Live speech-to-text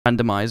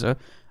randomizer.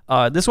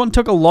 This one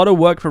took a lot of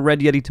work for Red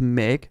Yeti to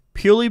make,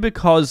 purely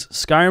because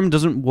Skyrim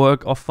doesn't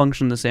work or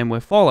function the same way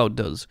Fallout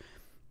does.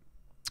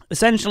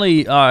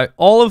 Essentially,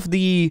 all of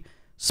the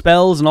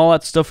spells and all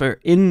that stuff are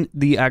in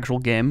the actual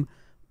game,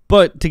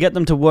 but to get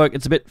them to work,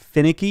 it's a bit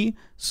finicky,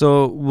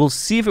 so we'll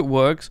see if it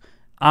works.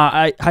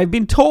 I've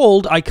been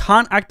told I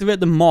can't activate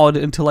the mod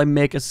until I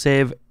make a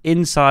save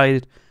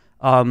inside,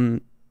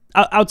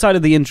 outside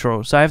of the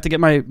intro, so I have to get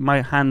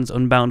my hands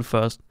unbound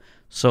first.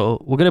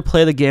 So we're going to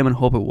play the game and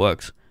hope it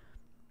works.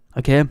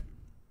 Okay?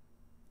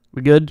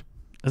 We good?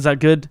 Is that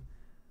good?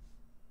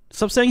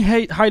 Stop saying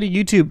hey, hi to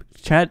YouTube,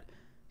 chat.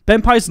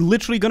 Benpai's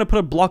literally going to put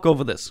a block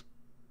over this.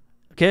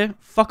 Okay?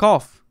 Fuck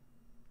off.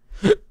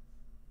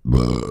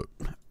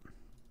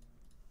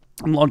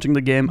 I'm launching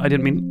the game. I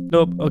didn't mean...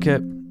 Nope. Okay.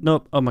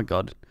 Nope. Oh my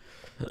god.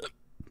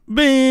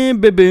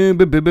 Boom, boom, boom,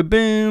 boom, boom,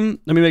 boom.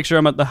 Let me make sure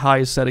I'm at the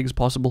highest settings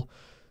possible.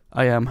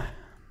 I am.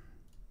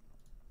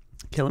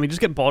 Okay, let me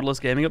just get Borderless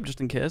Gaming up just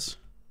in case.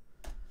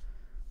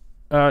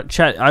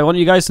 Chat, I want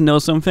you guys to know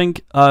something.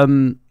 I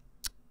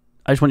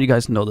just want you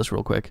guys to know this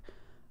real quick.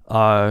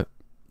 I'm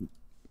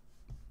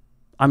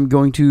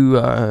going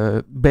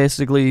to,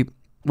 basically,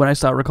 when I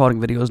start recording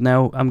videos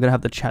now, I'm going to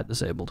have the chat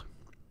disabled.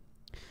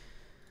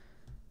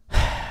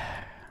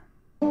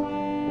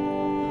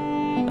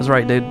 That's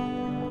right, dude.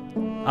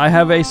 I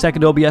have a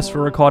second OBS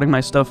for recording my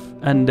stuff,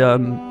 and,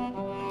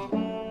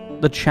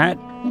 the chat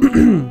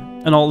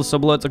and all the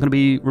subalerts are going to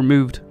be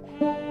removed.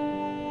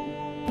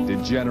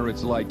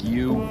 Degenerates like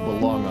you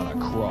belong on a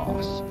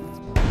cross.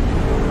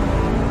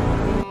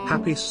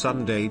 Happy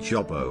Sunday,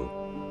 Jobbo.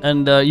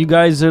 And you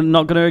guys are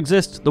not going to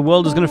exist. The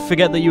world is going to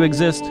forget that you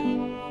exist.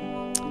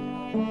 And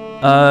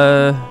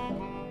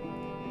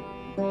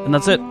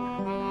that's it.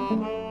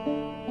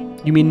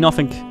 You mean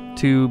nothing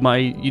to my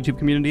YouTube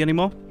community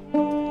anymore?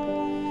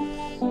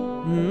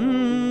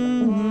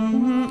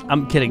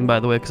 I'm kidding, by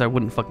the way, because I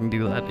wouldn't fucking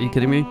do that. Are you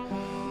kidding me?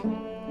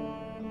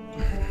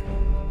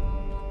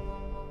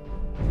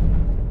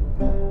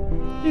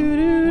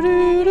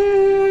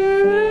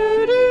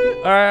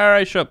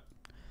 Alright, shut up.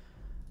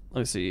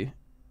 Let's see.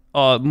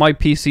 My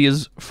PC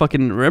is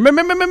fucking right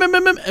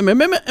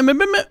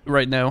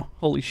now.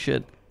 Holy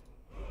shit.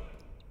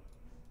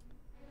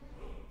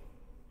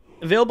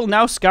 Available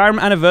now, Skyrim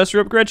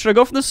Anniversary Upgrade. Should I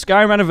go for the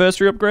Skyrim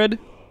Anniversary Upgrade?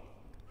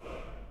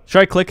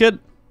 Should I click it?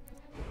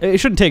 It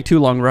shouldn't take too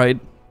long, right?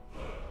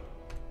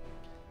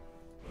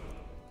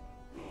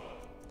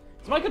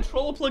 Is my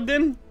controller plugged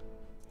in?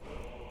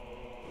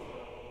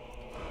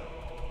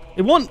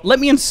 It won't let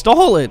me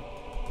install it.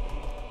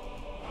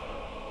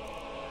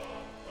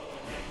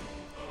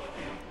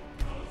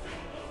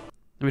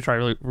 Let me try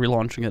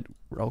relaunching it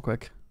real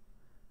quick.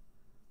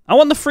 I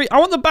want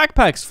the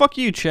backpacks. Fuck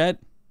you, chat.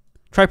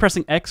 Try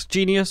pressing X,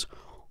 genius.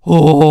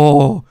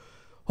 Oh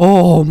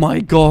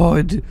my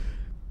god.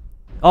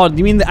 Oh, do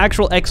you mean the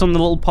actual X on the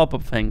little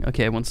pop-up thing?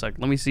 Okay, one sec.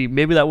 Let me see.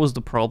 Maybe that was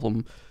the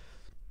problem.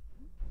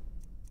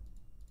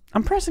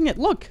 I'm pressing it.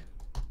 Look.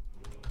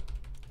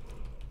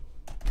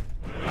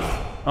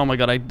 Oh my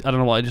god, I don't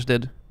know what I just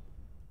did.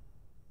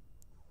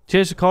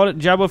 Cheers to call it.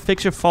 Jabba,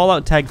 fix your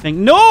Fallout tag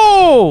thing.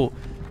 No!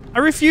 I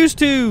refuse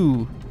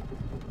to.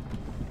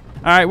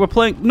 Alright, we're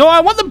playing. No, I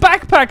want the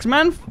backpacks,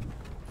 man.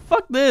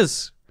 Fuck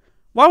this.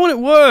 Why won't it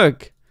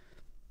work?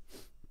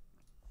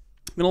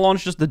 I'm gonna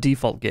launch just the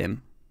default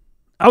game.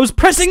 I was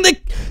pressing the...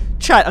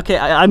 Chat, okay,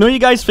 I know you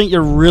guys think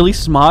you're really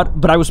smart,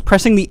 but I was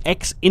pressing the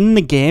X in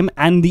the game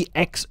and the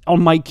X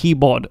on my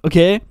keyboard,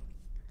 okay?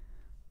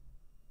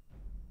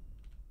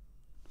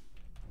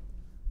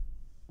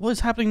 What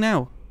is happening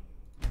now?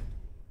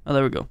 Oh,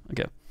 there we go.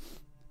 Okay.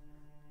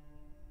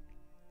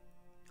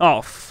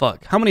 Oh,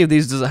 fuck. How many of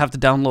these does it have to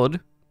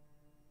download?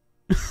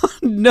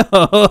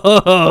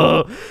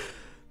 No!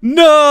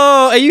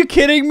 No! Are you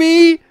kidding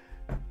me?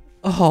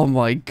 Oh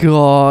my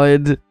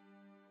god.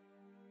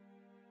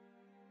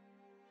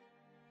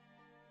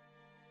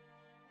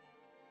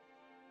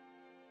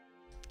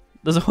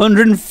 There's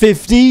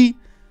 150?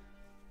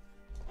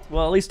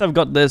 Well, at least I've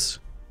got this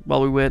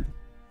while we wait.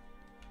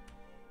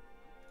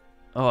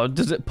 Oh,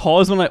 does it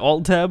pause when I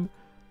alt-tab?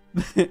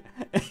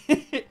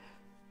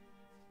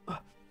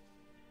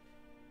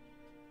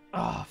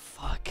 Oh,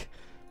 fuck.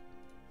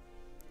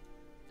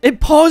 It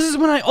pauses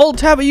when I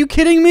alt-tab, are you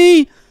kidding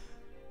me?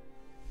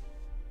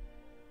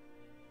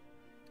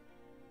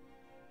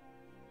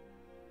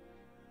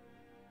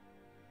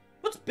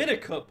 What's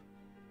Bittercup?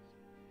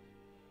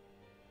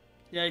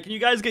 Yeah, can you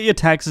guys get your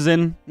taxes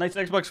in? Nice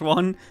Xbox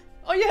One.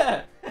 Oh,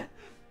 yeah! Does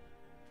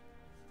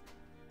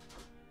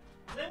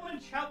anyone in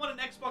chat want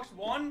an Xbox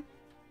One?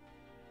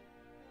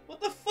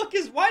 What the fuck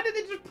is... Why did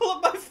they just pull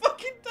up my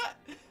fucking...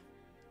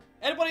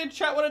 Anybody in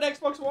chat want an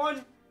Xbox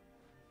One?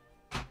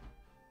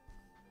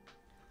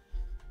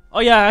 Oh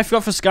yeah, I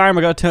forgot for Skyrim,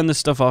 I gotta turn this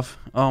stuff off.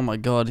 Oh my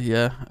god,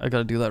 yeah, I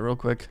gotta do that real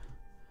quick.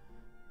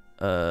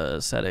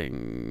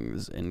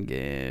 Settings,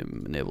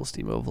 in-game, enable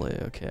Steam overlay.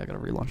 Okay, I gotta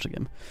relaunch the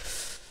game.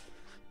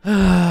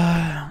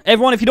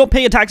 Everyone, if you don't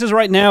pay your taxes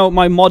right now,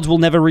 my mods will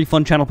never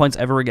refund channel points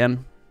ever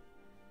again.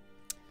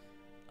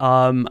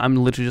 I'm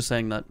literally just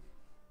saying that.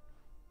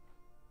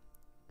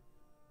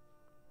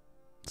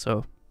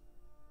 So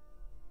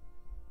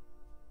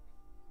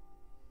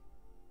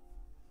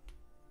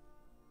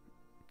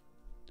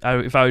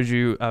if I was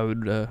you, I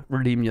would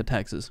redeem your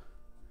taxes.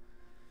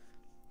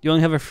 You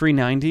only have a free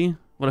 90?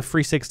 What, a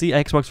free 60?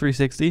 Xbox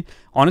 360?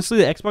 Honestly,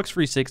 the Xbox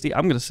 360,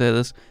 I'm going to say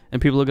this, and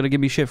people are going to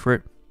give me shit for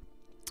it.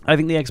 I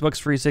think the Xbox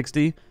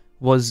 360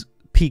 was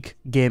peak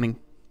gaming.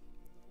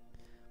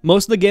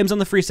 Most of the games on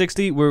the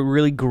 360 were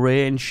really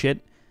grey and shit,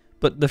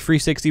 but the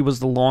 360 was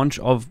the launch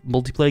of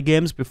multiplayer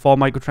games before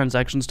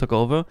microtransactions took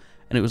over,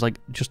 and it was like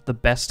just the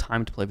best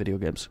time to play video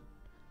games.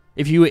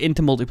 If you were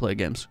into multiplayer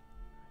games,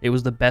 it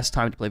was the best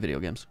time to play video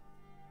games.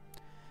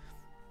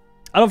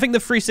 I don't think the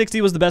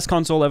 360 was the best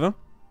console ever,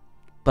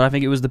 but I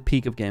think it was the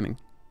peak of gaming.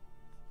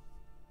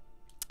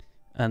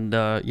 And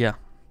yeah,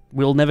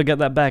 we'll never get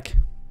that back.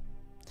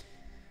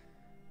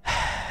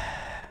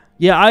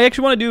 Yeah, I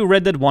actually want to do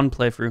Red Dead 1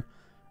 playthrough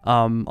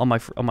on my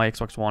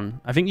Xbox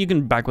One. I think you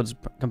can backwards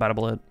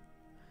compatible it.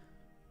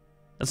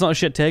 That's not a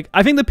shit take.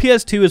 I think the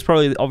PS2 is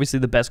probably obviously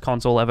the best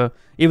console ever.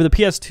 Either the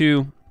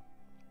PS2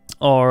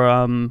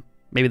 or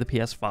maybe the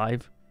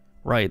PS5,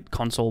 right,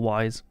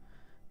 console-wise.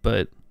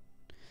 But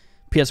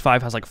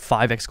PS5 has like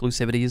 5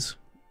 exclusivities,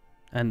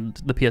 and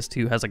the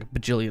PS2 has like a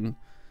bajillion.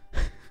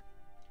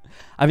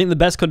 I think the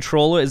best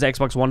controller is the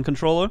Xbox One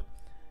controller.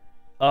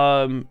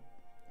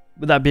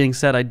 With that being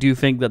said, I do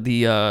think that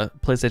the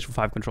PlayStation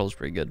 5 controller is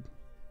pretty good.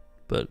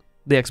 But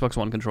the Xbox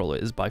One controller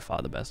is by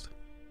far the best.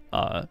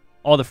 Or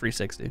the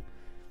 360.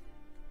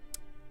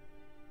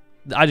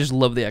 I just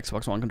love the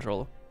Xbox One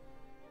controller.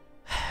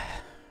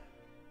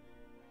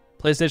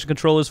 PlayStation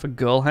controllers for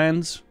girl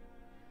hands?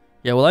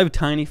 Yeah, well, I have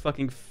tiny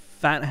fucking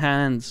fat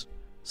hands.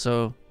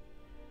 So...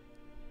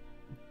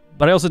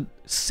 But I also...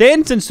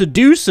 Saints and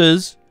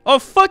Seducers? Oh,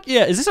 fuck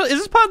yeah. Is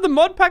this part of the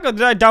mod pack, or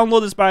did I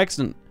download this by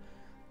accident?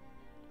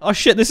 Oh,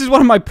 shit. This is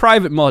one of my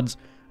private mods.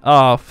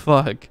 Oh,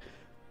 fuck.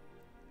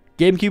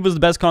 GameCube was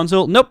the best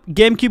console? Nope.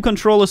 GameCube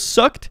controller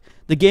sucked.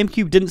 The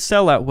GameCube didn't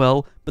sell that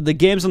well, but the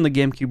games on the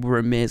GameCube were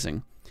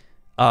amazing.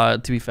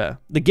 To be fair.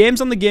 The games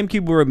on the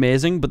GameCube were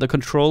amazing, but the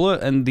controller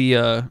and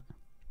the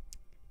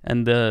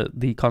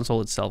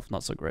console itself,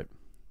 not so great.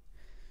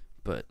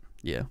 But,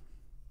 yeah.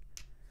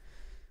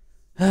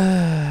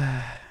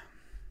 Oh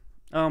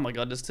my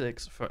god, this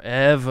takes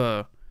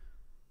forever.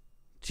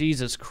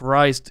 Jesus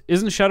Christ.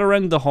 Isn't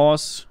Shadowrun the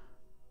horse?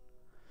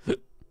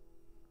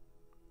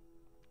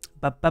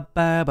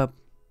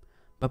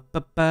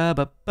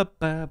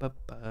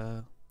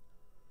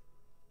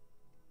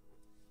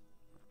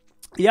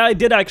 Yeah, I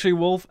did actually,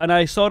 Wolf, and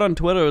I saw it on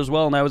Twitter as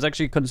well, and I was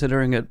actually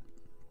considering it.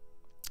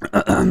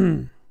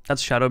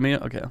 That's Shadow Me?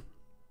 Okay. Do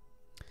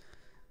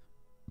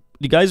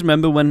you guys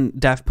remember when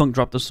Daft Punk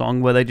dropped a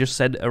song where they just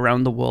said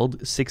 "around the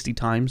world" 60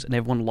 times and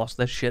everyone lost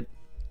their shit?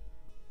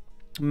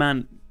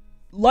 Man,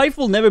 life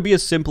will never be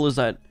as simple as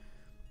that.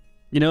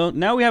 You know,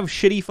 now we have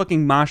shitty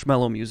fucking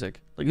marshmallow music.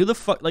 Like, who the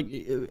fuck, like,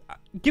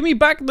 give me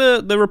back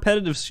the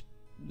repetitive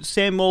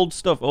same old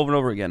stuff over and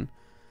over again.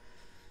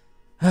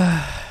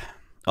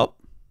 Oh.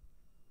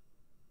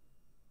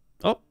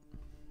 Oh.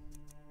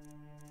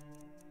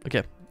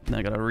 Okay, now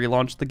I gotta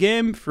relaunch the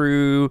game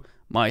through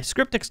my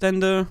script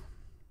extender.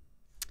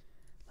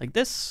 Like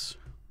this.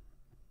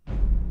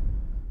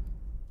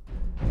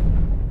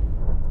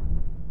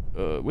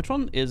 Which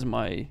one is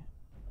my...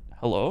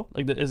 Hello?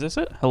 Like, is this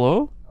it?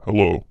 Hello?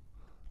 Hello.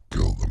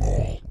 Kill them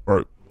all.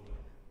 Alright.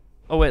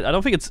 Oh, wait, I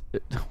don't think it's...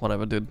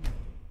 Whatever, dude.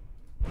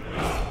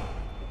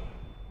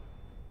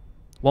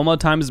 One More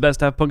Time is the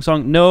best Daft Punk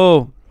song?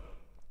 No.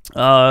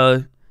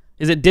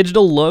 Is it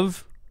Digital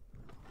Love?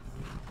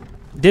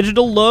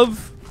 Digital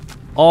Love?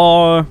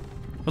 Or...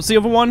 What's the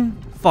other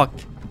one? Fuck.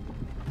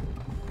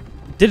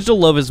 Digital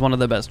Love is one of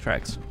the best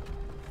tracks.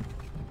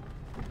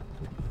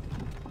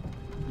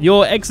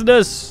 Yo,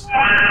 Exodus!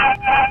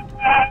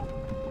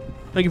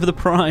 Thank you for the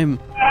Prime.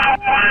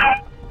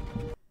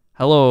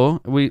 Hello?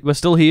 We're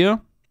still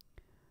here?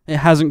 It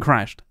hasn't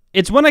crashed.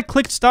 It's when I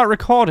clicked start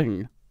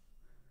recording.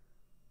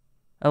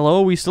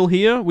 Hello, we still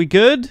here? We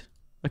good?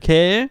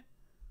 Okay.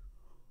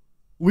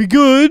 We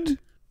good?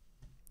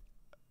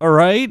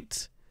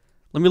 Alright.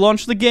 Let me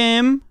launch the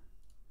game.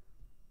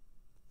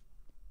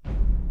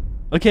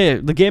 Okay,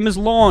 the game is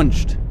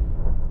launched.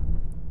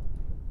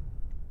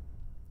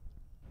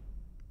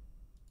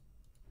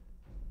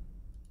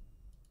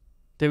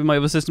 David, my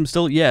other system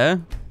still? Yeah.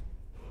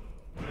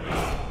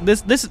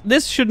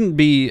 This shouldn't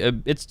be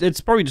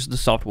it's probably just a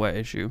software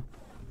issue.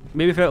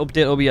 Maybe if I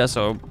update OBS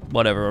or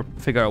whatever,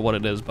 figure out what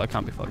it is, but I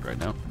can't be fucked right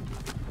now.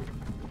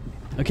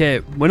 Okay,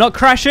 we're not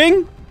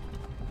crashing.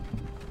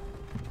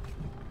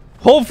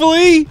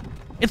 Hopefully,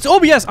 it's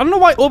OBS. I don't know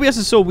why OBS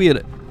is so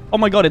weird. Oh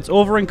my god, it's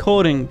over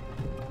encoding.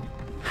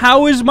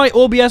 How is my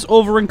OBS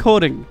over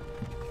encoding?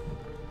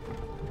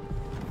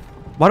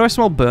 Why do I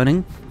smell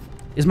burning?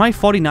 Is my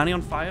 4090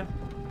 on fire?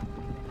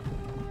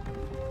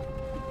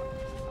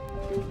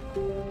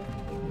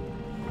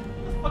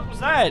 What was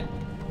that?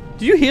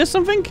 Did you hear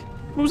something?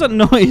 What was that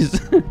noise?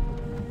 Alright,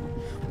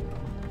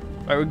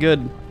 we're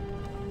good.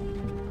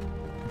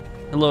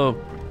 Hello.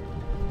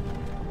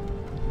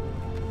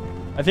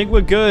 I think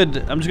we're good.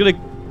 I'm just gonna...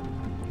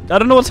 I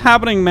don't know what's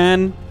happening,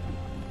 man.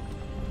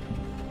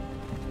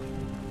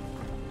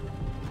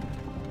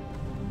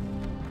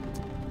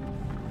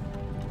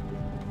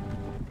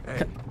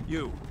 Hey,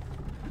 you.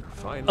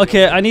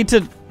 Okay, I need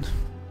to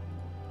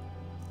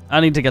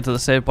get to the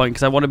save point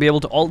because I want to be able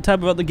to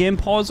alt-tab without the game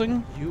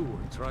pausing. You were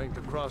trying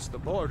to cross the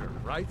border,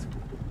 right?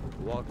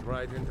 Walked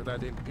right into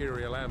that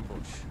Imperial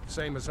ambush.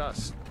 Same as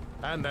us.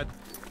 And that...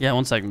 Yeah,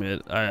 1 second,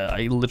 mate.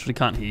 I literally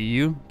can't hear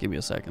you. Give me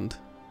a second.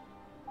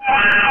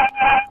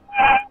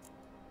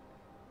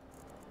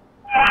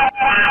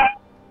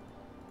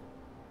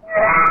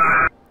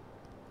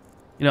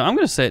 You know, I'm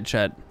gonna say it,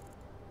 Chad.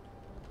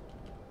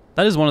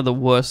 That is one of the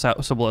worst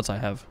sublets I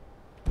have.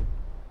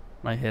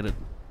 I hate it.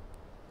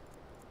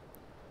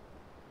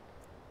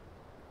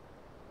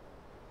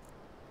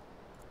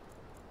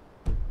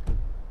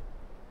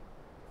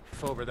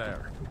 over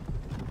there.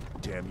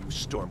 Damn you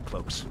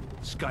Stormcloaks.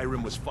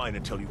 Skyrim was fine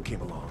until you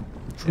came along.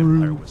 True.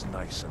 Empire was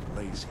nice and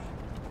lazy.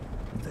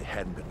 If they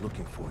hadn't been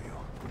looking for you,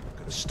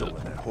 could have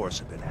stolen that horse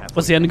and been halfway.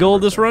 What's the end goal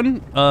of this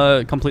run?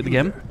 Complete the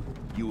game.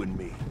 You and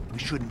me. We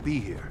shouldn't be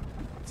here.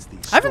 It's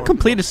these I haven't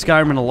completed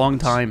Skyrim in a long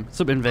time.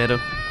 What's up, Invader?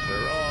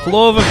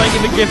 Clover, thank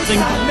you for gifting.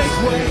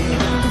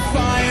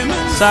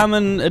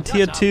 Salmon, a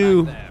tier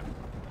 2.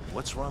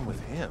 What's wrong with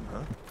him,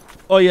 huh?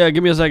 Oh yeah,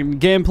 give me a second.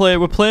 Gameplay.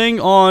 We're playing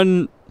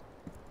on...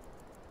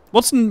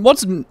 What's...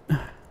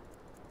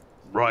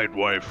 Right,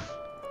 wife.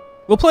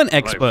 We'll play an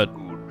expert.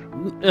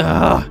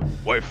 Ugh.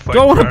 Wife, Do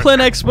I want to play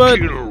an expert?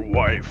 Kill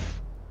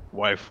wife.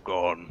 Wife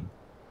gone.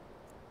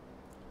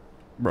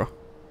 Bro.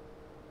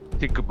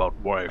 Think about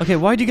wife. Okay,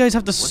 why do you guys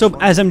have to sub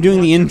as I'm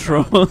doing the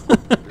intro?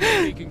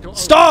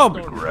 Stop!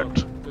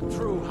 Correct.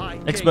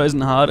 Expert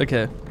isn't hard.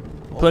 Okay.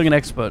 Playing an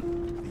expert.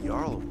 The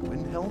Jarl of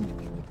Windhelm?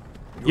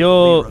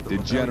 Yo,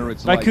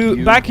 Degenerates like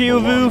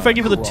Bakuvu, thank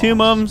you for the 2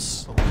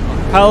 months.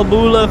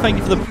 Palbula, thank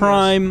you for the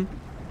prime.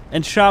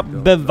 And Sharp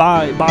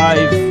Bevive,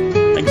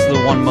 thanks for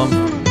the 1 month.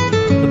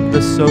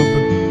 The sub.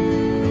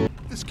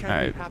 This can't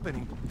Alright. be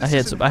happening. I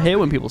hate sub. I hate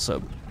when people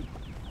sub.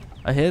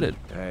 I hate it.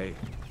 Hey,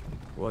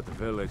 what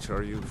village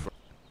are you from?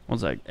 1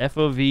 sec.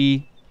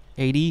 FOV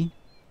 80.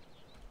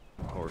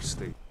 Horse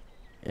thief.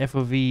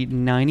 FOV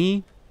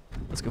 90.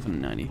 Let's go for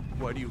 90.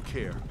 Why do you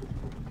care?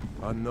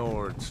 A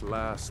Nord's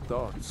last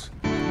thoughts.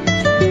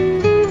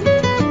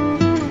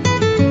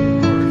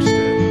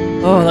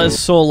 Oh, that is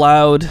so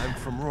loud I'm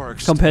from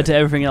Rorikstead. compared to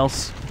everything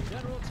else.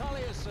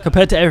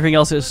 Compared to everything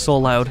else, it's so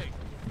loud.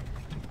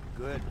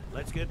 Good.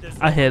 Let's get this.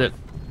 I hate it.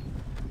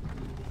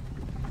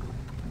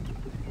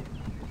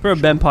 Poor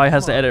Benpai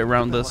has to edit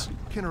around this.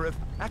 Kinnarev,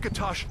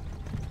 Akatosh,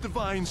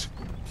 Divines,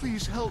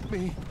 please help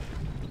me.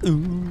 Ooh.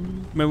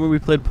 Remember when we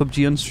played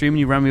PUBG on stream and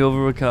you ran me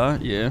over with a car?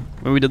 Yeah.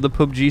 When we did the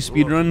PUBG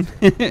speedrun?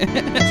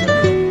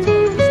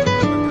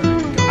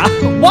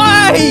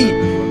 Why?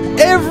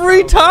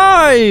 Every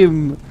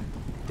time!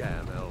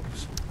 Damn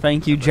elves.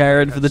 Thank you,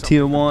 Jared, for the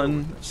tier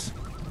 1.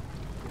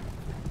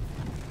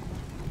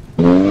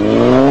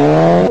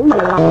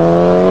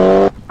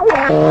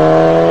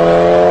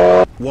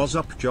 What's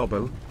up,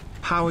 Jobbo?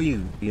 How are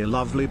you, you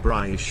lovely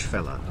Bryish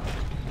fella?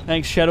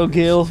 Thanks, Shadow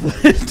Gale, for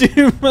the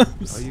 2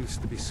 months. I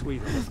used to be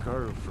sweet on a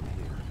curve from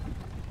here.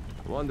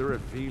 Wonder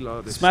if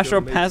Vlod is Smash still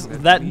or pass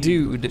making that mead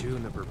dude. with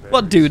juniper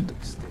What berries dude?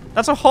 mixed in.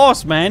 That's a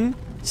horse, man.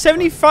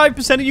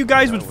 75% of you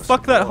guys would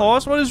fuck that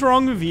horse. What is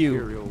wrong with you?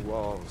 Imperial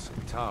walls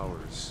and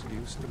towers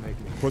used to make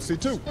me Pussy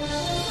too.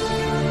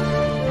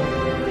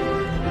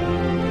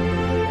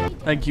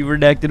 Thank you,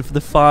 Redacted, for the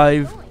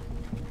 5.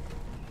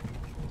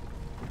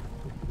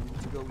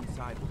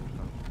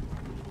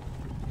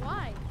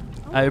 Why?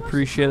 I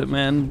appreciate it,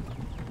 man.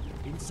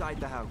 Inside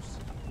the house.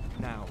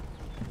 Now.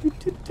 Out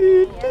of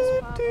the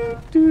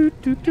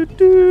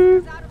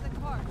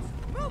carts.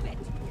 Move it.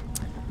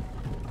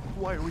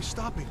 Why are we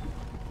stopping?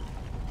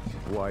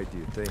 Why do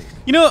you think?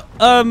 You know,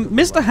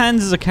 Mr.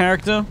 Hands is a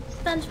character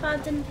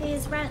SpongeBob didn't pay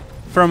his rent.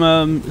 from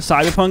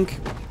Cyberpunk,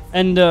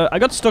 and I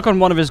got stuck on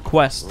one of his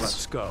quests,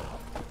 Let's go.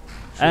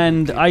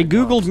 and I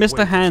googled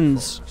Mr.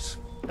 Hands,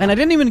 and I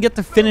didn't even get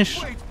to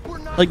finish Wait, we're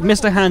not like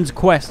Mr. Hands'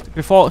 quest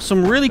before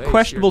some really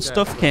questionable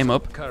stuff came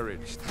up,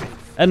 Courage.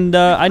 and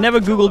I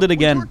never googled it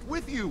again. worked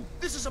with you.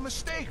 This is a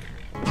mistake.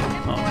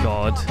 Oh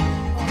God.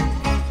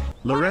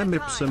 Lorem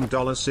ipsum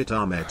dolacit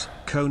armet,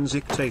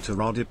 consictator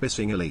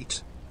odibissing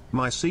elite.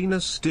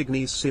 Mycenus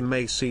stignis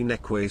simaci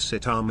neque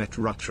sit armet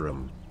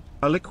rutrum.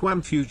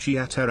 Aliquam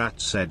fugiat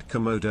erat sed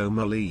commodo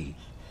mali.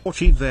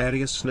 Orci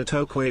various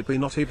natoque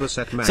binotibus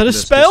et magnus that a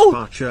spell?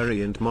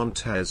 disparcheri and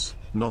montes,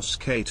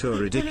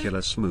 noscatur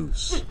ridiculus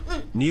mus.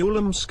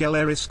 Nulum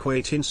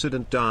scelerisquate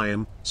incident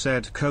diem,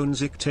 sed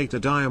consictator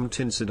diem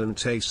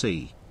tincident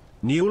ac.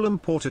 Nulum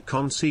porta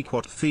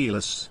consequat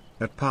felus,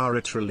 et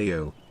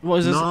paritrilio. What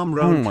is this? Nam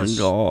Oh my rontus,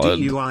 God.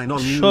 DUI non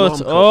Shut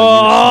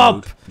nulum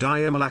up!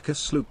 Diem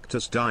lacus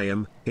luctus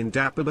diem,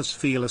 indapibus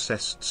felus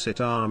est sit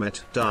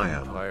armet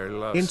diem. Empire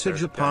loves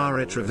Integer their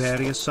paret damn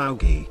various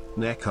augi,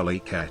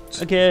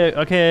 necolicat. Okay,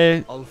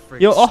 okay.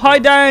 Yo, oh hi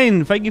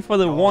Dan! Thank you for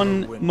the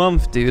 1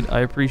 month, dude. I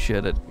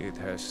appreciate it. It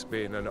has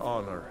been an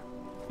honor.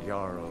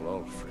 Jarl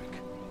Ulfric.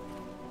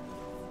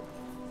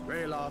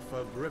 Ralof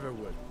of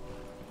Riverwood.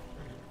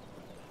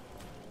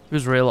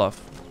 Who's Ralof?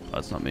 Oh,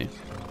 that's not me.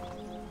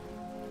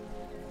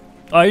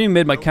 Oh, I haven't even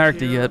made my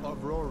character yet. Of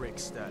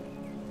Rorikstead.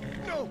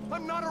 No,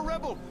 I'm not a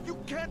rebel. You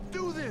can't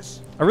do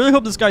this. I really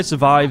hope this guy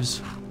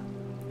survives.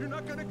 You're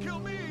not gonna kill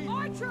me.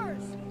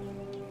 Archers!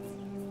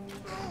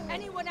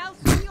 Anyone else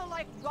feel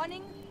like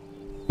running?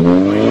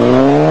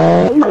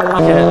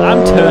 Okay,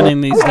 I'm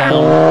turning these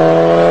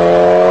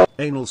down.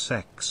 Anal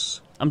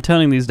sex. I'm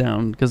turning these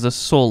down because they're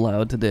so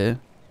loud today.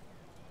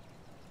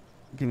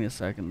 Give me a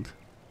second.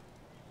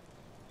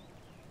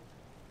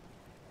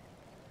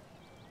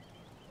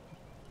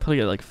 Probably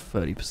get like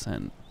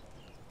 30%.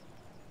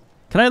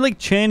 Can I like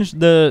change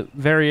the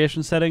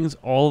variation settings,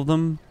 all of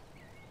them?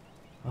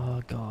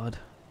 Oh god.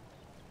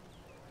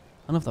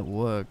 I don't know if that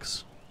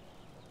works.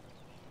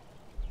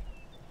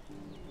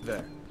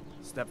 There.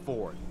 Step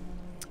forward.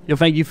 Yo,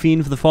 thank you,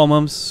 Fiend, for the 4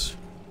 months.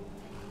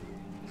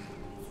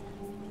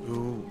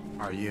 Who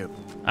are you?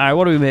 Alright,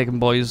 what are we making,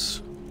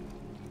 boys?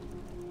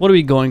 What are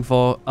we going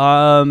for?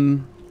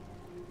 To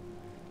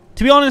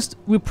be honest,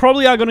 we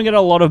probably are going to get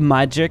a lot of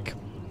magic.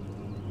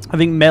 I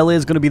think melee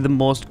is going to be the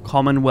most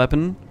common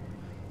weapon.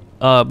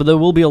 But there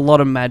will be a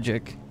lot of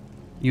magic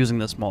using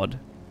this mod.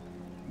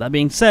 That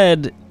being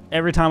said,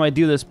 every time I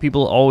do this,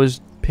 people always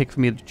pick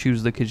for me to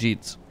choose the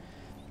Khajiits.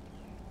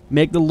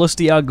 Make the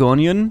lusty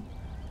Argonian.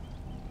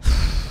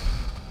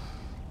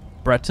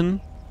 Breton.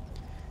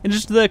 In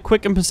just the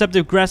quick and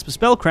perceptive grasp of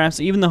spellcrafts,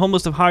 even the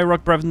humblest of high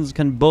rock Bretons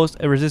can boast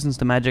a resistance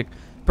to magic.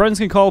 Bretons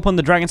can call upon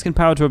the dragonskin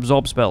power to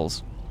absorb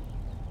spells.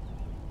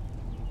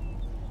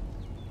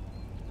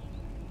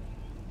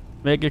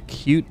 Make a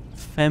cute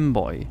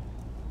femboy.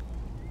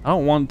 I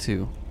don't want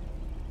to.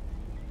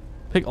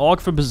 Pick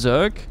Orc for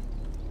Berserk.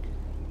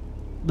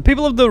 The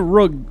people of the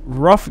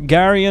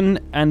Roughgarian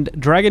and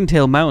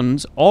Dragontail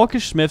Mountains,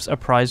 Orcish smiths are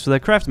prized for their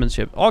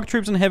craftsmanship. Orc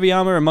troops in heavy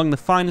armor are among the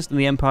finest in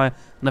the Empire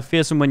and are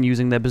fearsome when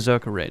using their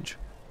Berserker rage.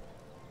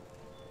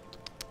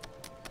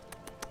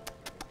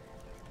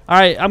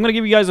 Alright, I'm gonna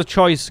give you guys a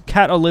choice.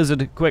 Cat or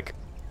lizard, quick.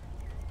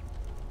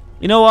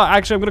 You know what?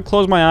 Actually, I'm gonna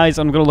close my eyes.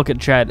 I'm gonna look at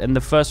chat, and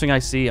the first thing I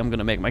see, I'm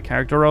gonna make my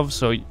character of.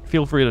 So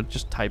feel free to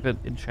just type it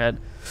in chat.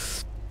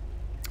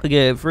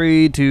 Okay,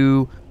 3,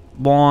 2,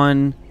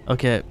 1.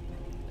 Okay,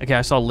 okay.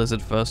 I saw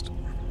lizard first.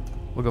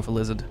 We'll go for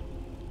lizard.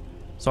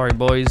 Sorry,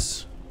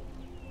 boys.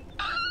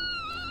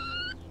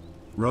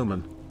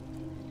 Roman.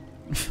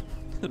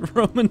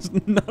 Roman's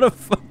not a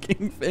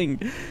fucking thing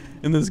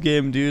in this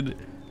game, dude.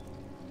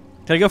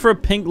 Can I go for a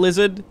pink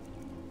lizard?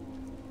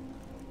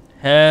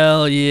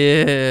 Hell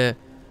yeah.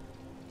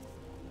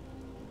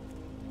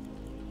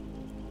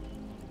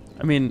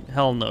 I mean,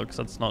 hell no, because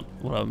that's not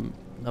what I'm...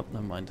 Nope,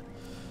 never mind.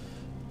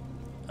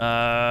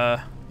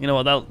 You know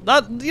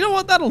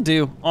what, that'll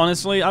do.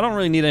 Honestly, I don't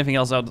really need anything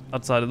else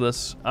outside of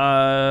this.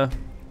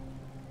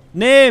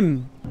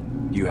 Name!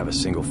 You have a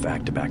single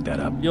fact to back that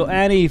up. Yo,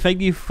 Annie,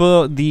 thank you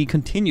for the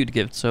continued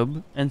gift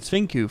sub. And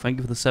Svinku, thank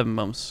you for the 7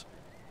 months.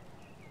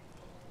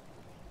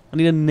 I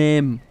need a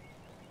name.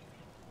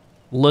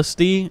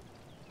 Lusty?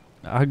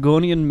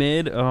 Argonian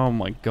Maid? Oh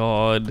my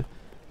god.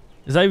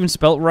 Is that even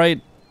spelt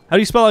right? How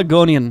do you spell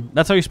Argonian?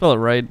 That's how you spell it,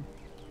 right?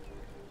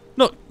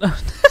 No. Did I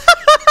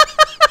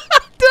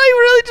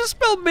really just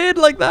spell maid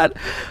like that?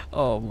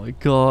 Oh my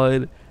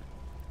god.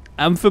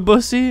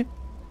 Amphibussy?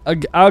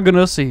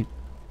 Argonussy.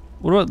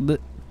 What about the...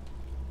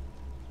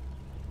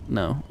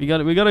 No. We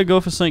gotta go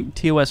for something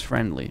TOS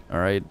friendly,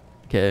 alright?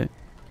 Okay.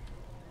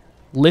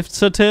 Lifts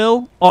her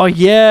tail? Oh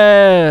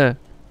yeah!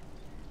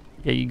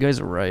 Yeah, you guys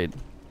are right.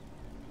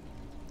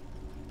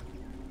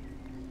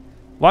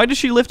 Why does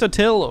she lift her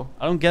tail though?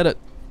 I don't get it.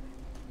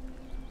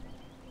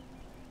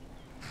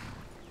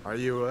 Are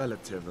you a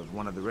relative of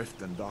one of the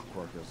Riften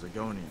dockworkers,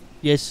 Agonian?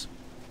 Yes.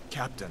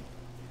 Captain,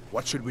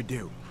 what should we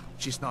do?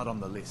 She's not on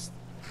the list.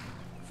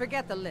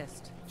 Forget the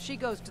list. She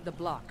goes to the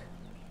block.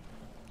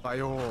 By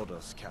your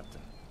orders, Captain.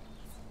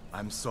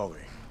 I'm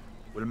sorry.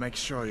 We'll make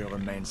sure you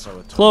remain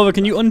so. Clover,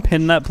 can you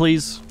unpin that,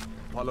 please?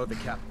 Follow the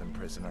captain,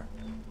 prisoner.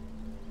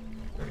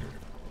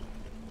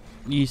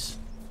 Yes.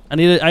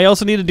 I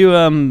also need to do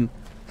I'm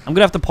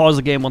gonna have to pause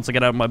the game once I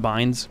get out of my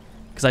binds,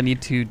 because I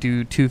need to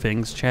do 2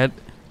 things, chat.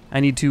 I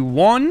need to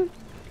 1,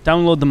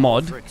 download the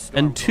mod,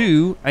 and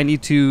 2, I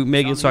need to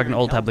make it so I can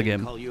alt tab the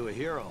game. Call you a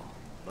hero,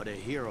 but a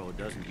hero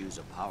doesn't use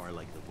a power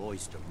like the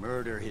voice to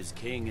murder his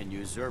king and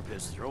usurp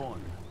his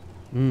throne.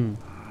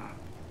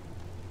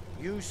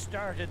 You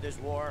started this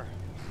war,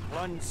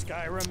 plunged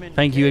Skyrim in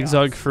Thank you, chaos,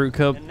 Exotic Fruit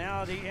Cup. and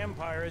now the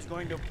Empire is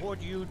going to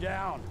put you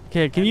down.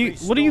 Okay, can you?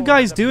 What are you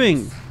guys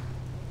doing?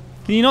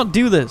 Can you not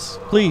do this,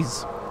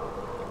 please?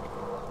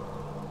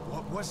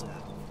 What was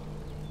that?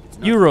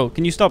 Euro,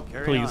 can you stop,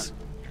 Carry please?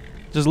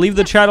 Just leave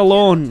the chat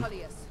alone.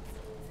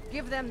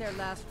 Give them their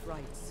last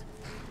rites.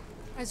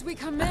 As we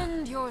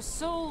commend your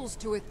souls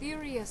to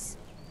Aetherius,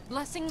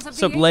 blessings of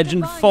Sup, the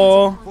Legend Divines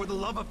 4? upon For the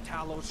love of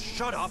Talos,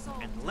 shut up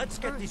and let's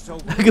get this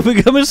over. I can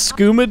become a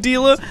skooma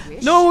dealer?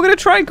 No, we're gonna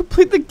try and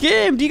complete the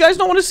game. Do you guys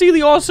not want to see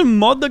the awesome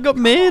mod that got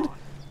made?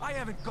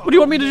 What do you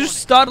want me to just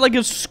start like a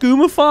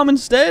skooma farm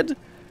instead?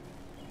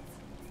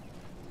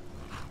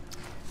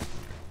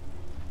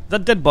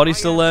 That dead body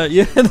still there?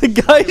 Yeah, the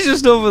guy's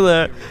just over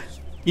there.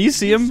 You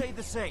see him?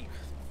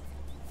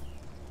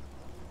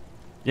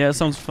 Yeah, that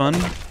sounds fun.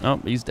 Oh,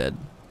 he's dead.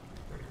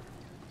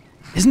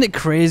 Isn't it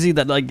crazy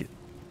that like...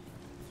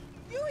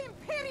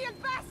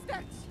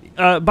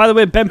 by the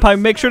way, Benpai,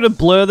 make sure to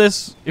blur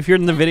this if you're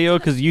in the video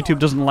because YouTube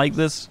doesn't like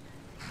this.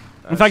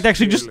 In fact,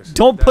 actually, just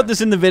don't put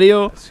this in the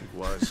video.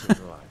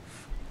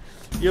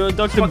 Yo,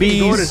 Dr.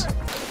 Bees.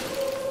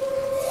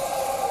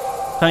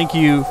 Thank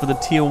you for the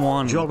tier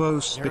 1.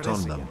 Jobbo spit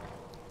on them.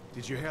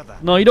 Did you hear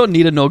that? No, you don't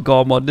need a no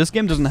gore mod. This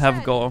game doesn't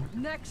have gore.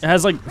 It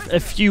has like a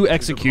few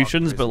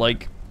executions, but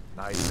like...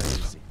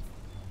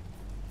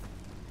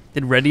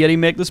 Did Red Yeti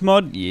make this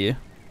mod? Yeah.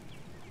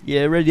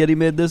 Yeah, Red Yeti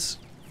made this.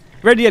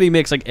 Red Yeti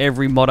makes like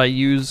every mod I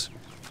use.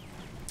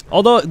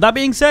 Although, that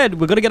being said,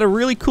 we're gonna get a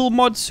really cool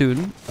mod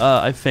soon.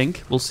 I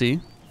think. We'll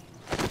see.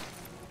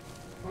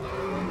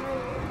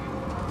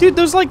 Dude,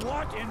 there's like...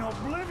 What in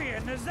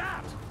oblivion is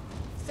that?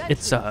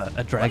 It's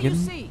a dragon.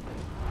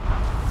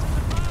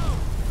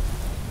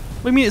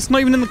 What do you mean? It's not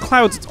even in the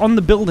clouds. It's on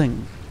the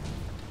building.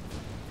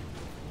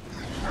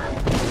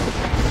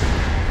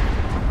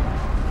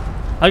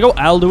 I go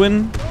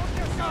Alduin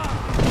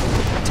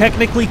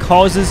technically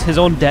causes his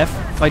own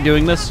death by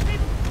doing this.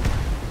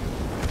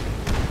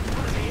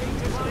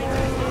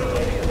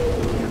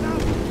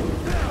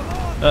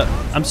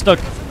 I'm stuck.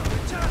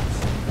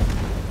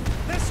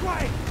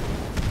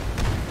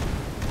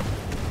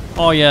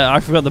 Oh yeah, I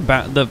forgot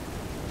the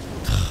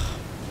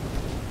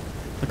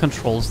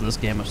controls of this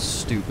game are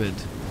stupid.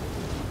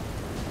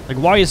 Like,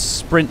 why is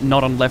sprint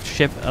not on left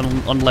shift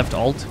and on left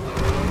alt?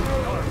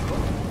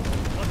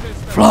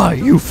 Fly,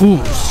 you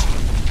fools!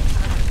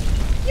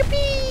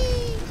 Yippee!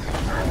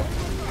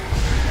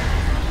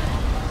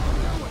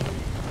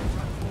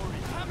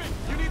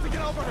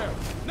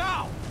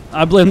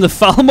 I blame the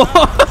Falmor.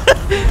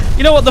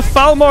 You know what? The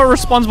Falmor are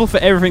responsible for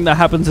everything that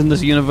happens in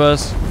this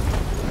universe.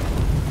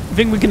 I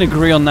think we can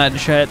agree on that,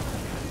 chat.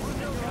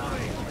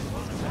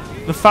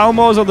 The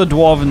Falmors are the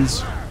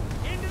Dwarvens.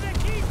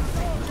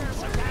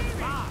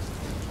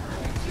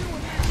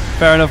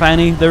 Fair enough,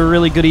 Annie. They're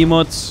really good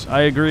emotes.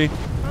 I agree.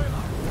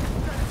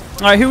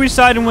 Alright, who are we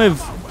siding with?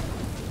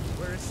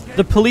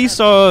 The police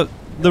or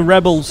the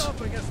rebels?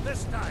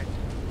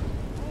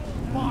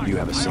 You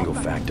have a single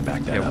fact to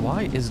back that up.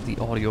 Why is the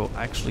audio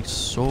actually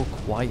so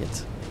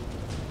quiet?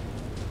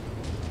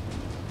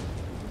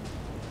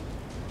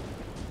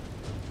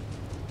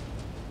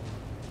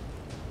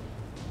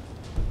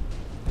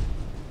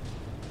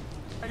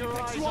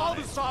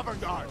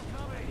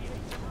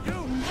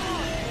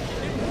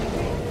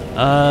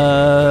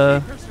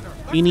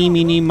 Eeny,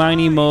 meeny,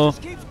 miny, mo.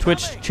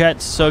 Twitch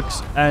chat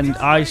sucks and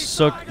I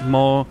suck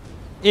more.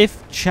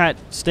 If chat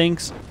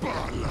stinks,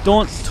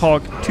 don't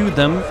talk to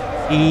them.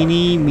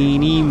 Eeny,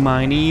 meeny,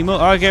 miny, mo.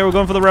 Okay, we're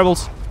going for the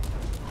rebels.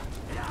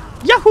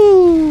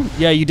 Yahoo!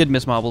 Yeah, you did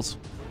miss marbles.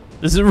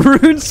 This is a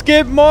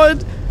RuneScape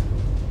mod?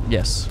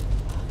 Yes.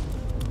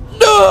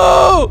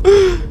 No!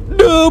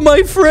 No,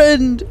 my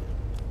friend!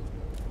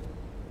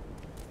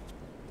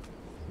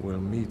 We'll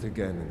meet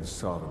again in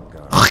Sodom,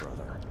 brother.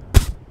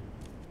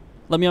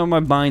 Let me out of my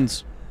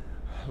binds.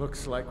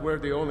 Looks like we're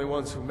the only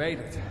ones who made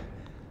it.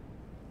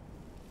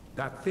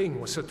 That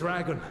thing was a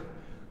dragon,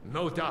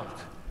 no doubt.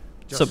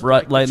 Just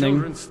like the Lightning?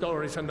 children's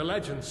stories and the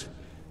legends.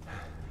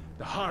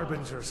 The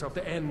harbingers of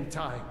the end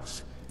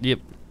times. Yep.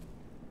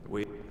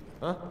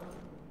 Huh?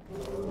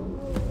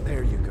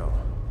 There you go.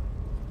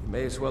 You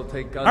may as well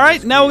take guns.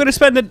 Alright, now we're going to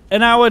spend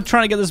an hour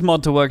trying to get this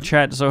mod to work,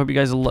 chat, so I hope you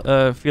guys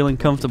are feeling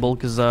comfortable,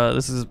 because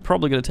this is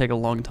probably going to take a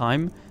long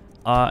time.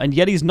 And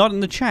Yeti's not in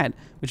the chat,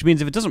 which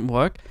means if it doesn't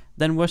work,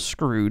 then we're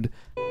screwed.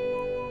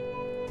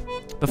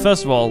 But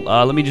first of all,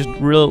 let me just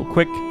real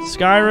quick.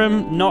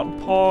 Skyrim, not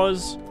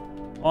pause,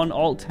 on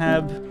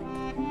Alt-Tab.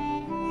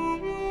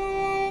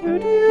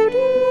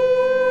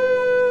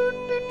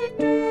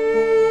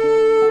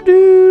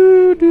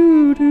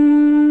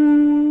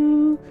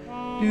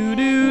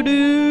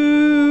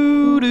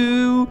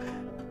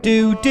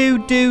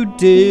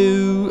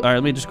 Alright,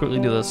 let me just quickly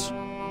do this.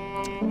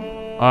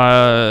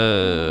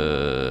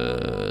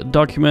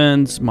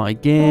 Documents, my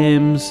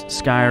games,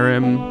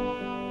 Skyrim.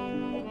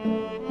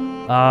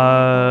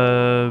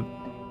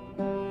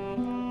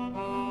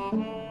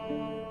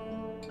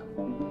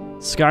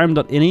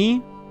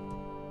 Skyrim.ini.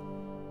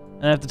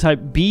 And I have to type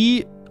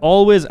be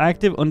always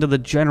active under the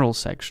general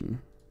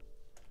section.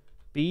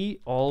 Be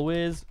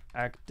always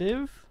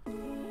active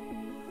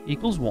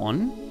equals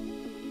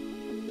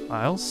 1.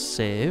 File,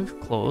 save,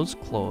 close,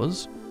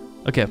 close.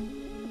 Okay.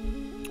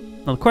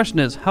 Now the question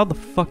is, how the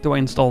fuck do I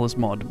install this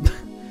mod?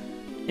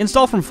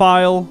 Install from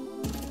file.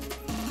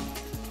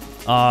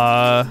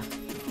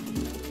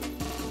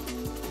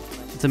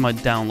 It's in my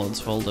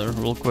downloads folder,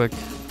 real quick.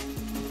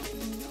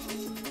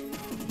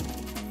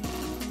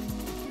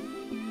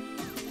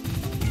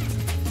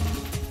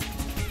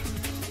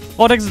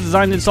 Vortex is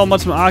designed to install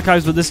mods from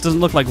archives, but this doesn't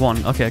look like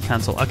one. Okay,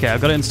 cancel. Okay,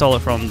 I've got to install it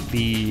from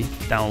the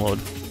download.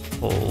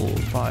 full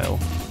file.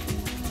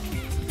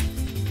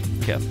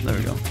 Okay, there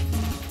we go.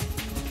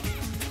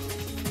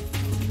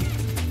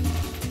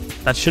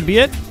 That should be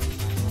it.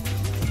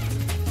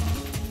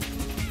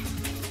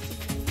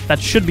 That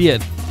should be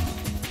it.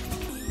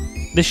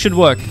 This should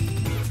work.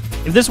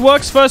 If this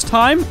works first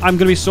time, I'm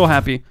gonna be so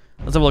happy.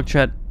 Let's have a look,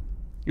 chat.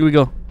 Here we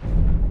go.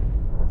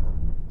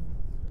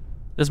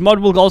 This mod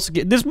will also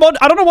get... This mod...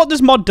 I don't know what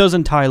this mod does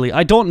entirely.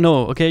 I don't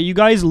know, okay? You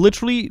guys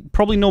literally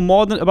probably know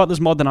more about this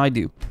mod than I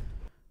do.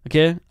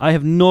 Okay? I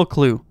have no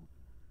clue.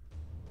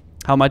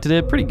 How am I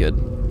today? Pretty good.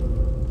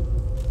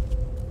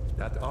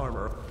 That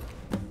armor.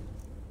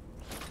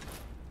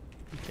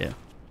 Okay.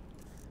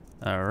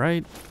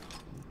 Alright.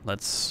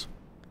 Let's...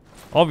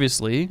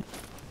 obviously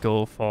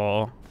go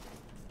for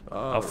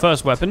our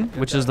first weapon,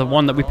 which is the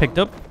one that we picked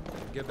up.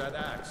 Get that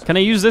axe. Can I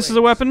use this as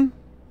a weapon?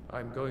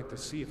 I'm going to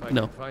see if I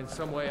No. can find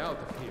some way out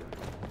of here.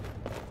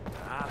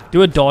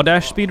 Do a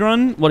DoorDash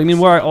speedrun? What do you mean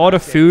where I order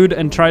food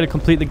and try to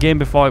complete the game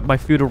before my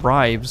food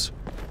arrives?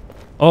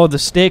 Oh, the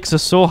stakes are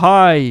so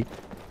high.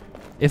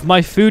 If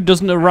my food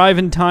doesn't arrive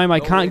in time, I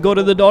can't go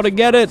to the door to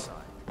get it.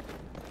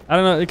 I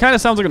don't know. It kind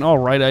of sounds like an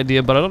alright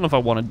idea, but I don't know if I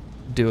want to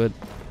do it.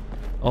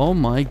 Oh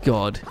my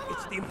god.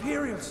 It's the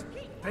Imperials.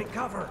 Take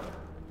cover.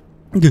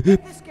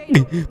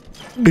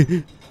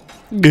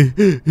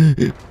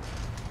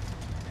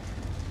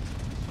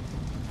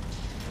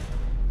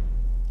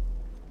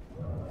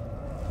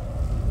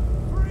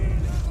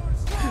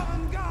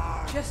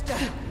 Just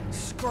a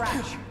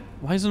scratch.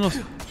 Why is there no...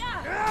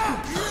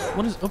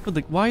 What is up with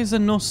the... Why is there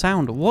no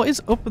sound? What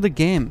is up with the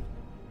game?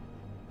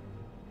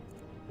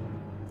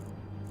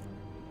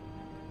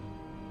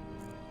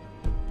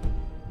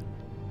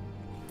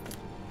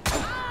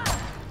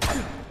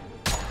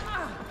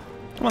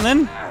 Come on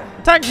then.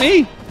 Attack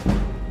me!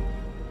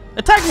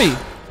 Attack me!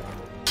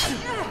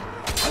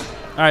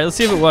 Alright, let's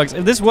see if it works.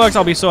 If this works,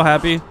 I'll be so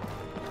happy.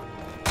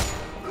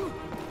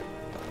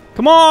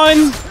 Come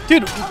on!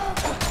 Dude!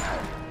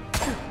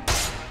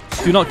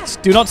 Do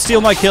not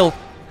steal my kill.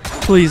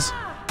 Please.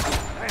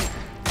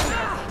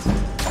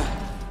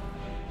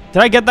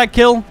 Did I get that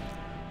kill?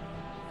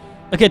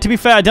 Okay, to be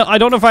fair, I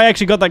don't know if I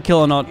actually got that kill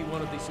or not.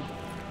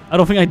 I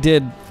don't think I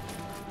did.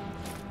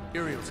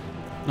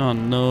 Oh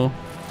no.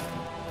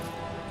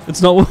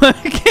 It's not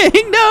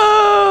working.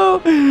 No!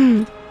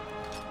 The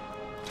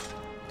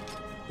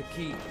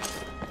key.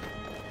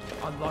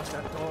 Unlock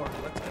that door.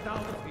 Let's get out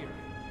of here.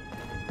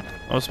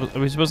 Oh, are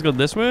we supposed to go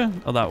this way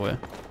or that way?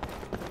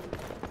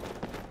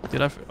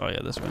 Did I? Oh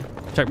yeah, this way.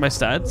 Check my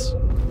stats.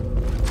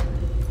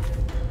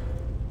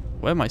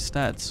 Where are my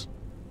stats?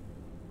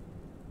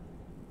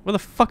 Where the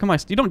fuck am I?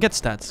 You don't get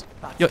stats.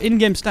 Your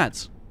in-game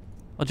stats.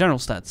 Or general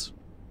stats.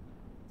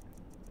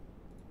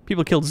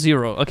 People killed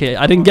 0. Okay,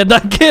 I didn't get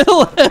that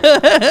kill.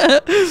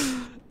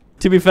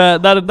 To be fair,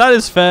 that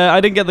is fair.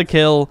 I didn't get the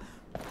kill.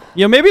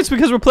 Yeah, maybe it's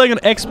because we're playing an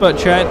expert,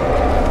 chat.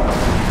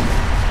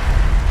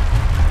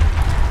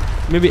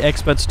 Maybe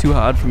expert's too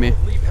hard for me.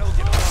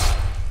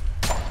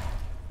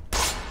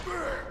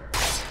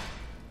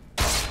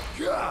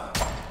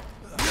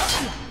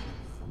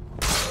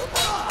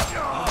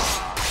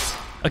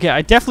 Okay,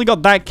 I definitely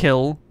got that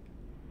kill.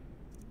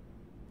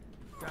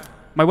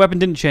 My weapon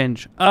didn't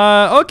change.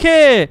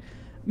 Okay.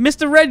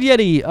 Mr. Red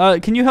Yeti,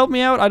 can you help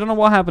me out? I don't know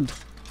what happened.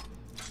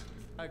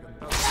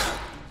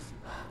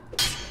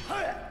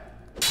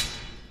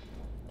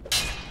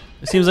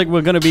 It seems like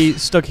we're gonna be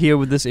stuck here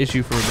with this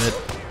issue for a bit.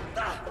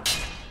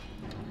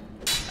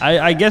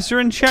 I guess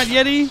you're in chat,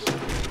 Yeti?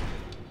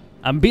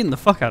 I'm beating the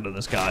fuck out of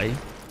this guy.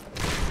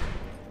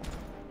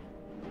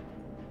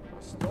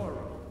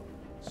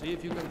 See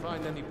if you can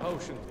find any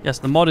potions. Yes,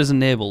 the mod is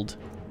enabled.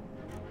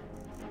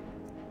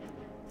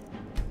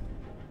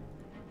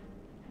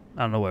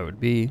 I don't know where it would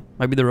be.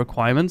 Might be the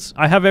requirements.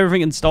 I have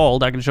everything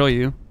installed. I can show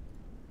you.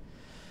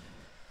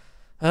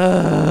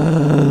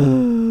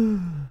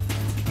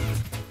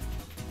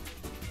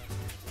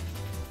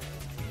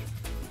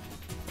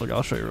 Look,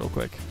 I'll show you real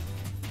quick.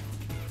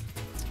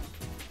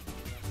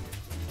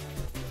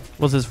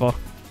 What's this for?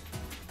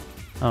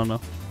 I don't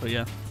know, but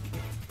yeah.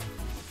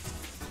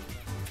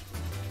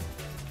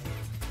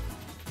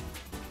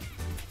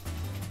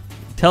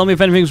 Tell me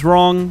if anything's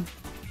wrong.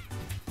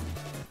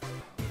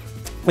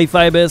 Wait,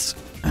 Firebase.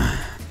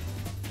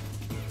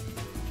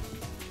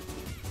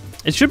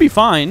 It should be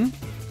fine.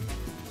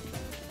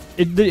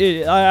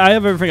 I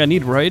have everything I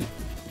need, right?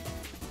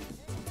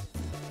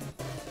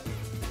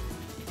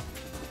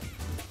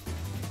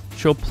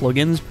 Show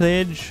plugins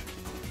page.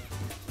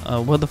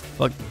 What the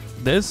fuck?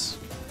 This?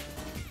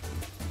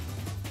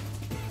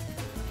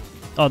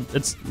 Oh,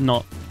 it's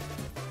not.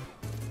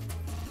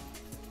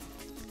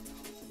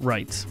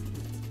 Right.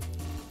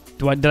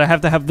 Did I have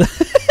to have the...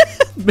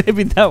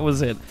 Maybe that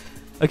was it.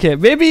 Okay,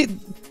 maybe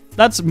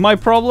that's my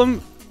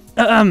problem.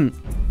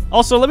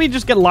 Also, let me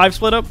just get live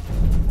split up.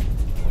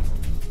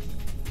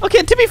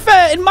 Okay, to be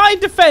fair, in my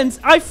defense,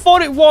 I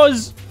thought it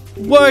was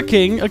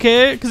working,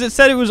 okay? Because it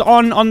said it was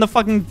on the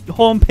fucking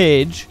home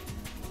page.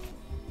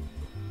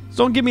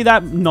 So don't give me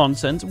that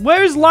nonsense.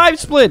 Where is live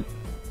split?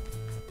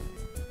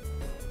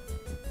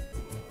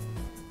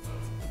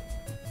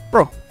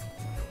 Bro.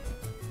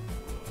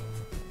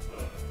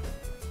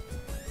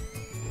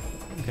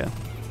 Okay.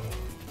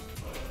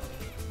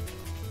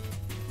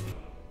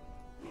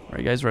 Alright,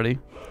 you guys ready?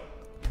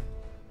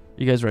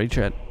 You guys ready,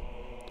 chat?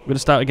 We're gonna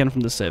start again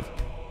from the save.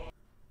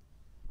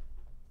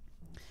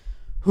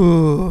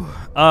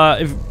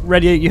 If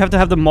ready, you have to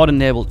have the mod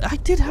enabled. I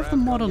did have the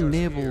mod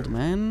enabled,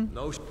 man.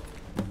 Alright,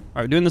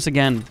 we're doing this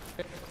again.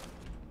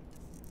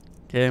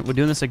 Okay, we're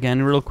doing this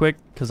again real quick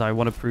because I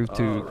want to prove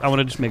to. I want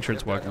to just make sure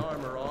it's working.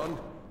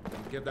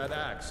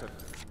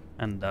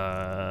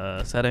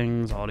 And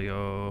settings,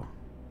 audio.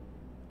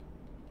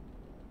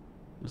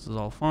 This is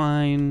all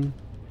fine.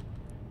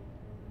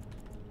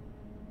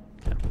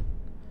 Okay.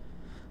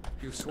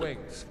 Few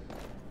swings.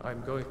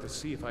 I'm going to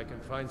see if I can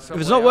find some.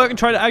 If it's not working,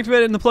 try to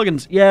activate it in the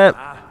plugins.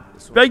 Yeah.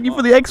 Thank you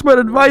for the expert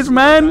advice,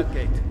 man.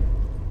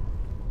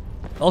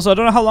 Also, I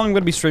don't know how long I'm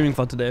going to be streaming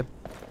for today.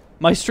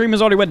 My stream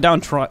has already went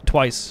down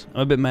twice.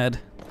 I'm a bit mad.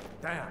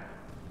 Damn.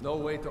 No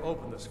way to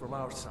open this from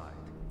our side.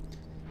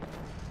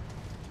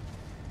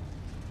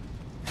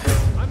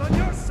 I'm on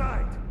your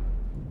side.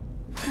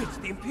 It's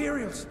the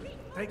Imperials.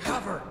 Take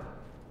cover.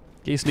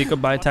 Can you sneak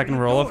up by attack and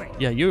roll off?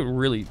 Yeah, you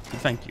really.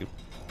 Thank you.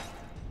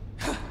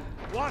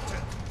 Watch it.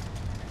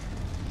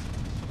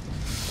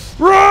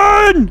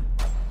 Run!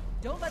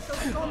 Don't let those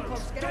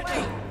goalposts get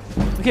away.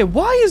 Okay,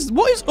 what is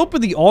up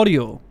with the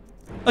audio?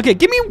 Okay,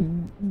 give me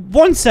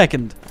 1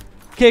 second.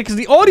 Okay, because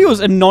the audio is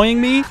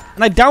annoying me,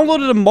 and I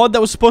downloaded a mod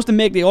that was supposed to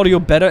make the audio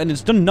better, and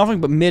it's done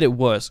nothing but made it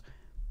worse.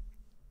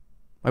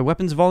 My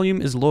weapons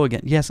volume is low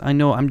again. Yes, I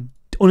know. I'm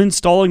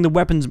uninstalling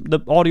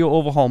the audio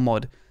overhaul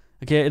mod.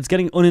 Okay, it's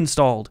getting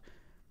uninstalled.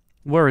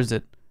 Where is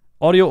it?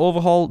 Audio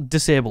overhaul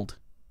disabled.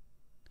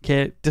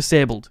 Okay,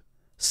 disabled.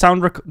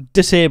 Sound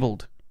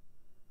disabled.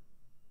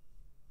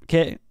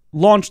 Okay,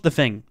 launch the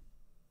thing.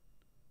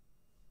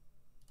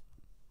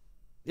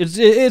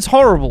 It's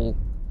horrible.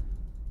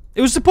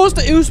 It was supposed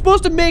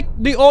to make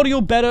the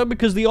audio better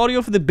because the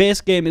audio for the base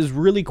game is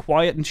really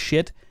quiet and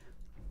shit.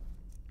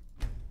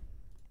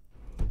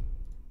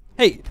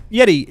 Hey,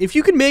 Yeti, if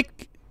you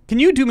can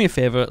you do me a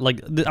favor?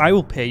 Like, I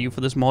will pay you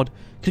for this mod.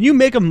 Can you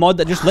make a mod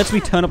that just lets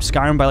me turn up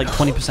Skyrim by like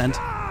 20%?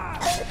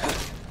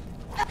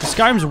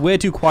 Skyrim's way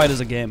too quiet as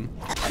a game.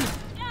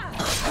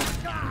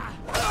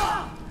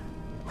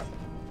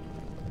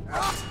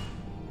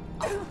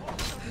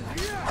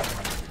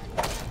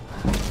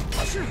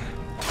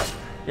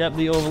 Yep,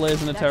 the overlay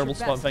is in a terrible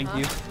spot, thank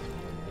you.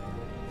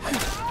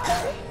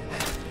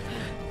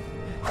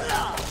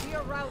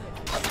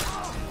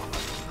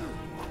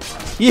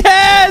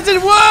 Yes,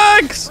 it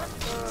works!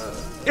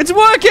 It's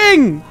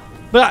working!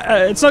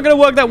 But it's not gonna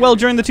work that well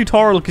during the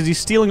tutorial because he's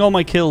stealing all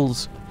my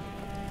kills.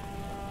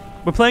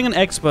 We're playing an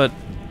expert.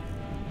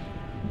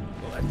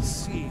 Let's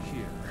see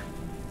here.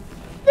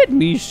 Let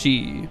me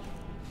see.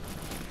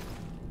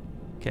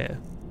 Okay.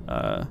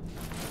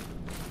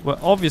 We're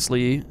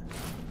obviously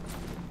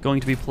going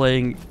to be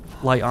playing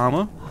light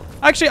armor.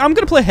 Actually, I'm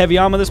gonna play heavy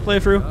armor this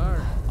playthrough.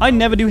 I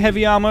never do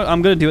heavy armor.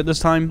 I'm gonna do it this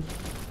time.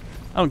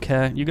 I don't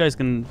care. You guys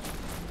can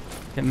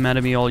get mad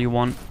at me all you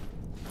want.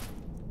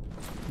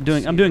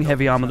 I'm doing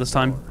heavy armor this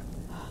time.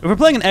 If we're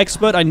playing an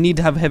expert, I need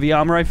to have heavy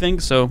armor, I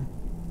think, so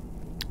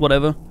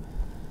whatever.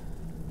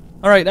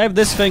 Alright, I have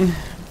this thing.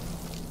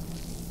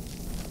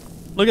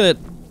 Look at it.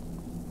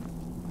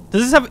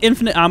 Does this have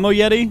infinite ammo,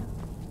 Yeti?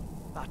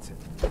 That's it.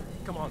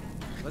 Come on.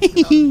 Let's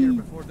get out of here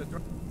before the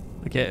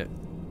Okay.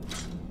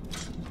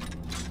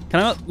 Can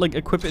I not, like,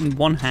 equip it in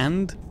one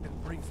hand?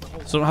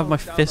 So I don't have my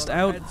fist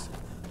out? It'd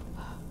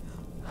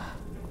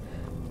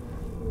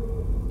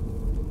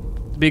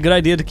be a good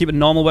idea to keep a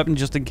normal weapon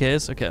just in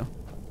case. Okay.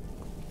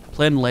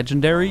 Playing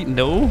legendary?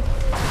 No.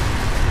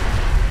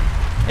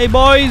 Hey,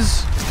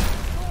 boys!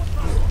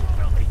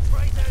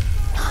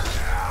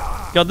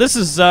 God, this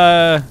is,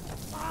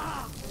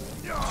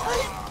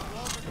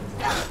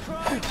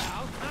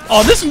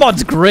 Oh, this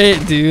mod's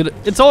great, dude.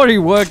 It's already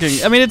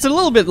working. I mean, it's a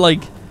little bit,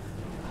 like,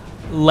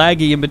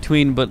 laggy in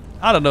between, but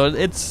I don't know.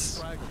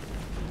 It's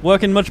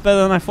working much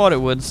better than I thought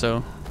it would,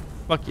 so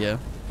fuck yeah.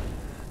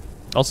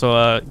 Also,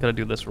 gotta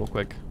do this real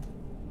quick.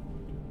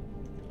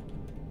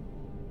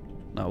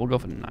 No, we'll go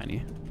for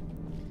 90.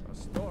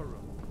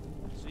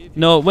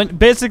 No,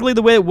 basically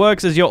the way it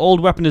works is your old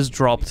weapon is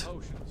dropped.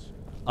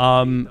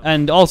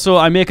 And also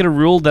I make it a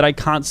rule that I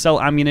can't sell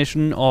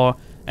ammunition or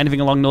anything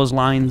along those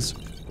lines,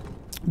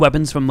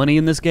 weapons for money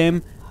in this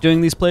game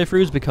during these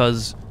playthroughs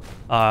because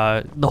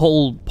the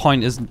whole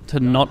point is to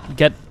not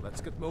get.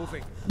 Let's get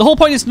moving. The whole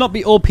point is to not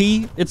be OP.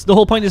 The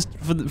whole point is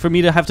for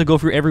me to have to go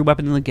through every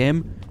weapon in the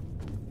game.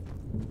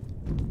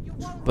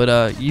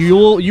 But you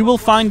will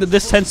find that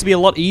this tends to be a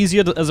lot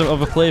easier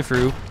of a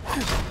playthrough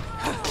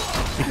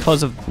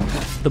because of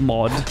the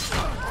mod.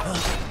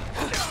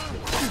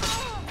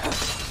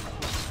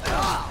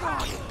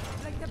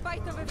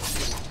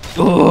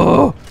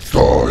 Oh!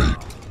 Die!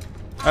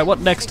 Alright, what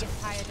next?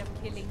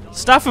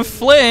 Staff of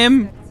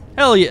Flame?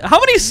 Hell yeah. How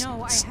many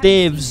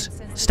staves?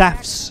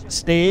 Staffs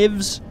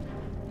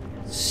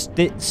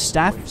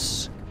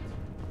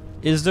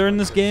is there in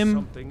this game?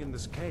 Something in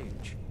this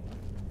cage.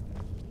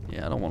 Yeah,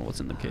 Yeah, I don't want what's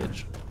in the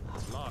cage.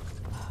 It's locked.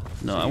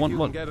 No, See I if want you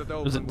what... can get it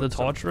Was open it the with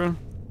some torturer?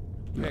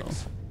 No.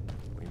 picks.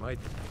 We might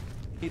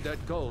need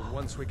that gold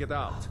once we get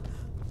out.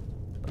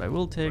 But I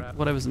will take Grab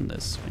whatever's in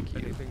this. Thank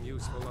you. anything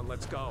useful and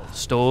let's go.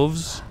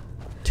 Stoves.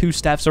 2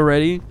 staffs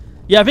already.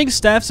 Yeah, I think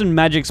staffs and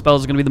magic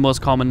spells are going to be the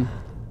most common.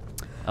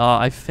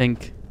 I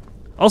think.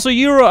 Also,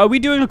 Euro, are we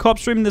doing a co-op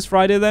stream this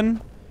Friday then?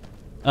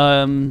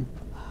 Do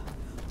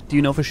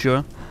you know for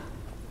sure?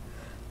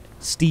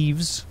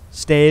 Staves.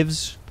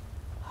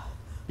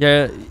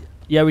 Yeah,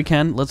 we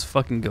can. Let's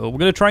fucking go. We're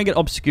going to try and get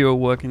Obscure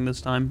working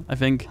this time, I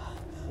think.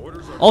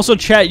 Also,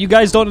 chat, you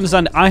guys don't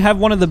understand. I have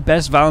one of the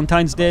best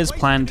Valentine's Days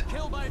planned.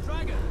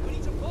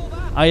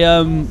 I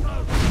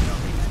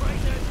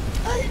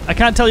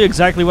can't tell you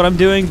exactly what I'm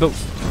doing, but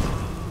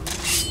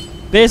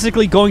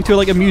basically going to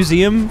like a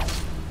museum.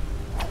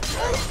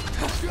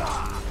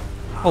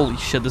 Holy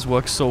shit, this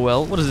works so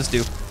well. What does this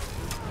do?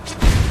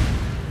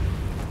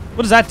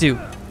 What does that do?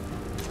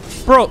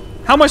 Bro,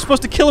 how am I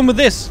supposed to kill him with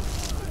this?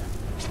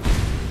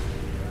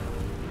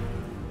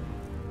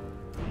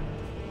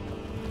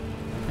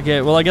 Okay,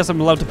 well I guess I'm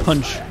allowed to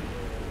punch.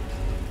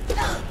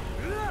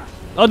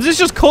 Oh, this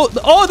just cold.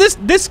 Oh, this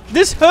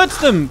hurts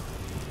them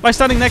by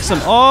standing next to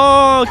them.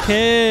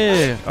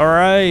 Okay, all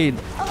right.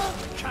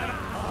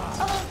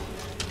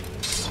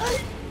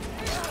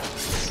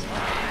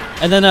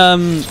 And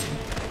then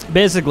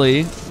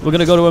basically we're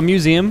gonna go to a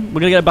museum.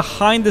 We're gonna get a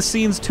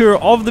behind-the-scenes tour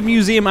of the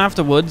museum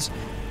afterwards,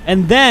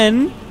 and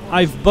then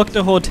I've booked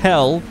a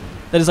hotel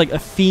that is like a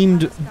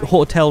themed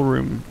hotel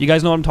room. You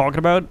guys know what I'm talking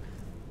about?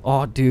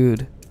 Oh,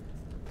 dude.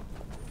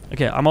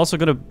 Okay, I'm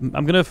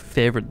gonna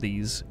favorite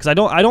these because I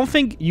don't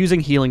think using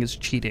healing is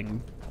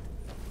cheating,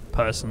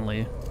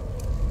 personally.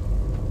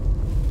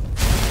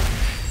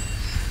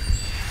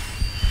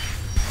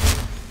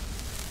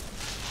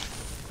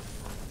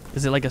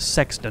 Is it like a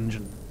sex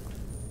dungeon?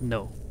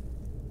 No.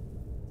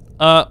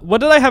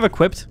 What did I have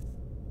equipped?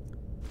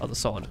 Oh, the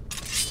sword.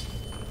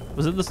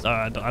 Was it this?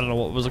 I don't know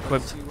what was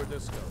equipped.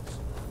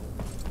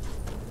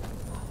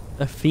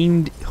 A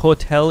themed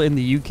hotel in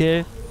the UK.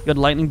 You got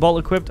lightning bolt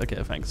equipped?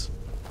 Okay, thanks.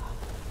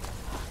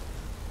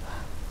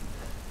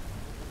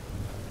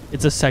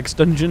 It's a sex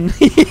dungeon.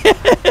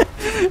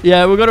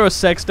 Yeah, we'll go to a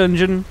sex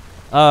dungeon.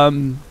 But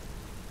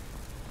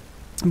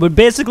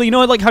basically, you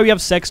know, like how you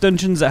have sex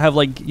dungeons that have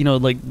like, you know,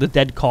 like the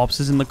dead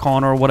corpses in the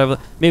corner or whatever.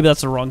 Maybe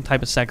that's the wrong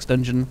type of sex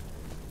dungeon.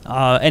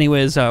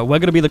 Anyways, we're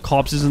gonna be the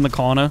corpses in the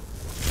corner.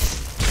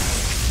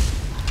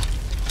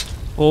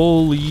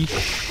 Holy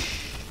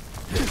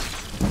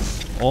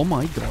oh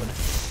my god.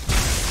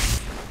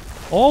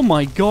 Oh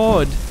my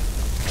god.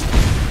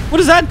 What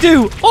does that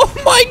do? Oh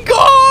my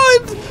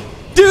god!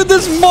 Dude,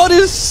 this mod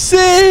is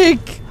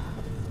sick!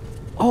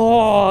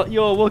 Oh,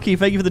 yo, Wookie,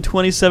 thank you for the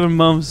 27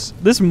 months.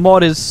 This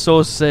mod is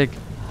so sick.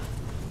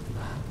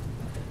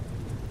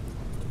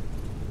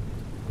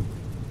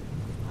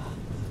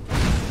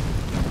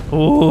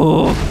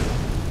 Oh,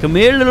 come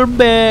here, little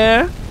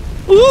bear.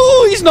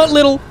 Ooh, he's not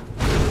little.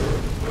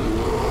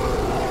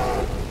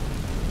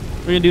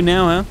 What are you gonna do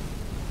now, huh?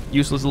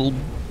 Useless little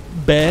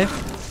bear.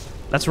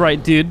 That's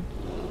right, dude.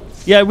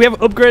 Yeah, we have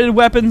upgraded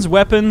weapons. We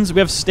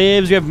have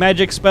staves, we have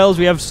magic spells,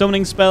 we have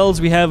summoning spells,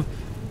 we have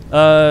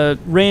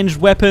ranged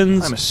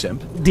weapons. I'm a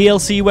simp.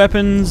 DLC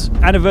weapons,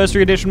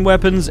 anniversary edition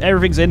weapons.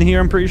 Everything's in here,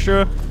 I'm pretty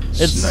sure.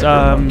 It's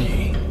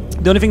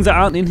the only things that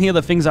aren't in here,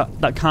 the things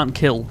that can't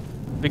kill,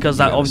 because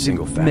that obviously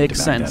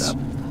makes sense.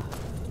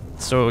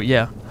 So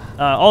yeah.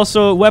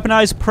 Also,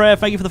 weaponized prayer.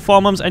 Thank you for the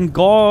 4 months, and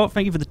Gore.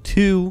 Thank you for the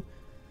 2.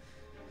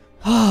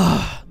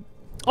 Oh,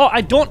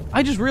 I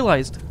just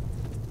realized.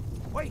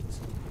 Wait.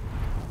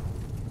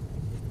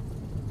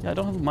 Yeah, I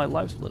don't have my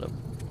life split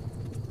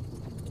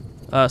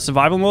up.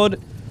 Survival mode.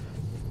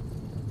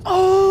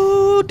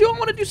 Oh, do I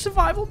want to do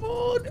survival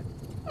mode?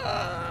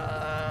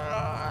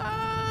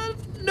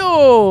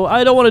 No,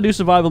 I don't want to do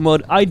survival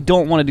mode. I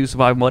don't want to do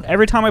survival mode.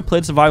 Every time I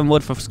played survival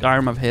mode for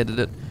Skyrim, I've hated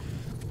it.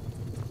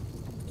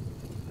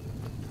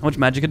 How much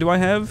magicka do I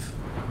have?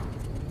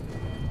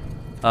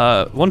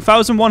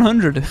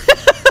 1,100.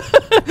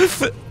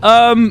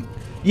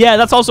 Yeah,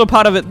 that's also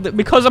part of it.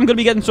 Because I'm going to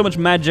be getting so much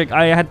magic,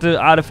 I had to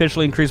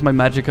artificially increase my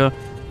magicka,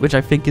 which I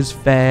think is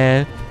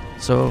fair.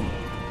 So,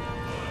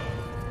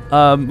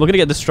 we're going to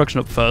get destruction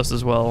up first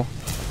as well.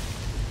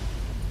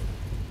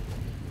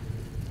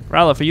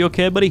 Ralph, are you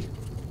okay, buddy?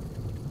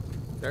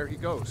 There he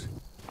goes.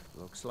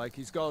 Looks like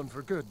he's gone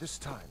for good this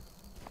time.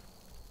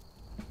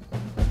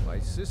 My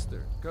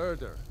sister,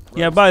 Gerda.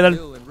 Yeah, bye then.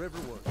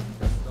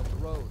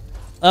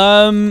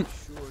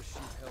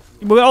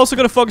 We're also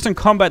going to focus on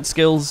combat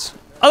skills.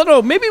 I don't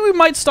know, maybe we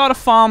might start a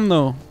farm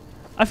though.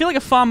 I feel like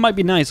a farm might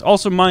be nice.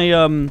 Also, my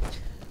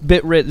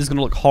bitrate is going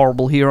to look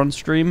horrible here on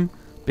stream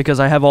because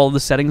I have all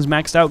the settings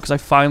maxed out because I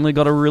finally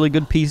got a really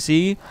good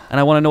PC and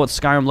I want to know what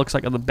Skyrim looks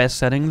like at the best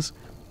settings.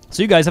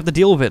 So you guys have to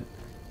deal with it.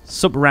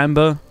 Sup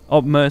Rambo.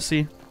 Oh,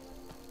 Mercy.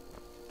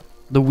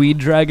 The Weed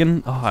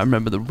Dragon. Oh, I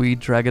remember the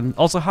Weed Dragon.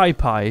 Also, hi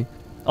Pi.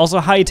 Also,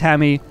 hi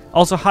Tammy.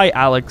 Also, hi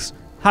Alex.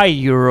 Hi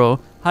Euro.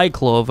 Hi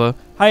Clover.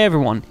 Hi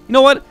everyone. You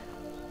know what?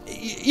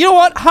 You know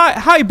what?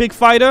 Hi, Big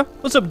Fighter.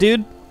 What's up,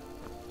 dude?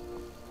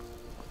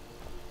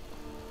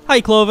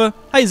 Hi, Clover.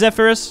 Hi,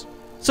 Zephyrus.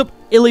 What's up,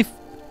 Illy?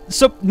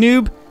 What's up,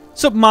 Noob?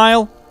 What's up,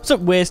 Mile? What's up,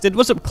 Wasted?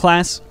 What's up,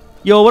 Class?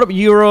 Yo, what up,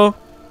 Euro?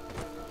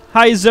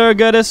 Hi,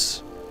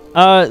 Zergudus.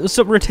 What's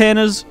up,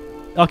 Retainers?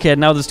 Okay,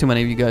 now there's too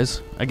many of you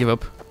guys. I give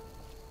up.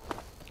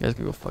 You guys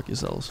can go fuck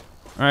yourselves.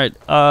 Alright,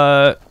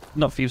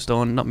 not Thief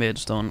Stone, not Mage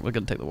Stone. We're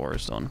gonna take the Warrior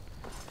Stone.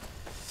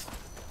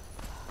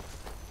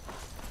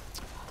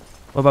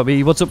 What about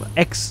me? What's up?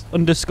 X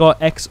underscore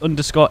X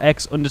underscore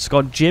X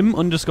underscore Jim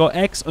underscore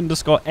X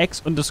underscore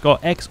X underscore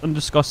X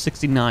underscore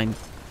 69.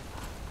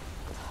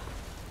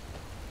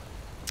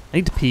 I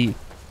need to pee. Can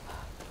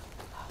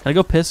I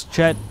go piss,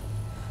 chat?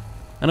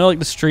 I know, like,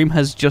 the stream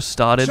has just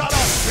started. Shut up,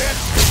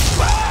 bitch!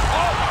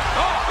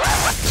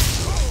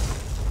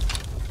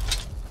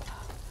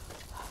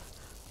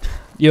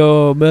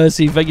 Yo,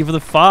 Mercy, thank you for the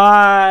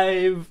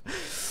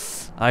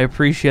 5. I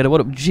appreciate it.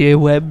 What up,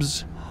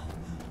 J-Webs?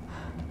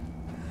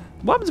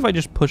 What happens if I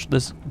just push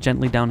this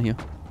gently down here?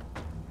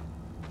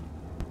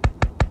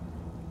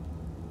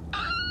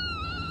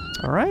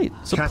 Alright,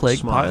 so Cat Plague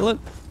smile. Pilot.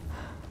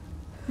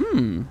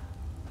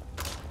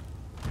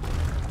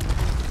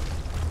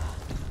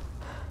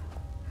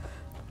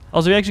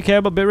 Also, if you actually care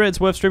about bitrate, it's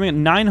worth streaming at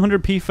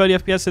 900p 30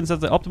 FPS since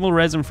that's the optimal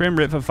res and frame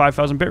rate for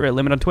 5000 bitrate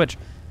limit on Twitch.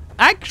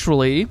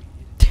 Actually,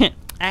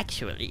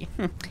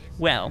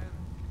 well,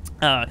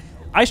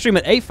 I stream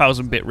at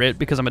 8000 bitrate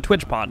because I'm a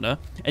Twitch partner,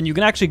 and you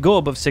can actually go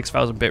above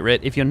 6000 bitrate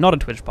if you're not a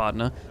Twitch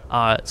partner.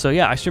 So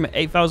yeah, I stream at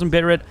 8000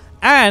 bitrate,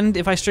 and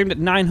if I streamed at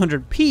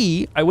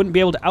 900p, I wouldn't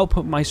be able to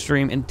output my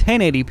stream in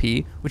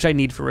 1080p, which I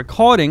need for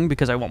recording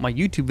because I want my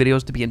YouTube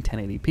videos to be in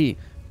 1080p.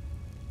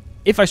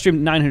 If I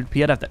streamed at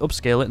 900p, I'd have to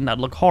upscale it, and that'd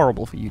look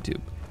horrible for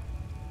YouTube.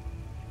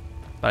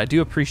 But I do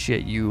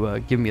appreciate you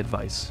giving me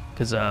advice,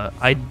 because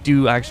I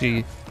do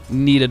actually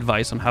need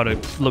advice on how to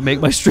make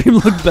my stream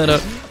look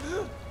better.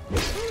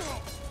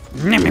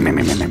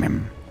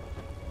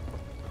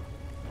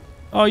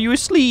 Are you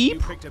asleep? You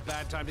picked a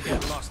bad time to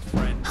get lost,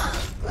 friend.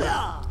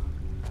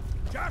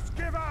 Just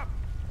give up.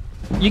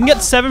 You can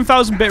get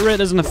 7000 bitrate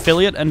as an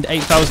affiliate and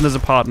 8000 as a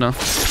partner.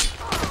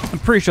 I'm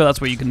pretty sure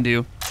that's what you can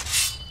do.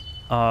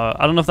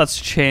 I don't know if that's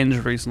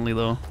changed recently,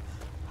 though.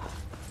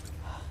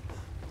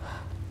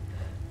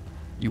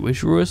 You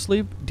wish you were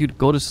asleep? Dude,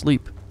 go to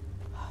sleep.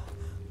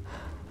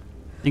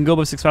 You can go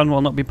above 6000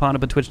 while not be partner,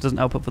 but Twitch doesn't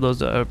output for those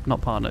that are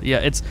not partner.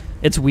 Yeah,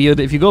 it's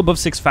weird. If you go above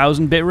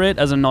 6000 bitrate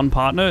as a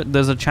non-partner,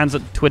 there's a chance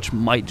that Twitch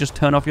might just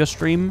turn off your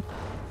stream.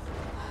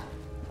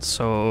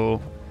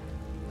 So,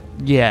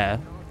 yeah.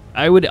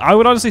 I would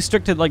honestly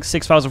stick to like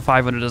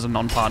 6500 as a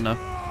non-partner.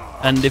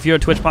 And if you're a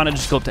Twitch partner,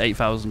 just go up to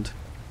 8000.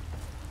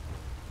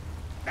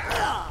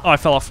 Oh, I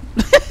fell off.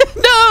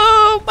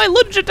 No! My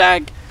lunge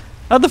attack!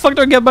 How the fuck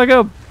do I get back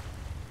up?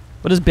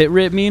 What does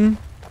bitrate mean?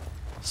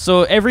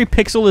 So every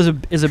pixel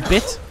is a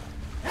bit.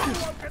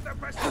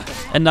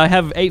 And I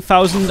have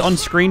 8000 on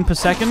screen per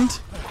second.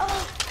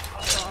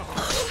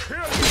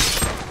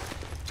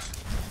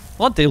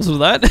 What deals with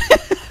that?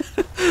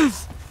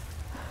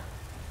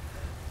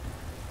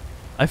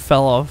 I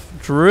fell off.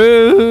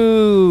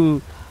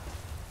 True.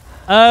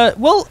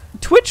 Well,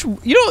 Twitch,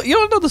 you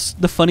don't know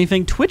the funny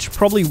thing? Twitch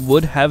probably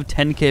would have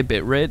 10k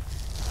bitrate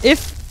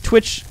if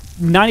Twitch,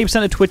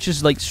 90% of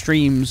Twitch's like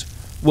streams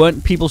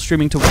weren't people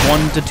streaming to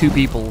 1 to 2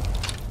 people.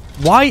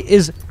 Why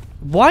is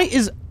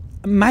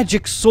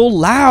magic so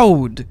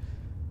loud?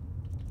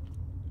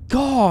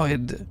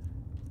 God.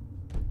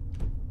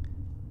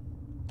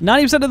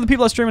 90% of the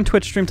people that stream on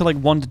Twitch stream to like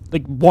one,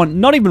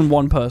 not even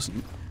one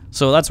person.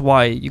 So that's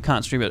why you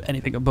can't stream at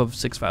anything above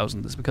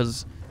 6000. It's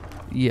because,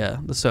 yeah,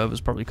 the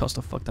servers probably cost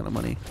a fuck ton of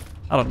money.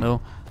 I don't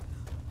know.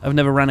 I've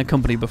never ran a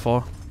company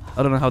before.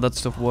 I don't know how that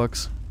stuff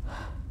works.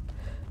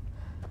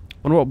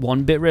 Wonder what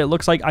 1 bitrate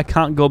looks like. I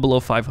can't go below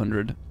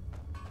 500.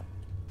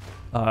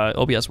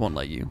 OBS won't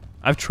let you.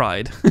 I've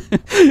tried.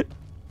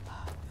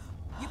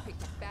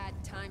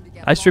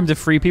 I streamed to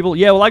free people.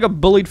 Yeah, well, I got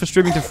bullied for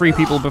streaming to free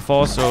people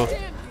before, so.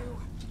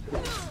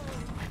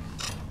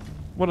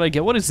 What did I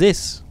get? What is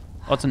this?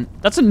 Oh,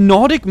 that's a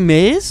Nordic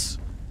maze?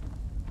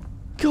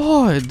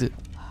 God.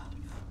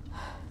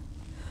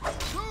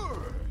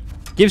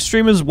 Give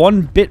streamers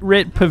 1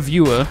 bitrate per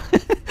viewer.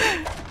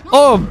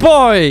 Oh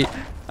boy!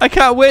 I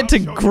can't wait to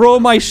grow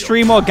my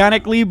stream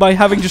organically by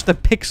having just a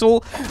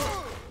pixel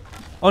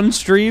on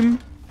stream.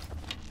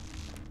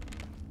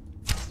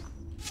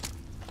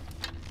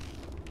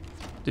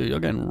 Dude, you're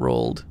getting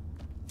rolled.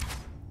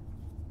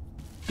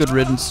 Good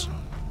riddance.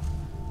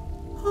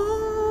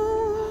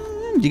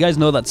 Do you guys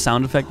know that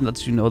sound effect that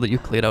lets you know that you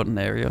cleared out an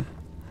area?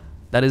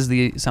 That is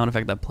the sound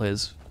effect that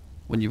plays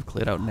when you've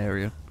cleared out an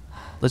area.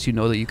 Lets you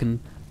know that you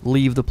can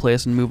leave the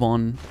place and move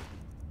on.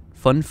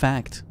 Fun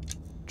fact.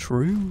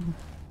 True.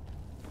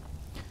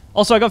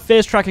 Also, I got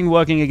face tracking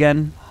working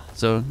again.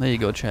 So, there you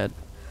go, Chad.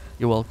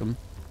 You're welcome.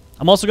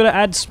 I'm also going to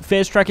add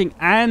face tracking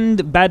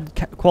and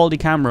bad quality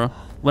camera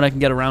when I can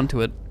get around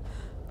to it.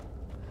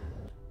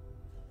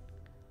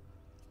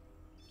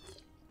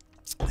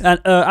 And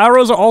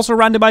arrows are also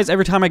randomized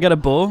every time I get a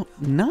bow.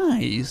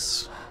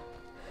 Nice.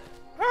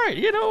 Alright,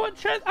 you know what,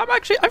 chat? I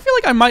feel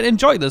like I might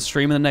enjoy this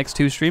stream in the next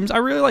 2 streams. I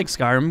really like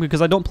Skyrim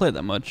because I don't play it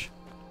that much.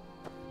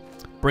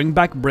 Bring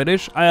back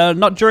British?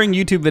 Not during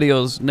YouTube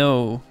videos,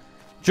 no.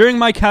 During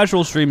my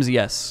casual streams,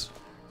 yes.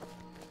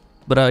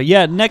 But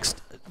yeah,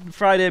 next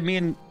Friday, me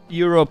and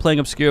Euro are playing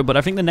Obscure, but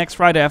I think the next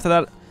Friday after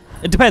that,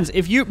 it depends.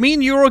 If me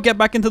and Euro get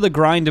back into the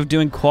grind of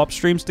doing co-op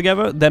streams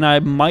together, then I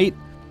might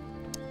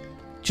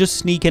just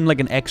sneak in like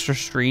an extra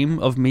stream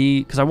of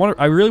me, because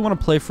I really want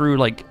to play through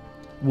like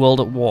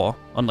World at War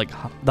on like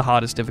the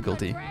hardest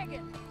difficulty. I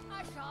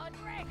saw a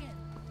dragon.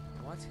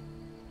 What?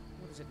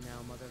 What is it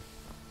now, Mother?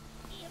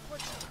 It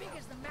was as big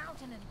as the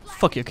mountain and black.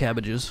 Fuck your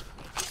cabbages.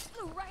 It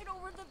flew right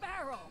over the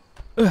barrel.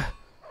 Ugh.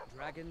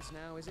 Dragons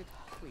now, is it?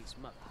 Please,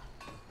 Mother.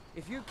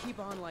 If you keep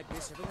on like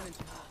this, everyone in...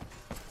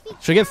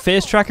 Should I get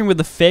face tracking with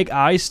the fake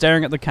eye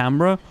staring at the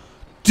camera?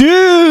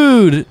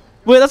 Dude!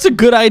 Wait, that's a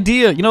good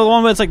idea. You know the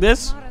one where it's like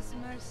this?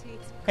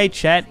 Hey,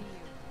 chat.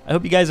 I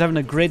hope you guys are having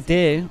a great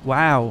day.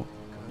 Wow.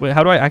 Wait,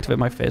 how do I activate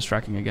my face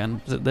tracking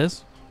again? Is it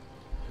this?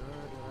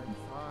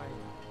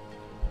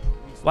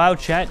 Wow,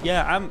 chat.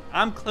 Yeah,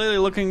 I'm clearly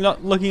looking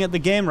at the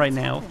game right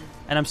now,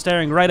 and I'm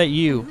staring right at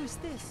you. Who's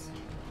this?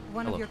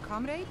 One of your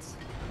comrades?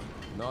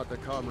 Not a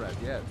comrade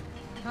yet.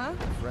 Huh?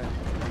 A friend.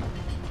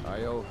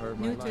 I owe her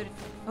my life.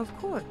 Of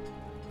course.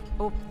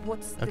 Oh,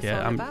 what's this Okay,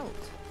 all I'm about?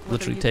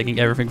 literally taking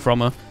everything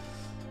from her.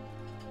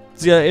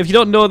 So yeah, if you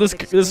don't know,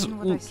 this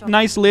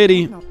nice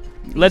lady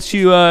lets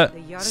you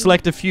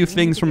select a few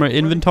things from her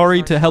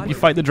inventory to help you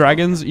fight the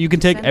dragons. You can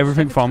take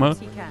everything from her.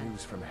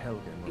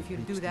 If you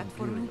do that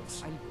for me,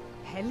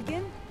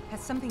 Helgen has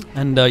something.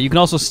 And you can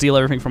also steal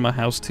everything from her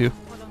house too.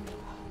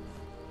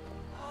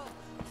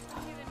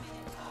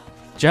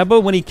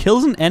 Jabba, when he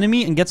kills an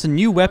enemy and gets a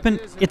new weapon,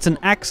 it's an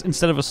axe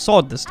instead of a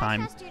sword this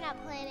time.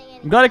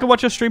 I'm glad I could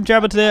watch your stream,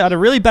 Jabba, today. I had a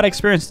really bad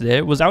experience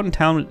today. Was out in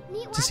town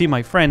to see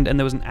my friend, and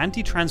there was an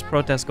anti-trans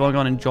protest going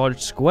on in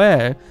George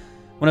Square.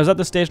 When I was at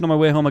the station on my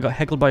way home, I got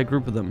heckled by a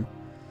group of them.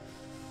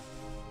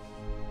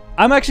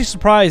 I'm actually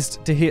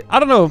surprised to hear... I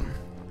don't know.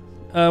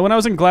 When I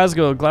was in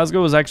Glasgow,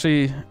 Glasgow was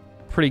actually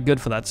pretty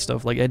good for that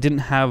stuff. Like, I didn't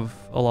have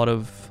a lot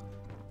of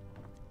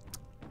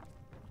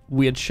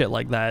weird shit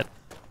like that.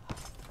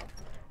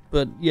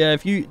 But yeah,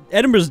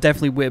 Edinburgh's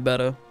definitely way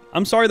better.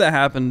 I'm sorry that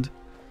happened.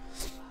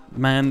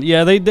 Man,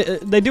 yeah, they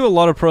do a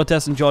lot of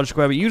protests in George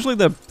Square, but usually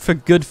they're for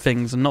good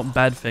things and not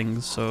bad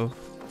things, so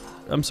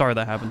I'm sorry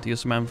that happened to you,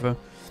 Samantha.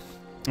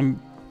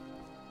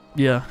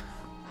 Yeah.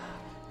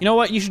 You know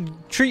what? You should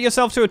treat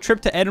yourself to a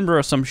trip to Edinburgh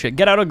or some shit.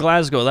 Get out of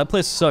Glasgow. That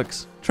place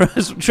sucks.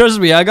 Trust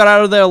me, I got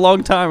out of there a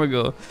long time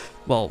ago.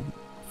 Well,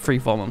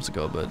 3-4 months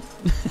ago, but...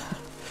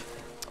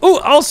 Oh,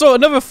 also,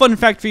 another fun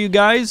fact for you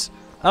guys.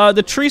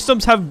 The tree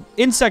stumps have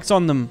insects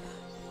on them.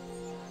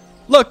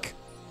 Look.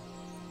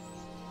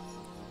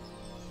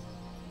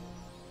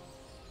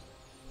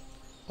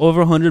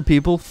 Over 100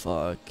 people?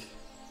 Fuck.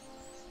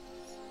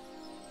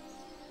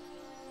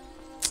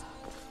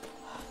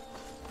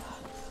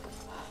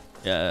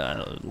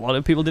 Yeah, a lot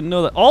of people didn't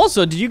know that.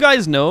 Also, did you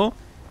guys know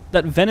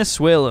that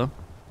Venezuela...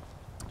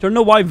 Do you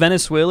know why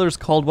Venezuela is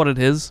called what it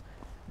is?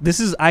 This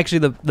is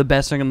actually the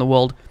best thing in the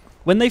world.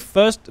 When they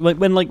first...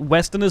 When like,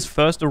 Westerners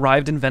first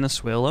arrived in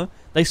Venezuela,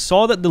 they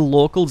saw that the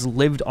locals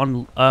lived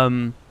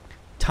on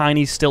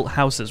tiny stilt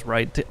houses,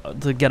 right?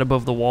 To get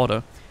above the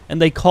water.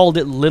 And they called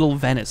it Little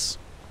Venice.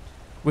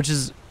 Which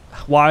is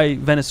why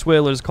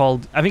Venezuela is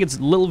called... I think it's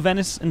Little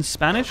Venice in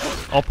Spanish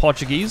or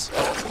Portuguese.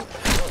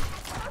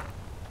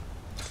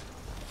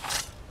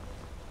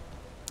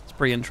 It's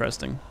pretty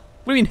interesting.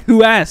 What do you mean,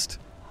 who asked?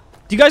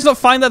 Do you guys not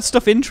find that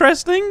stuff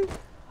interesting?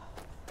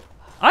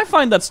 I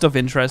find that stuff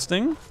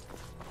interesting.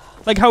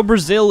 Like how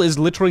Brazil is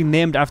literally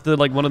named after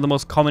like one of the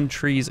most common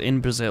trees in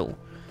Brazil.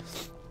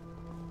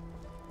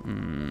 I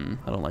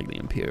don't like the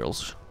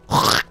Imperials.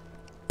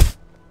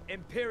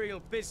 Imperial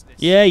business.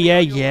 Yeah,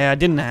 I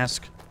didn't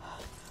ask.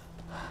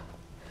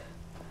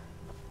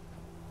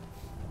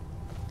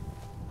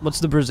 What's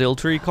the Brazil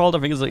tree called? I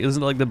think it's like,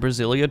 isn't it like the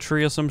Brasilia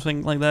tree or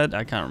something like that?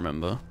 I can't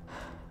remember.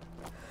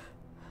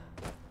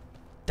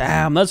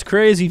 Damn, that's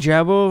crazy,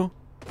 Jabbo.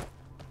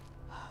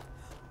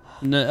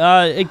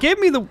 It gave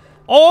me the...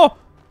 Oh!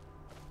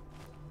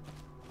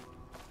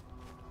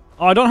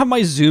 Oh, I don't have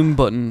my zoom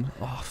button.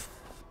 Oh,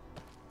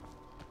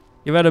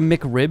 you ever had a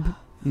McRib?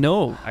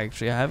 No,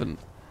 actually, I haven't.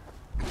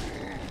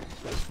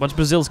 What's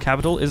Brazil's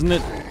capital? Isn't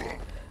it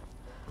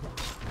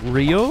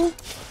Rio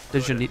de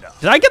Janeiro?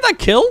 Did I get that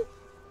kill?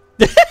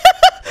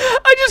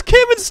 I just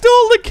came and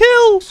stole the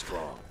kill.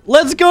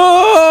 Let's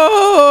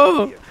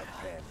go.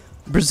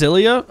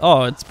 Brasilia?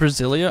 Oh, it's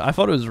Brasilia? I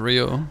thought it was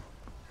Rio.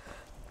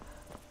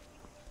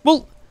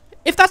 Well,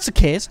 if that's the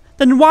case,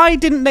 then why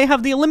didn't they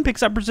have the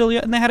Olympics at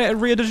Brasilia and they had it at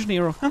Rio de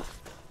Janeiro? Huh?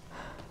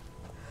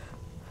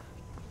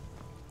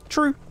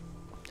 True.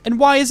 And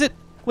why is it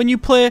when you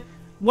play...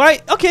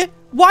 Why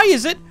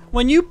is it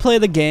when you play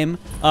the game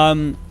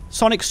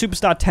Sonic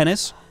Superstar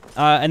Tennis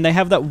and they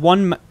have that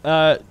one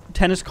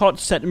tennis court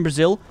set in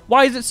Brazil,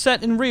 why is it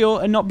set in Rio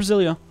and not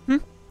Brasilia?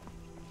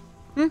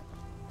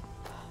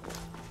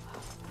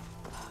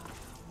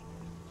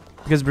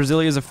 Because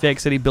Brasilia is a fake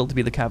city built to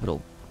be the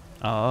capital.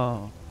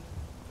 Oh.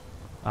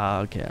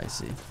 Okay, I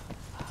see.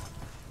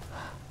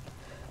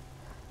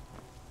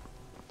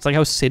 It's like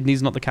how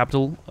Sydney's not the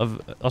capital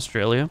of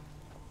Australia.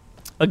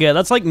 Okay,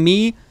 that's like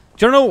me.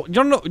 Do you know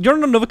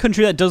another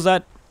country that does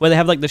that? Where they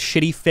have like the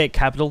shitty fake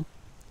capital?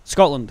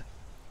 Scotland.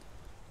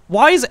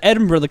 Why is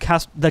Edinburgh the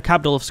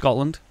capital of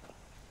Scotland?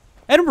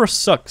 Edinburgh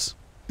sucks.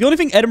 The only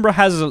thing Edinburgh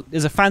has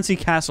is a fancy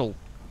castle.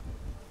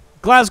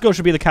 Glasgow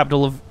should be the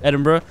capital of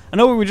Edinburgh. I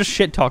know we were just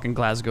shit-talking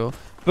Glasgow,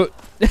 but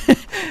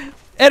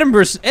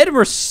Edinburgh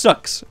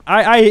sucks.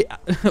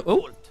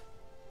 Oh.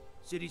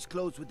 City's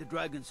closed with the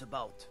dragons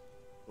about.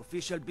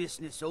 Official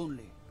business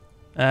only.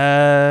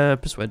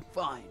 Persuade.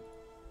 Fine.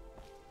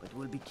 But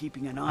we'll be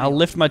keeping an eye I'll on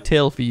lift my you.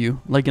 tail for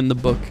you, like in the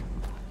book.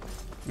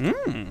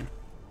 Let's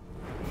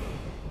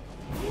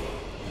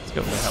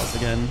go for the health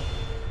again.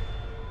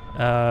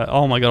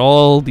 Oh my god,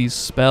 all these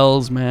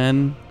spells,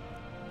 man.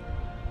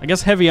 I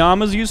guess heavy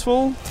armor's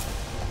useful.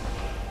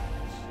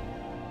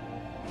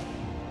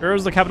 Where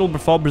is the capital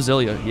before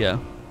Brasilia? Yeah.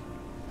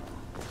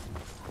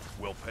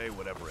 We'll pay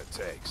whatever it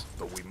takes,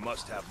 but we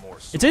must have more.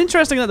 It's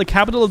interesting that the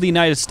capital of the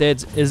United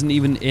States isn't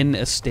even in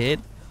a state.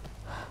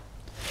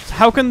 So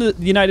how can the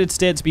United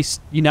States be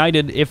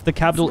united if the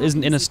capital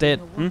isn't in a state?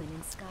 Hmm?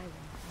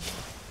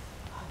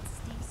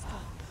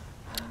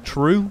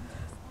 True.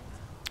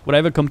 Would I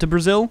ever come to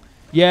Brazil?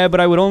 Yeah, but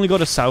I would only go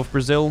to South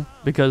Brazil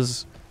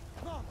because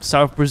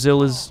South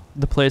Brazil is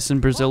the place in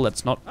Brazil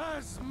that's not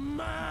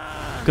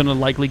gonna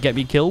likely get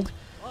me killed.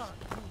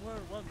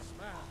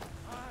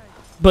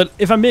 But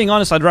if I'm being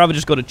honest, I'd rather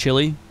just go to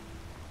Chile.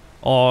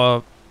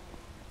 Or,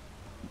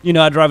 you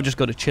know, I'd rather just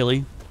go to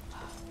Chile.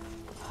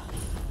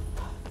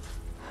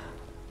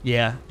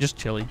 Yeah, just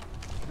Chile.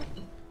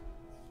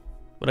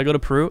 Would I go to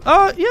Peru?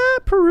 Yeah,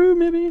 Peru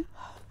maybe.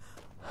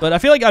 But I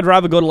feel like I'd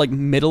rather go to like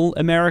Middle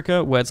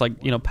America, where it's like,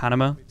 you know,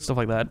 Panama, stuff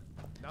like that.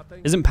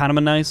 Isn't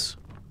Panama nice?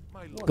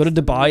 Go to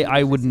Dubai?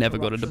 I would never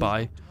go to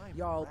Dubai.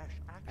 Y'all,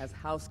 as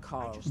house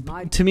calls,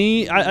 To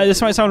me,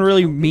 this might sound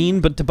really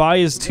mean, but Dubai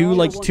is too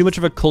much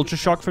of a culture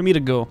shock for me to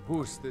go.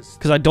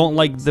 Because I don't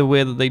like the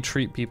way that they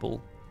treat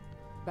people.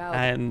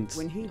 And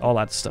all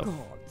that stuff.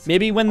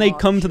 Maybe when they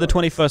come to the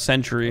 21st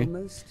century,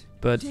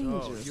 but...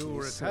 So, you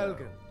were at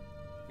Helgen.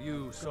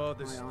 You saw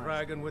this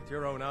dragon with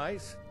your own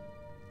eyes?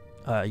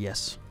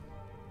 Yes.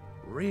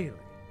 Really?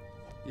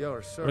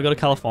 You're Wanna go to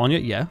California?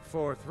 Yeah.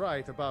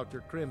 forthright about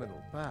your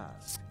criminal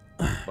past.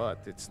 But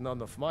it's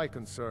none of my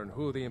concern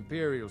who the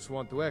Imperials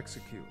want to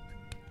execute.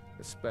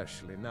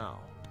 Especially now.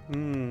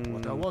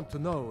 What I want to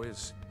know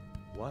is,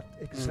 what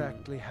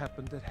exactly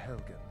happened at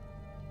Helgen?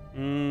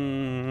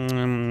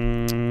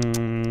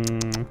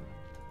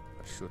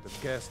 I should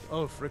have guessed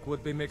Ulfric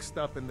would be mixed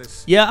up in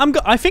this. Yeah,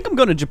 I think I'm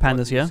going to Japan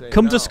this year.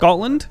 Come to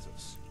Scotland.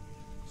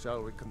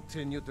 Shall we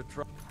continue to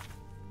try?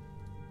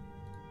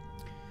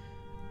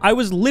 I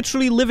was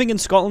literally living in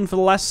Scotland for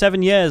the last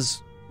 7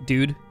 years,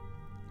 dude.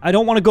 I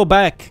don't want to go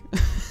back.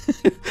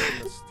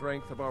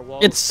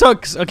 It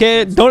sucks,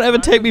 okay? Don't ever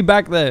take me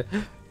back there.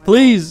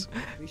 Please.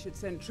 We should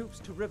send troops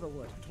to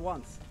Riverwood at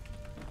once.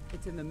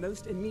 It's in the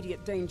most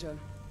immediate danger.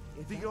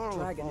 If the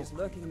dragon is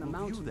lurking in the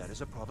mountains. View that as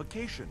a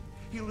provocation.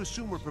 He'll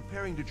assume we're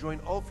preparing to join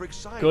Ulfric's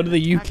side. Go to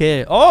the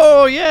UK.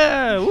 Oh,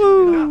 yeah.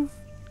 Woo.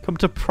 Come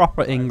to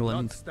proper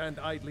England. Not stand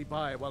idly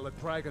by while a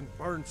dragon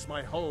burns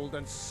my hold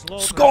and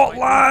slaughters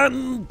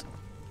Scotland!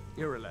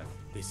 Irrelevant.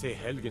 They say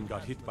Helgen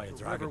got hit by a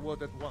dragon.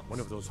 One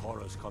of those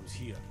horrors comes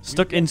here.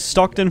 Stuck in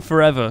Stockton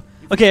forever.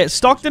 Okay,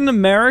 Stockton,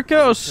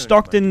 America or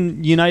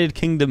Stockton, United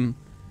Kingdom?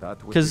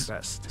 Because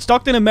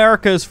Stockton,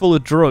 America is full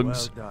of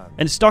drugs,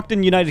 and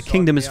Stockton, United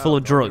Kingdom is full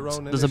of drugs.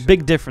 There's a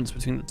big difference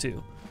between the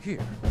two. Here.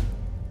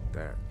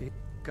 There.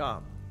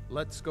 Come.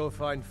 Let's go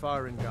find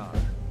Farengar,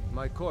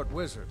 my court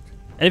wizard.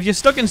 And if you're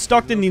stuck in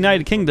Stockton,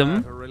 United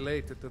Kingdom,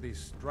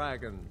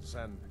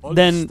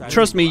 then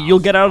trust me, you'll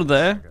get out of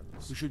there.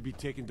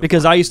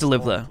 Because I used to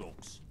live there.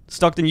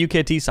 Stockton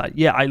UKT side.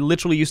 Yeah, I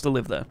literally used to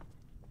live there.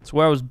 It's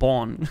where I was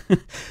born.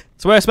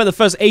 It's where I spent the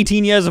first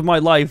 18 years of my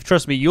life.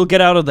 Trust me, you'll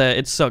get out of there.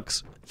 It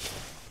sucks.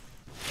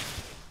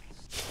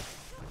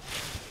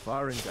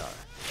 Farengar,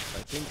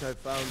 I think I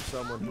found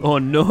someone. Oh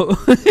no.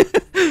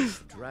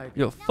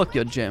 Yo, fuck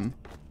your gem.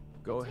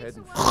 Go ahead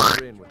and fill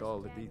her in with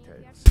all the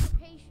details.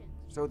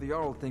 So the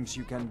Jarl thinks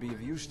you can be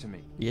of use to me.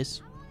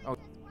 Yes. Oh.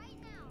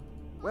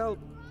 Well,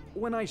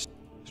 when I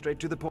straight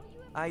to the point,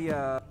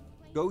 I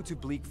go to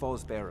Bleak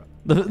Falls Barrow.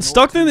 The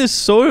Stockton is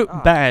so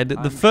bad.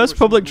 The first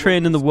public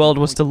train in the world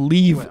was to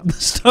leave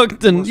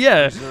Stockton.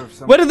 Yeah.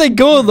 Where did they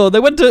go though?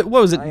 They went to,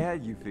 what was it?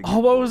 Oh,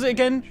 what was it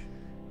again?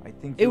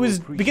 It was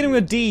beginning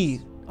with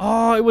D.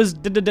 Oh, it was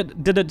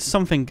did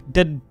something.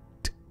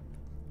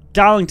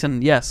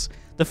 Darlington. Yes.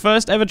 The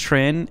first ever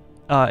train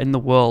in the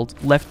world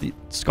left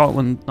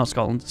Stockton,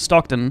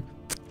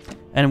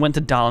 and went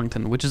to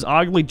Darlington, which is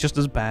arguably just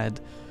as bad.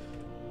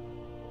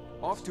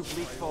 Off to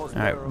Bleak Falls. All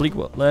right, Bleak.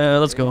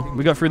 Let's go.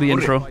 We got through the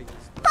intro.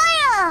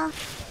 Fire!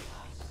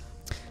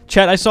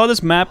 Chat, I saw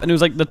this map and it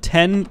was like the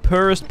 10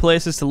 poorest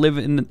places to live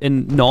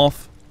in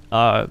North.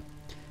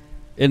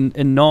 In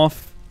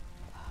North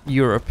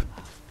Europe.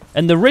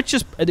 And the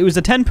richest, it was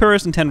the 10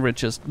 poorest and 10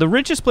 richest. The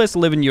richest place to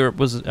live in Europe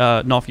was,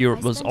 North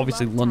Europe was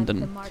obviously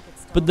London.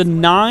 But the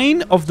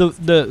 9 of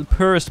the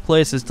poorest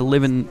places to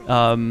live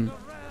in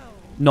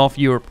North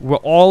Europe were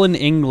all in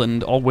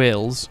England or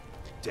Wales.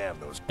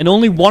 And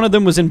only one of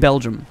them was in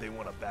Belgium.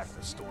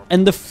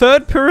 And the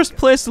 3rd poorest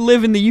place to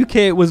live in the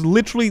UK was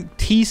literally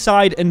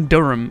Teesside and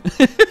Durham.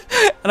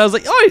 And I was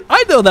like, oh,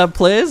 I know that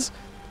place.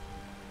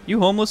 You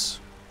homeless?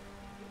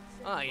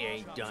 I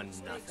ain't done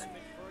nothing.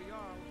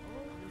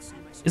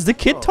 Is the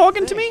kid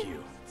talking to me?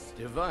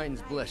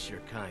 Divines bless your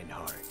kind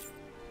heart.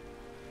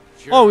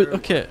 Sure, Oh,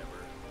 okay.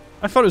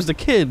 I thought it was the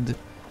kid.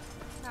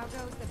 How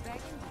goes the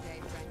begging today,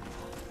 friend?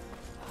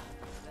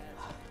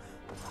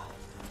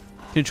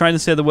 Can you try to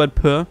say the word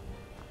poor?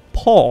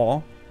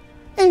 Poor?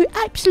 Oh,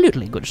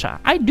 absolutely, good sir.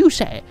 I do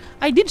say.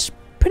 I did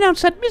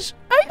pronounce that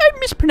I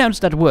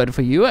mispronounced that word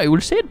for you. I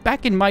will say it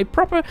back in my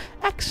proper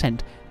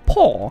accent.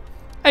 Poor.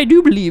 I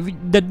do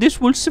believe that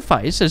this will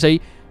suffice as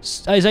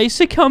I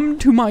succumb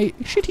to my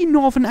shitty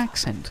northern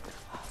accent.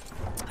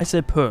 I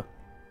said purr.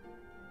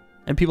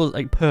 And people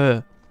like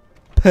purr.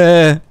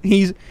 Purr.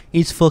 He's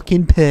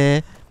fucking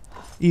purr.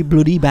 You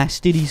bloody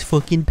bastard, he's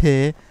fucking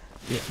purr.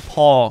 Yeah,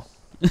 paw.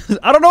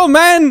 I don't know,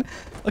 man!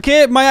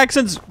 Okay, my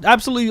accent's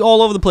absolutely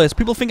all over the place.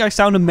 People think I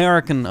sound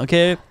American,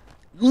 okay?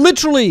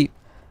 Literally!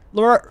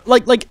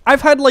 Like,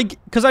 I've had,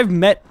 like, because I've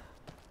met,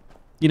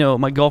 you know,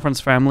 my girlfriend's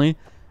family.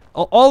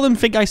 All of them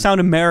think I sound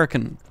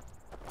American.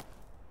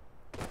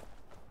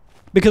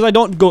 Because I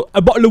don't go,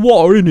 a bottle of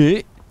water in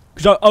it.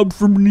 Because I'm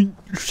from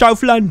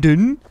South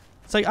London.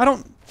 It's like, I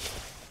don't...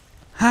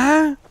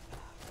 Huh?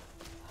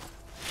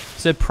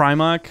 Said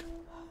Primark.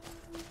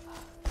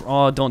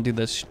 Oh, don't do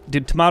this.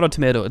 Dude, tomato,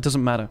 tomato. It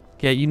doesn't matter.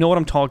 Okay, you know what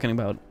I'm talking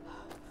about.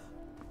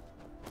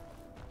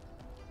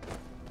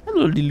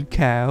 Hello, little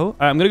cow.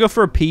 Alright, I'm gonna go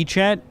for a pee,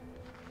 chat.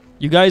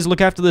 You guys look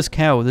after this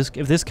cow. If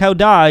this cow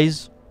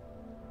dies...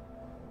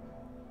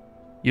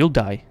 You'll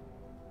die.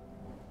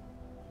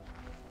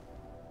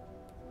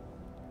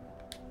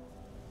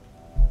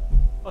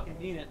 Fucking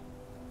need it.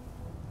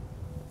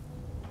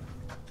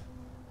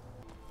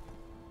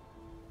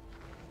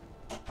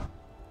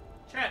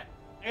 Chat,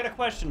 I got a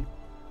question.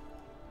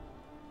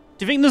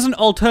 Do you think there's an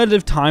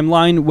alternative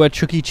timeline where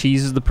Chuck E.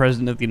 Cheese is the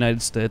president of the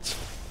United States?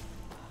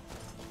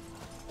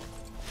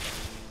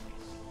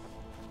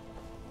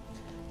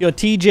 Yo,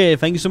 TJ,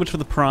 thank you so much for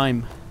the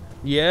Prime.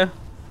 Yeah?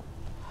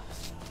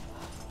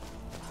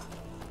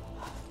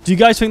 Do you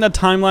guys think that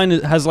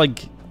timeline has, like...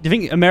 Do you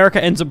think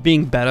America ends up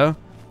being better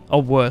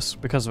or worse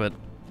because of it?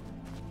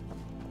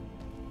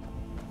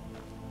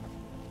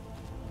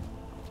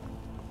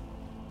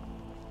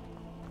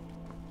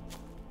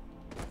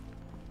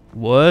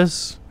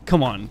 Worse?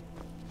 Come on.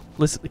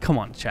 Listen, come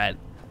on, chat.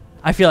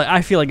 I feel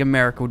like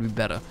America would be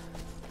better.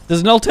 There's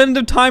an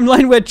alternative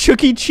timeline where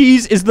Chuck E.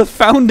 Cheese is the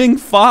founding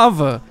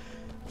father.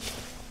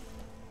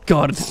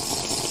 God.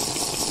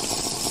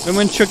 Remember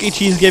when Chuck E.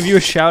 Cheese gave you a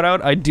shout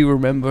out? I do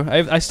remember.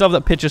 I still have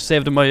that picture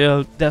saved on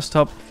my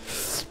desktop.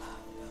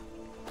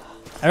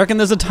 I reckon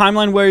there's a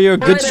timeline where you're a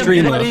good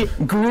streamer.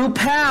 Group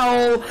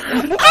how?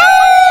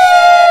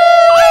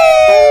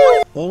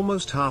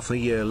 Almost half a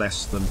year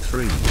less than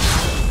 3.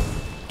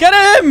 Get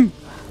him!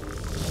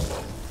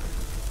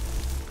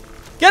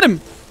 Get him!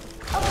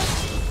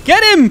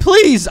 Get him,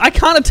 please! I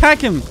can't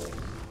attack him.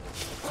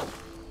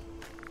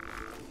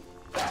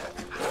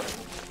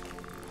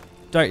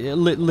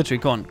 Literally,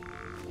 go on.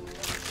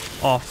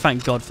 Oh,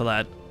 thank God for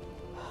that.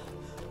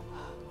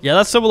 Yeah,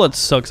 that symbol that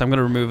sucks. I'm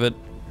gonna remove it.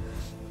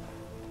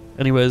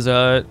 Anyways,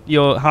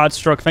 your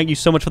Heartstruck, thank you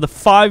so much for the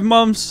 5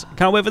 months.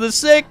 Can't wait for the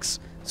 6.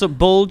 What's up,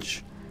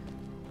 Bulge?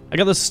 I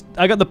got the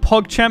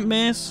PogChamp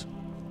mace.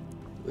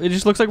 It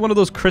just looks like one of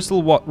those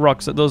crystal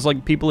rocks that those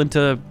like people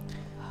into,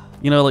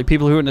 you know, like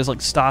people who are into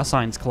like star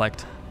signs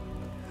collect.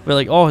 We're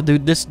like, oh,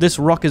 dude, this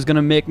rock is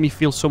gonna make me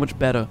feel so much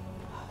better.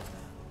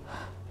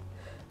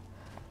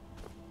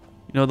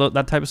 You know,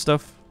 that type of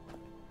stuff.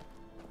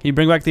 Can you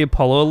bring back the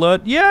Apollo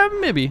alert? Yeah,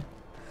 maybe. Can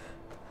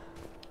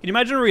you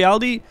imagine a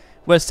reality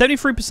where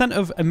 73%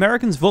 of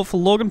Americans vote for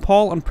Logan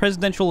Paul on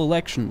presidential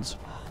elections?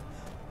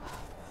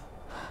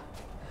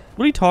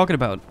 What are you talking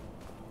about?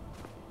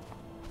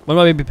 When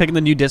will I be picking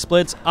the new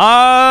displays?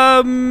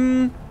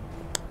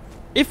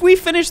 If we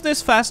finish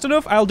this fast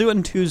enough, I'll do it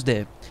on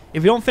Tuesday.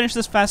 If we don't finish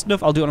this fast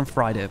enough, I'll do it on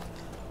Friday.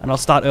 And I'll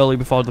start early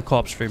before the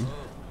co-op stream.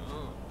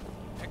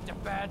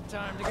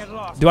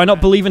 Do I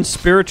not believe in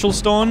spiritual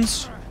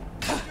stones?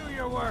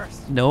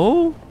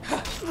 No?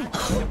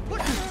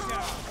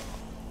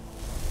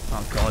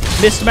 Oh god.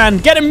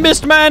 Mistman! Get him,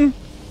 Mistman!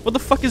 What the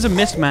fuck is a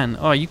Mistman?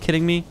 Oh, are you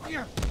kidding me?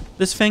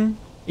 This thing?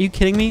 Are you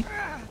kidding me?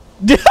 Are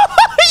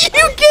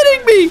you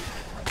kidding me?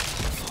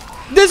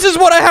 This is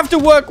what I have to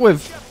work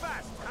with.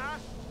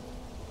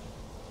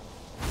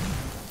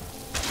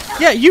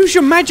 Yeah, use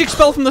your magic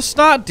spell from the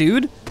start,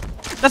 dude.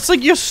 That's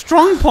like your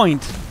strong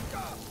point.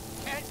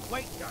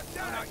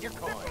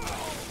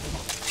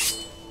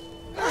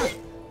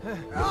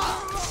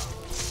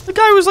 The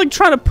guy was like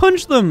trying to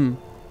punch them.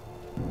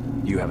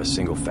 You have a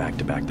single fact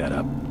to back that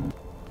up.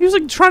 He was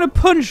like trying to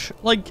punch.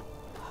 Like,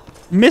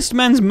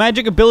 Mistman's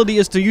magic ability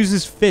is to use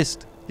his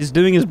fist. He's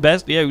doing his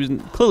best. Yeah, he was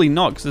clearly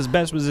not, because his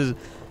best was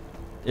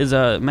his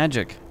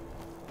magic.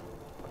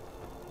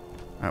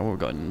 Alright, what we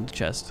got in the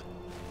chest?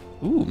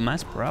 Ooh,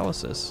 mass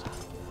paralysis.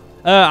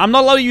 I'm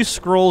not allowed to use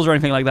scrolls or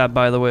anything like that,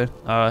 by the way.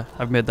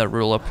 I've made that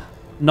rule up.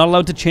 Not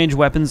allowed to change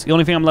weapons. The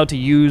only thing I'm allowed to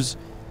use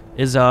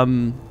is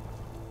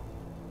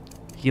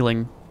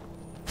healing.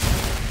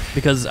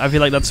 Because I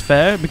feel like that's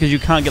fair, because you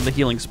can't get the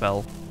healing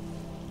spell.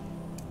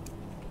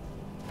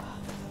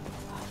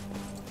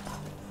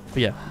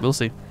 But yeah, we'll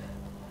see.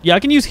 Yeah, I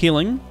can use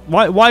healing.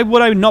 Why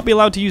would I not be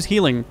allowed to use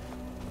healing?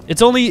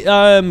 It's only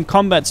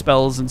combat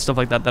spells and stuff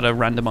like that that are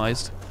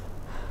randomized.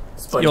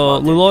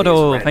 Yo,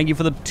 Lulodo, thank you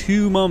for the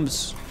 2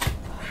 months.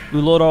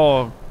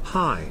 Lulodo.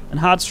 Hi. And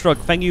Heartstruck,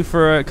 thank you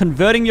for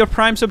converting your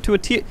Prime sub to a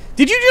tier...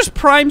 Did you just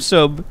Prime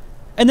sub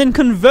and then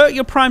convert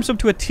your Prime sub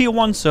to a tier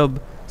 1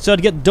 sub so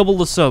I'd get double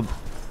the sub?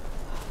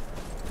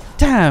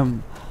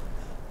 Damn.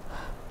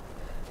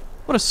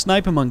 What a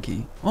sniper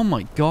monkey. Oh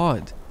my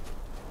god.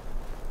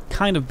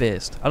 Kind of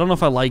based. I don't know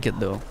if I like it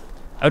though.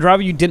 I'd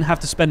rather you didn't have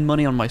to spend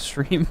money on my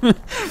stream.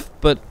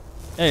 But,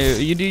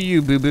 hey, you do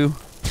you, boo-boo.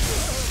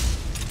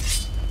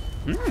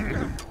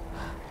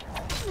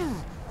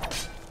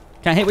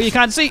 Can't hit what you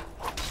can't see.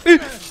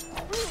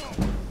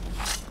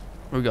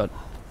 What we got?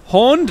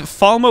 Horned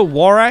Falmer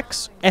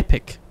Warax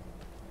Epic.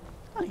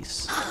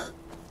 Nice.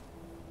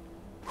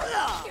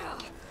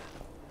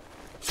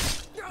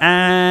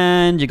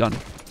 And you're gone.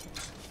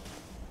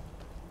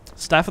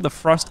 Staff of the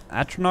Frost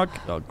Atronach.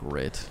 Oh,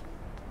 great.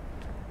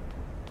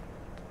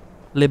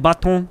 Le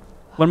Bâton.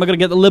 When am I gonna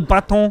get the Le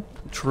Bâton?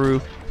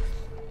 True.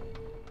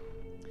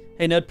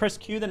 Hey, nerd, press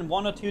Q, then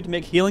 1 or 2 to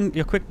make healing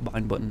your quick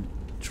bind button.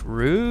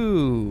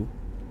 True.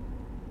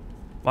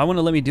 Why won't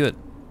it let me do it?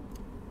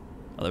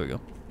 Oh, there we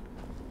go.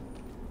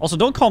 Also,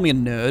 don't call me a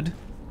nerd.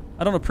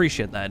 I don't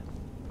appreciate that.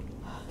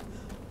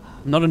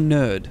 I'm not a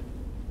nerd.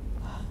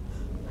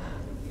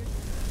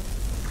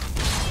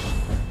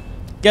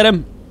 Get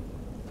him!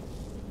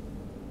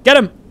 Get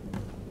him!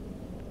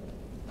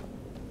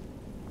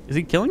 Is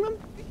he killing them?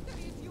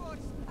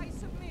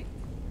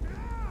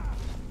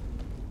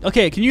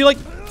 Okay, can you like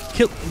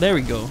kill? There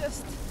we go.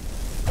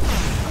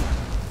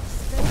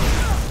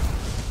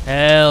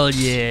 Hell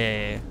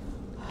yeah.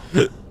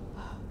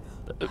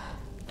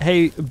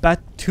 Hey,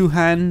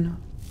 Batuhan.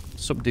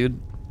 What's up, dude?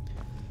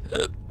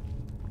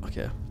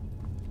 Okay.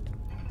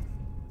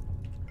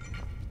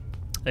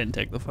 I didn't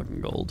take the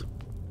fucking gold.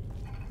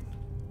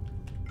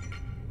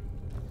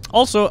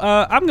 Also, you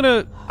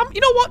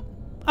know what?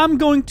 I'm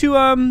going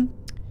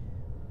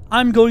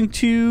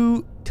to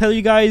tell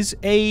you guys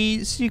a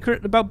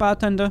secret about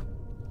Bartender.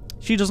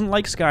 She doesn't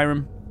like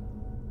Skyrim.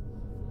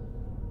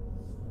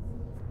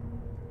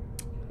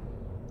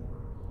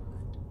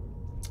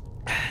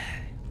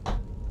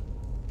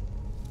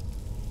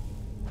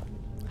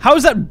 How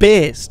is that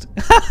based?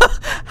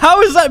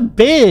 How is that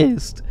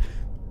based?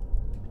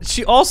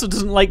 She also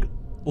doesn't like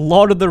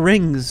Lord of the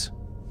Rings.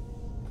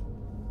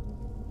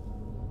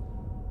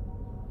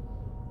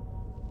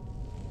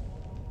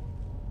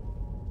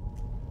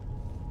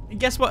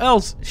 And guess what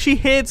else? She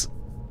hates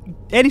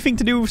anything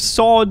to do with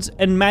swords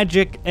and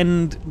magic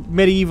and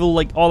medieval,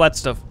 like all that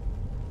stuff.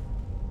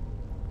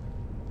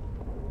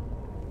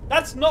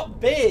 That's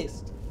not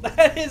based.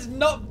 That is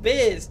not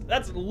based.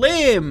 That's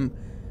lame.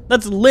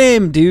 That's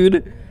lame,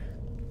 dude.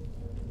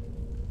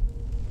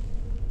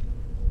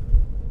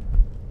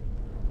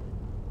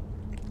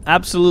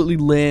 Absolutely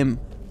lame.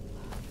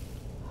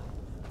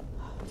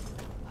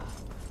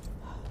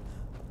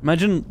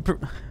 Imagine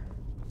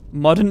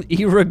modern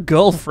era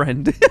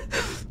girlfriend.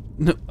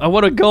 No, I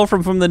want a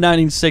girlfriend from the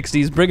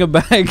 1960s. Bring her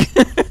back.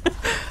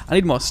 I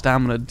need more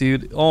stamina,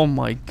 dude. Oh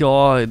my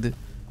god.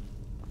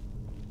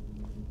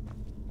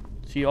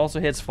 She also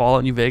hates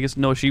Fallout New Vegas.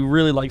 No, she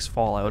really likes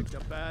Fallout. It's a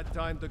bad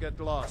time to get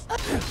lost.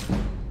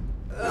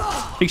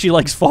 I think she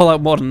likes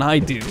Fallout more than I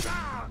do.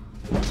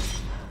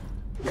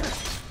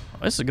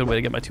 Oh, this is a good way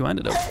to get my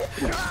two-handed up.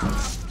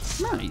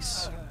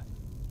 Nice.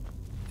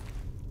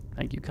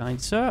 Thank you,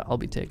 kind sir. I'll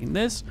be taking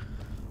this.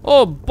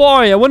 Oh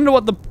boy, I wonder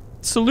what the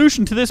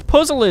solution to this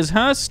puzzle is,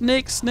 huh?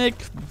 Snake, snake.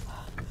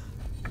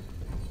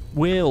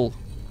 Whale.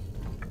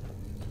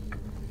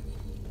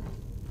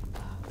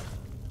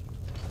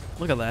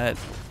 Look at that.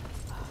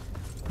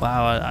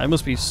 Wow, I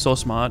must be so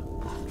smart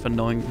for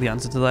knowing the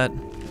answer to that.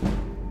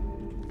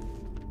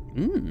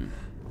 Mmm.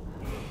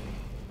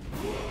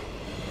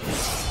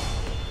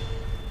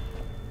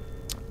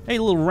 Hey,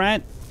 little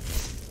rat.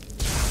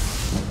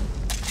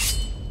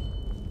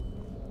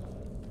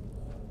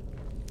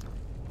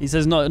 He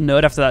says not a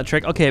nerd after that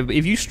trick. Okay, but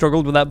if you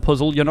struggled with that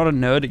puzzle, you're not a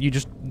nerd. You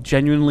just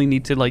genuinely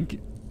need to, like,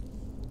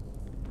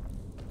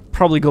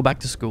 probably go back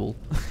to school.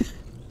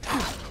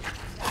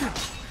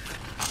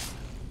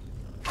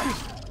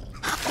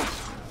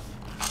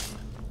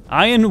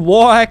 Iron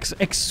War Axe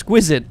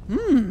Exquisite.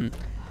 Hmm.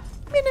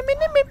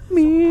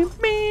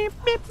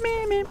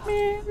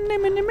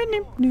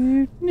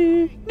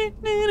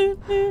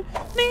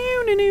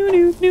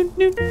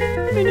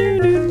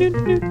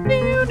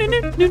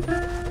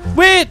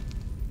 Wait!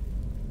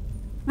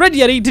 Red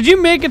Yeti, did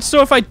you make it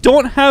so if I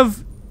don't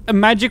have a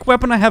magic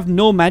weapon, I have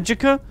no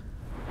magicka?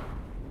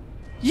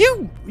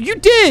 You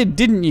did,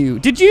 didn't you?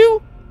 Did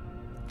you?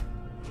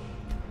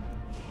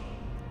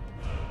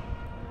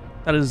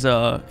 That is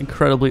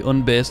incredibly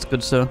unbased,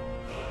 good sir.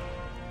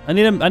 I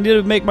need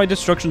to make my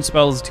destruction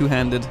spells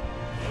two-handed.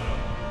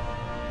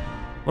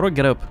 What do I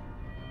get up?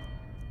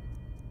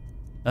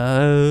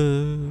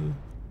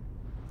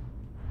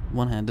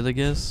 One-handed, I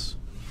guess.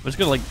 We're just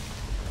gonna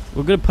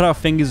we're gonna put our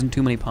fingers in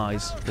too many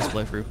pies this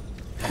playthrough.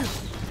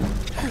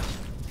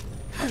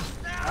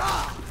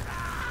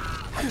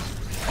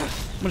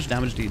 How much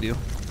damage do you do?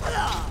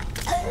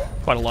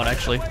 Quite a lot,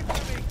 actually.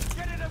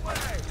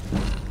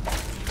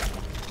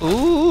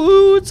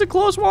 Ooh, it's a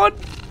close one.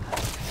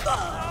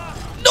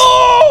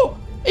 No!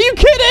 Are you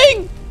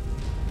kidding?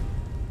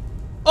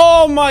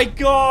 Oh my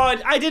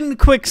god, I didn't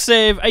quick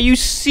save. Are you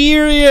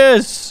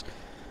serious?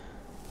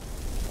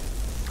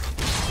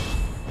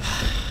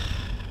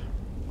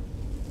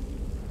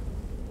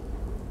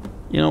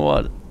 You know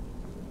what?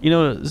 You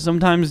know,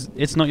 sometimes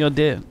it's not your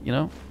day, you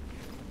know?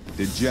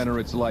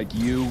 Degenerates like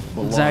you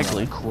belong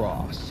exactly. on the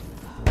cross.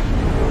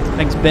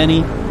 Thanks,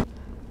 Benny.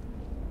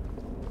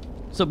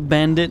 What's up,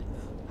 Bandit?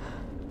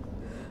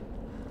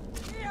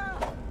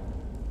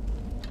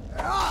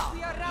 We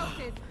are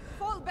routed.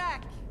 Fall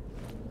back.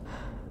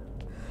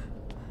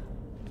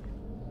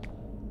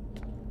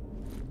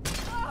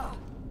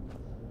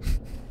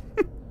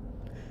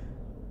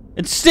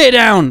 And stay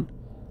down!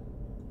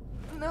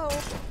 No,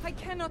 I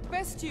cannot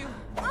best you.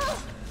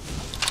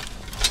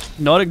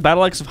 Nordic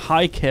Battle Axe of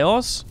High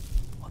Chaos?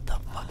 What the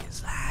fuck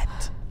is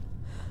that?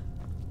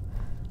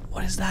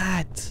 What is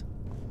that?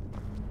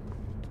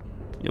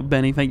 Yo,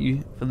 Benny, thank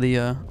you for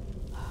the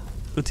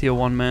tier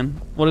 1,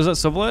 man. What is that,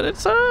 Sublet?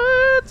 It's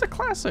a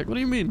classic. What do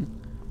you mean?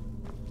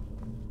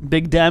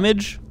 Big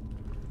damage?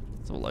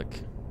 Let's have a look.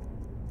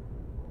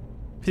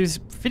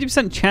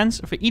 50% chance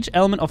for each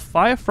element of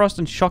fire, frost,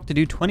 and shock to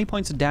do 20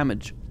 points of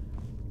damage.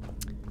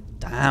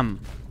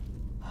 Damn.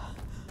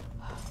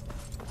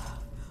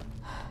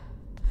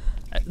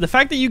 The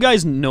fact that you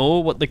guys know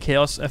what the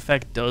chaos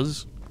effect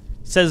does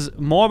says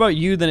more about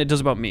you than it does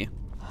about me.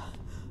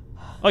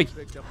 Oi.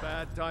 Picked a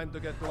bad time to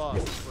get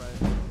lost,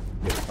 friend.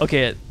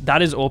 Okay,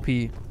 that is OP.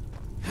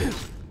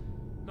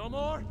 No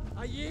more.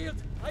 I yield.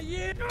 I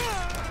yield.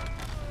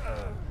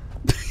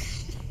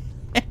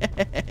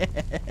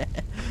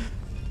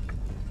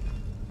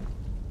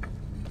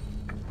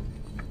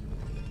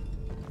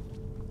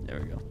 There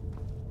we go.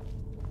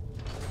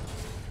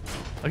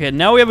 Okay,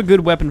 now we have a good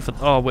weapon for...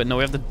 Oh, wait, no,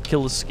 we have to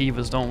kill the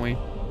skeevers, don't we?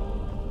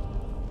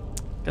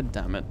 God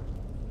damn it.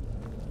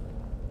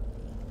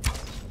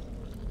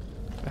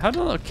 How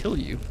did I kill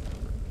you?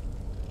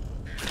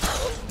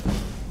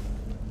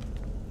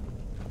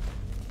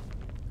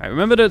 Alright,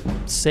 remember to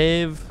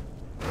save.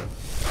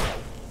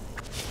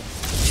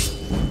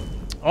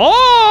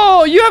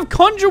 Oh, you have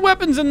conjure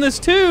weapons in this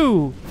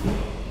too!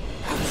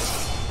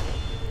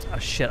 Oh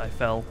shit, I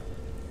fell.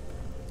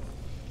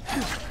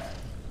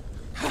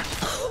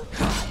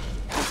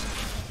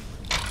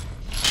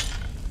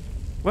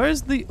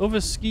 Where's the other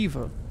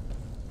skeever?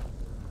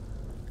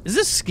 Is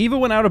this skeever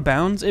went out of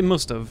bounds? It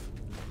must have.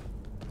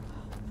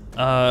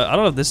 I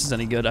don't know if this is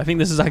any good. I think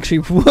this is actually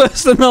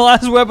worse than the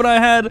last weapon I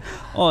had.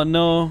 Oh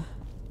no.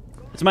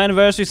 It's my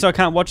anniversary, so I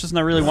can't watch this and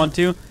I really want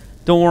to.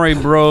 Don't worry,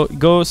 bro.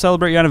 Go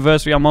celebrate your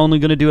anniversary. I'm only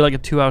gonna do like a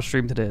 2-hour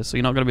stream today, so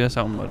you're not gonna miss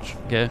out much,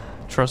 okay?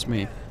 Trust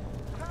me.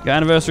 Your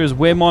anniversary is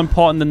way more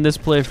important than this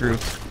playthrough.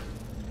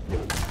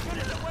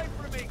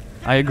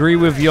 I agree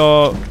with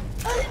your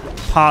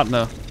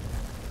partner.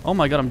 Oh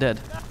my god, I'm dead.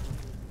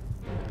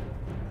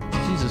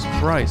 Jesus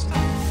Christ.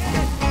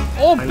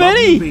 Oh, I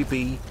Benny! love you,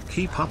 BB.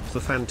 Keep up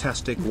the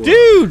fantastic work.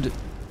 Dude!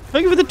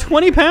 Thank you for the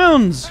 20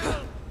 pounds!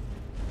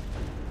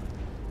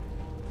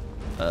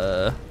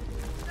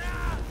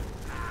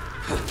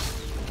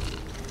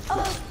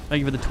 Thank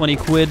you for the 20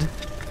 quid.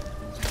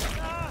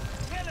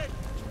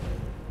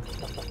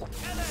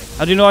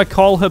 How do you know I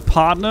call her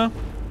partner?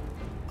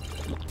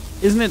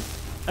 Isn't it...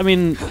 I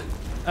mean,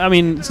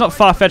 it's not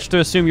far-fetched to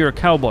assume you're a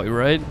cowboy,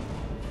 right?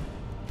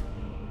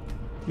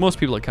 Most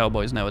people are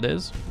cowboys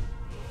nowadays.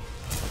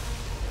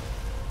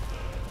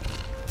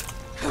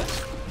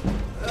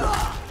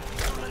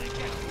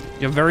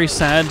 You're very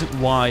sad.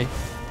 Why?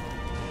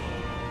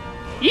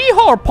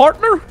 Yeehaw,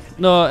 partner!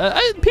 No,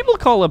 people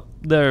call up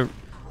their,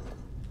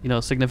 you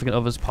know, significant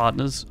others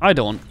partners. I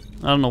don't.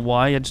 I don't know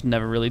why. I just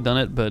never really done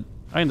it, but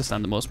I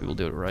understand that most people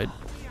do it, right?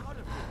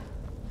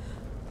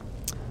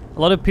 A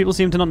lot of people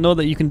seem to not know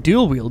that you can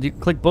dual wield. You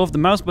can click both the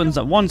mouse buttons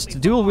at once to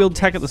dual wield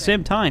tech at the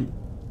same time.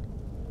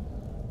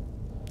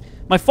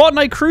 My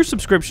Fortnite crew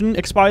subscription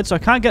expired, so I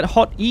can't get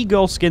hot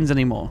e-girl skins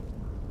anymore.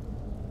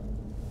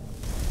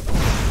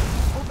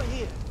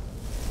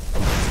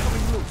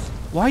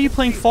 Why are you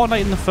playing Fortnite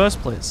in the first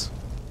place?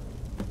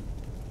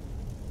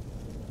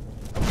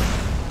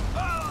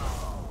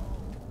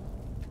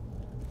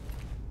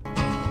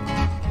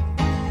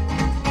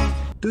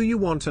 Do you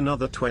want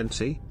another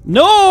 20?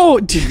 No,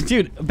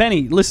 dude,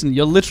 Benny, listen.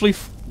 You're literally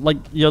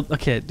you're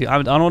okay, dude.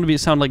 I don't want to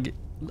sound like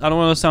I don't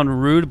want to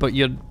sound rude, but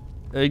you're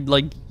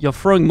you're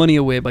throwing money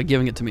away by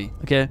giving it to me.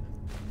 Okay,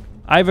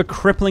 I have a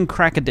crippling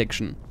crack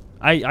addiction.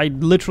 I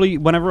literally,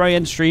 whenever I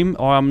end stream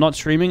or I'm not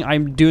streaming,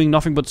 I'm doing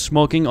nothing but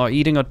smoking or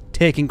eating or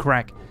taking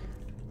crack.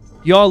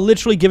 You're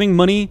literally giving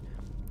money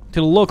to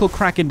the local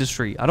crack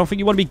industry. I don't think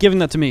you want to be giving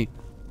that to me.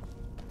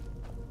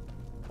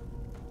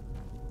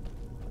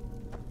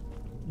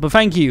 But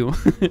thank you.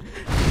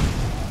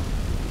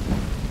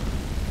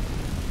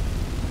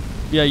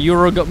 Yeah,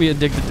 Euro got me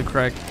addicted to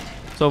crack.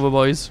 It's over,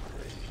 boys.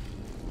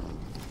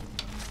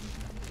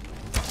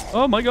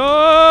 Oh my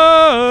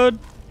god!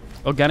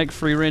 Organic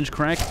free-range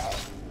crack.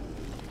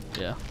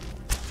 Yeah.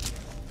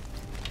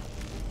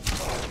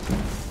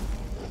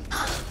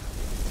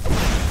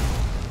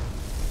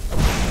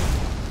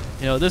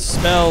 You know, this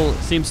spell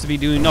seems to be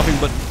doing nothing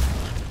but...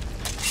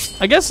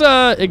 I guess,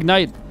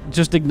 ignite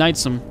just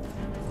ignites them.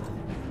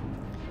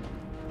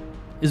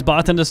 Is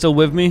bartender still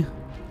with me?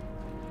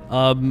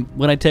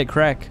 When I take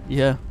crack,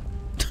 yeah.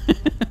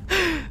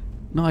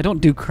 No, I don't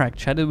do crack,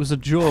 Chad. It was a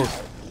joke.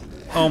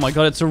 Oh my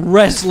god, it's a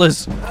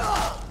restless.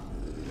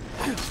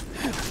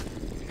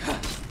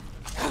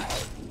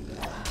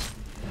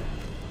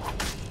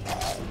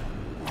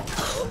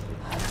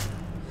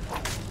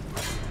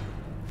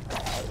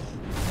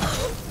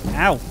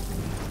 Ow.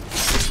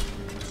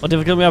 What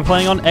difficulty am I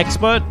playing on?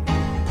 Expert?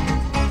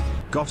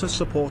 Gotta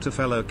support a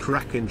fellow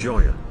crack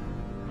enjoyer.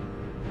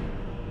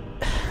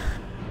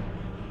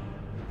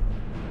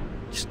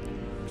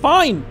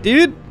 Fine,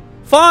 dude.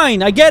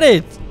 Fine, I get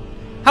it.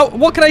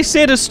 What can I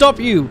say to stop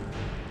you?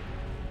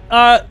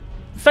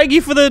 Thank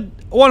you for the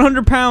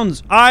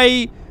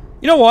 £100.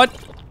 You know what?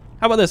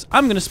 How about this?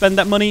 I'm gonna spend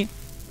that money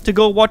to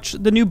go watch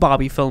the new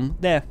Barbie film.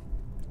 There.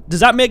 Does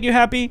that make you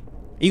happy?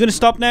 Are you gonna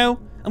stop now?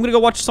 I'm gonna go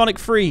watch Sonic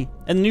 3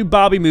 and the new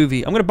Barbie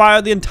movie. I'm gonna buy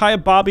out the entire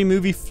Barbie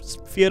movie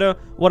theater,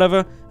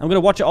 whatever. I'm gonna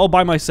watch it all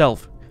by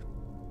myself.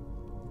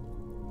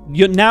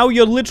 Now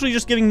you're literally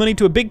just giving money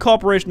to a big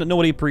corporation that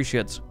nobody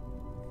appreciates.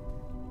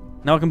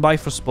 Now I can buy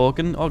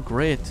Forspoken. Oh,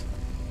 great.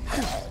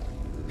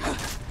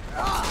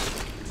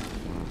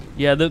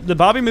 Yeah, the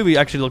Barbie movie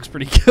actually looks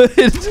pretty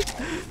good.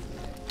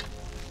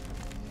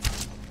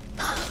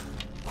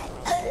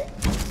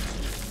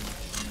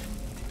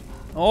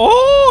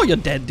 Oh, you're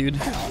dead,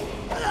 dude.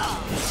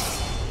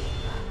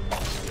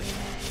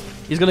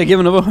 He's gonna give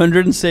another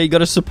 100 and say you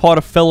gotta support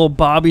a fellow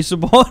Barbie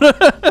supporter.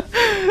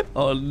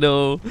 Oh,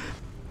 no.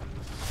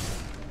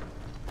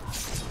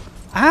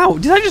 Ow,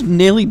 did I just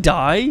nearly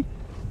die?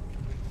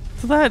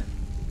 For that.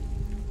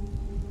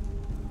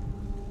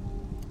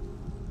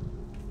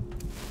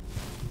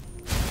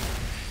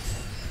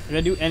 Are we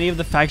gonna do any of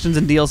the factions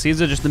and DLCs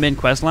or just the main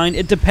quest line?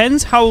 It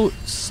depends how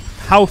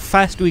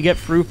fast we get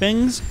through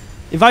things.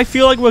 If I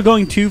feel like we're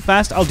going too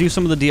fast, I'll do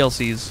some of the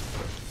DLCs.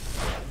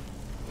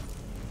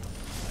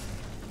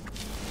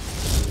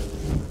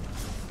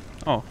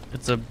 Oh,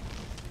 it's a...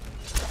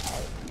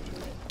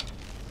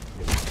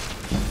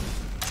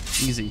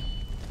 Easy.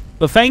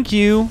 But thank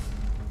you.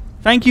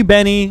 Thank you,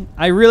 Benny.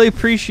 I really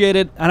appreciate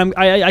it. And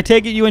I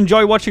take it you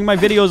enjoy watching my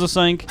videos or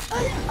something.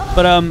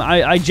 But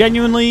I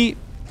genuinely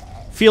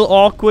feel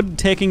awkward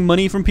taking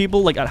money from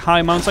people like at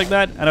high amounts like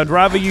that. And I'd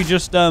rather you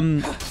just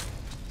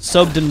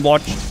subbed and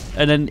watched.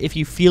 And then if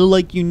you feel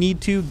like you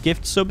need to,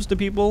 gift subs to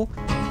people.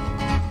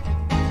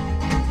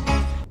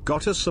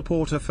 Gotta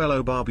support a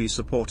fellow Barbie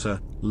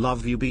supporter.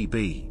 Love you,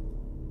 BB.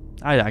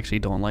 I actually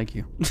don't like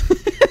you.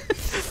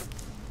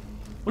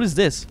 What is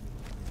this?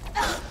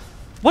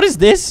 What is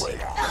this?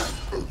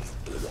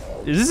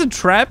 Is this a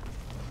trap?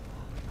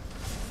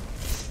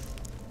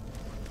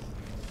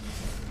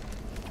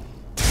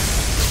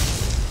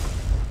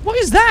 What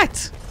is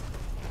that?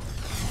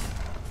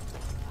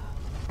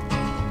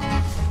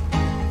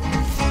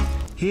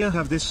 Here,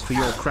 have this for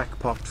your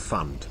crackpot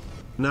fund.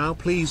 Now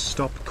please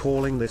stop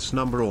calling this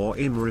number or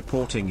I'm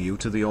reporting you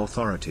to the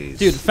authorities.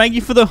 Dude, thank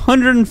you for the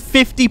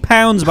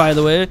 £150, by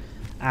the way.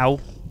 Ow.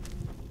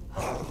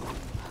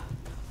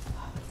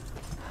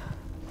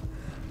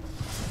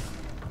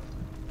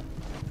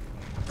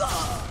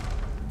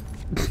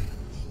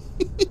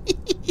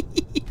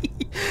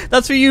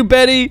 That's for you,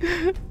 Betty.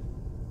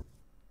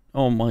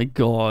 Oh my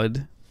god.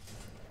 You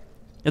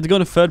have to go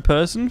into third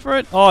person for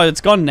it? Oh, it's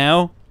gone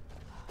now.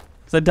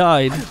 Because I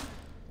died.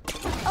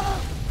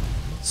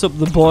 Sup,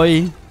 the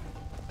boy.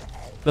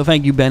 But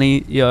thank you,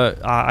 Benny. Yeah,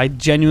 I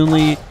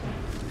genuinely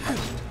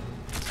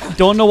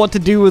don't know what to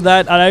do with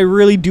that, and I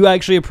really do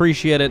actually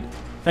appreciate it.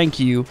 Thank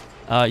you.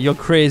 You're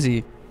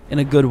crazy. In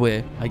a good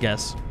way, I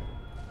guess.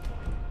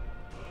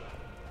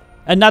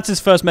 And that's his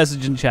first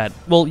message in chat.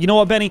 Well, you know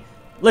what, Benny?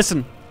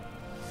 Listen.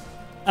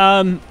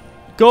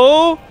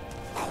 Go.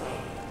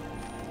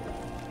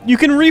 You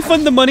can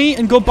refund the money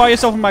and go buy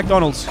yourself a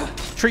McDonald's.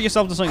 Treat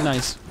yourself to something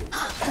nice.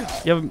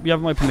 You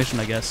have my permission,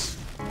 I guess.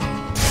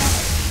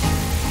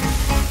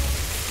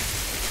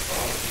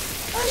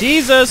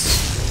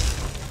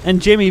 Jesus!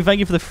 And Jimmy, thank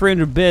you for the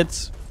 300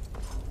 bits.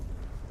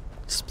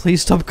 Just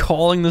please stop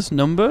calling this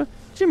number.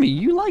 Jimmy,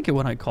 you like it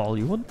when I call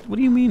you. What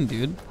do you mean,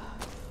 dude?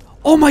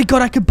 Oh my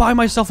god, I could buy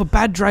myself a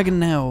bad dragon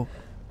now.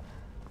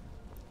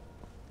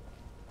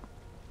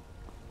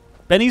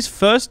 Benny's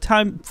first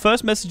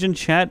message in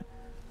chat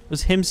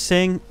was him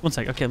saying, one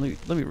sec, okay,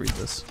 let me read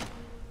this.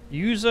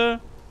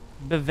 User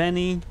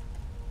Beveni.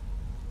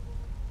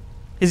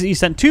 He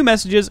sent 2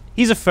 messages.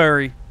 He's a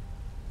furry.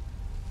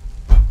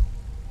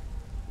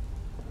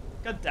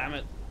 God damn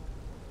it.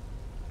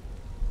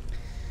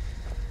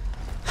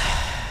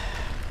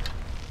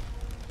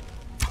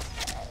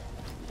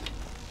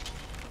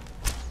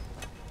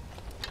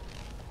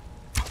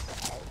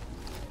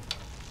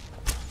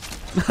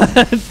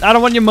 I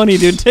don't want your money,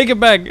 dude. Take it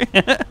back.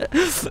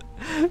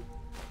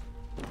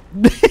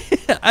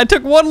 I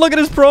took one look at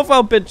his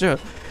profile picture.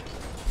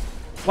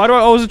 Why do I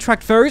always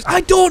attract furries?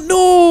 I don't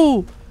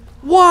know.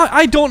 Why?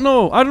 I don't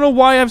know. I don't know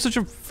why I have such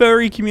a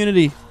furry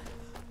community.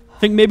 I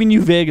think maybe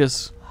New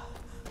Vegas.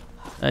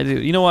 I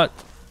do. You know what?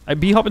 I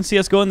b-hop in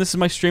CSGO and this is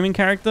my streaming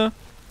character?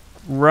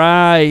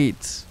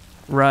 Right.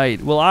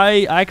 Right. Well,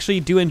 I actually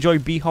do enjoy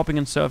b-hopping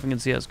and surfing in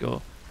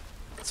CSGO.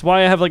 That's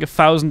why I have like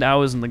 1,000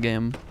 hours in the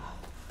game.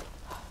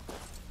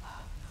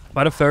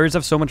 Why do furries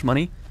have so much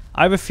money?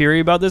 I have a theory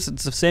about this.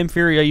 It's the same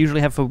theory I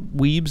usually have for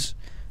weebs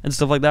and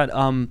stuff like that.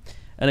 And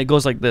it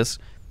goes like this.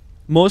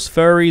 Most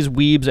furries,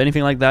 weebs,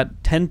 anything like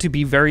that, tend to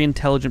be very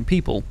intelligent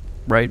people,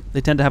 right? They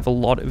tend to have a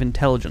lot of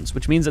intelligence,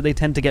 which means that they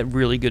tend to get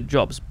really good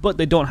jobs. But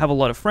they don't have a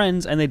lot of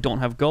friends, and they don't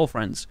have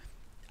girlfriends.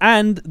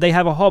 And they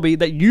have a hobby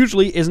that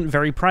usually isn't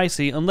very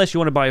pricey, unless you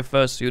want to buy a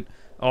fursuit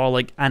or,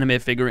 like, anime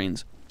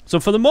figurines. So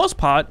for the most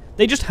part,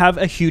 they just have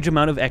a huge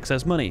amount of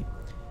excess money.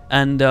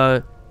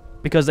 And,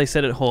 because they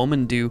sit at home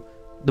and do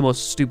the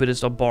most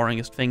stupidest or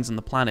boringest things on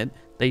the planet,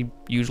 they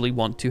usually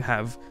want to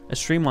have a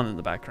stream on in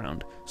the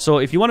background. So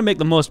if you want to make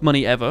the most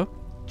money ever,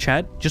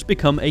 chat, just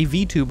become a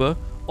VTuber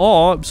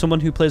or someone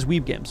who plays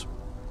weeb games.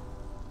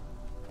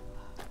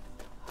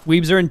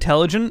 Weebs are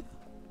intelligent.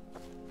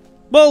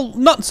 Well,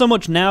 not so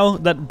much now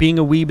that being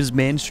a weeb is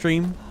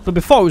mainstream, but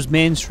before it was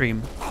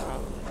mainstream.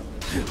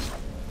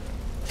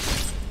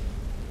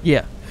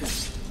 Yeah.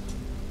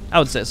 I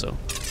would say so.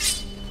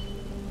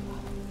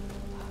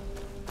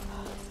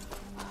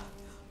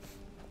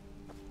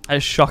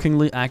 As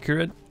shockingly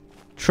accurate.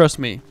 Trust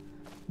me.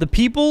 The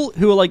people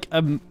who are like,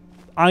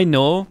 I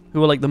know,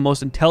 who are like the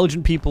most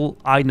intelligent people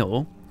I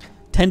know,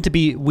 tend to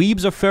be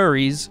weebs or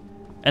furries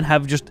and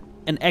have just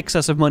an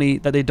excess of money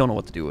that they don't know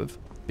what to do with.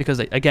 Because,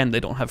 again, they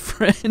don't have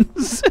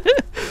friends.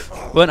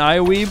 When I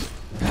a weeb?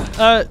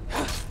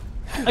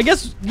 I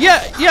guess,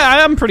 yeah,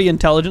 I am pretty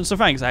intelligent, so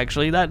thanks,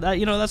 actually. That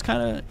you know, that's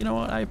kind of, you know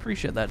what, I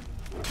appreciate that.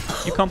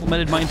 You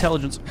complimented my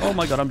intelligence. Oh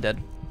my god, I'm dead.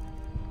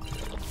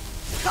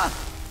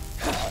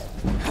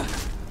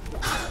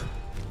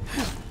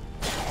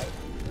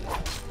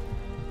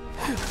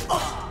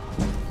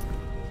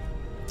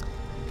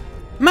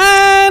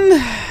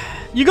 Man!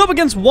 You go up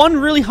against one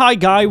really high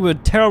guy with a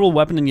terrible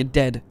weapon and you're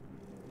dead.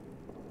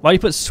 Why do you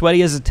put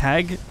sweaty as a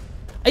tag?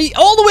 Are you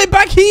all the way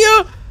back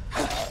here?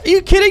 Are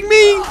you kidding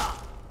me?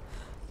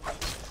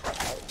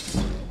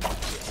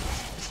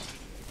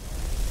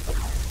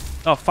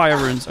 Oh, fire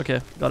runes.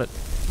 Okay, got it.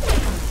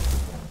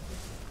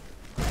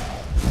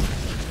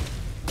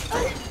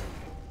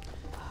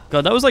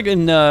 God, that was like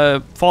in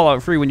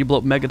Fallout 3 when you blew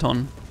up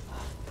Megaton.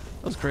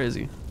 That was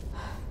crazy.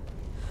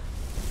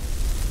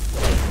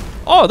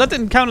 Oh, that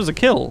didn't count as a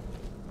kill.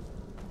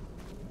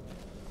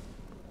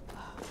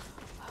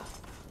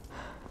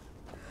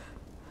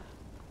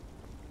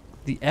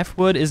 The F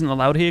word isn't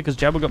allowed here because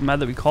Jabba got mad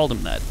that we called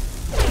him that.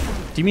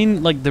 Do you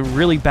mean like the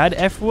really bad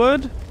F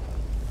word?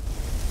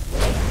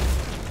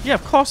 Yeah,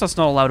 of course that's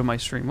not allowed in my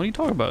stream. What are you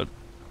talking about?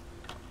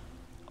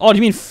 Oh, do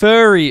you mean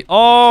furry?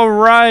 Oh,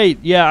 right.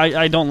 Yeah,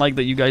 I don't like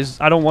that you guys...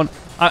 I don't want...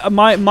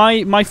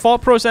 My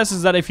thought process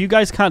is that if you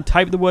guys can't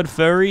type the word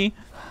furry,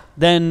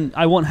 then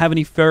I won't have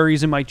any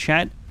furries in my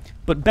chat.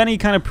 But Benny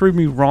kind of proved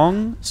me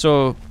wrong,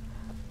 so...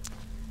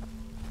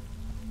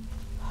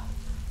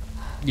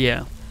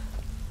 Yeah.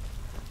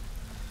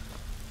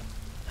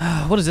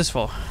 What is this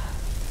for?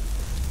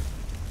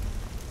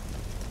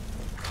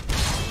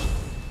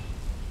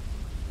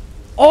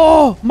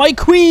 Oh, my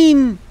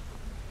queen!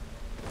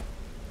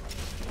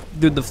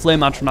 Dude, the flame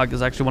atronach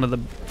is actually one of the...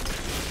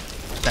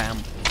 Damn.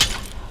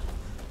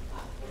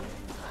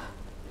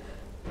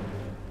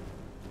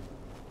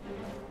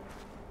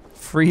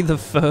 Free the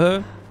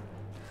fur?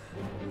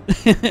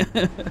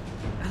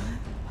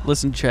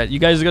 Listen, chat, you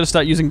guys are gonna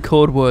start using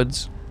code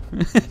words.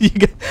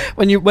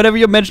 Whenever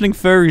you're mentioning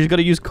furries, you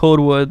gotta use code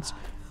words.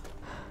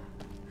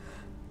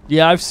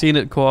 Yeah, I've seen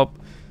it, co-op.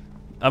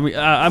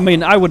 I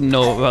mean, I wouldn't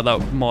know about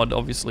that mod,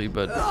 obviously,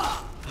 but...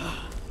 Oh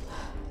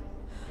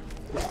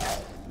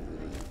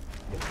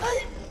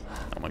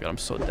my god, I'm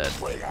so dead.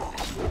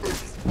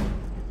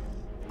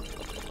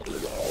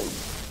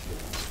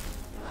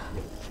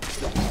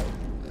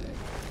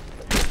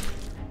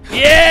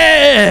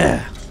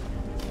 Yeah!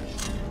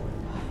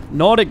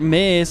 Nordic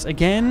mace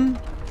again?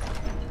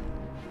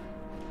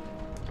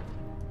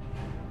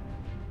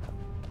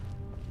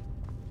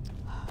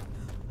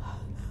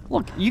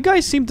 Look, you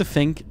guys seem to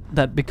think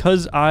that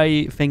because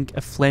I think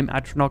a flame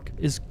atronach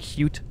is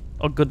cute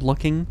or good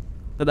looking,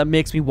 that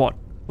makes me what?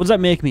 What does that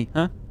make me,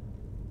 huh?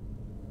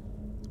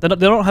 They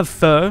don't have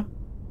fur.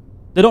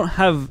 They don't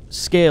have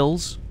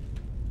scales.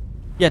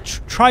 Yeah,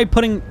 try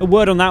putting a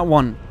word on that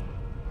one.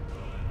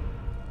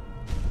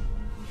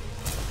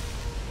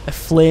 A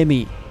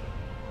flamey.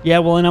 Yeah,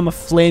 well then I'm a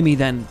flamey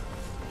then.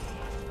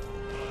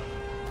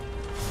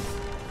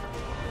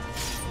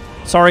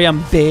 Sorry,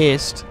 I'm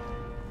based.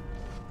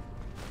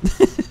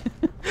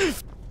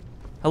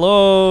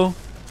 Hello.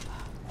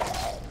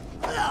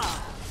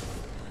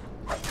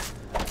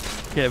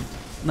 Okay,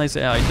 nice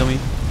AI, dummy.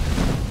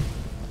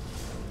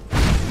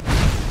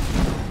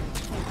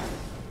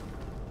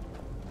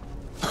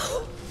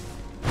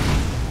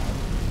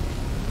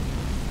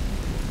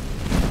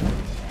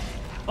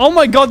 Oh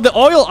my god, the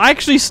oil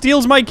actually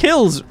steals my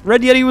kills.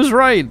 Red Yeti was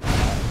right.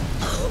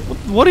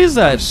 What is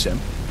that?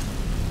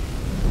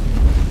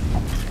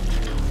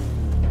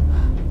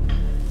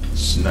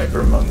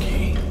 Sniper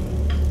monkey.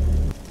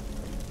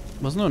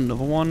 Wasn't there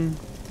another one?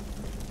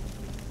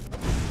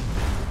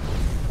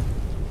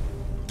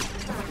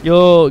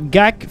 Yo,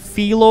 Gak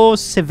Philo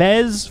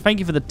Cevez, thank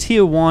you for the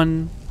tier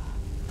 1.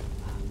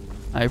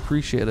 I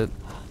appreciate it.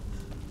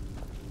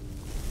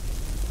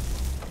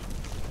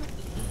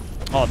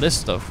 Oh, this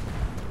stuff.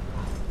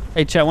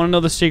 Hey, chat, want to know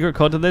the secret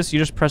code to this? You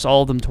just press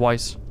all of them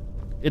twice.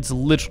 It's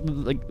literally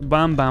like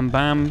bam, bam,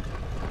 bam.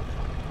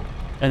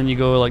 And then you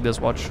go like this,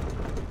 watch.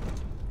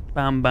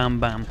 Bam, bam,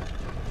 bam.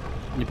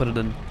 And you put it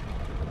in. I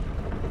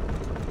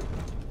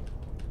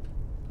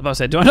was about to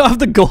say, do I not have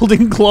the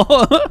golden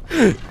claw?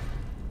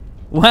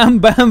 Wham,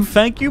 bam,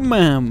 thank you,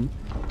 ma'am.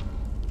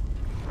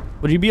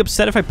 Would you be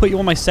upset if I put you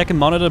on my second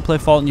monitor to play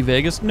Fallout New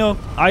Vegas? No,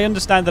 I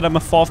understand that I'm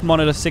a 4th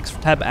monitor, 6th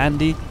tab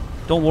Andy.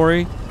 Don't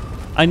worry.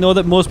 I know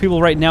that most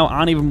people right now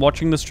aren't even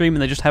watching the stream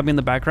and they just have me in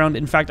the background.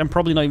 In fact, I'm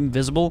probably not even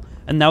visible.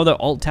 And now they're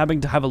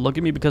alt-tabbing to have a look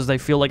at me because they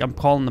feel like I'm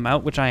calling them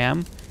out, which I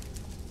am.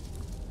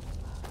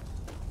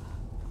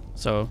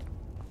 So,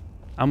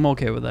 I'm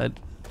okay with that.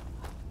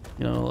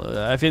 You know,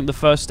 I think the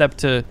first step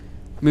to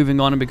moving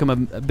on and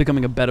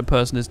becoming a better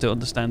person is to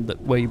understand that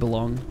where you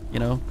belong, you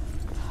know?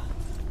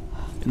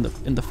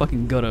 In the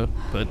fucking gutter,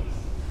 but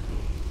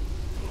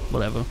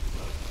whatever.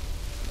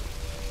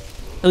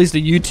 At least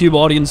the YouTube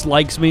audience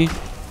likes me.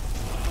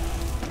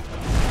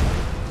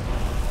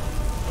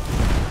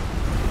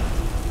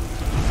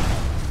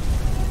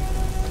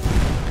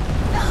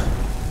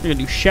 You're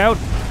gonna do shout.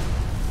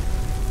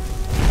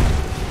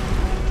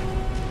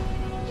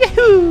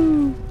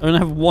 Yahoo! I'm gonna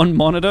have one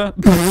monitor.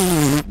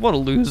 What a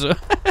loser.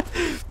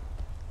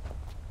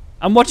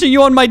 I'm watching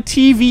you on my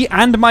TV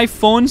and my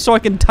phone so I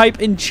can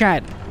type in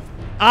chat.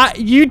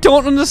 You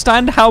don't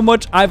understand how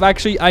much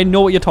I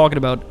know what you're talking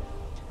about.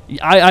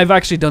 I've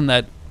actually done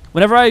that.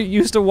 Whenever I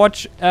used to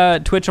watch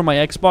Twitch on my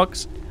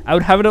Xbox, I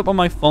would have it up on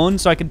my phone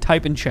so I could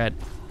type in chat.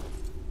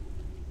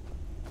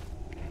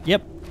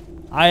 Yep.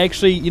 I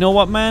actually, you know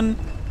what, man?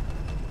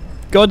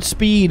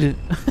 Godspeed.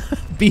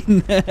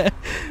 Being there.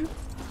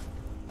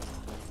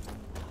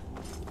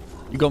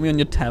 You got me on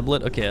your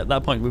tablet? Okay, at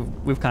that point,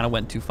 we've kind of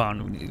went too far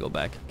and we need to go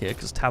back. Okay,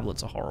 because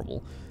tablets are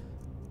horrible.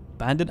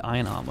 Banded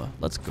iron armor.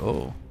 Let's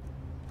go.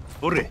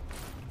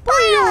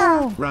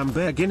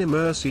 Rambergini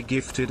Mercy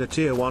gifted a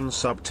tier 1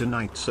 sub to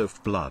Knights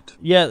of Blood.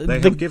 Yeah,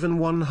 they have given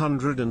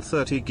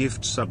 130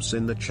 gift subs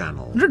in the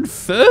channel.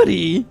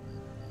 130?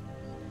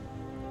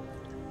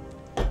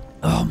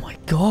 Oh my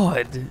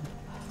god.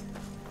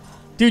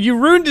 Dude, you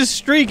ruined his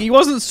streak. He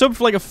wasn't subbed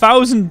for like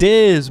 1,000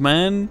 days,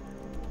 man.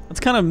 That's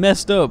kind of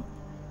messed up.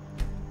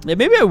 Yeah,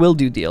 maybe I will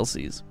do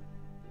DLCs.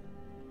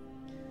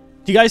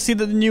 Do you guys see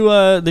that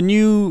the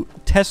new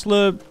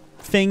Tesla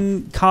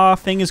car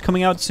thing is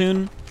coming out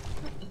soon?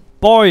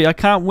 Boy, I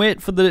can't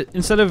wait for the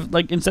instead of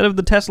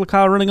the Tesla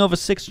car running over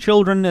 6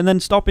 children and then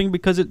stopping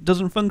because it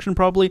doesn't function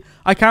properly,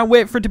 I can't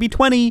wait for it to be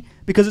 20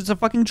 because it's a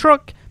fucking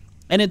truck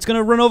and it's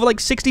gonna run over like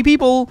 60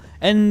 people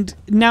and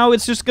now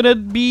it's just gonna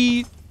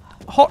be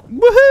hot.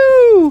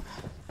 Woohoo!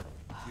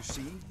 You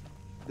see?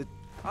 The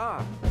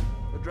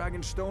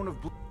Dragon Stone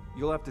of Blue.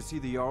 You'll have to see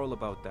the Jarl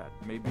about that.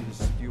 Maybe the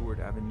steward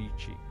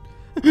Avenici.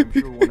 I'm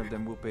sure one of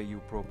them will pay you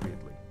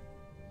appropriately.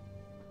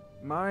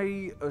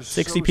 My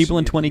 60 people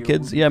and 20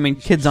 kids? Yeah, I mean,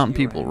 kids aren't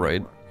people,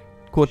 right?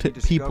 Quote,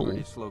 people.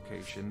 Its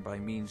location by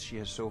means she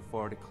has so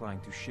far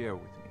declined to share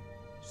with me.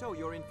 So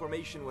your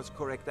information was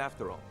correct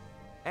after all.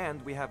 And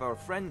we have our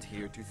friend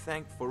here to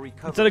thank for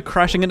recovering. Instead of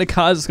crashing into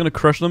cars, it's gonna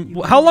crush them.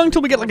 How long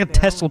till we get like a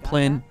Tesla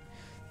plane?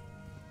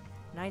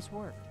 Nice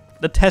work.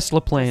 The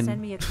Tesla plane.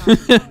 Send me a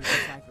copy.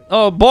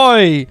 Oh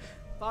boy!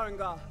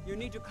 Farengar, you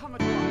need to come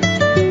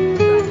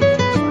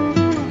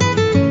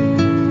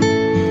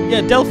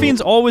Yeah,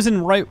 Delphine's always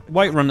in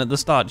Whiterun at the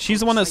start.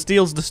 She's the one that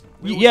steals the...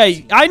 Yeah,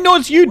 I know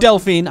it's you,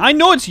 Delphine. I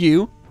know it's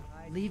you.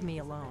 Leave me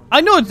alone. I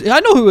know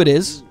who it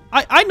is.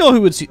 I know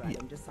who it's...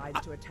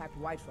 Decides to attack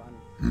Whiterun.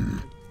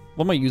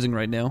 What am I using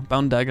right now?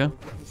 Bound dagger?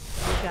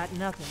 Got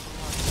nothing.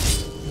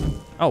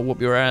 I'll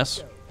whoop your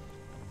ass.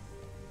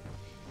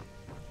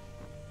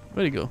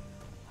 Where'd he go?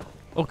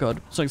 Oh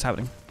god, something's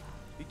happening.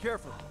 Be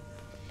careful.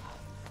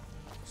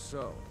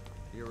 So,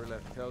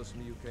 Irileth tells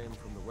me you came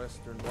from the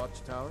Western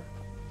Watchtower?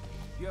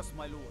 Yes,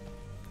 my lord.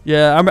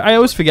 Yeah, I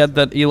always forget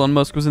that Elon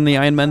Musk was in the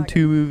Iron Man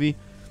 2 movie.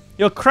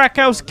 Yo,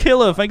 Krakow's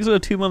killer. Thanks for the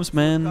 2 months,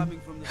 man.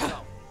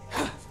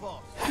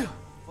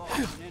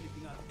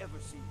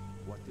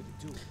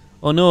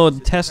 Oh no, the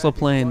Tesla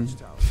plane.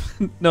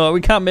 No, we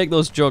can't make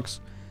those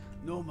jokes.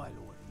 No, my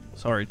lord.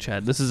 Sorry,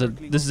 Chad. This is a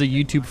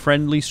YouTube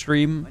friendly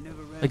stream.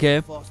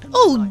 Okay.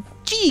 Oh,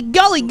 gee,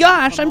 golly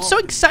gosh! I'm so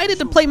excited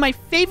to play my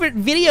favorite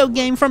video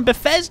game from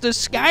Bethesda,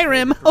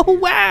 Skyrim. Oh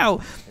wow,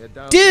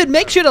 dude!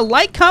 Make sure to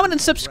like, comment, and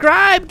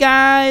subscribe,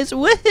 guys.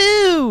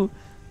 Woohoo!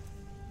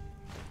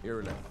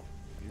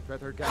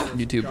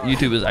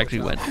 YouTube is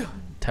actually went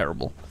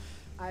terrible.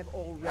 I've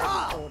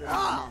already ordered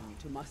men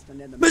to muster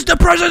in the Mr.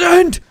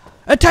 President!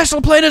 A Tesla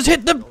plane has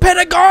hit the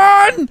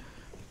Pentagon!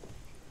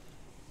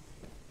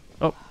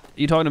 Oh,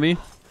 you talking to me?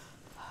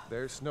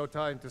 There's no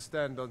time to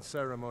stand on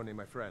ceremony,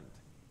 my friend.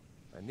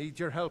 I need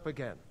your help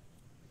again.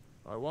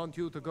 I want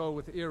you to go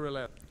with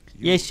Irileth.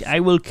 Yes, I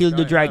will kill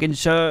the dragon,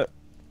 sir.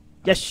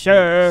 Yes,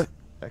 sir.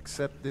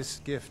 Accept this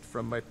gift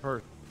from my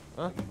purse.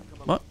 Huh?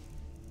 What?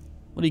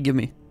 What do you give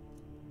me?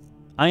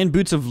 Iron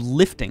boots of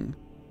lifting.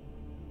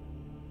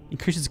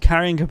 Increases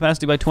carrying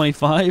capacity by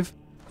 25.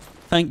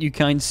 Thank you,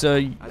 kind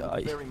sir. I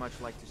would very much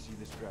like to see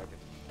this dragon.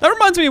 That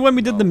reminds me of when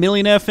we did the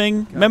millionaire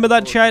thing. Remember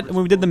that, chat?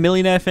 When we did the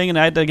millionaire thing and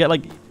I had to get,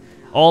 like,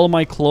 all of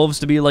my clothes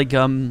to be, like,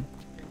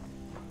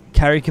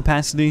 carry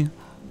capacity. And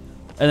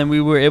then we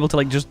were able to,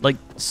 like, just, like,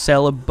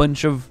 sell a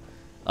bunch of,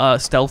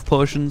 stealth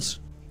potions.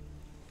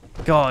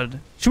 God.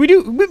 Should we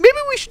do... Maybe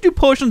we should do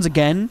potions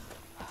again.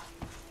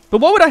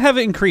 But what would I have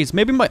it increase?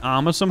 Maybe my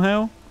armor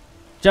somehow?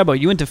 Jabbo,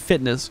 you into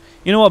fitness.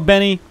 You know what,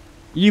 Benny?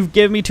 You've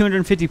given me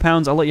 250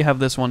 pounds. I'll let you have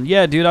this one.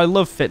 Yeah, dude, I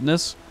love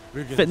fitness.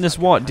 Fitness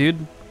what,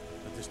 dude?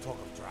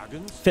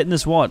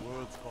 Fitness what?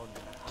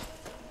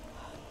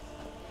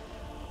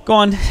 Go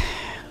on.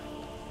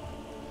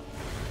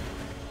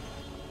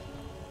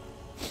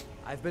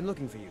 I've been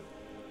looking for you.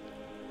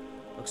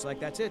 Looks like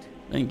that's it.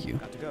 Thank you.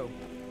 Got to go.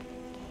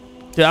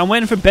 Dude, I'm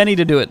waiting for Benny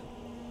to do it.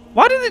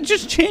 Why did it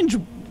just change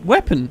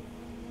weapon?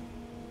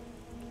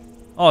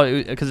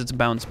 Oh, because it's a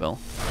bound spell.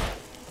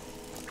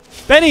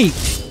 Benny!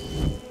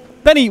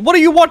 Benny, what are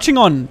you watching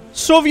on?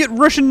 Soviet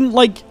Russian,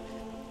 like,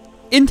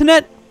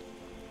 internet?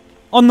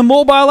 On the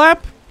mobile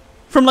app?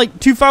 From, like,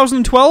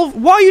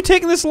 2012? Why are you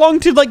taking this long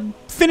to, like,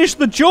 finish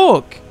the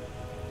joke?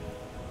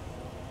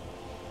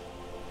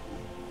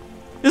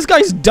 This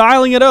guy's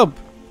dialing it up.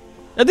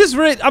 At this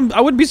rate,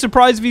 I wouldn't be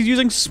surprised if he's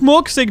using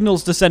smoke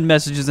signals to send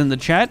messages in the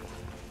chat.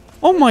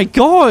 Oh my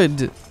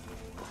god.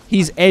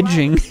 He's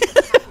edging.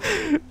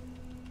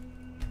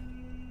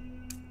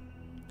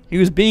 He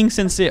was being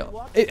sincere.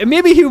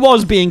 Maybe he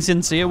was being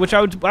sincere, which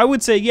I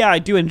would say, yeah, I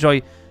do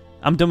enjoy.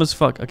 I'm dumb as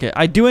fuck. Okay,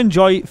 I do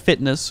enjoy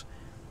fitness.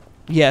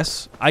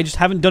 Yes, I just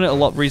haven't done it a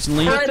lot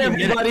recently. Alright,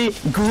 everybody,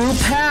 group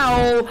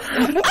howl.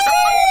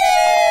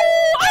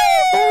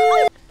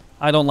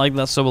 I don't like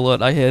that sub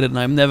alert. I hate it, and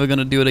I'm never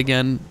gonna do it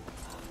again.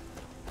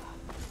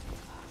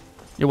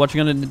 You're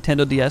watching on a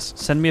Nintendo DS?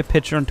 Send me a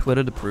picture on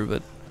Twitter to prove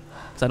it,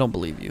 because I don't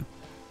believe you.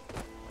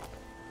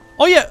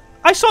 Oh yeah,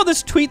 I saw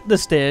this tweet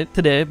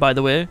today, by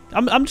the way.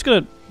 I'm just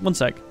gonna... One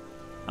sec.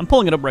 I'm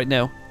pulling it up right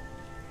now.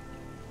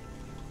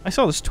 I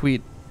saw this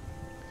tweet.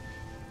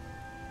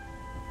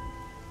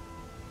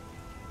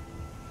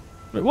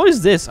 Wait, what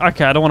is this?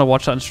 Okay, I don't want to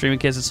watch that on stream in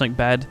case it's something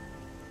bad.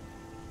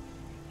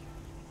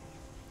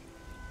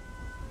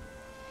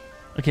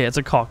 Okay, it's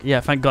a cock.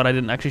 Yeah, thank God I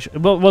didn't actually...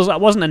 Well,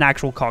 it wasn't an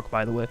actual cock,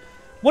 by the way.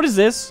 What is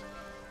this?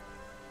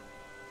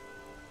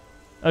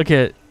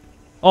 Okay.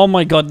 Oh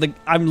my God,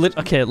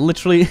 okay,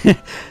 literally...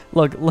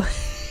 Look.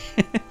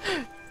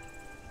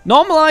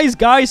 Normalized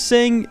guys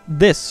saying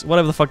this,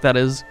 whatever the fuck that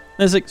is.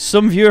 There's like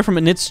some viewer from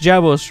a Nits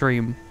Jabbo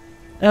stream.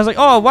 And I was like,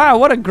 oh wow,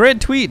 what a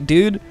great tweet,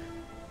 dude.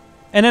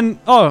 And then,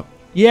 oh,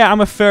 yeah, I'm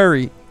a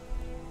furry.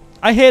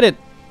 I hate it.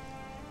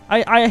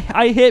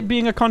 I hate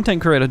being a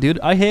content creator, dude.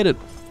 I hate it.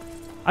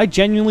 I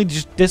genuinely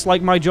just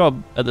dislike my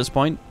job at this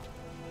point.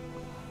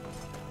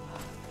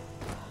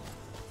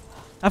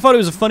 I thought it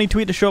was a funny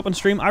tweet to show up on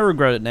stream. I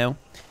regret it now.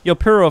 Yo,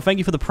 Puro, thank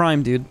you for the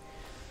prime, dude.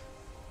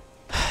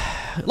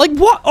 Like,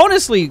 what?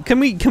 Honestly, can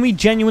we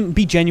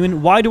be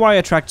genuine? Why do I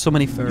attract so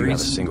many furries? You have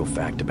a single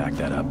fact to back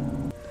that up.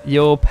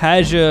 Yo,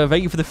 Paja,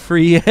 thank you for the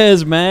 3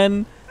 years,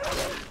 man.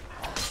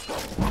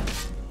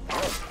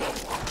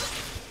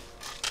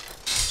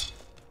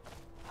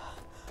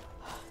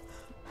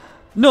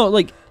 No,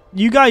 like,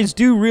 you guys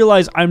do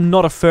realize I'm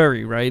not a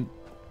furry, right?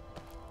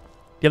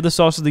 You have the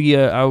source of the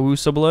AOU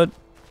sub alert?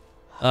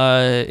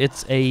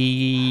 It's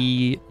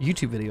a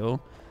YouTube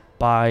video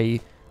by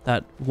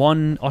that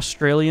one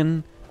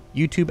Australian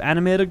YouTube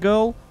animator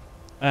girl,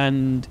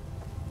 and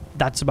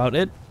that's about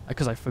it,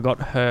 because I forgot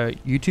her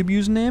YouTube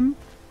username.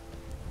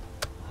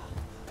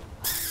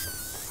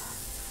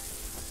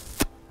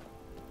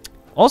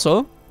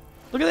 Also,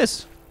 look at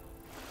this.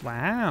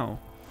 Wow.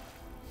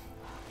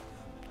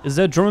 Is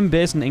there drum and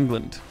bass in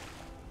England?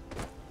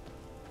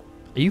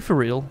 Are you for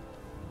real?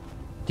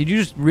 Did you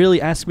just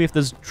really ask me if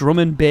there's drum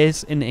and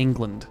bass in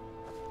England?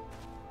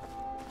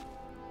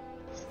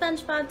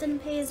 SpongeBob didn't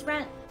pay his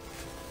rent.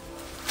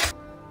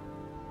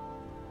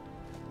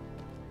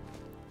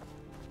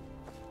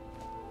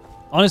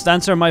 Honest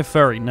answer, am I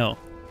furry? No.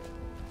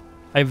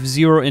 I have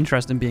zero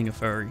interest in being a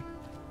furry.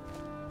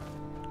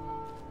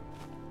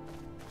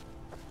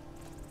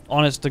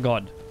 Honest to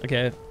God.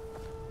 Okay.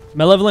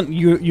 Malevolent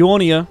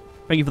Ionia,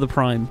 thank you for the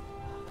prime.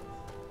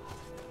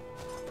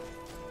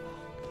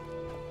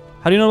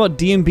 How do you know about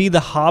D&B the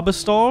Harbor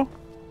Store?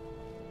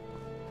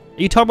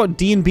 Are you talking about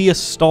D&B a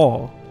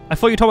store? I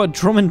thought you were talking about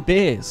drum and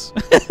bass.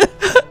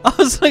 I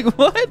was like,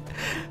 what?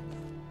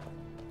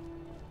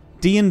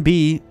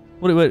 D&B...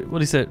 What did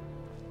he say?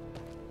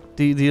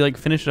 Do you like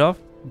finish it off?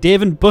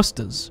 Dave and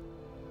Buster's.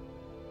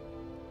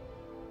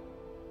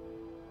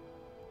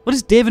 What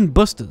is Dave and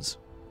Buster's?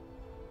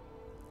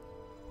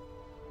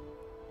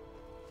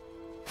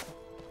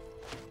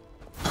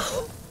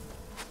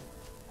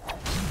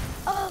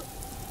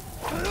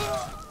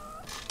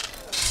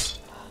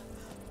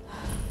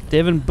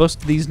 Dave and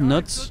bust these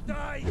nuts. You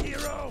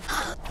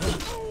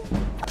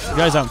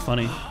guys aren't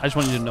funny. I just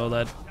want you to know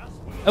that.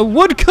 A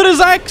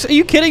woodcutter's axe? Are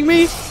you kidding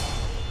me?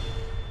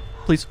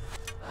 Please.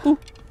 Ooh.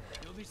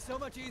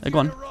 Hey, go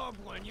on.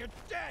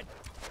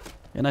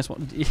 Yeah, nice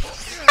one. You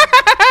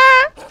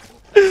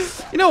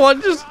know what?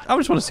 I just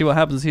want to see what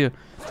happens here.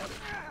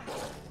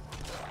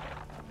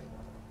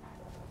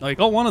 Oh, you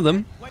got one of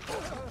them.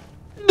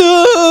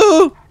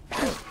 No!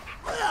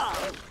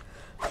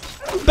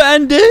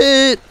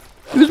 Bandit!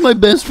 Who's my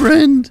best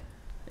friend?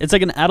 It's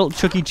like an adult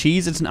Chuck E.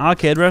 Cheese. It's an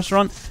arcade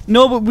restaurant.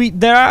 No,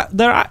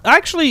 but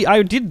actually,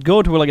 I did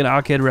go to like an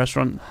arcade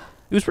restaurant.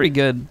 It was pretty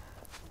good,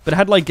 but it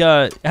had like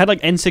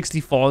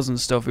N64s and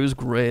stuff. It was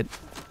great.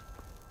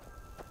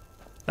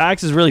 The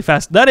axe is really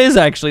fast. That is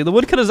actually the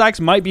woodcutter's axe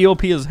might be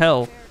OP as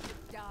hell.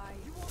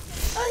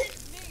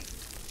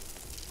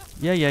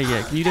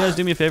 Yeah. Can you guys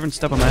do me a favor and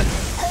step on that?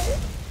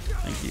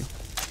 Thank you.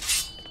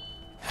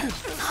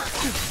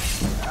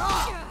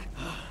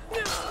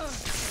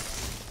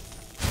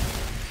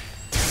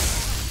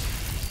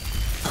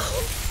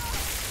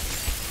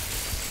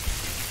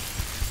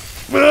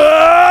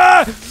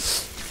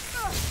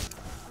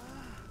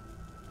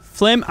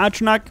 Flame,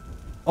 Atronach,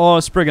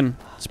 or Spriggan?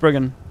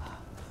 Spriggan.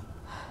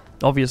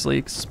 Obviously,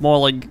 it's more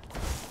like...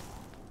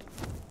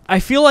 I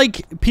feel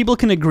like people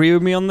can agree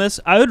with me on this.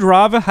 I would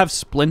rather have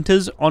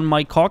splinters on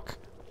my cock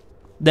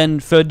than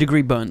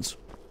third-degree burns.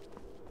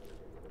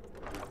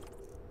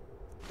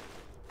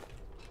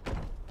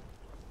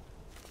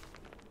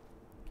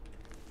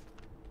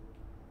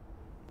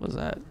 What's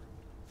that?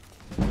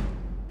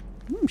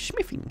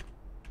 Smithing.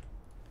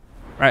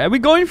 Right, are we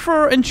going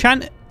for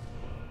enchant...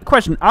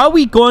 Question, are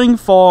we going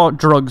for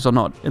drugs or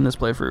not in this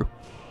playthrough?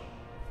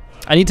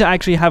 I need to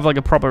actually have like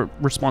a proper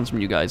response from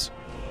you guys.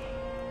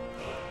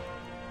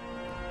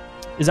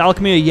 Is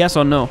alchemy a yes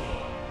or no?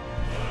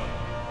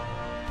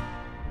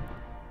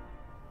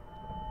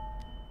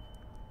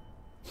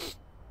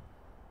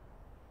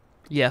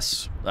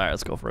 Yes. Alright,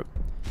 let's go for it.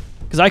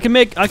 Because I can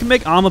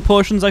make armor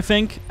potions, I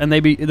think, and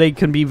they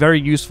can be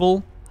very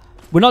useful.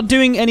 We're not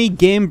doing any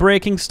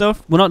game-breaking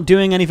stuff. We're not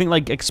doing anything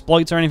like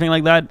exploits or anything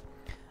like that.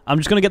 I'm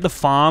just gonna get the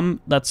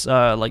farm that's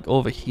like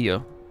over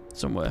here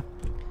somewhere,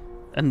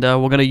 and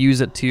we're gonna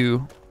use it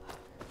to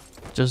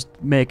just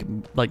make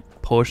like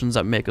potions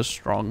that make us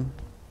strong,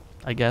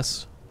 I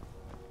guess.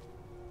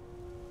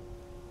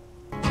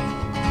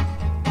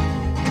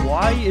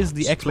 Why is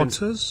the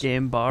Xbox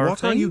game bar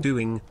What are you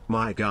doing,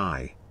 my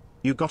guy?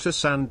 You gotta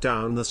sand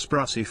down the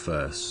sprutty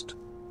first.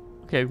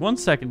 Okay, 1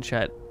 second,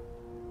 chat.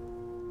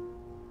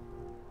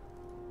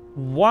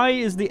 Why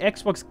is the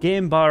Xbox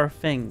game bar a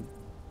thing?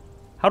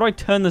 How do I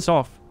turn this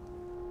off?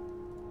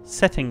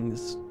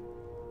 Settings.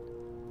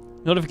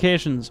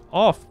 Notifications.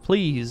 Off,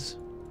 please.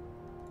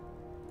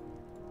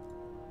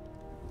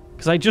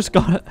 Because I just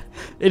got it.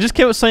 It just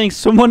came up saying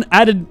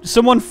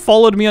someone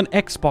followed me on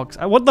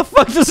Xbox. What the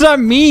fuck does that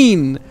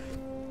mean?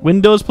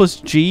 Windows plus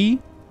G?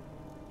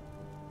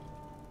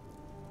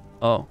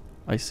 Oh,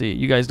 I see.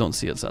 You guys don't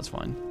see it, so that's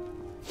fine.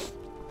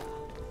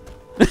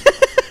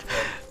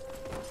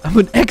 I'm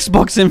an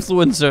Xbox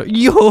influencer.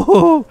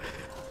 Yo!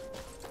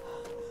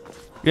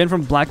 You're in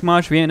from Black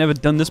March. We ain't never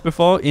done this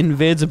before.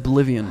 Invades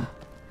Oblivion.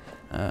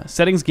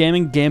 Settings,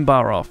 gaming, game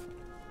bar off.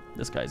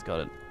 This guy's got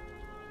it.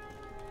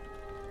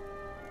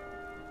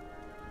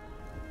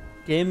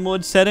 Game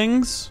mode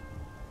settings.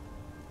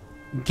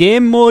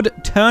 Game mode.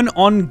 Turn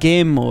on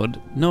game mode.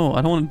 No,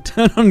 I don't want to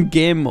turn on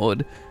game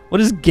mode.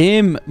 What is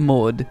game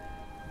mode?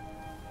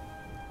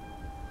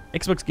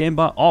 Xbox game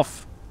bar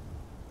off.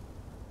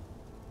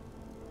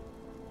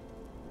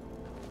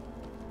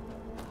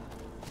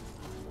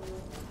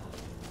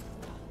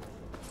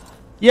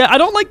 Yeah, I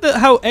don't like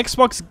how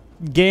Xbox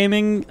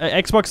gaming,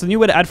 the new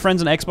way to add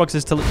friends on Xbox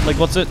is to, like,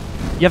 what's it?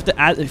 You have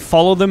to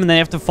follow them and they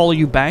have to follow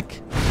you back.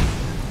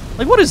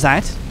 Like, what is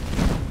that?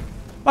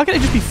 Why can't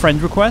it just be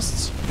friend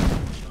requests?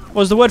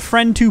 Was the word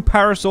friend too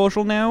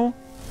parasocial now?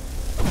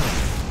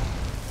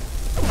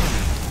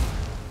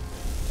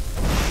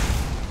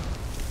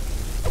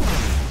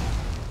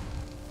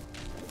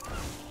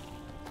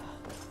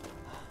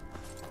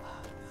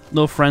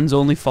 No friends,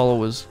 only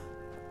followers.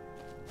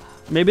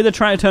 Maybe they're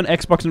trying to turn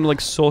Xbox into like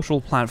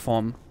social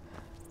platform.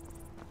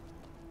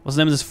 What's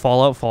the name of this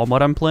Fallout 4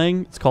 mod I'm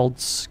playing? It's called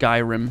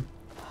Skyrim.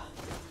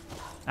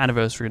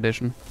 Anniversary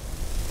Edition.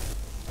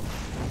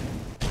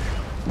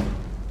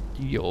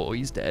 Yo,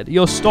 he's dead.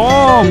 Yo,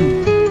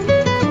 Storm!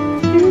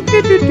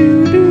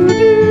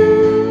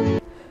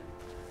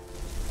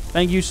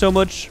 Thank you so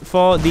much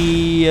for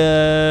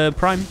the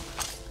Prime.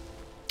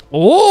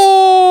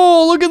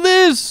 Oh, look at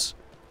this!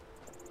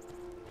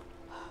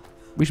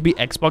 We should be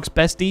Xbox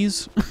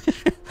besties.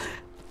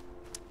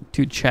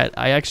 Dude, chat,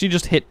 I actually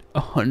just hit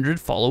 100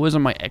 followers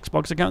on my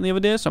Xbox account the other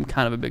day, so I'm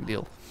kind of a big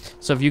deal.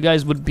 So if you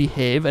guys would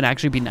behave and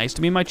actually be nice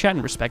to me in my chat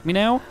and respect me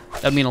now,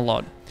 that'd mean a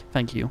lot.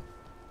 Thank you.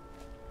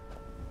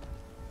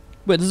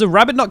 Wait, does a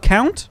rabbit not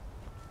count?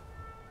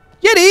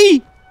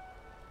 Yeti!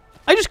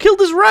 I just killed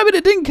this rabbit,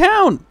 it didn't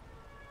count!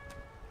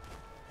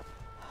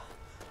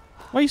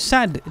 Why are you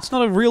sad? It's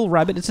not a real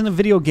rabbit, it's in a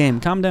video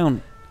game. Calm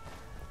down.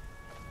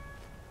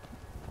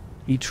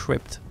 He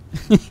tripped.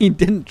 He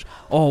didn't.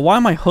 Oh, why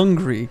am I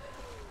hungry?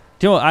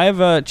 Do you know what? I have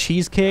a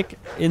cheesecake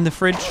in the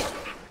fridge.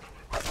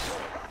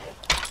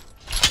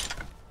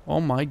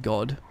 Oh my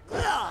god.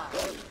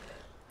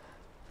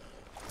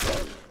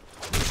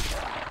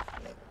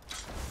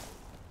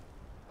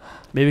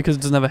 Maybe because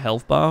it doesn't have a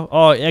health bar?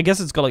 Oh, I guess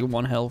it's got like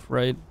 1 health,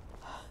 right?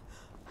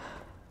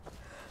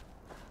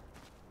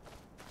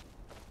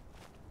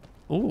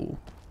 Ooh.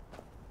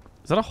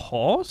 Is that a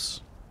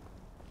horse?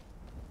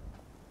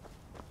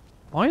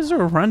 Why is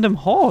there a random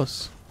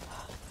horse?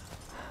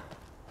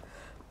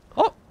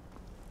 Oh!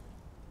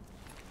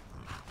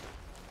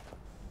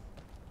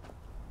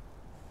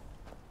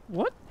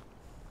 What?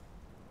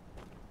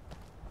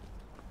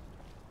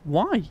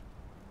 Why?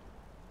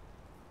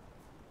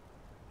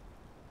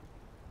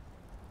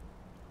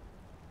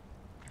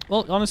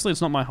 Well, honestly,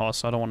 it's not my horse,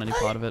 so I don't want any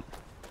part of it.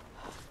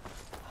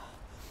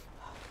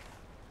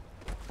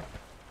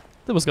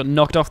 They almost got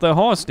knocked off their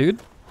horse, dude.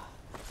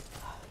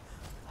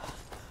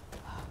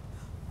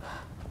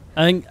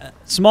 I think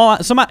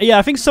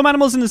I think some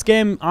animals in this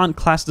game aren't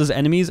classed as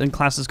enemies and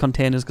classed as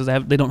containers because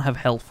they don't have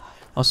health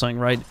or something,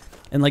 right?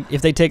 And like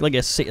if they take like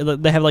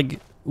they have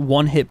like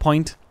 1 hit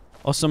point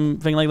or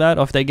something like that,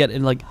 or if they get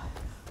in like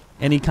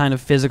any kind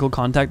of physical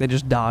contact, they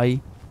just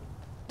die.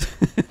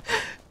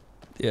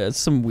 Yeah, it's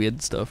some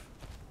weird stuff.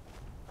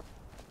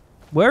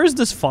 Where is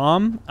this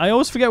farm? I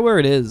always forget where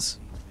it is.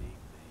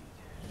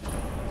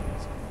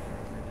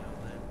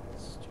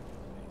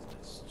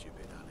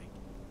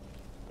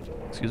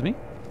 Excuse me?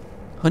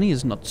 Honey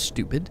is not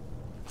stupid.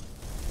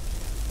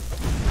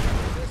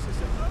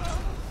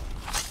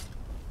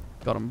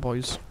 Got him,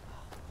 boys.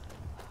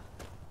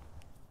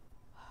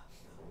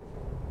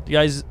 Do you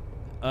guys,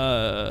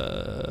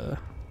 do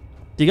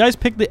you guys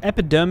pick the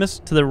epidermis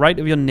to the right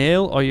of your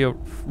nail or your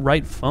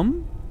right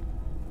thumb?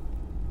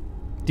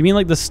 Do you mean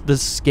like the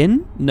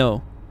skin?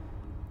 No.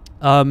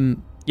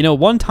 You know,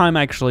 one time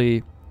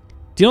actually,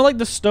 do you know like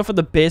the stuff at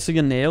the base of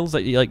your nails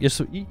that you like?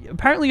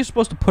 Apparently you're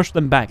supposed to push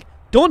them back.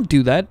 Don't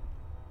do that.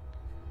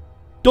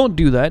 Don't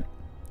do that.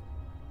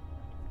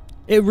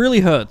 It really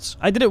hurts.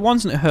 I did it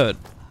once and it hurt.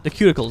 The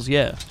cuticles,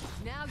 yeah.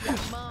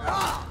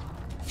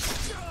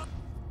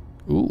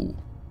 Ooh.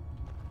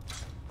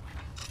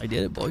 I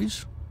did it,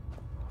 boys.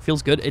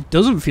 Feels good. It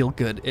doesn't feel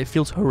good. It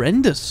feels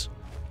horrendous.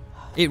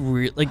 It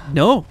really, like,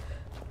 no.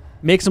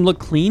 Makes them look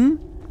clean?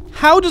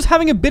 How does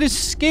having a bit of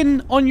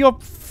skin on your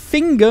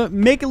finger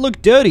make it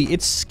look dirty?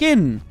 It's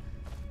skin.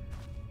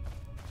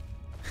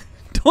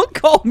 Don't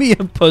call me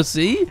a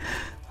pussy.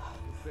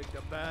 Picked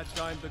a bad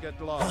time to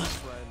get lost,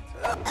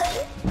 friend.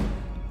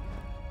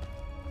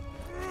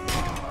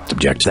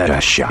 Subject that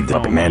ass shot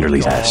up in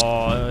Manderley's ass.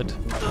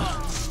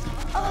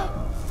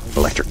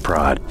 Electric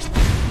prod.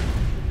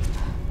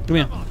 Come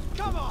here.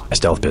 A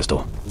stealth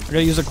pistol. I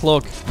gotta use a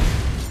cloak.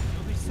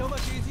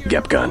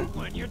 Gep gun.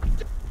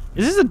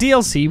 Is this a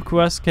DLC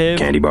quest cave?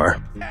 Candy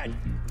bar.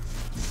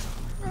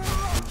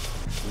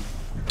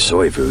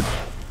 Soy food.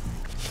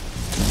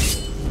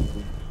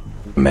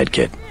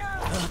 Medkit.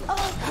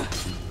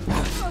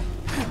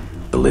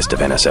 The list of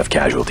NSF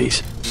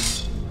casualties.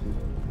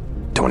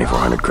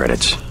 2,400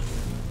 credits.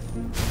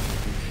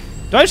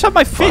 Do I just have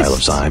my fist? File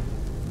of sign.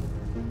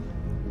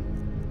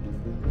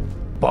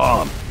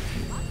 Bomb.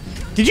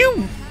 Did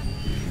you?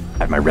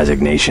 At my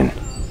resignation.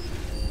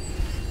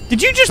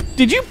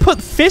 Did you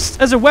put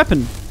fist as a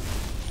weapon?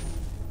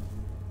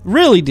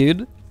 Really,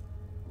 dude?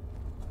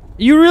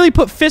 You really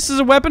put fist as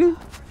a weapon?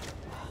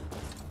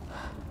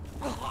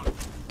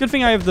 Good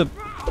thing I have the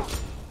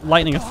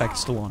lightning effect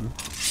still on.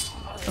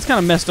 That's kind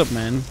of messed up,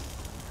 man.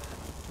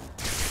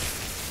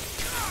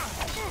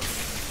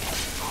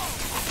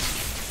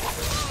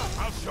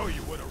 I'll show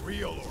you what a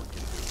real orc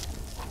can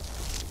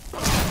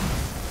do.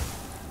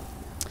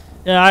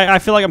 Yeah, I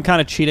feel like I'm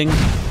kind of cheating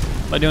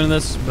by doing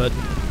this, but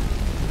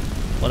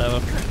whatever.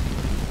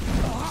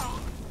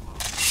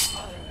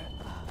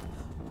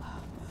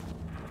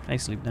 I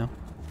sleep now.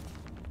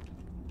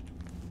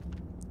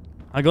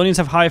 Argonians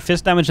have higher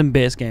fist damage than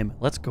base game.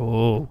 Let's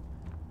go.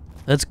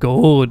 Let's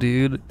go,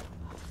 dude.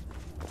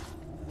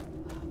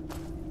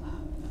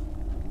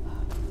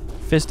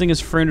 Fisting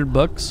is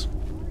 $300.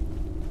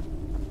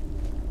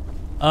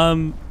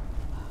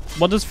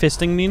 What does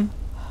fisting mean?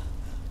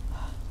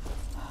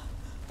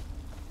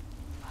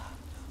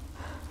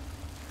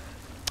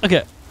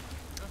 Okay.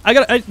 I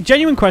got a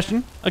genuine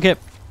question. Okay.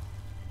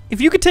 If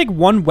you could take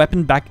one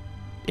weapon back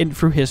in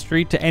through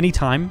history to any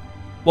time,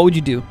 what would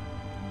you do?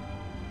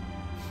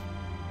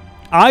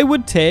 I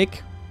would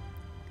take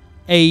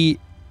a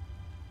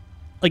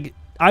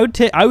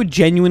I would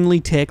genuinely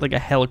take like a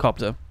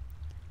helicopter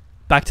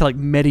back to like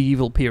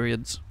medieval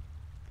periods.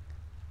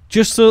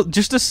 Just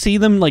to see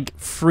them like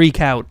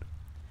freak out.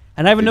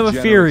 And I have another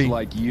theory.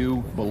 Like you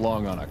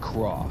belong on a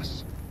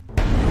cross.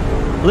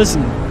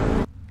 Listen,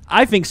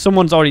 I think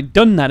someone's already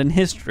done that in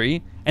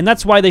history, and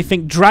that's why they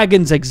think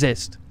dragons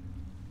exist.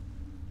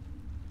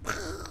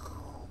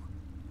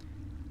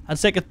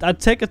 I'd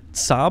take a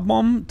Tsar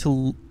bomb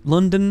to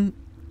London.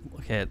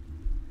 Okay,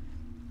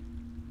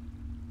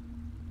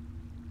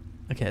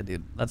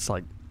 dude, that's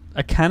like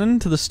a cannon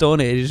to the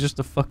Stone Age just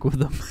to fuck with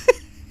them.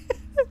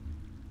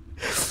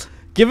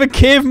 Give a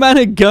caveman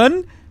a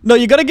gun? No,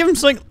 you gotta give him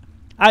something.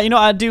 You know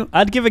what I'd do?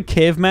 I'd give a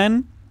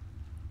caveman.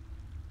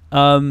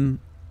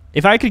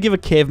 If I could give a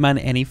caveman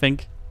anything,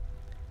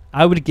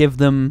 I would give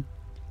them,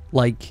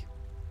 like,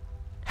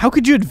 how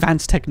could you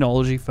advance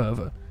technology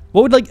further?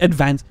 What would, like,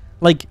 advance,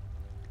 like,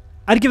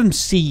 I'd give them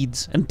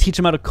seeds and teach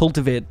them how to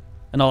cultivate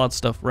and all that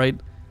stuff, right?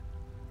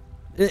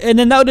 And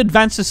then that would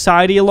advance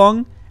society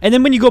along. And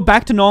then when you go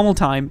back to normal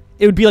time,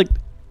 it would be, like,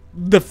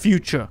 the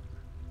future.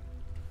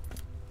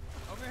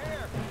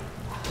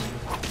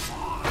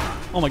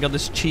 Oh my god,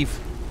 this chief.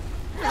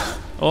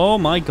 Oh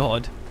my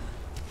god.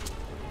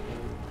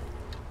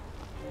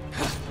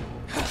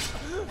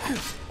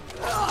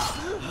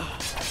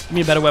 Give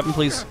me a better weapon,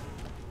 please.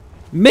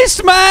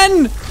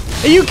 Mistman!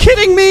 Are you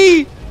kidding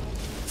me?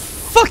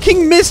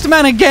 Fucking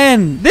Mistman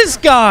again! This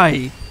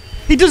guy!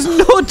 He does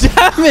no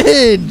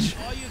damage!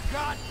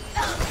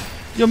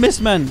 Yo,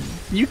 Mistman,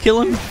 you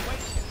kill him?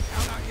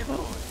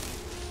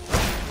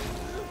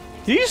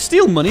 Did you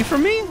steal money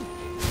from me?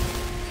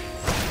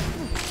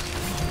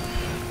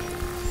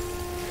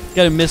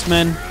 Get him,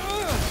 Mistman.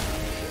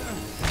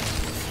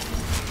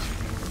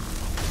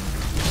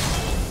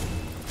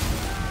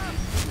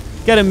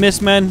 Get him,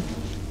 Mistman.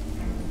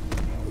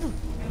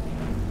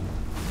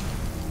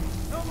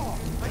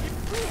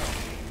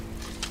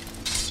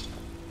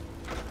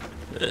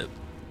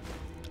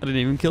 I didn't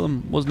even kill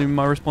him. Wasn't even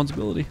my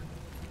responsibility.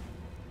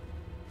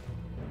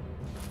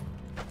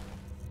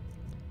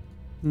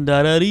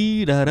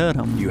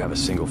 Da-da-dee-da-da-dum. You have a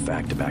single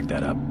fact to back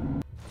that up.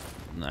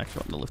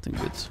 Actually, I'm the lifting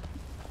goods.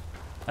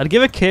 I'd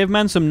give a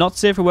caveman some not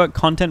safe for work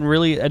content,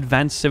 really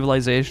advanced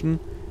civilization.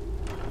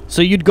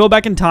 So you'd go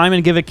back in time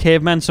and give a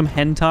caveman some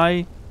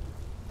hentai.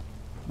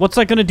 What's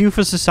that gonna do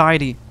for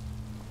society?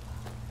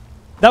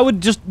 That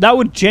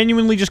would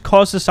genuinely just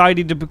cause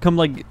society to become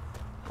like,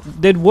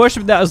 they'd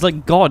worship that as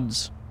like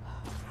gods.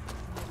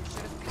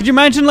 Could you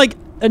imagine like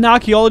an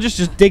archaeologist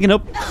just digging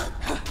up,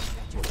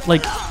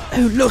 like,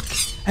 oh look,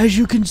 as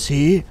you can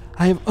see,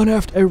 I have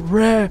unearthed a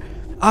rare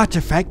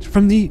artifact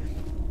from the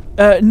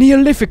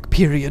Neolithic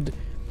period.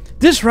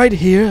 This right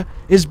here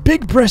is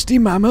Big Breasty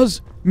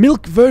Mama's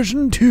Milk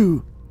version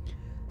 2.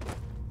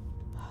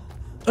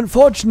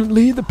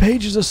 Unfortunately, the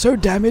pages are so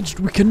damaged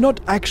we cannot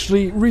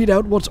actually read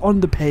out what's on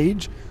the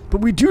page,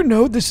 but we do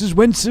know this is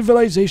when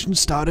civilization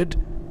started.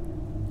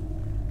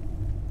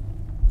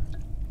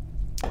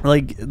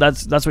 Like,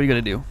 that's what you're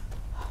gonna do.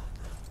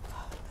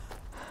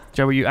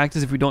 Jabba, you act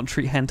as if we don't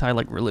treat hentai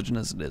like religion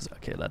as it is.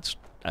 Okay, that's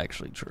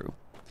actually true.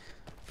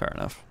 Fair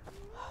enough.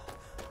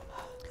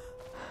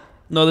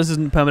 No, this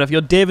isn't permanent. Yo,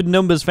 David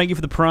Numbers, thank you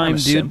for the prime,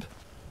 dude.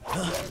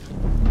 You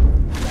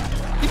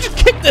just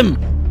kicked him!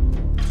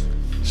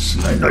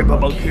 Sniper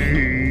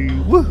monkey!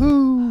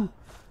 Woohoo!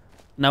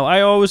 Now, I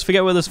always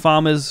forget where this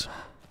farm is.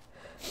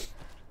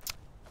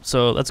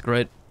 So, that's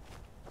great.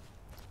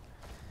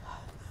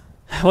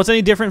 What's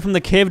any different from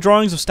the cave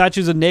drawings of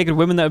statues of naked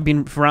women that have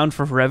been around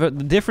for forever?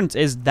 The difference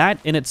is that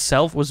in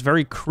itself was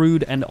very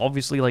crude and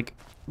obviously, like,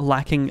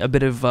 lacking a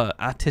bit of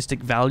artistic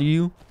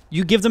value.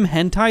 You give them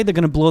hentai, they're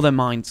gonna blow their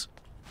minds.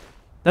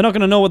 They're not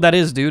gonna know what that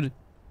is, dude.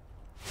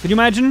 Could you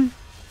imagine?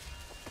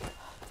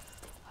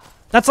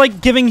 That's like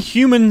giving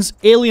humans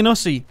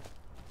alienacy.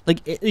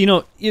 Like, you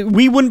know,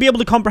 we wouldn't be able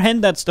to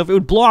comprehend that stuff. It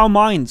would blow our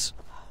minds.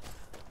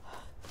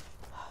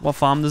 What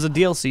farm? There's a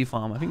DLC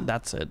farm. I think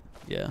that's it.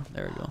 Yeah,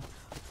 there we go.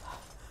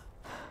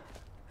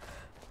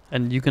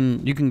 And you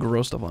can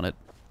grow stuff on it.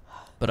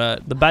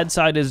 But the bad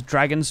side is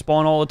dragons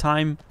spawn all the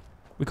time.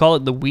 We call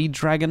it the weed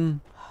dragon.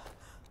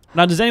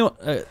 Now, does anyone...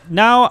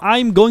 now,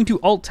 I'm going to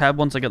alt-tab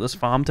once I get this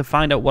farm to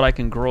find out what I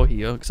can grow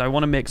here, because I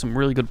want to make some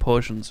really good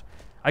potions.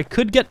 I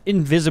could get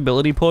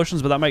invisibility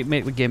potions, but that might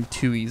make the game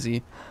too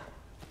easy.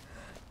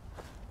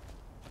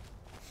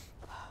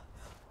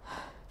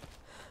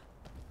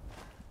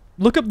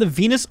 Look up the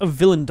Venus of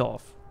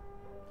Willendorf.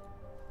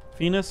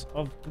 Venus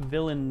of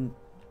Willendorf.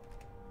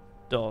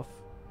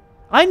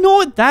 I know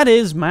what that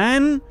is,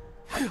 man!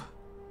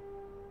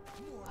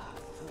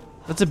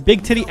 That's a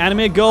big titty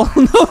anime girl?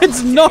 No,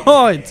 it's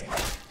not!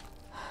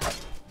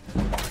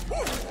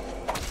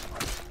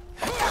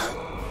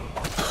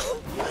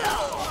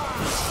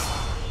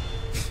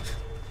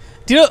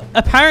 Do you know,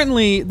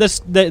 apparently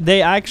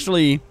they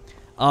actually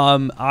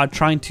are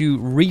trying to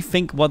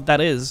rethink what that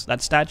is,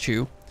 that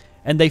statue,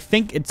 and they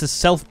think it's a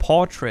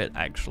self-portrait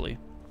actually,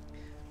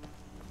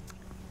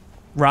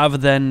 rather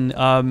than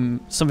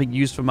something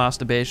used for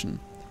masturbation.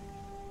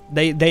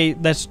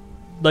 That's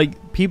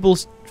like, people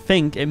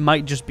think it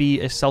might just be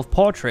a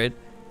self-portrait,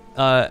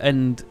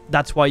 and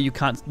that's why you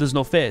can't. There's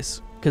no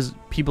face because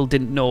people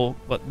didn't know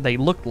what they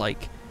looked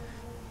like.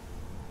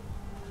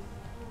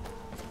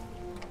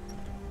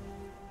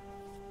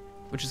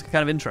 Which is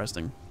kind of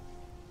interesting.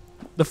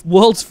 The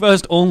world's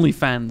first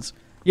OnlyFans.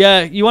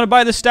 Yeah, you want to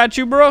buy this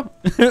statue, bro?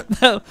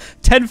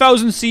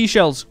 10,000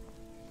 seashells.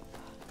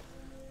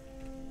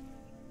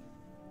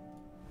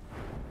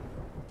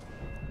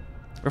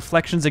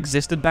 Reflections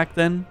existed back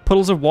then?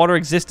 Puddles of water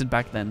existed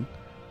back then.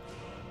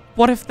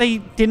 What if they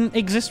didn't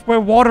exist where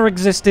water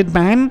existed,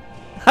 man?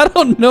 I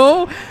don't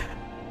know.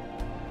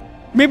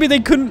 Maybe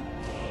they couldn't...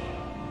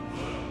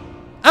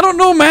 I don't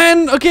know,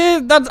 man. Okay,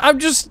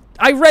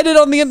 I read it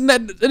on the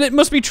internet, and it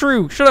must be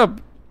true. Shut up.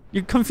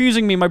 You're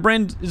confusing me. My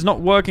brain is not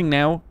working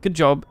now. Good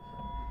job.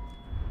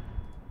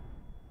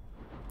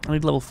 I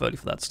need level 30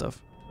 for that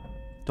stuff.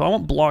 Do I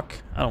want block?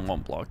 I don't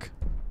want block.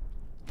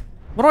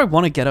 What do I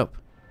want to get up?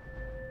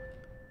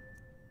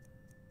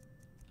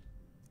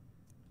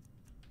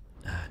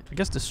 I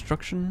guess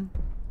destruction?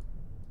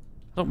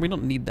 We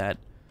don't need that.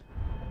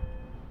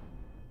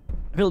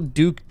 I feel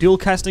dual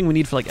casting we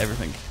need for, like,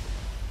 everything.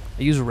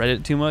 I use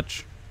Reddit too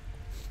much.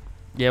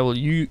 Yeah, well,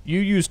 you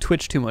use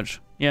Twitch too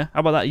much. Yeah, how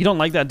about that? You don't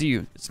like that, do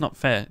you? It's not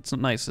fair. It's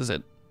not nice, is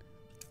it?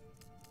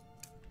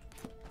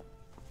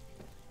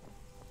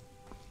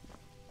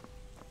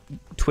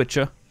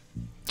 Twitcher.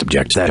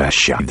 Subject that I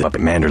shoved up at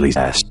Manderley's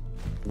ass.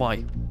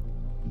 Why?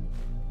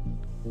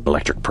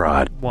 Electric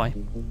prod. Why?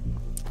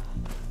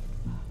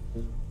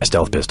 A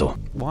stealth pistol.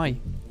 Why?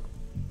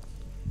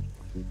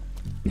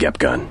 Gep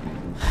gun.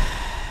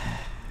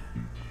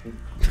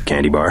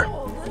 Candy bar.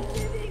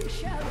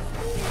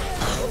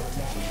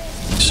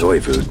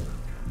 Soy food.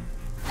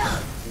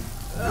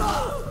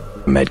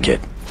 Medkit.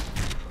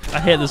 I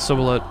hate this so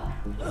a lot.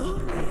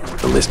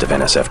 The list of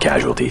NSF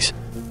casualties.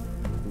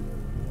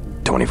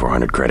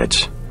 2,400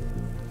 credits.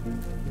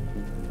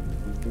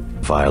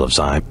 Vial of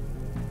Zyme.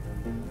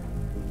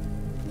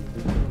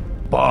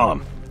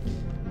 Bomb.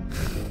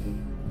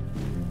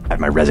 At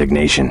my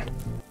resignation.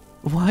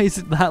 Why is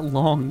it that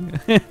long?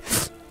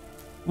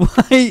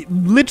 Why?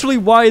 Literally,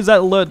 why is that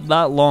alert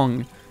that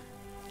long?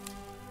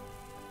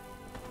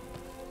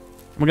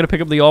 Am I gonna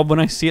pick up the orb when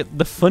I see it?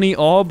 The funny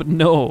orb?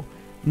 No.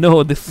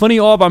 No, the funny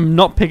orb, I'm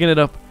not picking it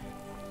up.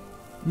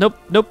 Nope,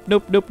 nope,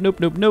 nope, nope, nope,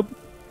 nope, nope.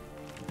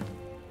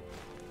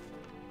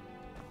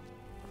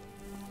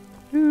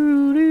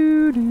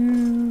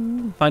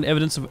 Find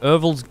evidence of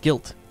Ervil's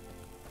guilt.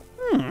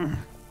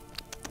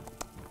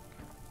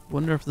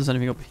 Wonder if there's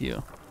anything up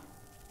here.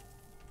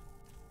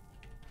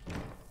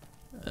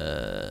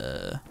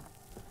 I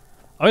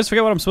always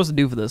forget what I'm supposed to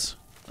do for this.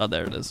 Oh,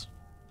 there it is.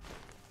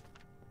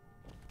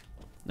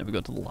 Never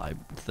go to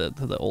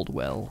the old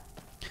well.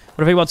 What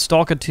do I think about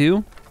Stalker 2?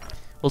 Well,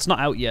 it's not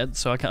out yet,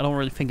 so I don't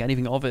really think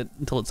anything of it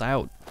until it's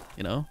out,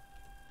 you know?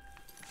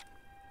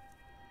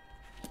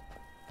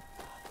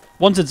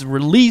 Once it's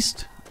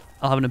released,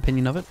 I'll have an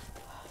opinion of it.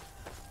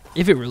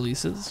 If it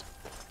releases.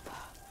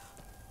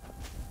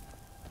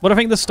 What do I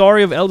think the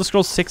story of Elder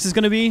Scrolls 6 is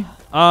going to be?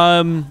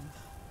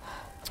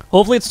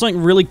 Hopefully it's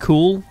something really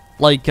cool,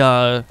 like, you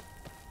know...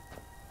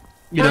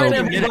 Alright,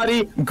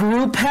 everybody,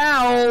 group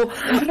howl!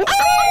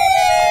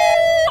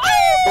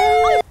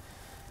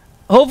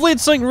 Hopefully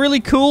it's something really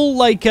cool,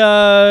 like,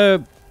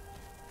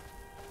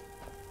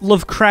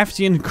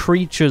 Lovecraftian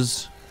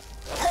creatures.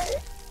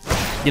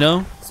 You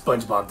know?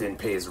 SpongeBob didn't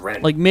pay his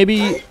rent. Like,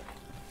 maybe...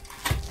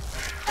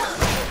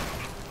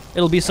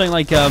 It'll be something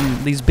like,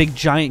 these big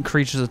giant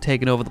creatures have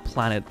taken over the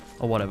planet,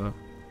 or whatever.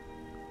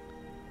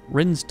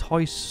 Rin's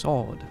toy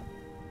sword.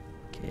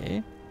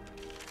 Okay.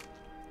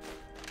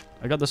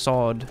 I got the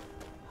sword. Do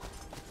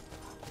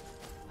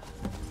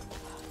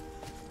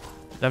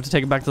I have to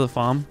take it back to the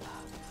farm?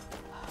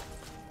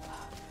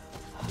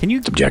 Can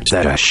you... Subject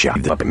that I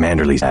shoved up at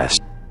Manderley's ass.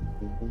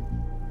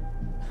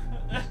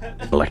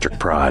 Electric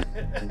prod.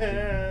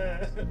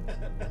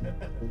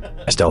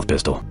 A stealth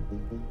pistol.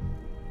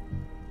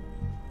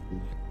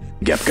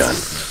 Gep gun.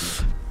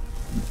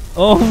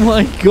 Oh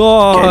my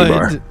god!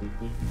 Candy bar.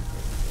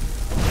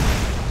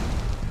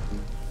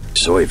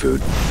 Soy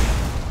food.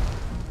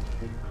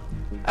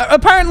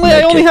 Apparently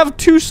I only have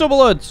 2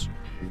 subalerts.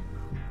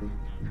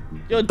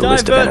 Yo,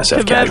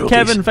 Divert,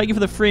 Kevin, thank you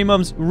for the 3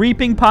 months.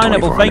 Reaping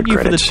Pineapple, thank you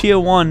for the tier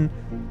 1.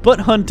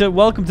 Butt Hunter,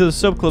 welcome to the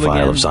sub club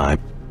again. Of Zyme.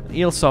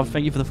 Eelsoft,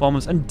 thank you for the 4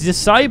 months. And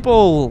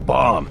Disciple!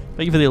 Bomb.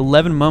 Thank you for the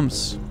 11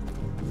 months.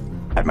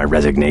 At my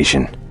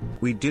resignation.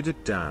 We did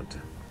it, Dad.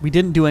 We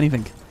didn't do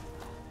anything.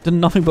 Did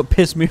nothing but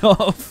piss me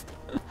off.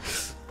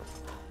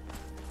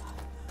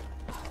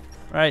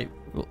 Right,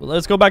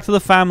 let's go back to the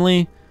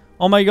family.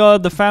 Oh my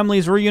god, the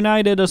family's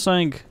reunited, I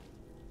think.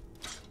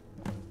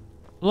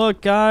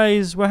 Look,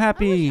 guys, we're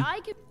happy.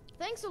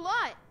 Thanks a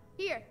lot.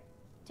 Here,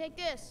 take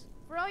this.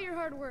 for all your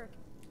hard work.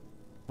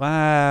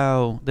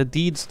 Wow, the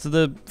deeds to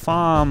the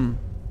farm.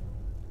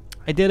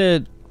 I did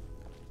it.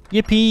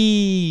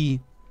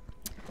 Yippee.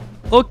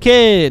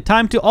 Okay,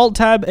 time to alt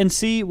tab and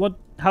see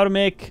how to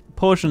make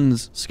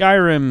potions.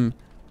 Skyrim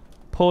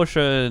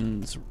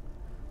potions.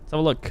 Let's have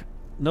a look.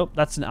 Nope,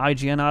 that's an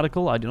IGN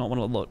article. I do not want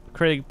to look.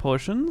 Creating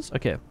potions.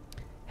 Okay.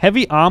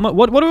 Heavy armor.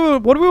 What do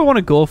we want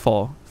to go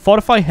for?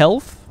 Fortify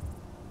health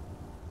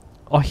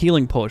or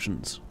healing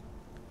potions?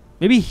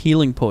 Maybe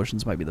healing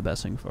potions might be the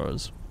best thing for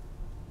us.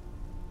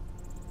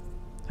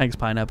 Thanks,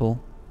 Pineapple.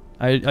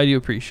 I do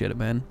appreciate it,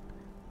 man.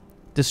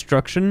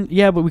 Destruction?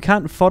 Yeah, but we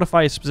can't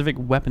fortify a specific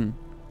weapon.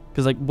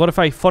 Because, like, what if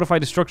I fortify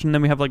destruction and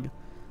then we have, like,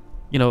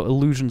 you know,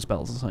 illusion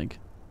spells? It's like...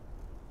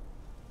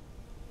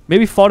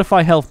 Maybe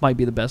fortify health might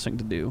be the best thing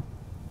to do.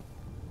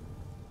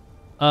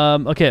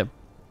 Okay.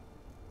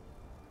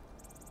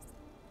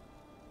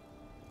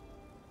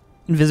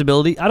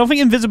 Invisibility. I don't think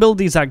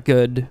invisibility is that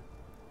good.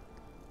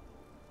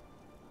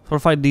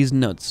 Fortify these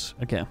nuts.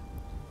 Okay.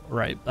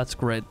 Right, that's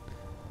great.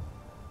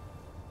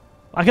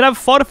 I could have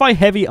fortify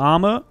heavy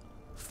armor,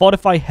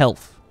 fortify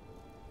health.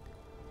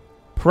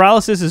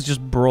 Paralysis is just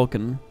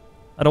broken.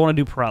 I don't want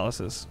to do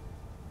paralysis.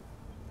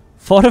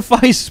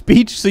 Fortify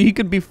speech so you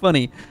can be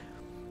funny.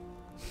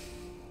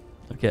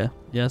 Okay,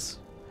 yes.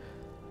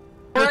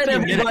 Alright,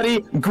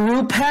 everybody,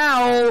 group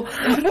howl!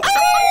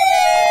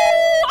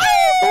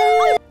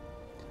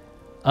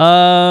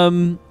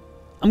 I'm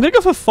gonna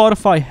go for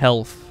fortify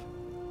health.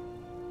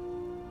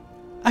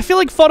 I feel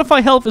like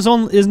fortify health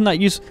isn't that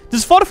use.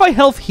 Does fortify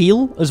health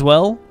heal as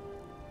well?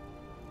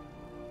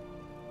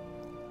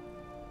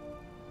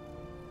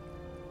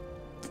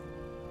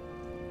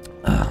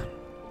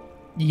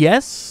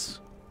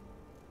 Yes.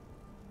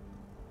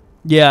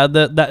 Yeah,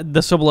 the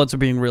subalerts are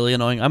being really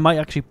annoying. I might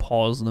actually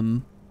pause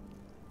them.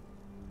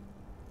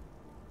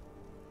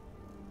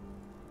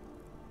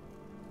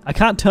 I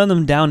can't turn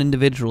them down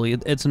individually.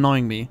 It's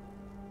annoying me.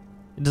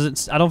 It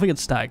doesn't. I don't think it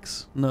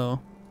stacks.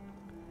 No.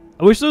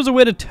 I wish there was a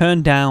way to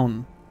turn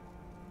down.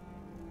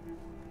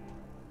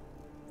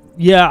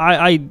 Yeah,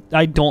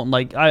 I don't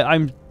like.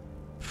 I'm.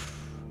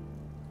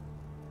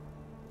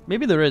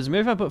 Maybe there is.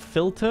 Maybe if I put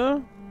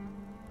filter,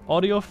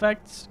 audio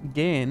effects,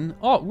 gain.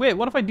 Oh wait,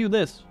 what if I do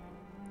this?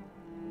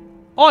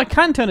 Oh, I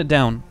can turn it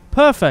down.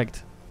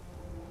 Perfect.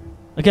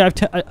 Okay,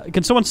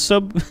 can someone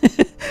sub?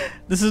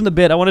 This isn't a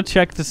bit. I want to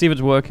check to see if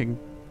it's working.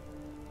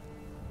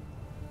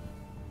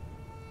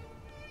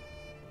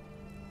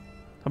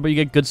 How about you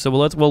get good sub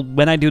alerts? Well,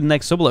 when I do the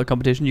next sub alert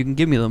competition, you can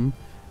give me them.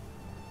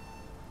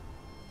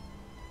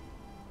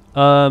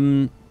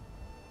 Yeah,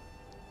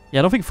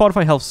 I don't think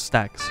fortify health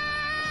stacks.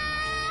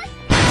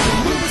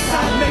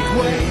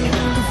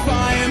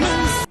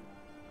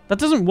 That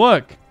doesn't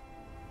work.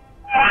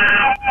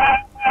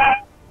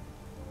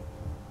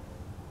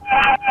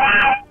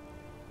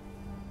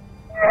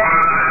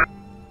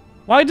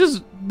 Why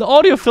does the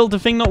audio filter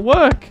thing not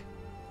work?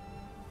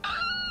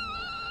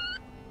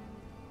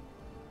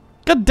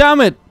 God damn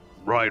it!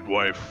 Right,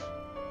 wife.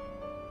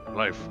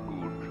 Life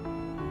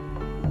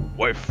good.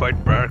 Wife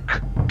fight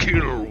back.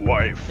 Kill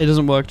wife. It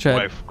doesn't work, Chad.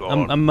 Wife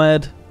gone. I'm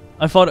mad.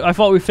 I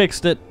thought we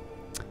fixed it.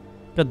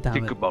 God damn it.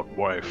 Think about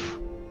wife.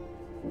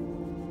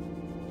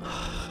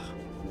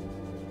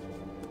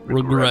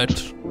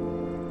 Regret.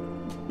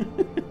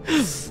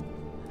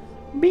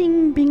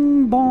 Bing,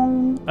 bing,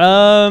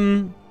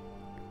 bong.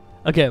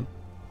 Okay.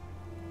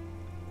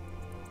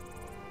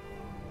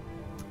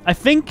 I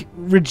think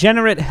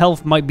regenerate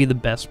health might be the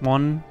best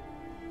one.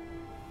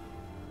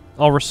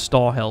 Or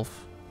restore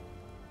health.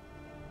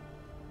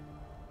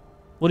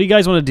 What do you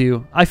guys want to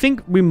do? I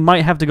think we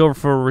might have to go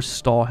for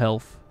restore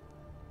health.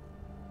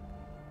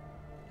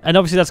 And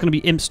obviously that's going to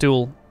be imp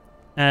stool.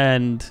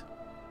 And...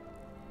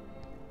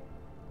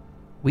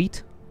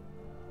 wheat?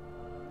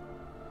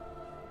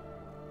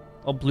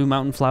 Or blue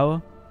mountain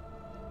flower?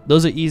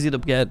 Those are easy to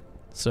get,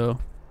 so...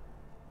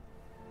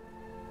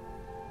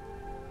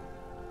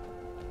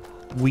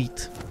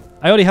 wheat.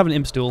 I already have an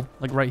imp stool,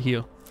 like right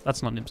here.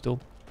 That's not an imp stool.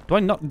 Do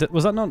I not?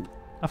 Was that not?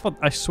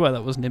 I swear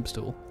that was an imp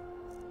stool.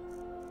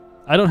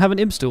 I don't have an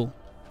imp stool.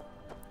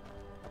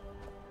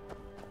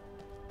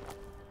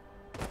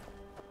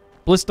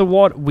 Blister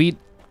wart, wheat,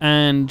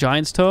 and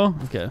giant's toe.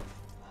 Okay.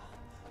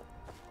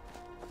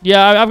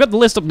 Yeah, I've got the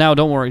list up now.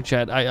 Don't worry,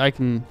 chat. I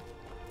can.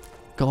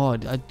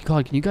 God,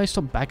 can you guys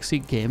stop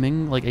backseat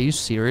gaming? Like, are you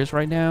serious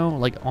right now?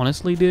 Like,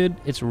 honestly, dude,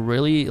 it's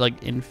really,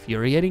 like,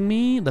 infuriating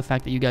me, the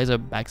fact that you guys are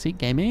backseat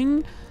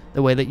gaming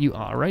the way that you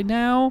are right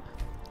now.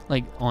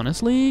 Like,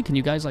 honestly, can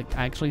you guys, like,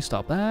 actually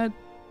stop that?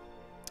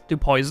 Do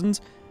poisons?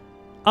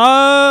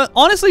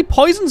 Honestly,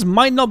 poisons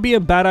might not be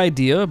a bad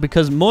idea,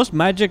 because most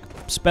magic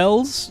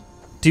spells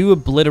do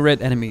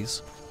obliterate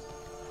enemies.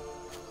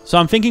 So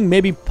I'm thinking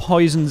maybe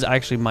poisons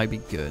actually might be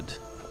good.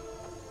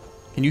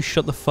 Can you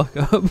shut the fuck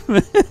up?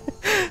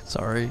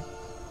 Sorry.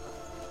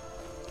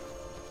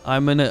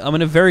 I'm in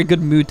a very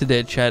good mood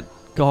today, chat.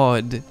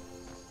 God.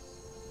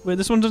 Wait,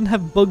 this one doesn't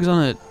have bugs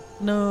on it.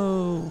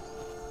 No.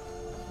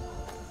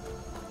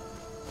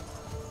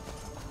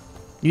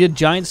 You need a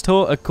giant's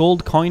toe, a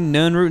gold coin,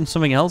 nern root, and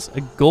something else.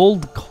 A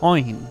gold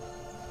coin.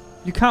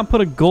 You can't put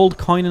a gold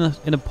coin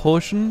in a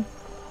potion.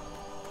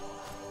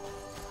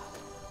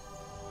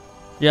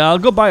 Yeah, I'll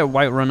go buy a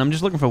white run. I'm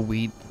just looking for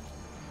wheat.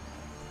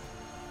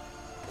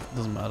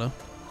 Doesn't matter.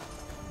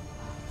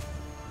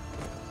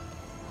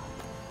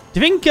 Do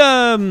you think,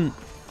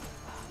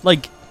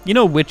 like, you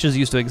know witches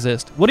used to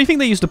exist? What do you think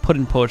they used to put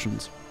in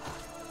potions?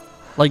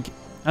 Like,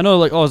 I know,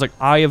 like, oh, it's like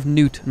Eye of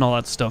Newt and all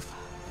that stuff.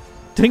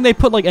 Do you think they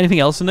put, like, anything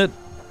else in it?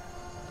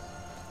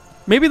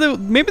 Maybe they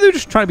were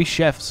just trying to be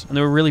chefs and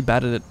they were really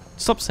bad at it.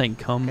 Stop saying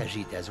come. For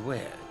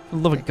the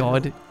love of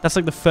God. That's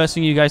like the first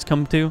thing you guys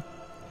come to.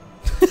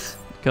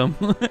 Come.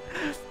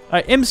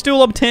 Alright, imp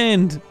stool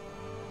obtained.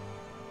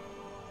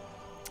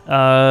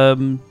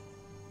 Blue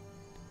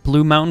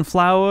mountain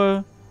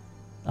flower.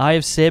 Eye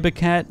of saber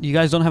cat. You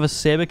guys don't have a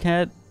saber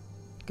cat?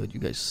 God, you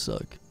guys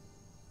suck.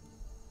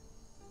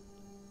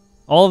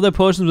 All of their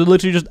potions were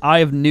literally just Eye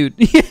of Newt.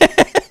 Yeah,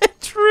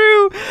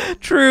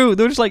 true.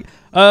 They were just like,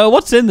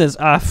 what's in this?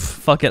 Ah,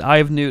 fuck it, Eye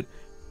of Newt.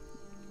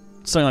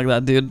 Something like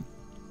that, dude.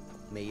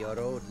 May your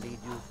road lead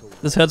you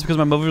to... This hurts because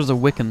my mother was a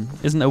Wiccan.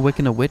 Isn't a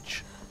Wiccan a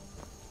witch?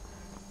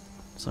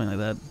 Something like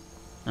that.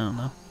 I don't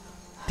know.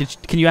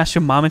 Can you ask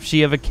your mom if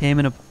she ever came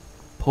in a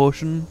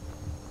potion?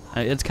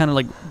 It's kind of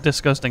like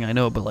disgusting, I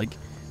know, but like,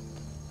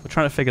 we're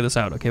trying to figure this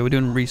out. Okay, we're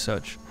doing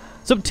research.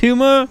 What's up,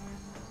 Tuma?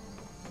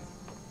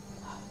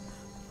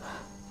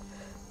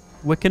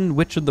 Wiccan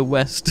Witch of the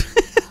West.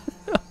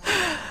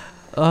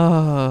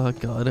 Oh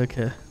God.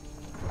 Okay.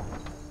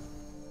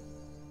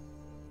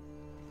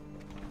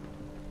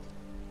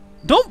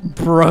 Don't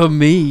bro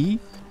me.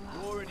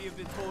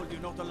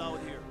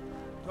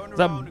 Is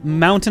that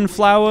mountain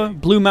flower?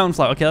 Blue mountain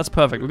flower. Okay, that's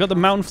perfect. We got the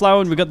mountain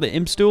flower and we got the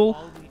imp stool.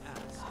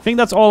 I think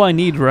that's all I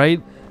need, right?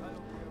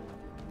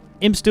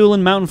 Imp stool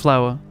and mountain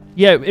flower.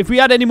 Yeah, if we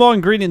add any more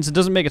ingredients, it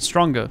doesn't make it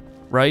stronger,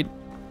 right?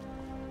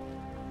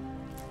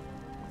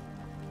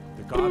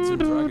 The gods in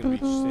Dragon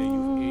Reach say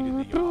you've aided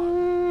the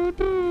yard.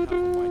 We have a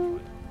white one.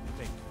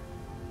 Thank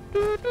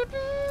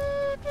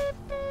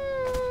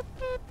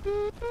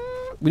you.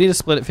 We need to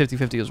split it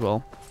 50-50 as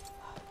well.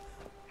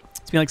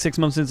 It's been like 6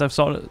 months since I've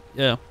saw it.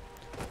 Yeah.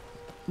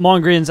 More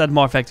ingredients add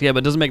more effect, yeah, but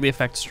it doesn't make the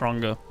effect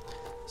stronger.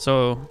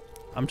 So,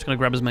 I'm just going to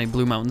grab as many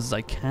blue mountains as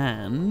I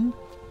can.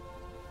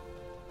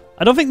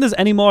 I don't think there's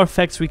any more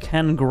effects we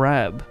can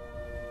grab.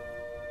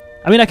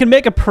 I mean, I can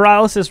make a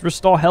paralysis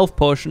restore health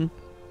potion.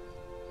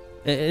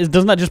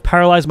 Doesn't that just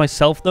paralyze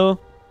myself, though?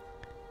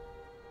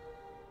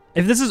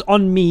 If this is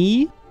on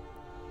me,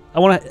 I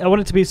want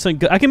it to be something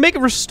good. I can make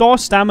it restore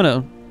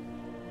stamina.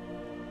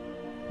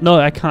 No,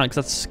 I can't,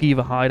 because that's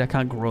Skeever Hide. I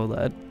can't grow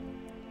that.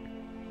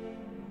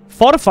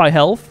 Fortify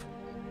health.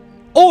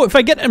 Oh, if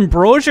I get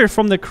Ambrosia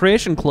from the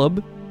Creation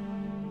Club,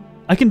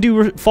 I can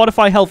do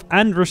Fortify health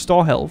and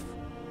restore health.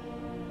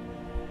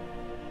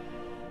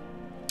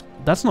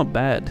 That's not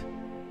bad.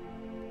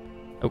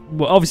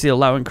 Well, obviously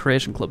allowing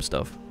Creation Club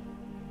stuff.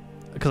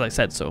 Because I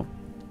said so.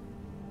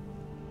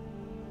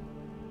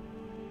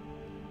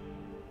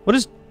 What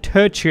does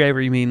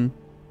tertiary mean?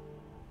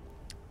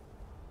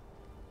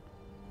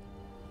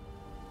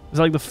 Is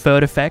that like the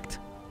third effect?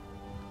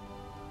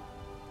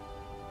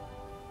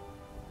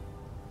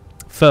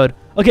 Third.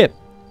 Okay.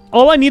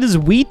 All I need is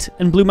wheat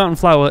and blue mountain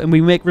flower, and we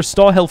make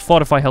restore health,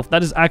 fortify health.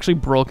 That is actually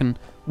broken.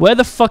 Where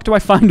the fuck do I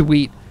find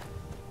wheat?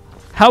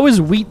 How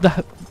is wheat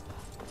the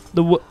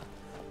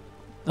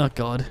oh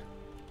God.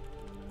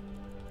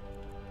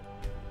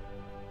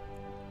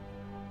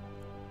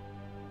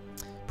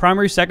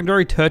 Primary,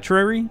 secondary,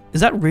 tertiary? Is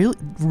that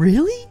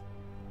really?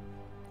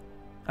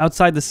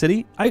 Outside the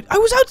city? I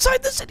was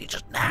outside the city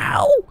just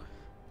now!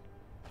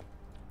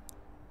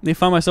 They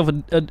found myself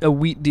a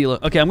wheat dealer.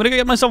 Okay, I'm gonna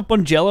get myself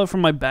Bongella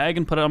from my bag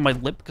and put it on my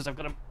lip because I've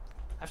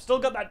still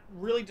got that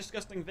really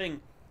disgusting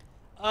thing.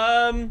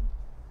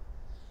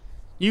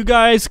 You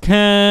guys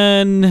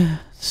can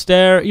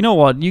stare. You know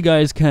what? You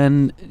guys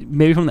can,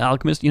 maybe from the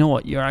alchemist. You know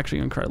what? You're actually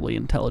incredibly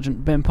intelligent,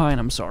 vampire, and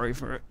I'm sorry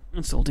for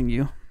insulting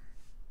you.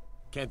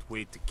 Can't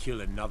wait to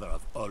kill another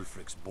of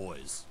Ulfric's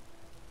boys.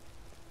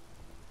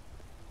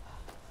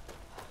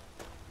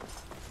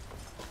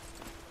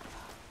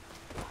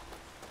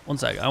 One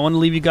sec. I want to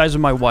leave you guys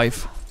with my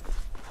wife.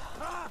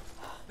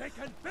 They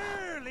can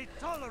barely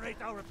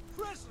tolerate our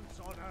presence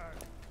on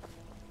Earth.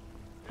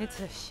 It's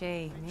a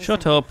shame.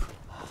 Shut up.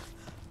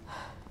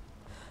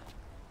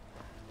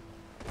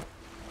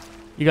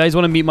 You guys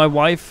want to meet my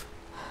wife?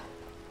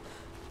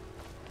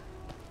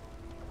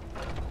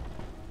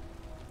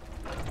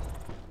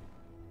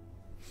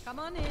 Come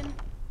on in.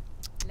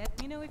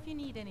 Let me know if you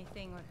need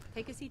anything, or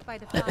take a seat by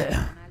the fire, and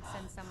I'll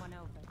send someone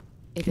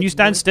over. Can you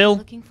stand still?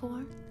 Looking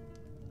for?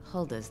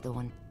 Hulda's the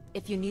one.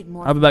 If you need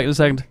more, I'll be back in a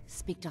second.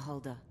 Speak to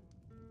Hulda.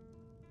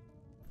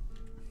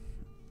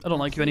 I don't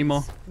like you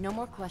anymore. No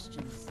more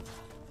questions.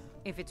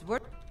 If it's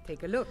worth,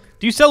 take a look.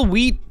 Do you sell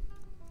wheat?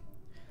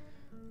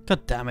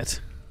 God damn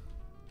it.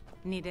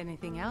 Need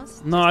anything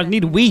else? No, I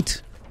need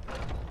wheat.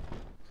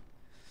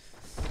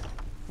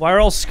 Why are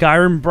all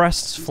Skyrim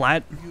breasts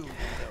flat?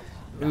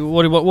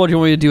 What do you want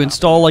me to do?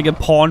 Install like a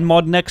porn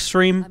mod next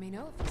stream?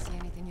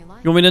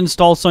 You want me to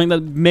install something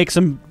that makes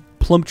them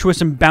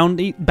plumptuous and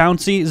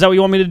bouncy? Is that what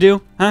you want me to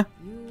do? Huh?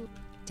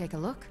 Take a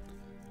look.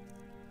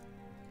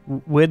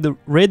 Raid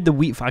the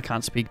wheat. I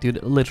can't speak,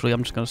 dude. Literally,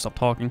 I'm just gonna stop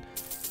talking.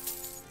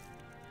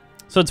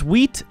 So it's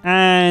wheat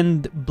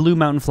and blue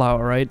mountain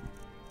flower, right?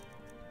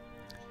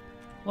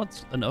 Well,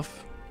 that's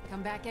enough.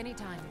 Come back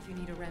anytime if you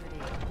need a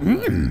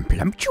remedy.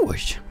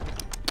 Plumptuous.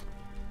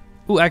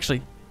 Ooh,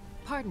 actually.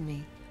 Pardon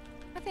me.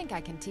 I think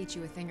I can teach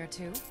you a thing or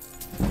two.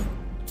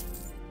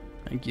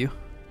 Thank you.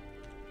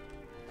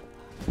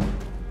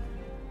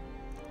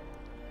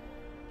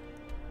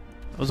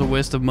 That was a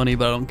waste of money,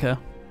 but I don't care.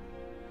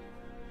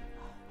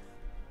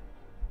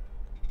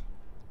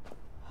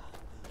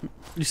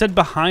 You said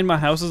behind my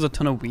house is a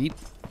ton of wheat?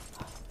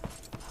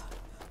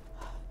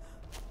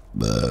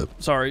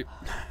 Sorry.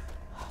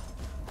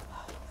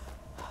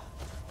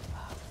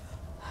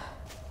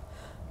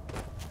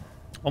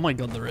 Oh my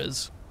god, there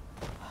is.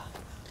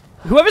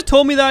 Whoever's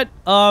told me that,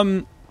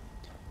 you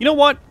know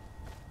what?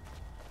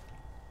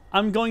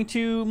 I'm going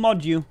to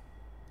mod you.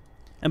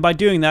 And by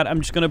doing that,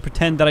 I'm just going to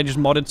pretend that I just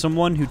modded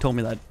someone who told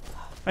me that.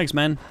 Thanks,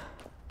 man.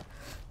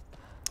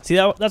 See,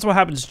 that's what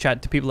happens,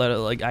 chat, to people that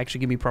like actually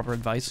give me proper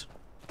advice.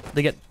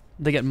 They get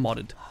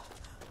modded.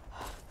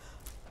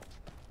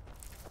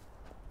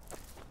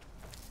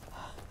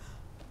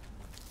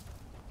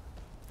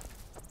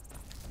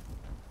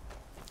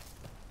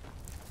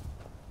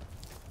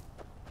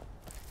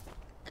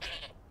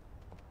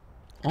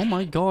 Oh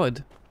my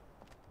god.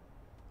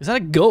 Is that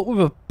a goat with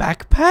a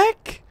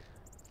backpack?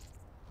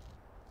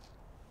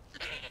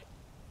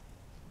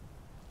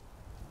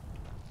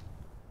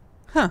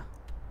 Huh.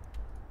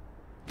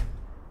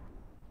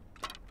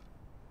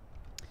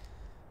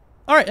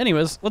 Alright,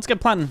 anyways, let's get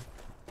planting.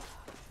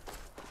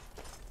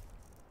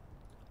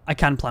 I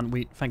can plant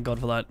wheat, thank god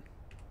for that.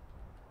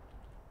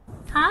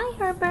 Hi,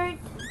 Herbert.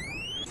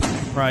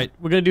 Right,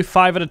 we're gonna do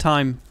 5 at a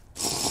time.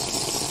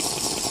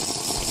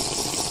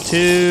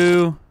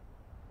 2,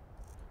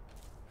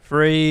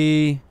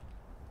 3.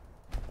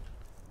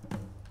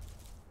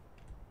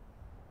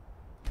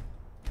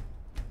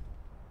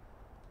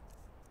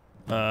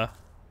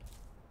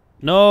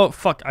 No,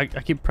 fuck, I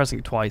keep pressing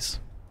it twice.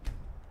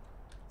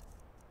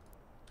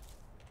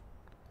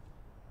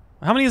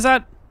 How many is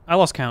that? I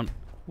lost count.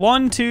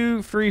 1,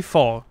 2, 3,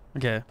 4.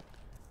 Okay.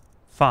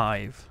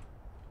 5.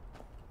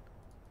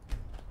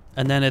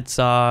 And then it's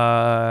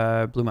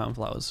blue mountain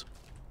flowers.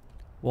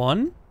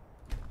 1,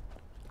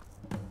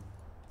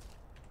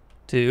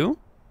 2,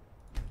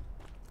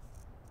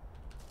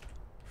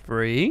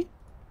 3.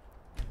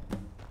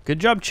 Good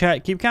job,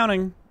 chat. Keep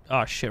counting.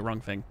 Oh shit,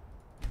 wrong thing.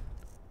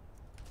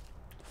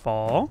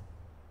 4.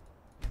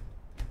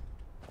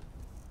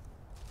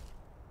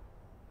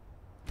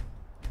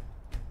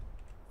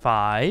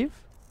 5.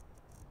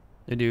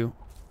 They do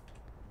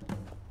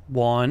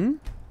 1,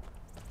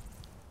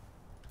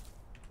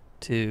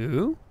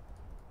 2.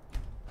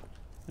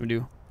 They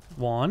do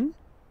 1,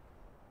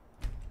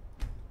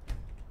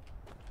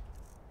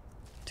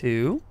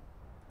 2.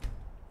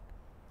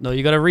 No,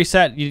 you gotta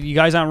reset. You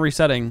guys aren't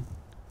resetting.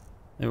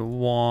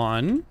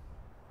 1,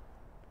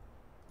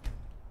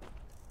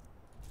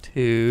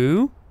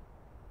 2.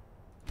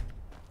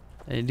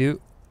 They do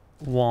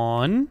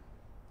 1.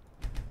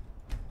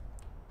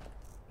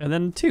 And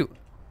then 2.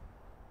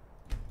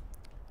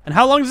 And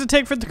how long does it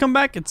take for it to come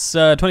back? It's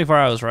 24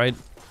 hours, right?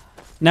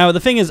 Now, the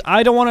thing is,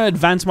 I don't want to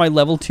advance my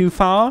level too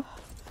far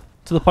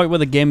to the point where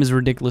the game is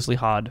ridiculously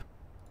hard.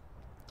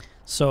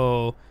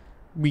 So,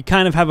 we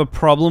kind of have a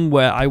problem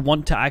where I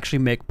want to actually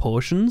make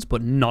potions,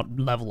 but not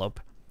level up.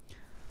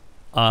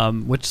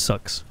 Which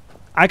sucks.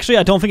 Actually,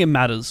 I don't think it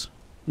matters.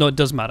 No, it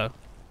does matter.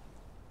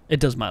 It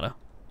does matter.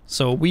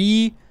 So,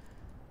 we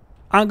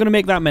aren't going to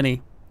make that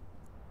many.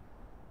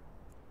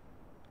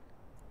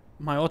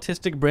 My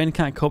autistic brain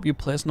can't cope you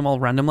placing them all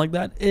random like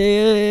that.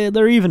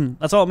 They're even.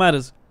 That's all that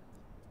matters.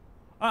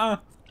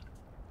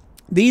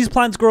 These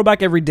plants grow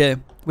back every day,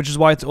 which is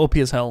why it's OP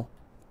as hell.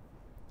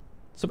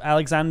 What's up,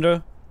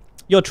 Alexander?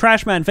 Yo,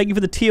 Trash Man, thank you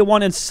for the tier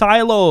 1. And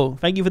Silo,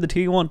 thank you for the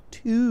tier 1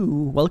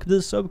 too. Welcome to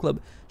the sub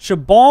club.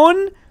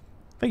 Shabon,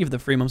 thank you for the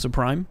 3 months of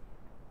Prime.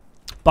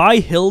 Buy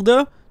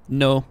Hilda?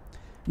 No.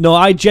 No,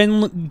 I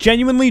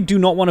genuinely do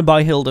not want to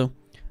buy Hilda.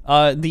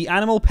 The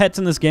animal pets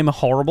in this game are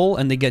horrible,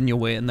 and they get in your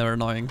way, and they're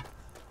annoying.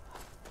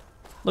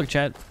 Look,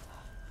 chat.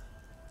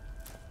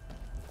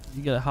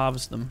 You gotta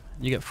harvest them.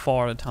 You get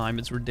 4 at a time.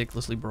 It's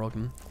ridiculously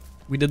broken.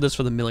 We did this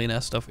for the millionaire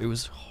stuff. It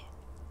was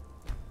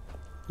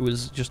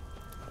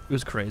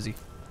crazy.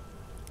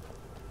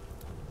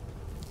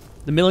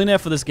 The millionaire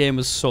for this game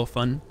was so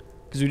fun,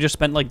 because we just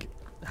spent like,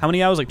 how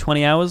many hours? Like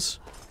 20 hours?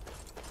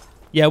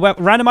 Yeah,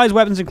 randomized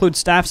weapons include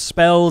staffs,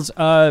 spells,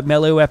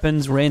 melee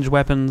weapons, ranged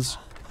weapons.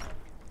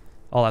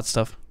 All that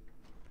stuff.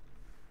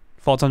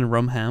 Thoughts on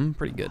rum ham?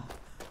 Pretty good.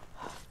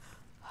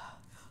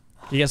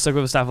 You get stuck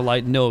with a staff of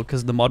light? No,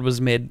 because the mod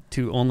was made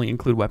to only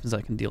include weapons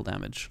that can deal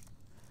damage.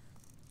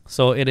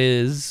 So it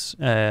is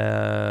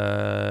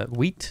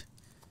wheat,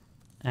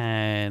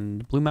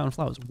 And Blue Mountain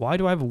Flowers. Why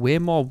do I have way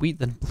more wheat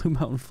than Blue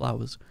Mountain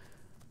Flowers?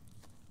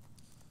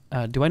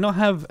 Do I not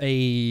have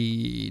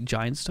a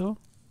giant store?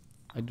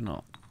 I do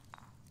not.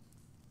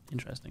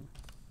 Interesting.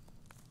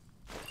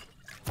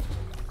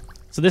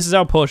 So this is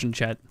our potion,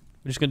 chat.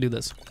 We're just gonna do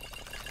this.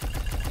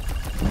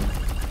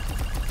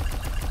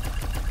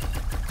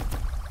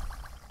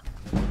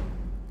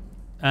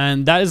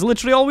 And that is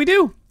literally all we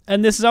do.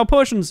 And this is our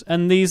potions.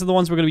 And these are the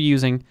ones we're going to be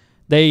using.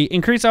 They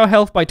increase our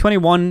health by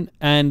 21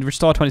 and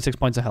restore 26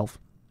 points of health.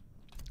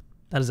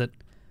 That is it.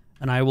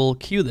 And I will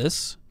queue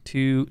this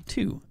to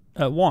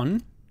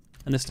 1,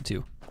 and this to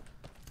 2.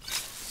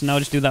 So now I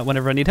just do that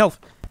whenever I need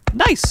health.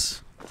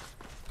 Nice!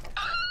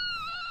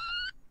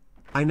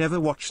 I never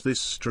watched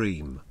this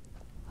stream.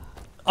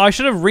 I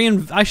should have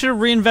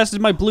reinvested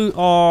my blue.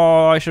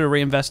 Oh, I should have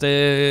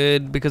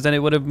reinvested because then it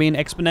would have been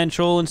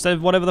exponential instead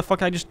of whatever the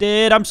fuck I just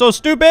did. I'm so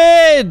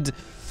stupid.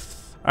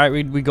 All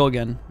right, we go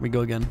again. We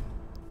go again.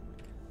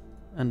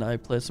 And I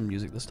play some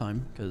music this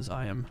time because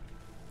I am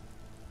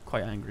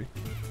quite angry.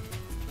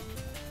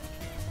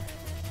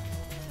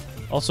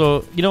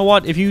 Also, you know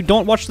what? If you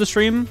don't watch the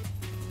stream,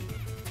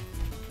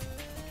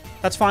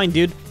 that's fine,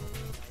 dude.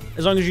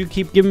 As long as you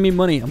keep giving me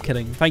money. I'm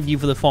kidding. Thank you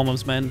for the 4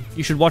 months, man.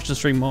 You should watch the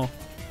stream more.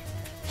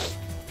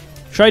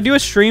 Should I do a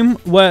stream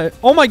where...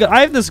 Oh my god,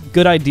 I have this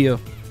good idea.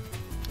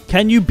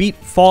 Can you beat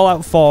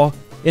Fallout 4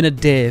 in a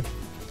day?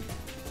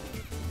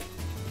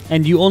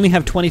 And you only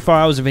have 24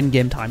 hours of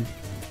in-game time.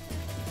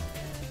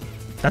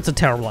 That's a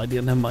terrible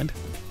idea, never mind.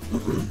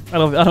 I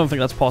don't think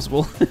that's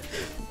possible.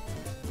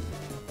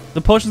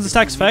 The potions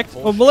attacks effect?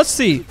 Oh, well, let's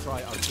see.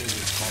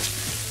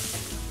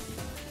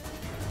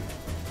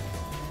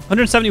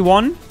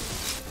 171?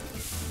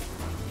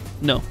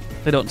 No,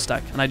 they don't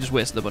stack, and I just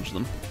wasted a bunch of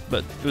them.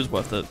 But it was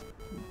worth it.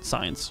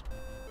 Science.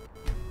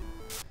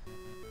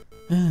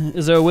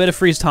 Is there a way to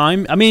freeze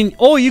time? I mean,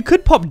 oh, you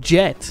could pop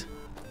jet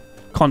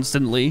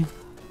constantly.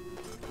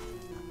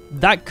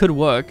 That could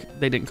work.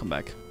 They didn't come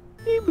back.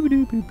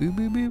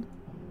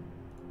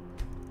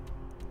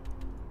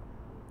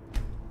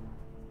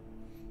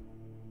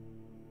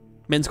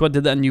 Min Squad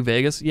did that in New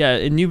Vegas. Yeah,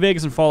 in New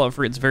Vegas and Fallout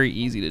 3, it's very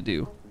easy to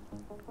do.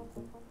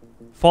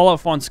 Fallout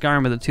 4 and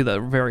Skyrim are the two that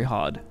are very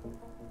hard.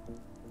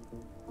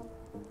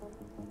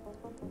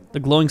 The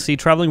glowing sea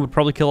traveling would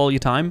probably kill all your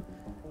time.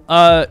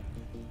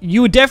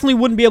 You definitely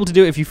wouldn't be able to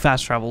do it if you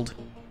fast traveled.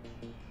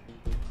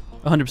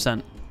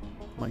 100%.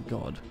 My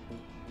god.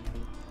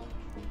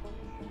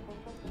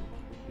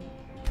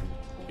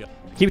 Yep.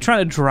 Keep trying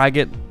to drag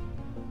it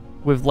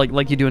with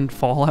like you do in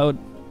Fallout,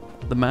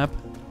 the map.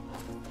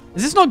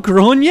 Is this not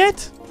grown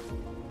yet?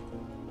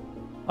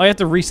 I have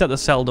to reset the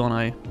cell, don't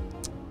I?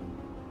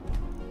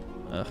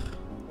 Ugh.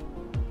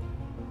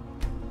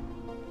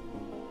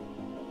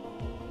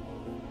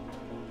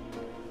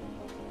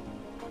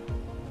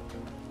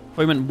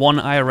 Oh, you meant 1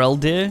 IRL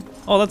day?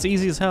 Oh, that's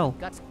easy as hell.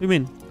 What do you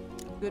mean?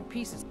 Good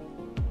pieces.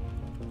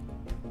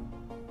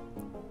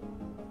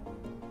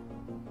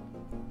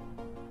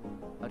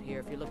 Out here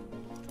if you look.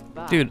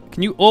 Bye. Dude,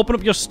 can you open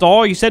up your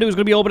store? You said it was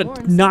going to be open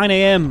at 9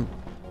 a.m.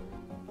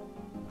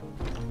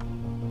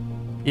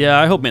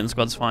 Yeah, I hope Mitten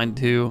Squad's fine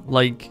too.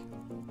 Like,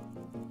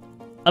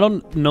 I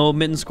don't know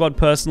Mitten Squad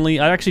personally.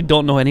 I actually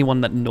don't know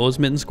anyone that knows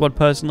Mitten Squad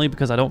personally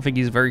because I don't think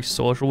he's very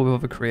social with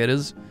other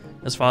creators.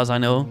 As far as I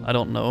know, I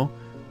don't know.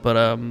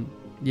 But,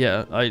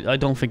 yeah, I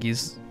don't think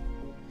he's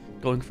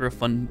going for a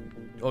fun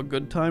or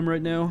good time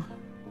right now.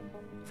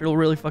 I feel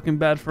really fucking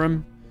bad for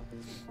him.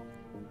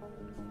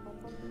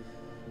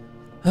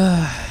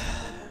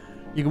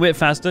 You can wait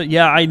faster?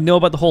 Yeah, I know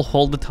about the whole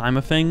hold the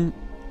timer thing.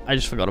 I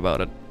just forgot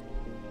about it.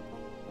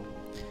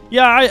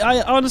 Yeah,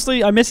 I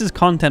honestly, I miss his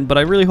content, but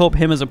I really hope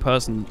him as a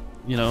person,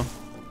 you know.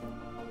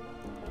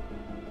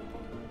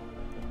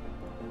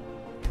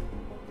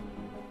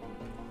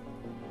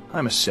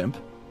 I'm a simp.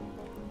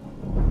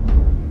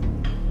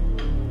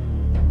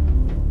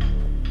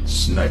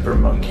 Sniper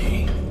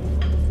monkey.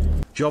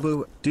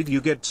 Jobu, did you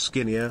get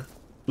skinnier?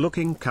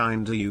 Looking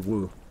kinda you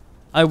woo.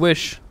 I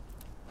wish.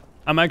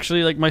 I'm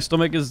actually, like, my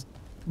stomach is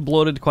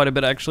bloated quite a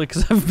bit, actually,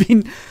 because I've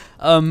been,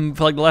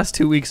 for, like, the last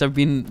 2 weeks, I've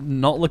been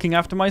not looking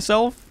after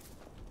myself.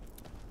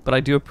 But I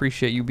do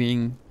appreciate you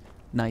being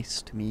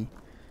nice to me.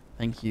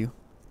 Thank you.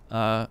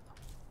 I'm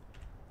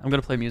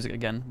gonna play music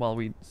again while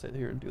we sit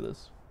here and do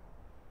this.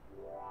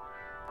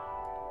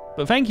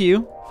 But thank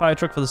you, Fire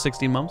Truck, for the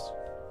 16 months.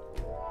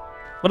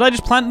 What did I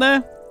just plant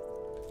there?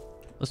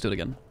 Let's do it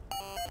again.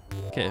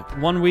 Okay,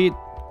 1 wheat.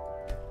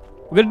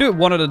 We're gonna do it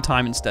one at a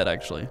time instead,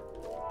 actually.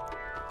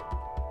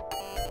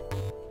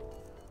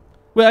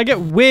 Wait, I get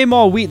way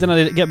more wheat than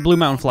I get Blue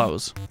Mountain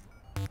Flowers.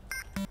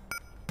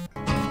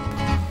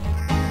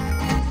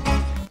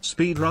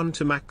 Speedrun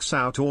to max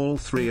out all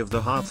 3 of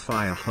the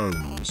Hearthfire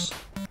homes.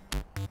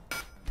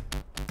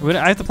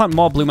 I have to plant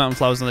more Blue Mountain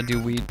Flowers than I do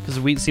wheat, because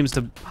wheat seems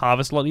to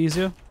harvest a lot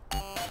easier.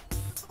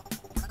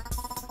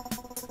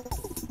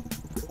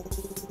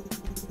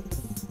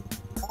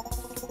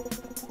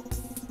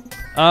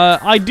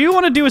 I do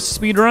want to do a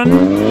speedrun.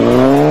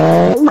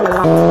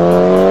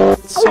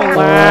 It's so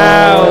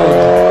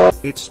loud.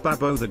 It's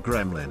Babbo the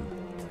Gremlin.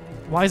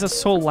 Why is it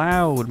so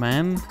loud,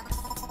 man?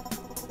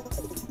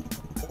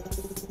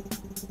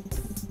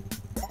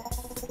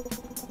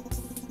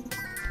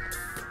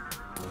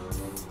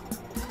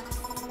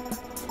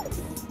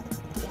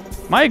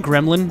 Am I a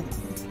gremlin?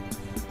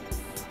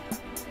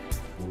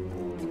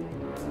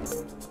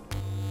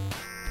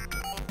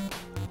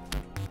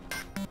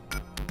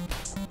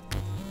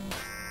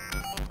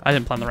 I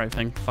didn't plan the right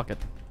thing. Fuck it.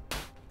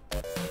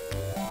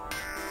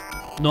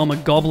 No, I'm a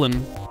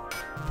goblin.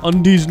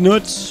 On these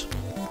nuts.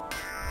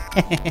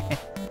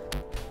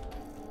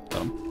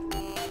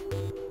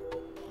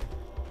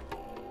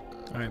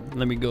 Alright,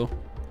 let me go.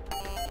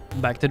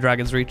 Back to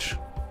Dragon's Reach.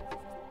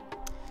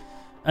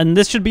 And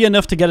this should be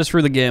enough to get us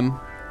through the game.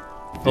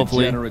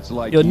 Hopefully.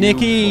 Like Yo,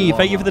 Nikki,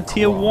 thank you for the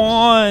tier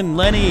 1.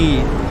 Lenny.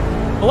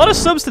 A lot of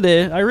subs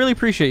today. I really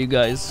appreciate you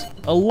guys.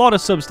 A lot of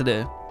subs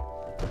today.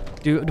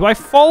 Do I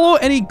follow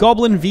any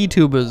goblin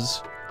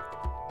VTubers?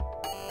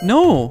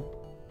 No.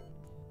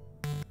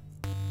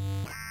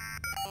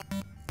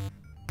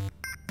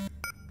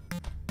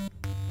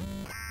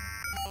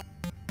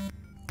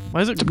 Why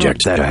is it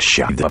Subject that ass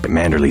shoved up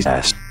Manderly's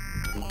ass.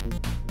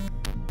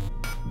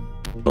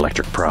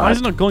 Electric prod. Why is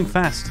it not going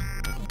fast?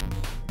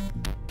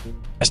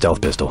 A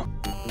stealth pistol.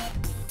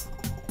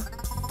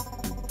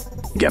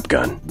 Gep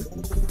gun.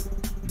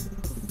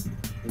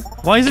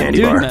 Why is it Candy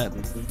doing bar. that?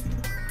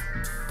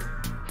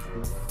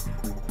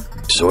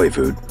 Soy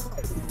food.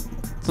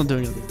 It's not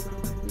doing it.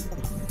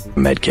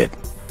 Medkit.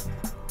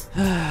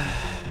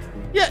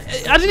 Yeah,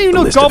 I didn't even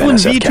know List of goblin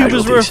NSF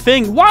VTubers were a casualties.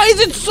 thing. Why is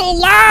it so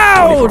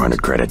loud?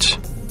 2400 credits.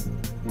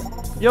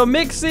 Yo,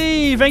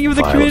 Mixie, thank you for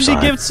the File community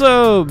sign. gift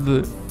sub.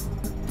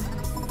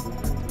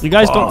 You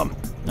guys Bomb.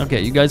 don't.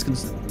 Okay, you guys can.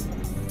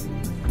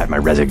 At my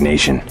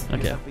resignation.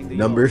 Okay.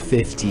 Number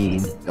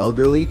 15.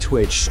 Elderly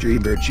Twitch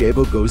streamer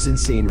Jabo goes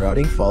insane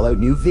routing Fallout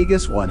New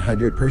Vegas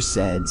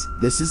 100%.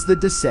 This is the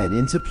descent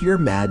into pure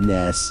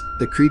madness.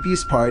 The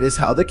creepiest part is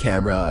how the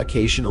camera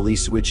occasionally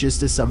switches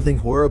to something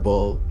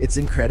horrible. It's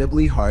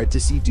incredibly hard to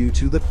see due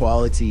to the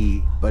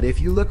quality, but if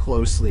you look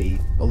closely,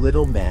 a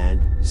little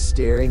man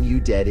staring you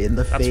dead in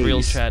the That's face.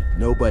 real chat.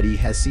 Nobody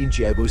has seen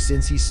Jabo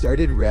since he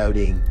started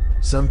routing.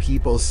 Some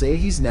people say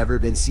he's never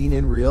been seen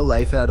in real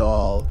life at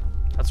all.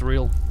 That's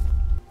real.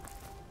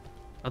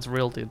 That's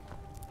real, dude.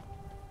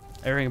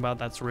 Everything about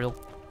that's real.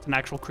 It's an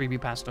actual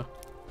creepypasta.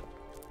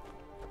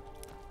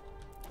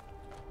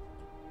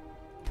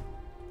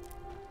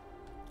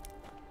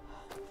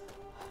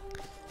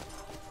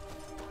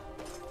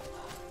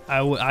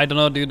 I don't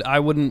know, dude. I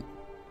wouldn't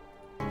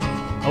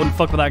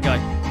fuck with that guy.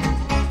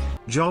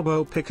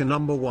 Jobbo, pick a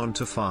number 1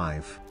 to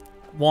 5.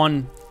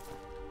 1.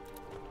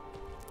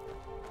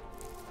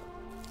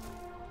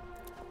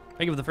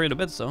 Thank you for the free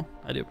bits, though.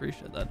 I do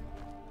appreciate that.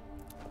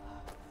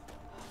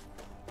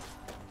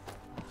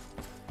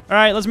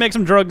 Alright, let's make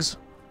some drugs.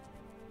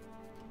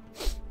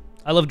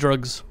 I love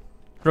drugs.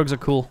 Drugs are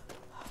cool.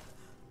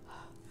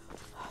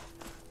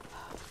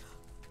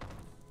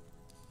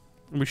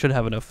 We should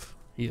have enough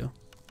here.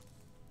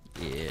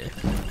 Yeah.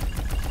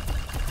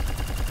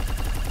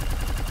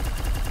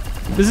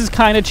 This is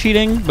kind of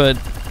cheating, but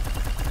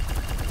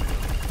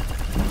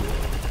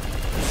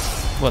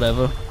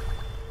whatever.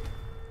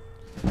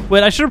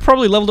 Wait, I should have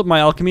probably leveled up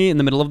my alchemy in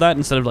the middle of that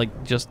instead of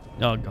like just,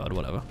 oh god,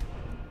 whatever.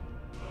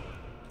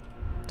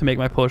 To make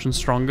my potions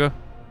stronger.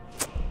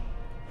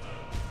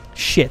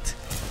 Shit.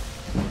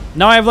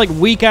 Now I have like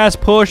weak ass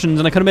potions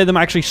and I could have made them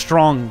actually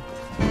strong.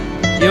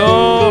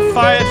 Yo,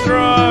 fire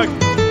truck!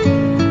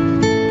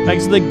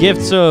 Thanks for the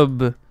gift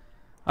sub.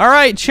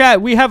 Alright,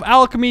 chat, we have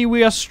alchemy,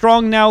 we are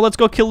strong now, let's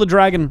go kill the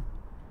dragon.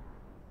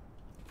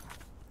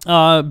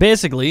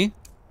 Basically,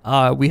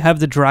 we have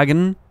the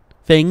dragon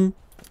thing,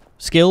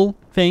 skill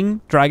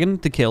thing, dragon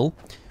to kill.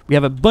 We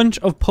have a bunch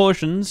of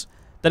potions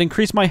that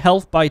increase my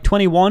health by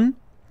 21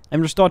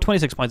 and restore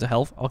 26 points of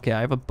health. Okay,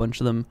 I have a bunch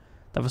of them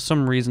that for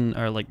some reason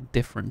are like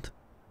different.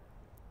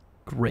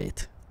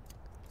 Great.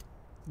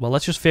 Well,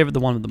 let's just favorite the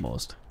one with the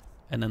most.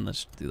 And then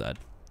let's do that.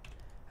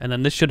 And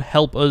then this should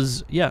help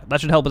us. Yeah,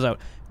 that should help us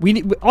out.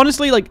 We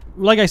honestly, like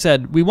I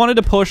said, we wanted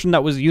a potion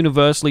that was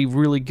universally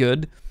really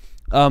good.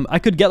 I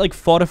could get like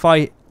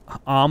Fortify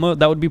Armor.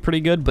 That would be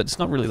pretty good, but it's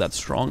not really that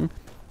strong.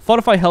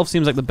 Fortify Health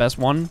seems like the best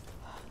one.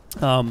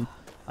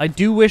 I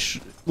do wish,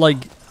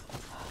 like,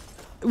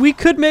 we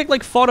could make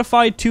like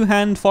Fortified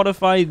Two-Hand,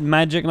 Fortified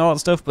Magic and all that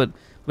stuff, but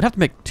we'd have to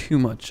make too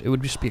much. It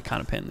would just be a kind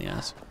of pain in the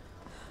ass.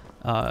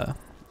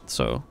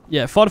 So,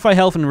 yeah, Fortify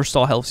Health and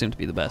Restore Health seem to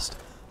be the best.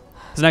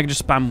 Because then I can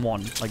just spam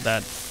one like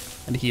that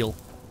and heal.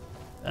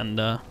 And,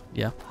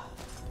 yeah.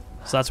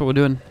 So that's what we're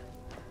doing.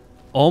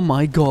 Oh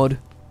my god.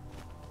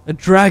 A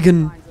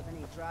dragon. Right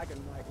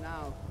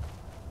now,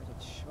 but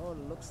it sure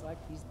looks like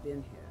he's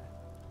been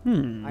here.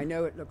 Hmm. I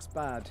know it looks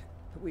bad,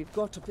 but we've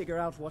got to figure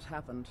out what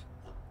happened.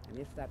 And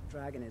if that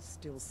dragon is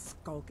still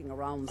skulking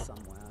around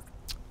somewhere.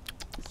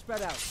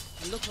 Spread out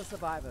and look for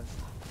survivors.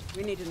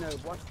 We need to know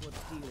what we're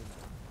dealing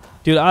with.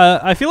 Dude,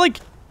 I feel like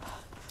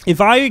if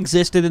I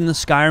existed in the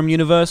Skyrim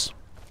universe,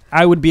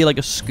 I would be like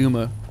a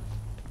skooma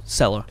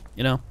seller,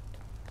 you know?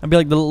 I'd be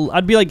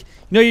like, you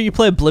know, you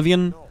play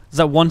Oblivion. There's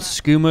that one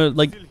skooma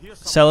like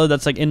seller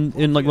that's like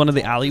in like one of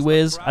the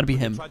alleyways. I'd be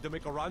him.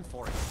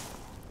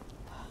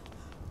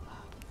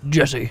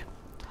 Jesse,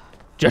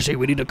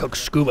 we need to cook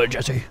skooma,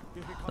 Jesse.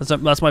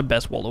 That's my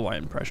best Walter White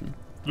impression.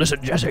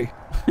 Listen, Jesse.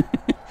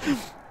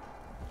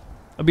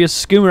 I'd be a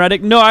skooma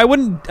addict. No, I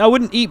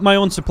wouldn't eat my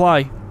own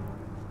supply.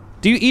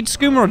 Do you eat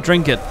skooma or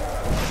drink it?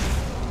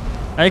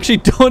 I actually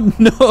don't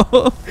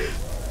know.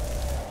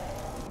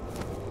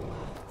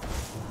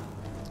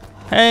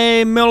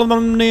 Hey,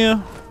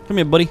 Melania. Come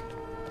here, buddy.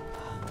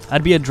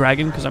 I'd be a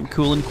dragon because I'm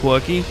cool and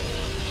quirky.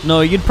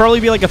 No, you'd probably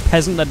be like a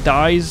peasant that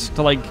dies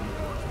to like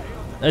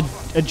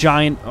a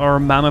giant or a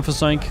mammoth or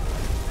something.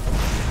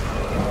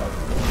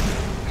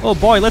 Oh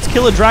boy, let's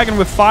kill a dragon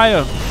with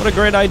fire. What a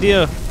great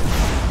idea.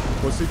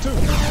 Pussy too.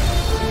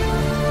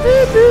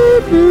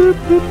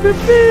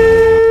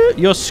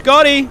 Yo,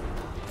 Scotty.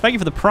 Thank you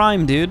for the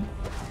prime, dude.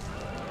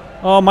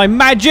 Oh, my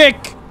magic.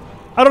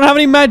 I don't have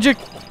any magic.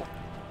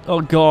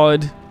 Oh,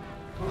 God.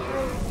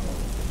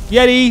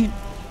 Yeti.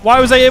 Why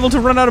was I able to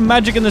run out of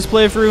magic in this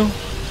playthrough?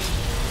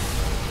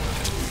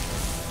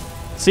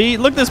 See,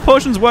 look, this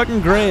potion's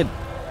working great.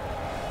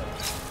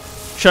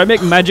 Should I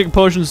make magic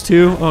potions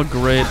too? Oh,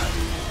 great.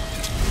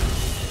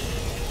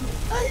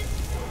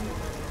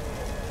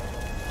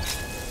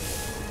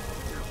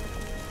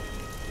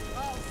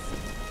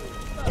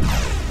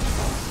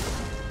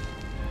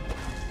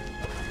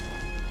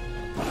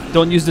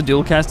 Don't use the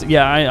dual cast.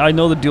 Yeah, I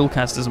know the dual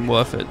cast isn't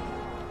worth it.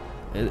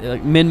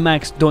 Like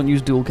min-max, don't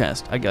use dual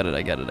cast. I got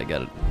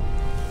it.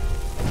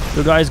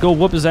 So guys, go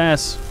whoop his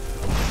ass.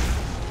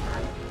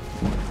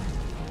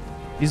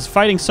 He's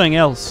fighting something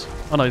else.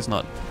 Oh no, he's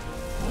not.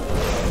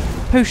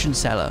 Potion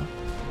seller.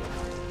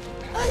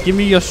 Give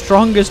me your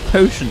strongest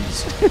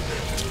potions.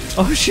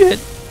 Oh shit.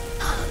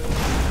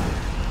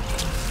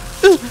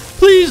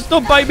 Please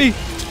don't bite me.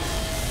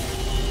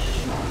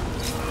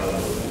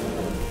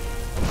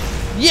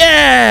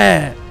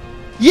 Yeah!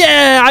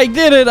 Yeah, I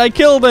did it. I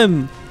killed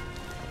him.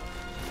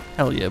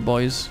 Hell yeah,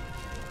 boys.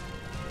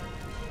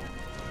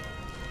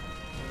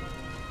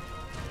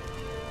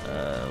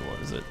 What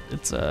is it?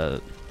 It's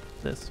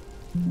this.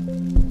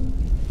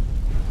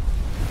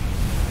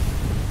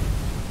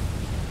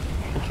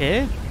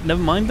 Okay,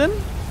 never mind then.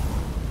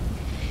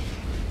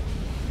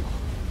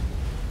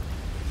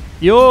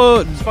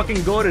 Yo, it's fucking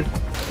goated.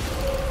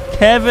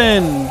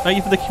 Kevin, thank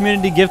you for the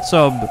community gift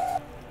sub.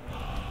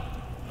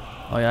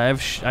 Oh yeah,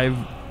 I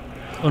have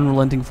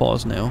unrelenting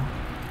force now.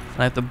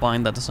 I have to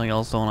bind that to something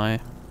else, don't I?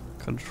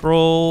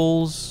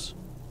 Controls.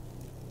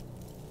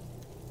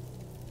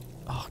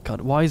 Oh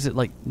god, why is it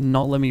like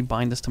not letting me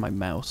bind this to my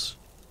mouse?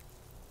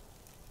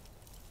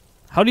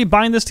 How do you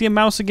bind this to your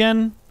mouse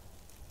again?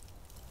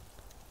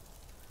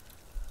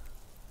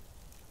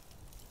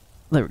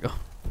 There we go.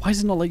 Why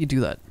does it not let you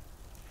do that?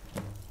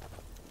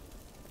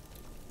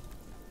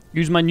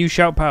 Use my new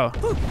shout power.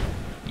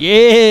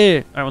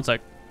 Yeah! Alright, one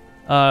sec.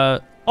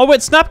 Oh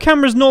wait, snap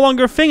camera is no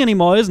longer a thing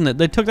anymore, isn't it?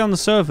 They took down the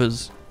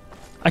servers.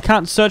 I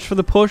can't search for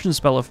the potion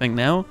speller thing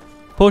now.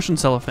 Potion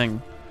seller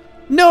thing.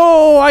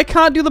 No, I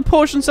can't do the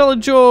potion seller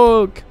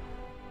joke.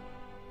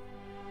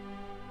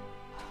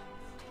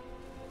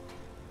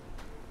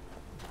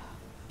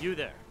 You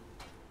there.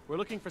 We're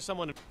looking for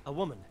someone, a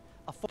woman.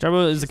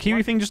 Jabba, is the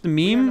kiwi thing just a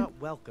meme?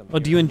 Or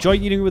do you enjoy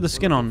eating it with the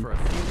skin on?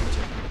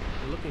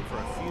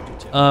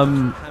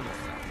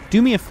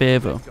 Do me a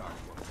favor.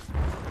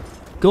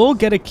 Go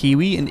get a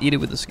kiwi and eat it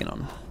with the skin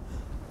on.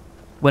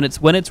 When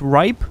it's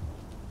ripe,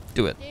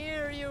 do it.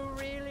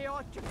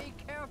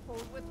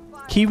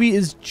 Kiwi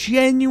is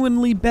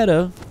genuinely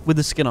better with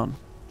the skin on.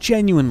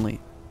 Genuinely.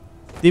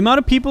 The amount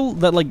of people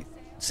that like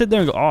sit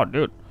there and go, "Oh,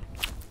 dude,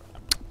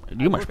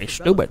 you must be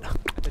stupid."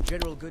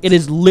 It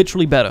is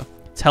literally better.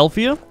 It's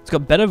healthier. It's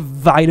got better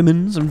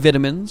vitamins and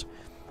vitamins.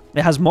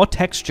 It has more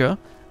texture,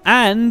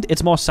 and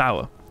it's more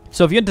sour.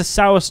 So if you're into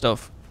sour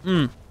stuff,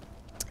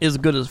 it's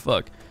good as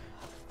fuck.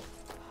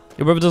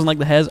 Your brother doesn't like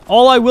the hairs.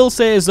 All I will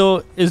say is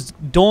though, is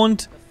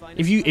don't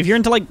if you're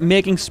into like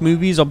making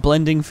smoothies or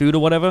blending food or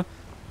whatever,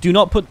 do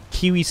not put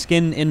kiwi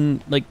skin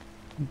in like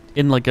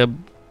a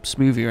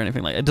smoothie or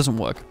anything like that. It doesn't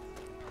work.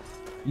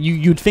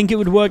 You'd think it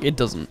would work, it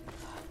doesn't.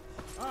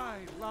 I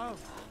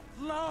love.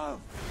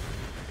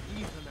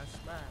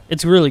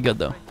 It's really good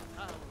though.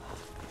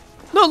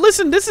 No,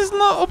 listen, this is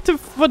not up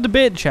for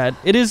debate, Chad.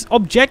 It is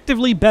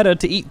objectively better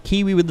to eat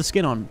kiwi with the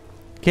skin on.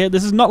 Okay,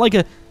 this is not like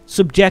a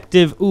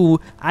subjective, ooh,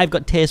 I've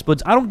got taste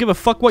buds. I don't give a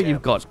fuck what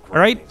you've got,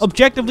 alright?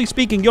 Objectively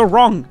speaking, you're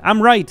wrong.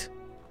 I'm right.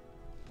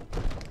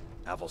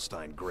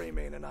 Avelstein,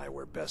 Greymane, and I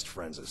were best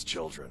friends as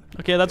children.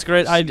 Okay, that's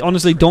great. I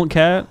honestly don't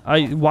care.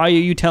 Why are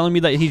you telling me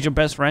that he's your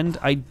best friend?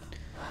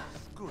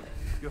 Good.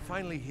 You're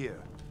finally here.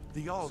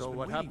 The So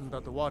what happened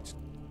at the watch?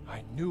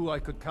 I knew I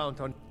could count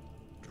on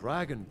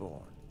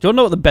Dragonborn. Do you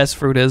know what the best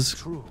fruit is?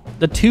 True.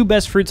 The two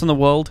best fruits in the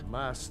world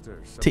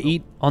to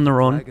eat on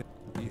their own.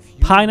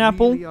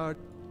 Pineapple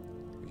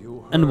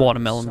and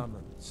watermelon.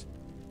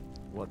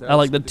 Are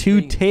like the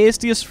two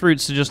tastiest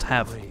fruits to just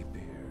have.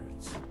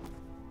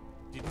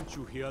 Didn't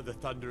you hear the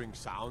thundering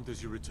sound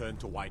as you returned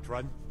to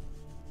Whiterun?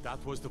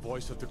 That was the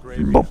voice of the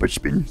Greybeard Muppet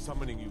spin.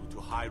 summoning you to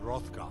High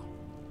Hrothgar.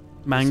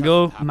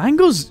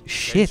 Mango's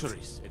shit.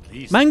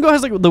 Mango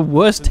has like the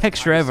worst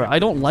texture ever. I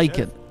don't like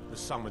it. Was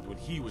summoned when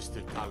he was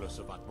still Talos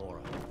of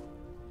Atmora.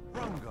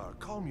 Rungar,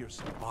 calm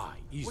yourself.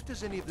 What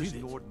does any of this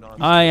Nord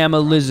nonsense? I am a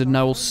lizard and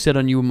I will sit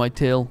on you with my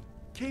tail.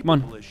 Come on.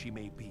 Capable as she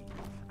may be,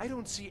 I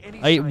don't see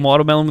any I ate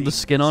watermelon with the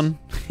skin on.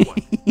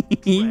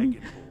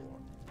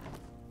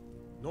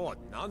 Nord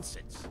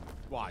nonsense.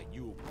 Why,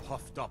 you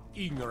puffed up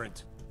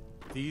ignorant.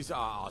 These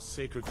are our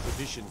sacred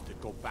traditions that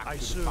go back to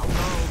the serve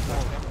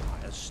founding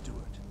as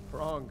steward.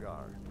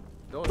 Prongar.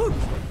 Don't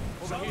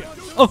Over here.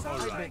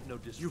 Oh. I make no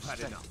disrespect. You've had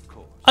enough, of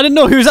course. I didn't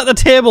know he was at the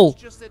table.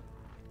 Just that,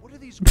 what are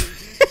these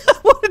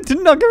What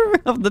did not get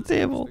rid of the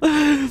table?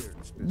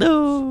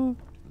 No.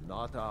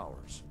 Not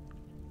ours.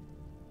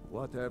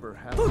 Whatever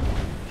happened,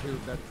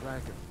 killed that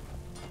dragon.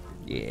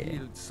 Yeah.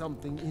 Healed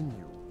something in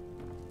you.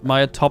 Am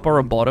I a top or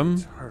a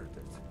bottom?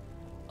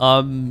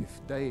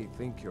 If they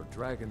think you're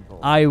Dragon Ball,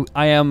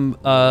 I am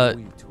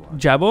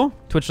Jabo,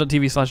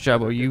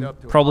 twitch.tv/Jabo. You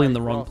probably in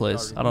the wrong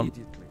place. I don't.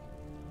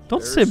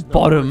 Don't say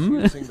bottom.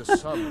 refusing the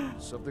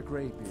summons of the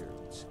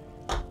Greybeards.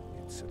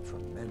 It's a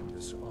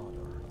tremendous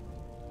honor.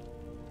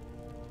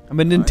 I'm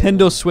a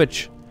Nintendo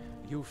Switch.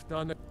 You've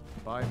done it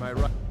by my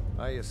right.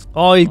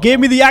 Oh, he gave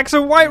me the axe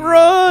of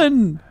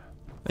Whiterun.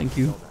 Thank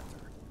you.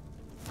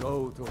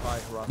 Go to High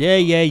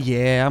Hrothgar.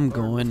 Yeah. I'm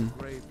going.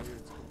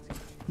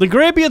 The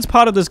Greybeards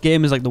part of this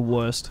game is like the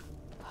worst.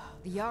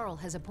 The Jarl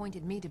has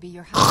appointed me to be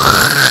your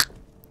house.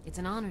 It's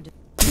an honor to.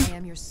 I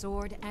am your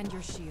sword and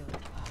your shield.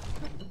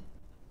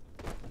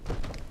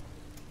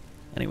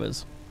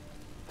 Anyways.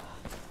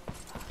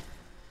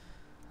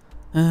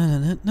 I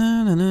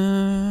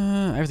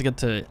have to get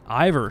to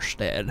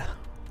Iverstead.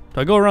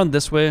 Do I go around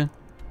this way?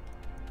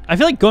 I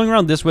feel like going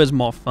around this way is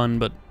more fun,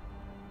 but...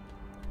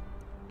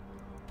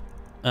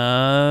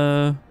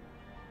 Yeah,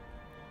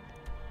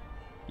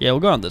 we'll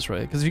go around this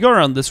way. Because if you go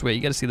around this way, you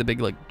gotta see the big,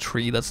 like,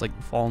 tree that's, like,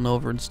 fallen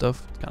over and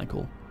stuff. It's kind of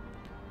cool.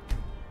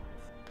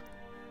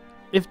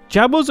 If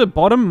Jabo's at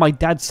bottom, my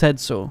dad said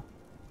so.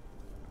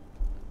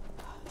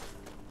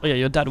 Oh yeah,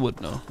 your dad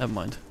would know. Never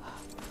mind.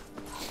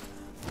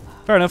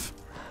 Fair enough.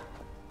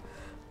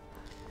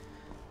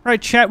 Right,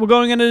 chat, we're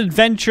going on an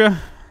adventure.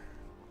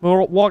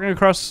 We're walking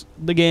across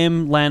the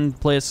game,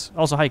 land, place.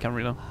 Also, hi,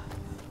 Camerino.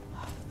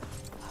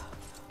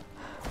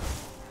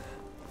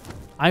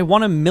 I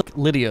want to milk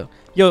Lydia.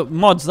 Yo,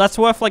 mods, that's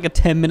worth like a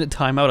 10-minute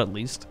timeout at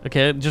least.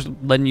 Okay, just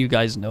letting you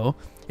guys know.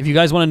 If you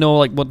guys want to know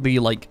like what the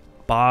like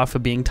bar for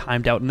being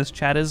timed out in this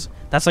chat is,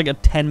 that's like a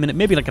 10-minute,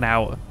 maybe like an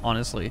hour,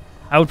 honestly.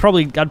 I'd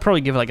probably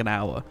give it like an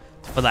hour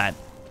for that.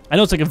 I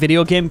know it's like a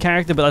video game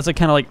character, but that's like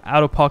kind of like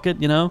out of pocket,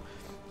 you know?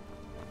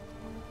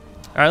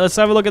 Alright, let's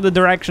have a look at the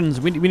directions.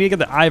 We need to get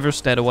the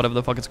Iverstead or whatever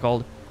the fuck it's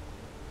called.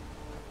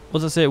 What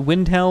does it say?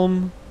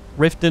 Windhelm,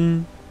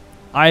 Riften,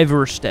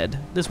 Iverstead.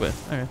 This way.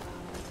 Okay.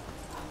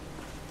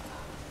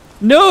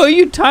 No,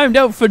 you timed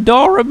out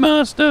Fedora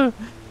Master.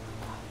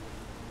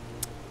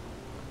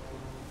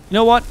 You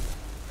know what?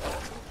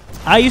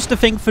 I used to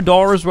think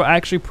fedoras were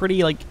actually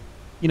pretty like,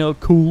 you know,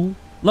 cool.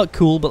 Not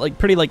cool, but like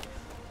pretty like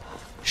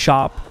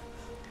sharp.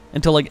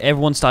 Until like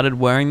everyone started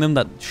wearing them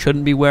that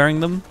shouldn't be wearing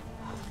them.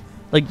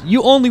 Like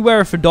you only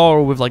wear a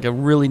fedora with like a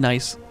really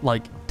nice,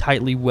 like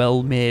tightly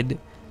well-made,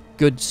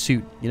 good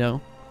suit, you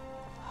know.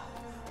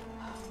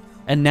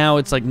 And now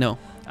it's like no,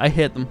 I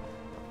hate them.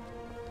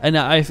 And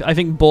I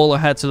think bowler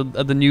hats are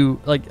the new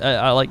like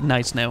are like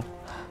nice now.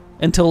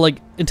 Until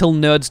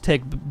nerds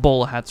take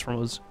bowler hats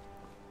from us,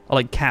 or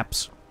like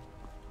caps.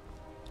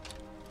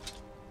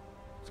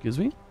 Excuse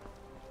me.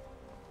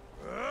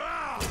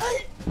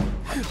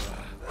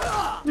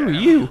 Who are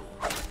you?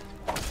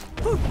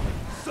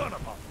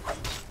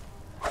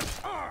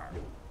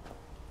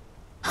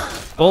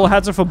 Bowler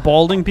hats are for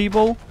balding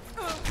people?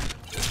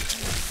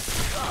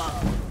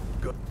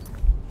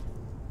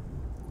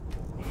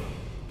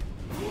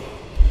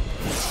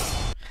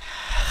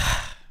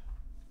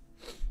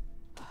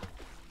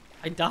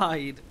 I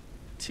died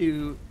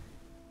to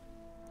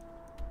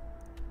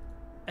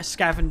a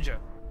scavenger.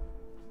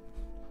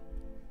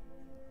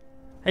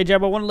 Hey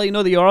Jab, I want to let you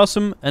know that you're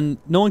awesome, and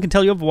no one can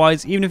tell you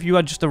otherwise, even if you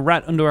had just a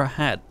rat under a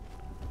hat.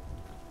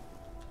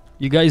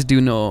 You guys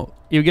do know.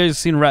 You guys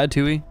seen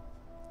Ratatouille?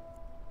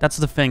 That's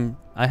the thing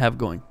I have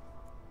going.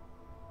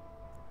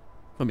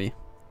 For me.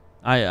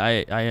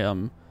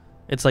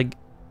 It's like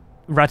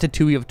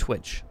Ratatouille of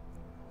Twitch.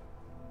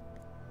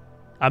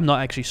 I'm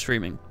not actually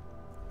streaming.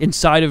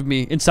 Inside of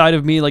me,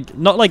 like,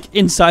 not like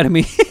inside of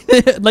me,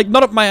 like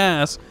not up my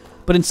ass,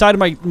 but inside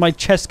of my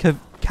chest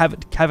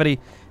cavity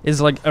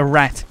is like a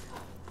rat.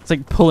 It's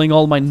like pulling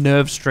all my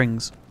nerve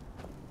strings.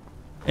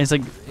 And it's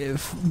like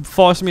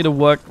forcing me to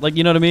work, like,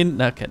 you know what I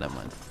mean? Okay, never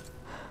mind.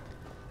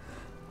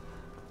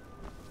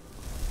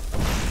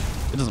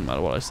 It doesn't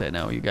matter what I say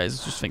now. You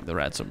guys just think the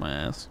rat's up my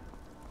ass.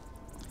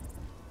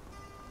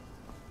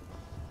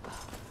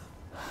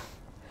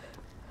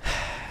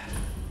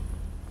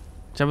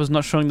 Jabba's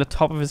not showing the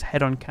top of his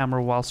head on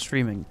camera while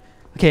streaming.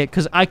 Okay,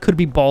 because I could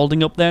be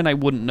balding up there and I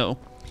wouldn't know.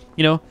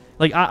 You know?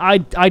 Like,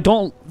 I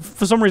don't...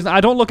 For some reason,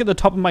 I don't look at the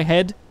top of my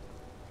head.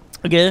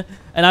 Okay?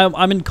 And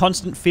I'm in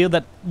constant fear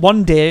that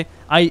one day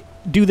I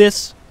do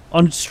this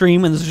on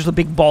stream and there's just a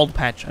big bald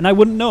patch. And I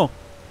wouldn't know.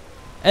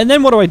 And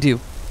then what do?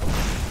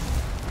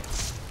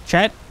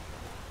 Chat?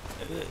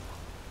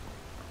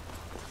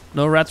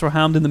 No rats were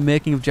harmed in the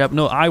making of Jap.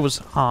 No, I was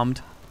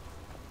harmed.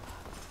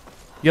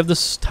 You have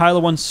this Tyler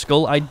 1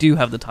 skull? I do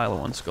have the Tyler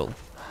 1 skull.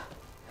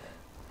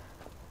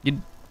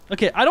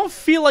 Okay, I don't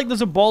feel like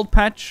there's a bald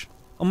patch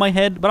on my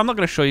head, but I'm not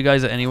going to show you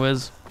guys it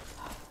anyways.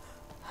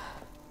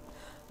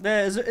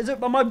 There, is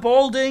it, am I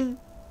balding?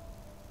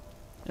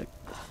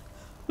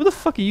 Who the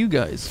fuck are you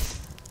guys?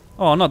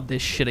 Oh, not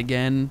this shit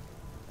again.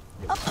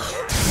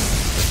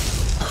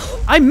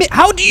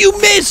 How do you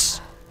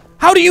miss?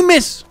 How do you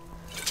miss?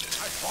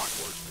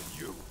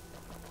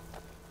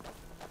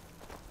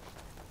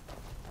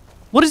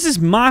 What is this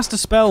master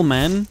spell,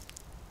 man?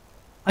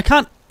 I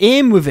can't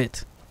aim with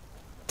it.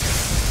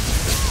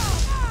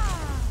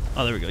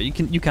 Oh, there we go. You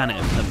can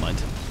aim. Never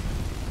mind.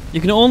 You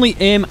can only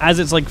aim as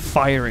it's like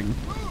firing.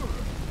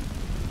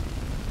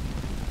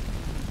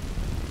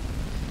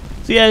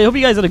 So yeah, I hope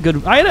you guys had a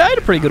good. I had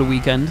a pretty good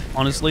weekend,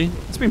 honestly.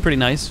 It's been pretty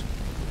nice.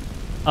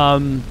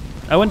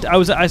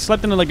 I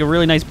slept in like a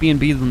really nice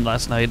B&B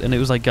last night, and it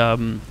was like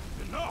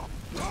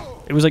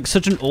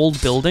such an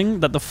old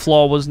building that the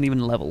floor wasn't even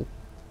level.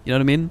 You know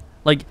what I mean?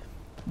 Like,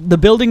 the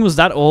building was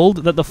that old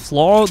that the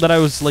floor that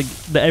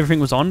everything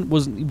was on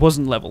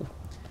wasn't level.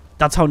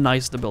 That's how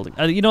nice the building.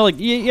 You know, like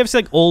you ever see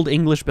like old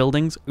English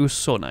buildings? It was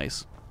so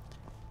nice.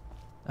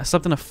 I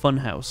slept in a fun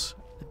house.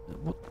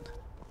 What?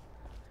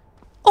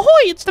 Ahoy!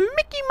 It's the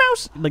Mickey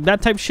Mouse, like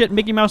that type shit.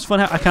 Mickey Mouse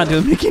fun house. I can't do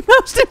a Mickey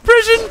Mouse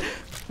impression.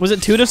 Was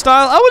it Tudor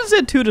style? I wouldn't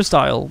say Tudor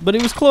style, but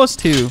it was close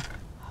to.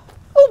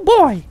 Oh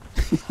boy!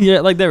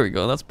 Yeah, like there we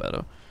go. That's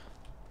better.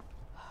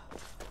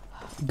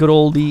 Good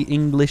oldie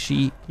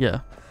Englishy, yeah.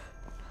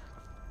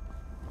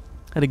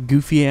 Had a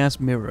goofy ass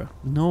mirror.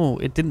 No,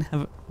 it didn't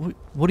have.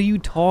 What are you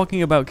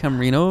talking about,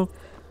 Camrino?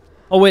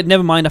 Oh wait,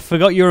 never mind. I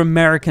forgot you're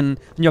American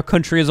and your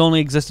country has only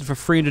existed for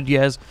 300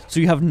 years, so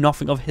you have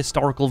nothing of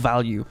historical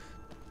value.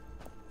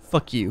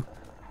 Fuck you.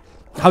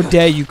 How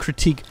dare you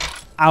critique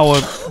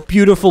our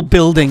beautiful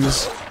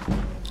buildings?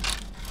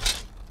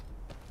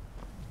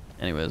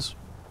 Anyways,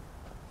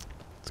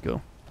 let's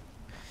go.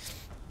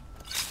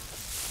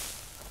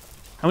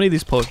 How many of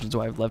these potions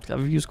do I have left?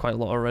 I've used quite a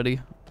lot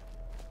already.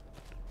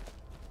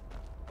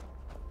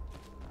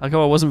 I like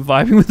how I wasn't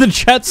vibing with the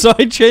chat, so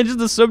I changed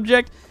the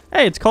subject.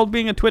 Hey, it's called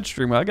being a Twitch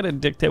streamer. I gotta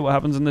dictate what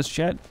happens in this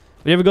chat.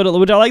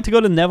 Would I like to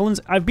go to the Netherlands?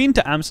 I've been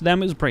to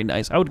Amsterdam. It was pretty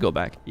nice. I would go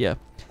back. Yeah.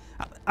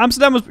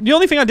 Amsterdam was... The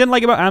only thing I didn't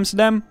like about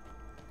Amsterdam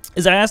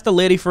is I asked a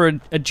lady for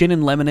a gin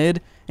and lemonade,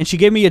 and she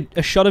gave me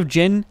a shot of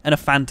gin and a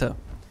Fanta.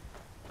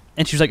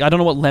 And she was like, I don't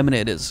know what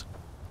lemonade is.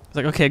 I was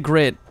like, okay,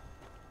 great.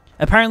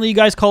 Apparently you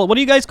guys call it... What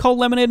do you guys call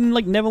lemonade in,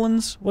 like,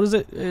 Netherlands? What is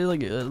it?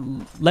 Like,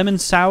 lemon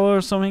sour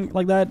or something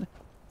like that?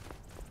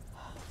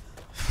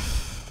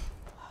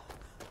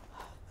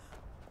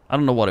 I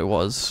don't know what it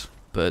was,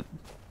 but...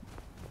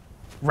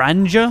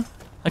 Ranja?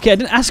 Okay, I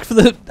didn't ask for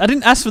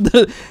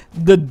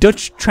the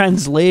Dutch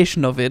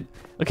translation of it.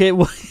 Okay,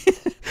 well...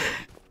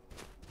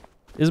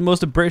 Isn't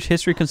most of British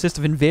history consist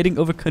of invading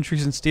other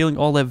countries and stealing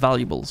all their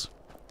valuables?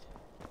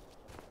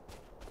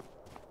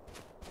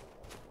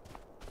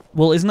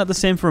 Well, isn't that the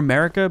same for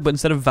America, but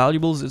instead of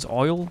valuables, it's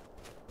oil?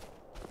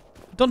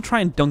 Don't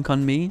try and dunk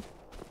on me.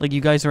 Like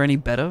you guys are any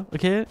better,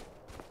 okay?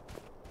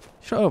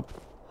 Shut up.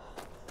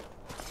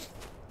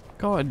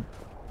 God.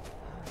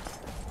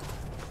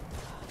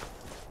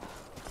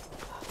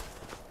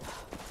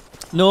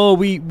 No,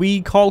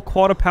 we call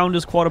quarter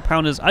pounders.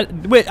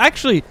 Wait,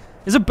 actually,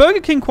 is a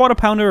Burger King quarter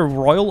pounder a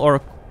royal or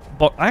a...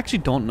 But I actually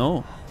don't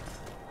know.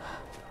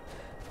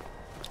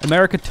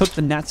 America took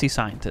the Nazi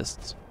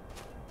scientists.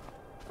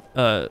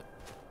 Yeah,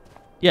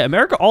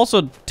 America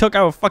also took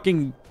our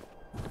fucking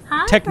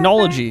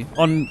technology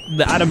on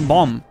the atom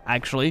bomb,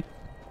 actually.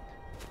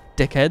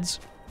 Dickheads.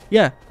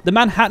 Yeah, the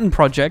Manhattan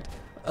Project.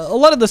 A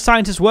lot of the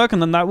scientists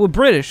working on that were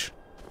British.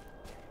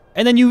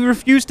 And then you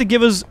refused to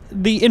give us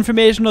the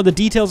information or the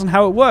details on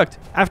how it worked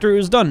after it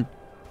was done.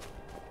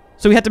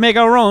 So we had to make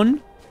our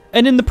own.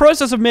 And in the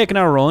process of making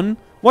our own,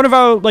 one of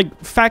our,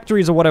 like,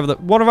 factories or whatever,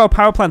 one of our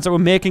power plants that were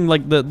making,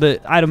 like, the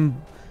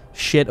atom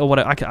shit or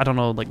whatever, I don't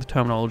know, like, the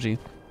terminology,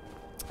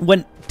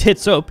 went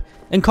tits up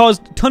and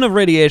caused a ton of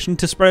radiation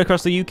to spread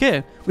across the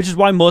UK, which is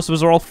why most of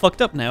us are all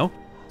fucked up now.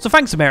 So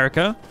thanks,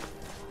 America.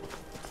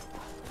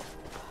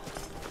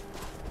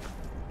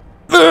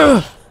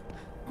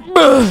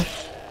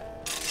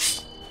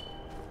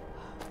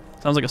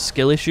 Sounds like a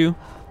skill issue.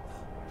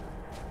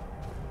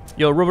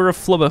 Yo, Rubber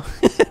Flubber.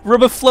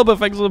 Rubber Flubber,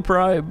 thanks for the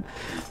prime.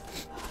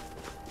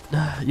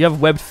 You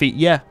have webbed feet,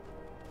 yeah.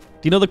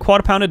 Do you know the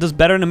quarter pounder does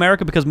better in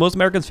America because most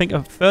Americans think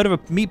a third of a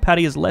meat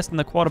patty is less than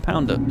the quarter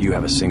pounder? You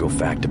have a single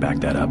fact to back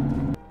that up.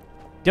 Do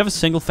you have a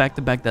single fact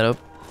to back that up?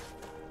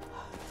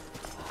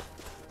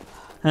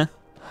 Huh?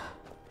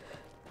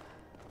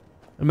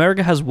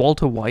 America has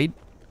Walter White?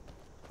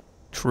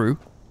 True.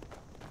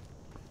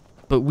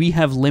 But we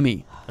have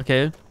Limmy,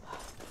 okay?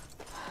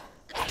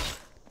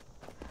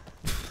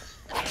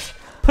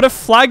 Put a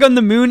flag on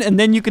the moon and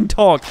then you can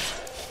talk.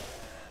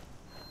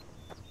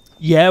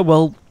 Yeah,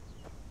 well,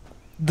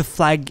 the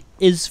flag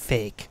is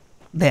fake.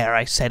 There,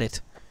 I said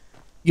it.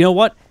 You know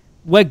what?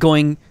 We're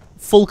going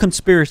full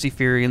conspiracy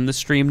theory in the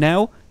stream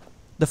now.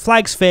 The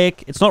flag's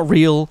fake, it's not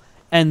real,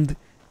 and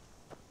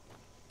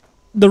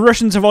the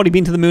Russians have already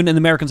been to the moon and the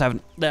Americans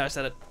haven't. There, I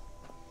said it.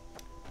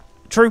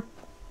 True.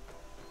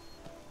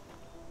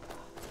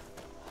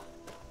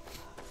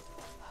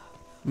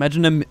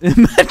 Imagine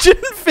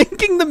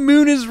thinking the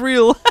moon is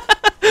real.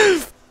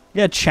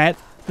 Yeah, chat.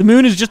 The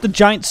moon is just a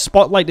giant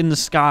spotlight in the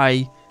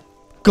sky.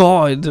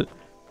 God.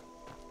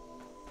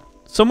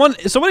 Someone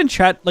in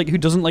chat, like, who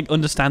doesn't, like,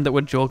 understand that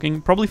we're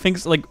joking, probably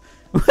thinks, like,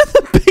 we're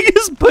the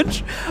biggest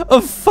bunch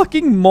of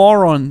fucking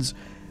morons.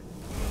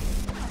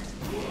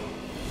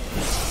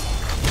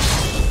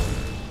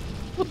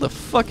 What the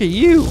fuck are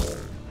you?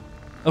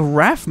 A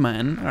raft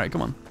man? Alright,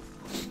 come on.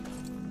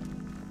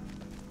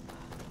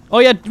 Oh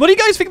yeah, what do you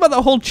guys think about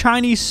that whole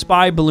Chinese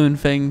spy balloon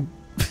thing?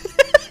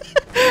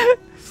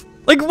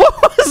 Like,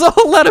 what was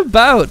all that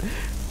about?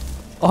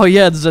 Oh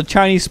yeah, there's a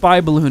Chinese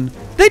spy balloon.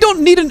 They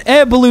don't need an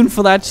air balloon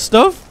for that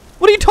stuff.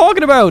 What are you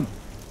talking about?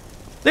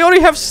 They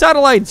already have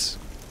satellites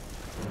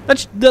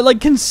that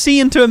like can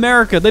see into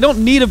America. They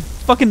don't need a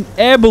fucking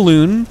air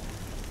balloon.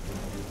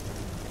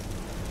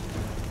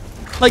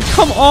 Like,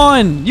 come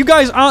on. You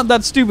guys aren't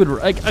that stupid.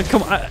 Like,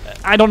 come on.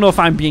 I don't know if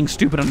I'm being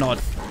stupid or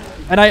not.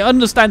 And I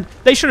understand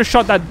they should have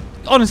shot that.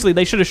 Honestly,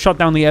 they should have shot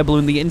down the air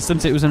balloon the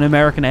instant it was in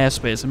American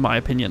airspace, in my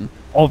opinion.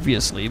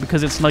 Obviously,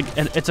 because it's like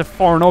it's a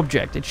foreign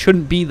object. It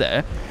shouldn't be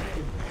there.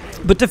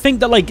 But to think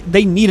that like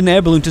they need an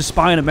air balloon to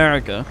spy in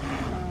America,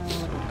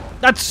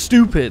 that's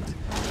stupid.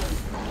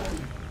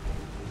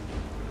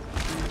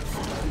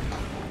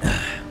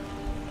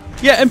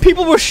 Yeah, and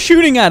people were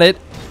shooting at it,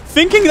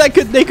 thinking that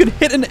they could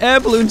hit an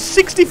air balloon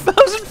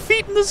 60,000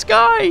 feet in the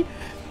sky.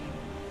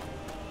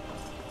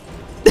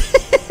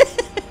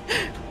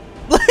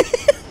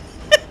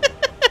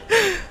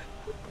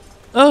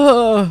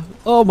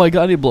 Oh my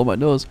god, I need to blow my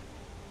nose.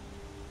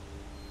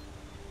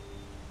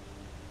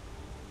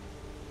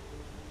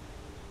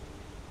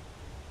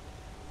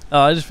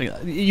 I just think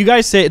you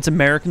guys say it's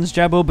Americans,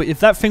 Jabbo, but if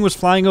that thing was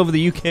flying over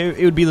the UK,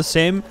 it would be the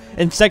same.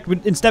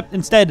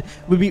 Instead,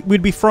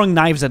 we'd be throwing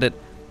knives at it,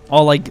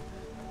 or like,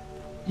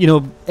 you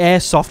know,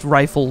 airsoft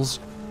rifles.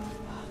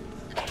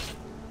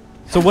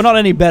 So we're not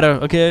any better,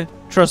 okay?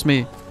 Trust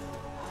me.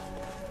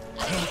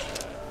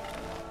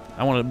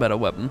 I wanted a better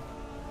weapon.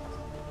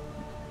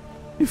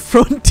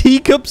 Throwing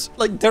teacups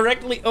like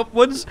directly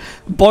upwards,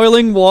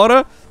 boiling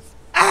water.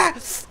 Ah!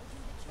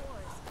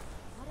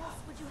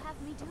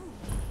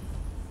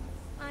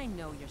 I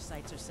know your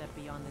sights are set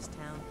beyond this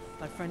town,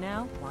 but for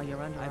now, while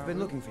you're under I've been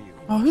looking for you.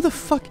 Oh, who the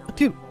fuck,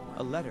 dude?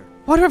 A letter.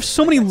 Why do I have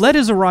so many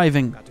letters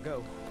arriving? Got to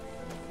go.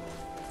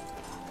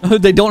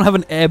 They don't have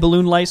an air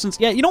balloon license.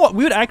 Yeah, you know what?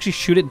 We would actually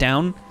shoot it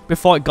down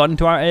before it got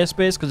into our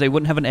airspace because they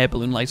wouldn't have an air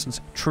balloon license.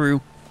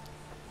 True.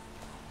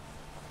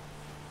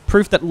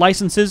 Proof that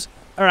licenses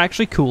are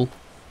actually cool.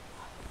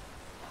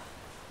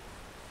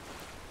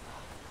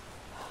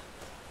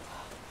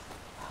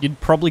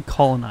 You'd probably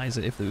colonize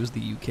it if it was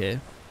the UK.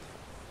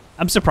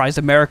 I'm surprised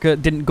America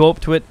didn't go up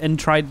to it and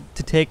tried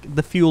to take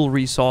the fuel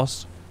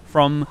resource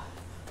from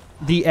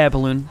the air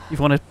balloon. If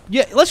you want to,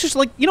 yeah, let's just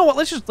like, you know what?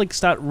 Let's just like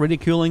start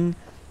ridiculing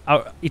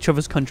each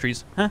other's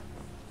countries, huh?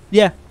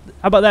 Yeah,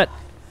 how about that?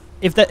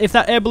 If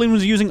that air balloon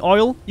was using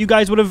oil, you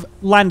guys would have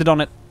landed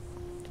on it.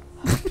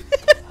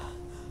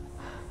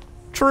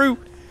 True.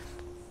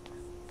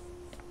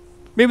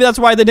 Maybe that's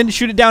why they didn't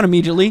shoot it down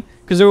immediately,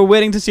 because they were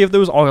waiting to see if there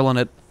was oil on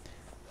it.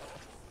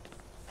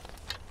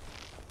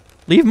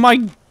 Leave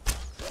my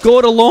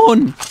goat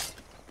alone.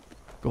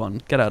 Go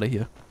on, get out of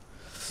here.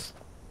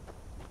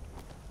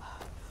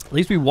 At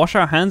least we wash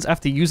our hands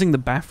after using the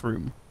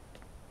bathroom.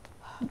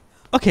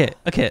 Okay.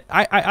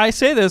 I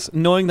say this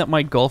knowing that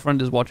my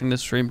girlfriend is watching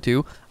this stream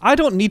too. I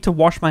don't need to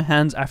wash my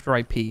hands after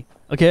I pee.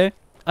 Okay?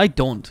 I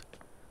don't.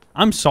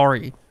 I'm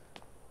sorry.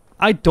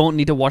 I don't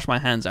need to wash my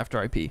hands after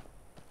I pee.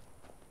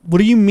 What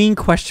do you mean,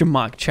 question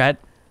mark, chat?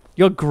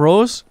 You're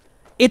gross?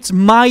 It's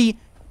my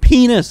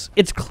penis.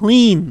 It's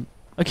clean.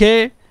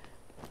 Okay?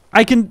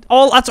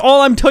 That's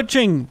all I'm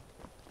touching.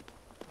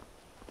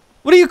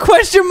 What are you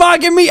question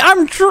marking me?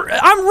 I'm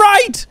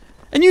right!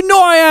 And you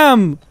know I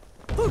am!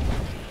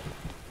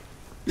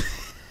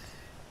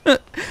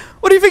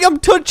 What do you think I'm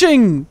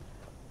touching?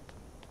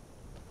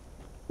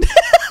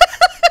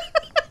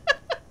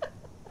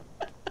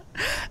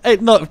 Hey,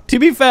 no, to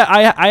be fair,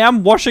 I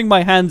am washing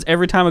my hands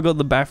every time I go to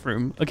the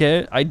bathroom,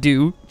 okay? I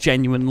do,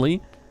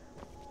 genuinely.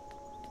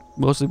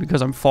 Mostly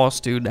because I'm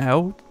forced to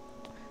now.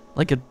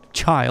 Like a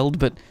child,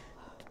 but...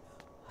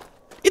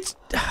 It's...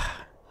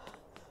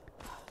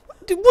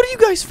 Dude, what do you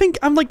guys think?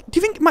 I'm like, do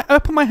you think I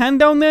put my hand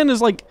down there and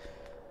there's like...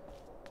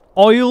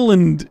 oil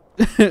and...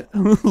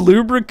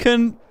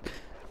 lubricant?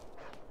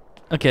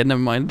 Okay, never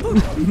mind.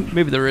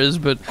 Maybe there is,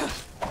 but...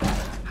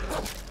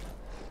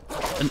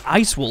 An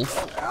ice wolf?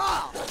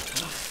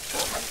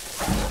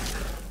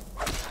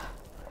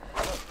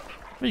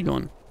 Where are you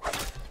going?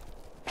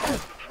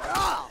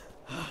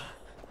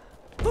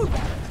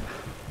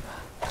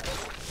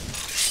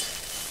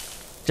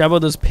 Jabbo,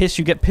 there's piss.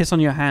 You get piss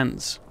on your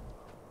hands.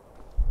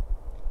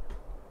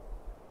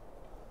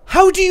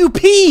 How do you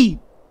pee?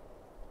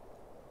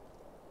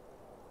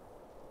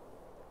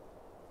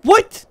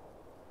 What?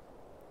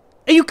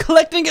 Are you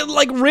collecting it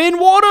like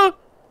rainwater?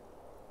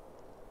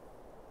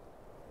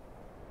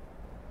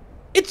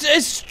 It's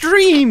a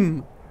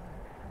stream.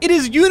 It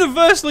is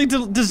universally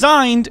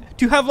designed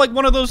to have like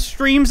one of those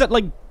streams that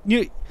like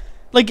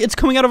it's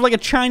coming out of like a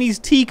Chinese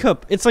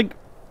teacup. It's like,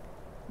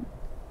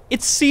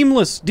 it's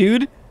seamless,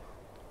 dude.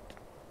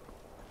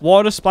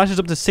 Water splashes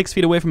up to 6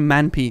 feet away from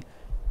man pee.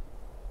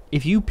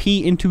 If you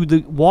pee into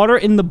the water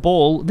in the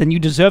bowl, then you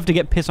deserve to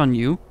get piss on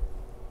you.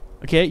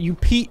 Okay, you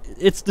pee.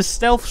 It's the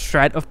stealth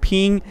strat of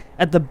peeing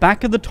at the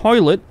back of the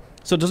toilet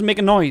so it doesn't make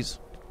a noise.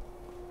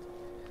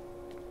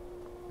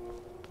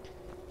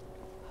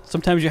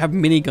 Sometimes you have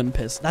minigun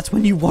piss. That's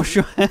when you wash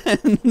your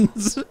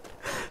hands.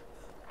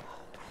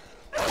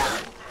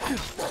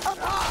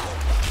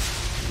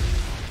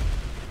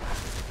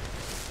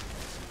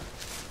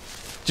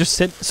 Just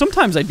sit.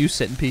 Sometimes I do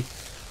sit and pee.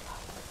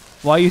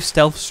 Why are you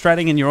stealth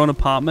stratting in your own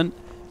apartment?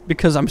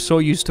 Because I'm so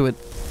used to it.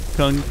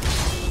 Tongue.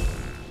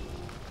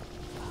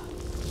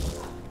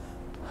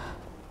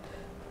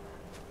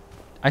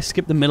 I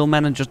skip the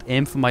middleman and just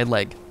aim for my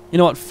leg. You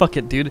know what? Fuck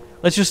it, dude.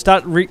 Let's just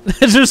start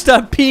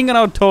peeing on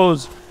our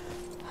toes.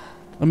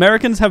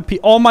 Americans have pee.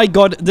 Oh my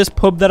god, this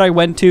pub that I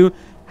went to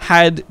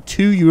had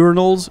 2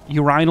 urinals,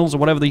 or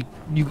whatever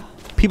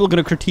people are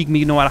gonna critique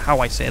me no matter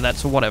how I say that,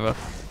 so whatever.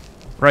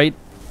 Right?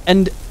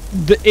 And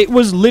it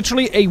was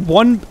literally a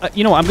one.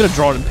 You know what? I'm gonna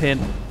draw it in paint.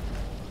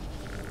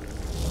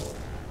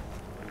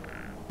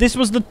 This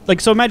was the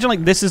so imagine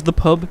like this is the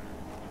pub.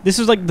 This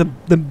is like the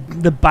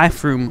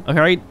bathroom.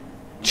 Alright?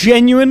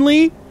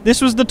 Genuinely,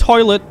 this was the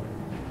toilet,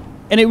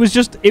 and it was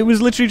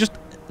literally just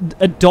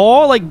a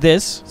door like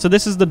this. So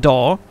this is the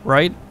door,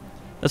 right?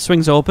 That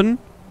swings open.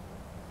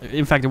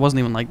 In fact, it wasn't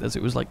even like this.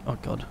 It was like, oh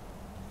god,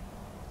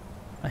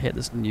 I hate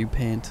this new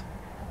paint.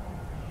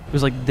 It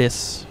was like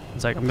this.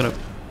 It's like, I'm gonna,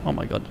 oh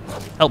my god,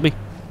 help me.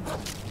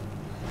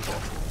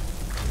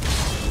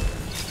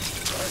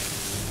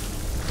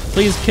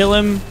 Please kill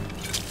him.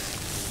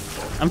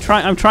 I'm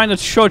trying to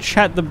show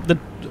chat the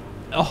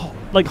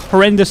like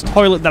horrendous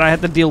toilet that I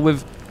had to deal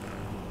with.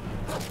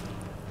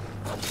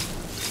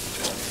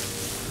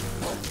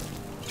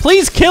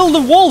 Please kill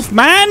the wolf,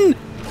 man!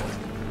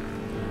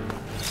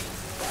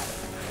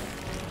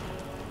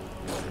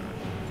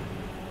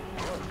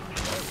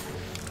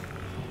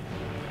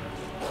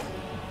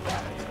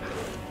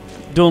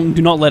 Do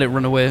not let it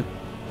run away.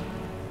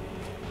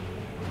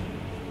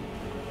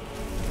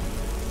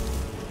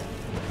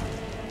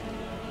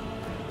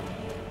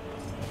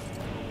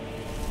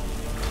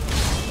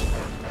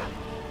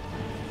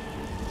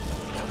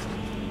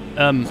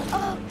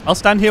 I'll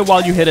stand here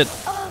while you hit it.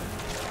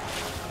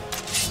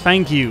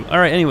 Thank you.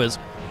 Alright, anyways.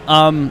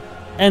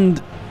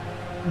 And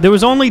there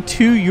was only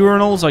 2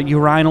 urinals or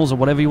urinals or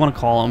whatever you want to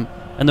call them.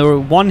 And there were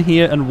one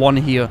here and one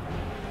here.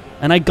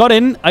 And I got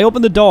in, I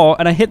opened the door,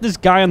 and I hit this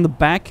guy on the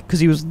back because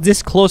he was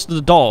this close to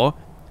the door.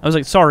 I was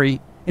like,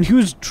 sorry. And he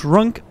was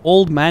drunk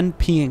old man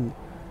peeing.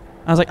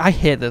 I was like, I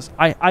hate this.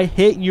 I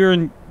hate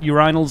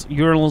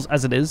urinals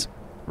as it is,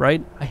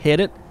 right? I hate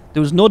it.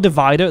 There was no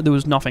divider. There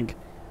was nothing.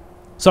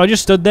 So I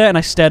just stood there and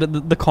I stared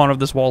at the corner of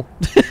this wall.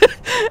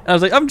 I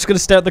was like, I'm just going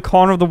to stare at the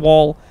corner of the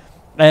wall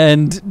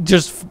and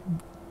just...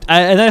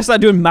 And then I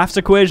started doing maths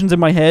equations in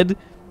my head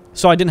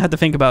so I didn't have to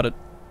think about it.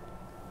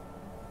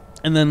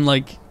 And then,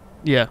 like,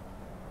 yeah.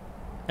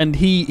 And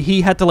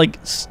he had to, like,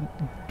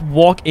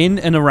 walk in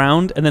and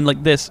around and then,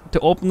 like, this to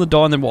open the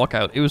door and then walk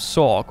out. It was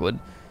so awkward.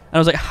 And I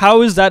was like,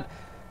 how is that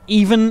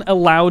even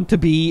allowed to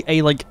be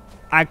a, like,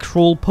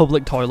 actual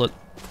public toilet?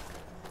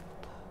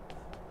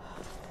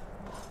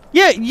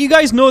 Yeah, you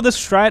guys know this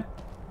strat.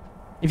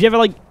 If you ever,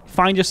 like,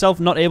 find yourself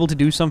not able to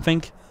do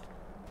something,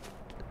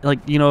 like,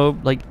 you know,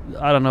 like,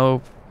 I don't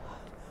know,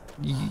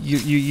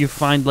 you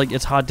find, like,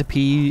 it's hard to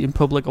pee in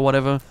public or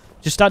whatever,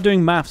 just start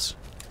doing maths.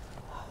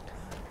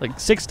 Like,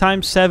 6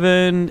 times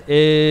 7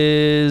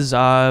 is,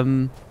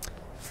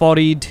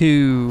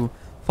 42.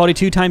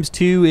 42 times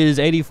 2 is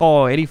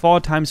 84. 84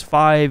 times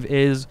 5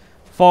 is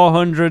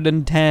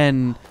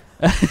 410.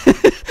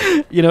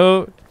 You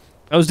know,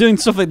 I was doing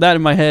stuff like that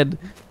in my head.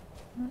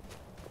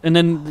 And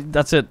then,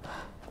 that's it.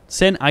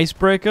 Send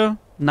icebreaker.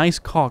 Nice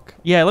cock.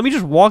 Yeah, let me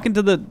just walk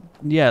into the...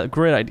 Yeah,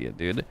 great idea,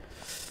 dude.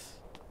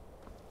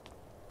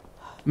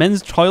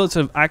 Men's toilets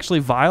are actually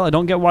vile. I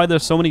don't get why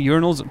there's so many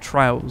urinals at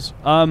trials.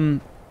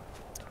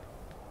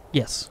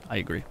 Yes, I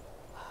agree.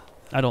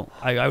 I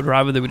would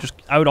rather they would just...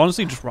 I would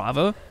honestly just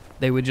rather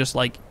they would just,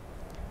 like...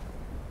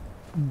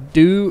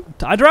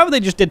 I'd rather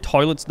they just did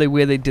toilets the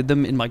way they did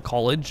them in my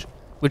college.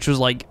 Which was,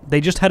 like,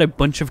 they just had a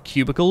bunch of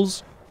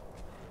cubicles...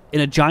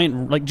 in a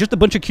giant, like, just a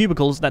bunch of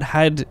cubicles that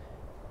had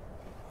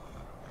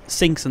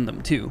sinks in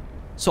them, too.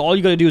 So all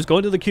you gotta do is go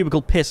into the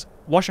cubicle, piss,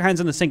 wash your hands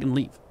in the sink and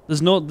leave.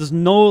 There's no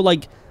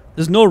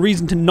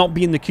reason to not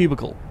be in the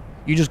cubicle.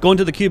 You just go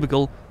into the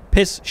cubicle,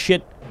 piss,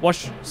 shit,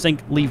 wash,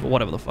 sink, leave, or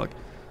whatever the fuck.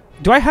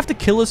 Do I have to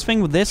kill this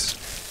thing with this?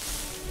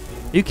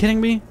 Are you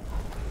kidding me?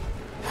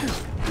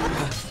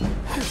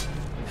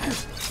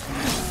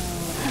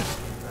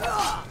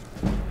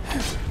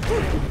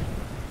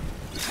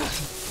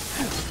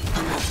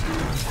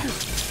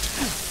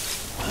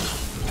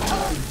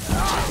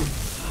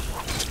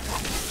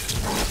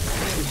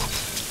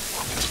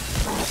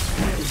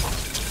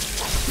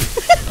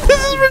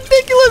 This is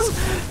ridiculous!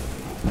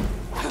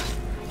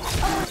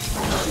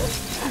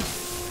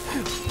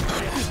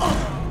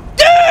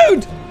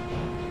 Dude!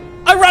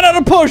 I ran out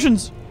of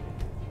potions!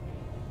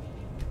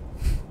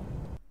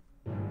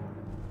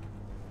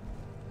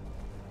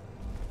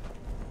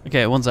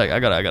 Okay, one sec. I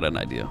got an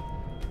idea.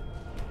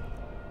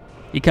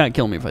 You can't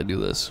kill me if I do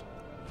this.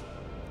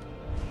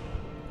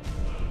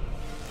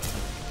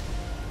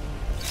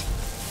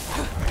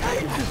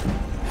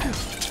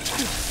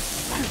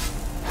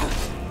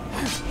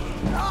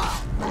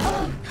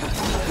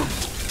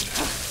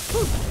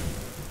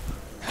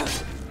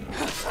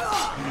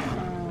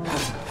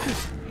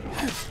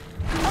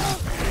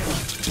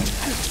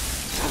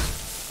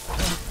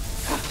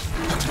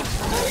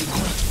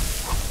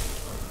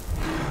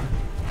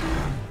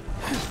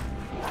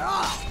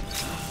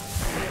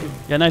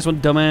 Yeah, nice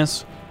one,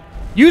 dumbass.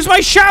 Use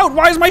my shout!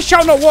 Why is my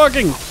shout not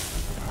working?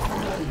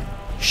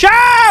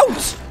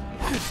 Shout!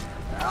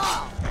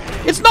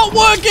 It's not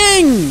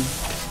working!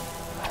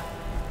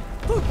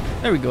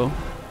 There we go.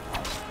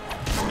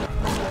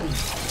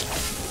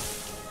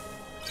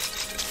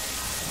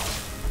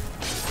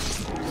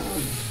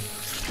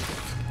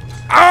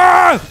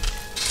 Ah!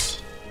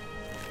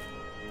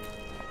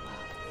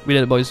 We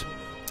did it, boys.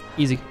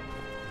 Easy.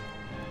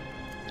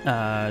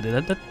 I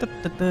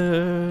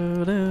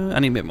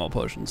need to make more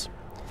potions.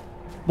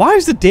 Why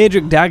is the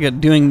Daedric Dagger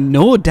doing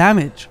no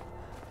damage?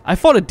 I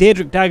thought a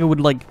Daedric Dagger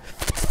would like...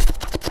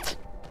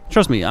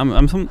 Trust me, you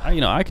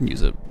know, I can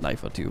use a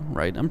knife or two,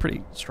 right? I'm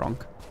pretty strong.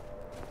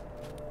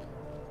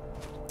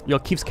 Yo,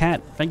 Keeps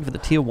Cat, thank you for the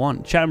tier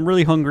 1. Chat, I'm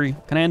really hungry.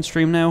 Can I end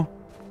stream now?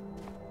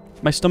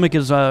 My stomach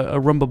is a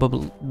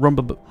rumbling.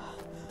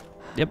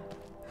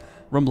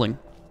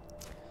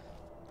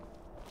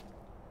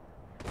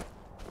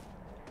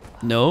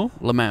 No,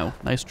 Lamau.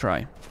 Nice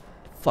try.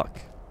 Fuck.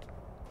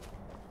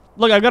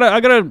 Look, I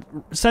gotta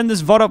send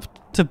this VOD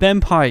up to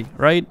Benpai,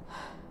 right?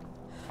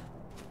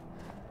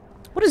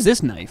 What is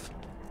this knife?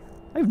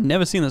 I've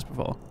never seen this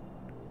before.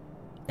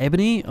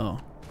 Ebony? Oh,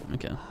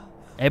 okay.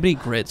 Ebony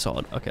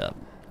greatsword. Okay, that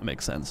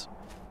makes sense.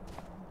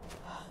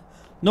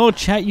 No,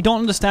 chat, you don't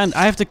understand.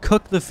 I have to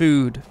cook the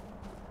food.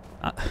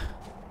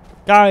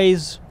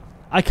 Guys,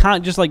 I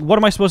can't just like, what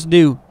am I supposed to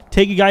do?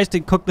 Take you guys to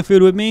cook the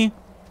food with me?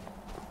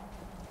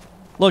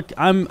 Look,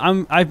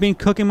 I've been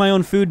cooking my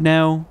own food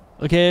now,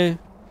 okay?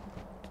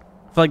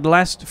 For like the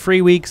last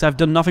 3 weeks, I've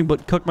done nothing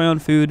but cook my own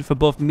food for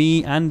both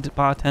me and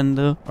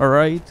bartender,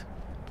 alright?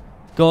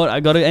 I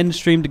gotta end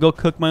stream to go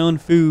cook my own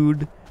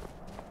food.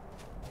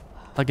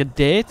 Like a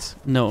date?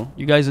 No,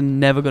 you guys are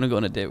never gonna go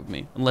on a date with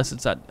me. Unless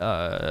it's at,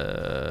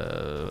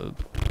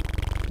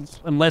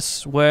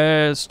 unless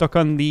we're stuck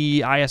on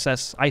the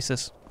ISIS.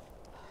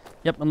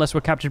 Yep, unless we're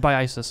captured by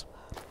ISIS.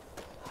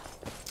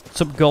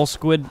 Sup, girl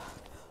squid?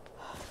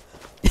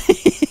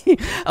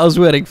 I was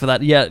waiting for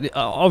that. Yeah,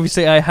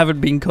 obviously I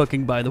haven't been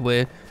cooking, by the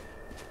way.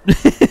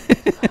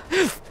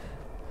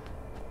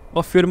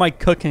 What food am I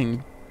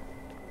cooking?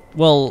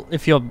 Well,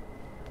 if your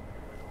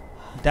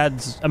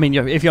dad's... I mean,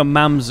 if your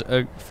mom's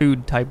a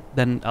food type,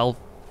 then I'll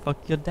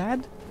fuck your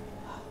dad?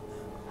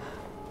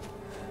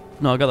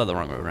 No, I got that the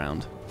wrong way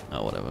around.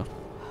 Oh, whatever.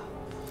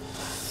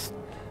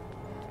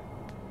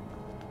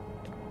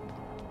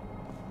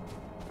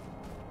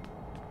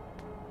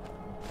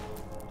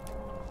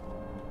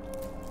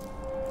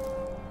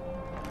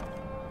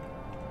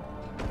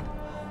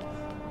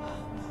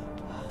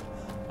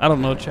 I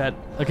don't know, chat.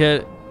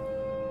 Okay.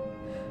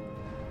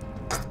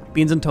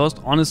 Beans and toast.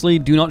 Honestly,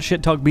 do not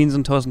shit talk beans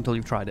and toast until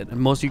you've tried it.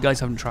 And most of you guys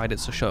haven't tried it,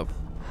 so shut up.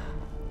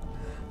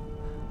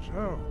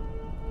 So,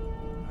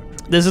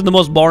 this is the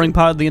most boring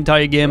part of the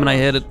entire game, and I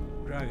hate it.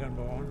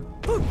 Dragonborn,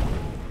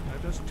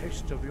 let us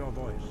taste of your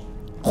voice.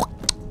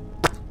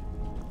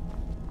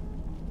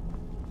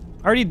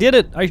 I already did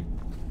it.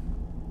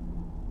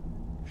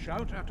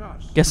 Shout at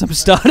us. Guess I'm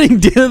starting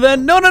dinner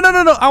then. No.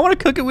 I want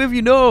to cook it with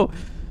you. No.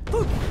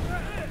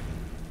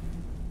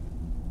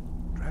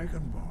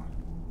 Dragonborn,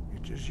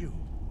 it is you.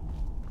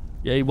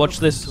 Yeah, watch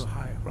this.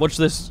 Watch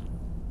this.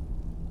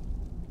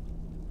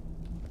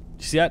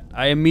 You see that?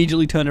 I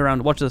immediately turned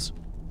around. Watch this.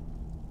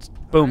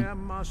 Boom. I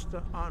am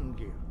Master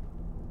Angir.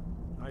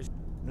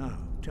 Now,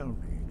 tell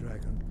me,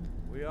 Dragon.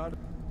 We are...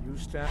 You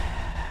stand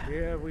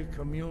here, we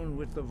commune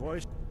with the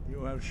voice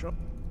you have shown.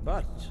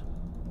 But,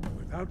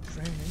 without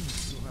training,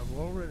 you have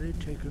already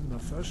taken the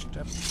first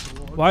step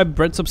towards... Why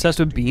Brett's obsessed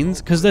with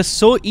beans? Because they're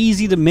so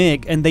easy to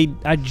make, and they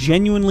are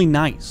genuinely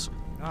nice.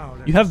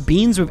 You have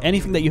beans with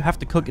anything that you have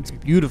to cook. It's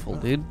beautiful,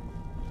 dude.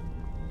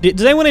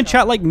 Does anyone in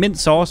chat like mint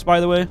sauce, by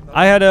the way?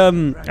 I had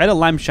a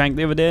lamb shank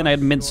the other day and I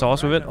had mint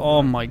sauce with it.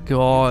 Oh my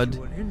god.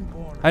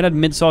 I hadn't had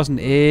mint sauce in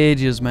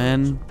ages,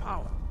 man.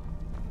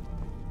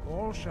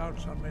 All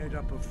shouts are made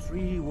up of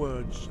 3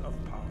 words of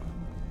power.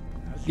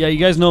 Yeah, you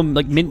guys know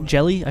like mint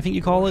jelly, I think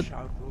you call it.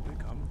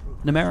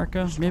 In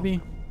America,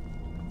 maybe?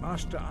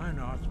 Master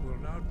Einarth will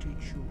now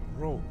teach you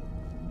Ro,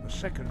 the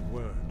second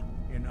word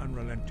in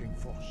unrelenting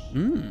force.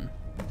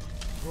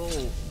 Ro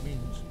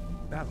means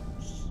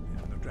balance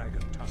in the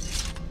dragon tongue.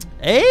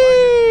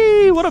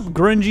 Hey, what up,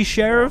 grungy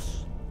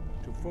sheriff?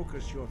 To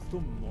focus your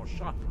thumb more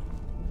sharply.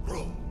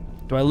 Ro.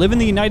 Do I live in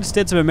the United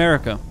States of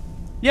America?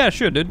 Yeah,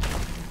 sure, dude.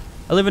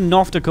 I live in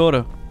North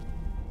Dakota.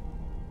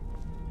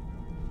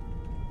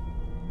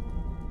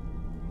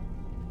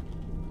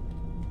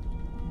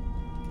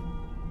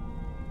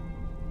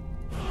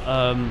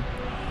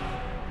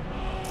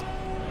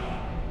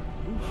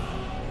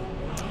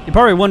 You're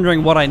probably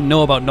wondering what I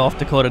know about North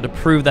Dakota to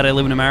prove that I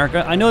live in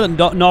America. I know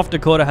that North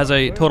Dakota has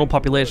a total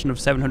population of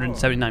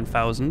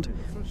 779,000.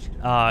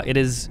 It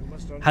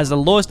has the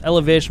lowest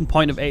elevation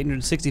point of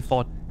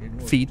 864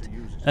 feet,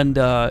 and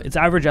its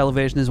average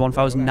elevation is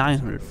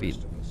 1,900 feet.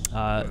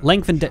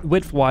 Length and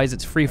width-wise,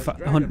 it's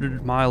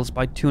 300 miles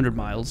by 200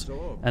 miles,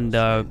 and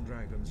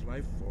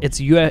its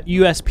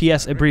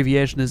USPS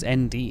abbreviation is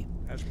ND.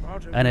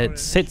 And it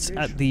sits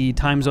at the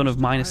time zone of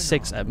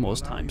 -6 at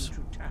most times.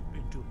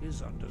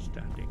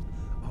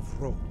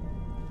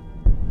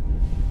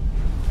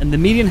 And the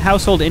median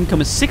household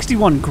income is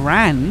 61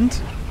 grand?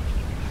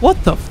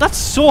 What the that's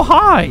so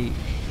high!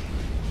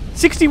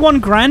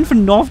 61 grand for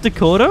North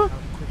Dakota?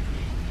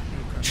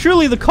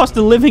 Surely the cost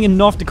of living in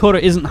North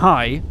Dakota isn't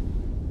high.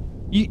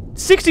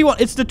 61,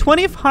 it's the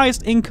 20th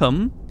highest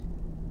income,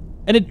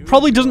 and it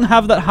probably doesn't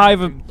have that high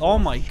of a, oh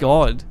my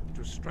god.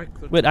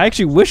 Wait, I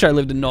actually wish I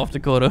lived in North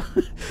Dakota.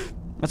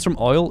 That's from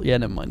oil? Yeah,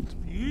 never mind.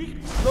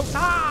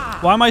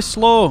 Why am I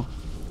slow?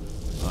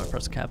 Oh, I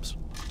pressed caps.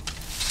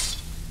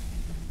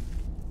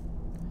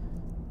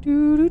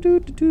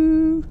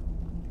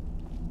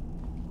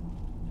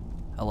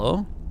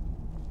 Hello?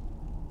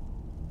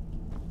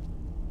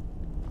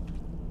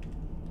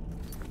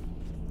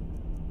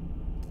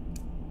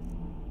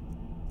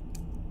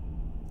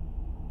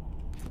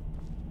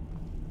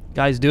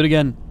 Guys, do it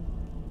again.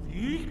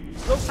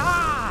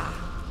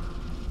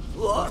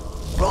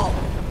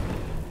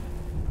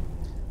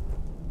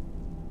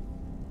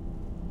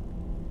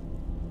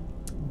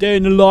 Day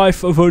in the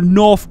life of a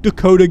North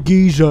Dakota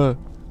geezer.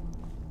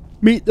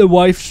 Meet the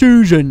wife,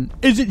 Susan.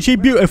 Isn't she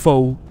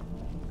beautiful?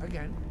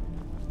 Again.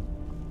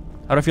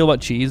 How do I feel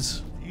about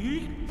cheese?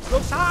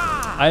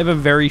 I have a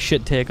very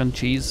shit take on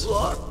cheese.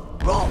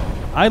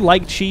 I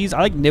like cheese.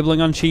 I like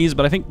nibbling on cheese,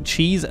 but I think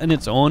cheese on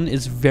its own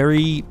is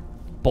very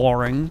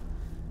boring.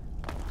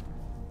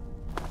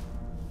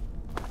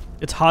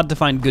 It's hard to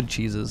find good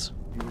cheeses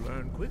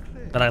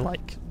that I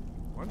like.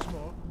 Once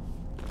more.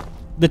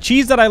 The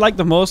cheese that I like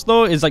the most,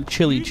 though, is like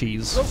chili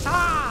cheese.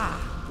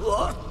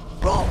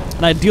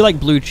 And I do like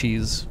blue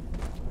cheese.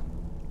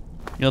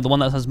 You know, the one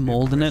that has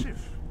mold in it.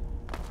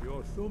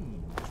 Your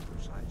thumb is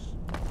precise.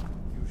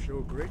 You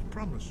show great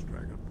promise,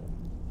 Dragonborn.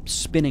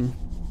 Spinning.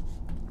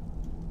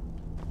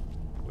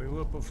 We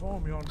will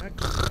perform your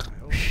next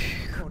trial.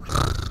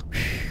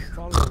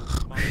 Follow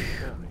my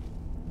story.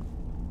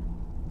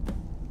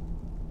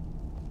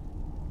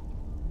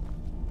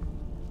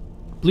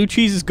 Blue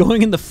cheese is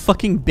going in the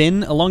fucking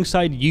bin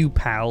alongside you,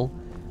 pal.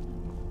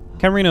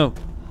 Camerino,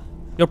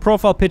 your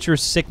profile picture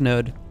is sick,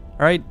 nerd.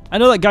 Alright? I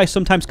know that guy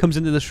sometimes comes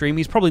into the stream.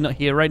 He's probably not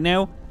here right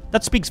now.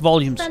 That speaks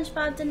volumes.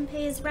 SpongeBob didn't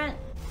pay his rent.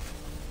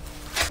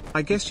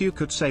 I guess you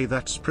could say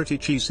that's pretty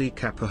cheesy,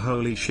 Kappa.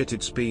 Holy shit,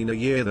 it's been a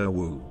year though,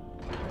 woo.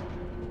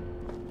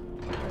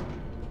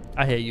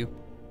 I hear you.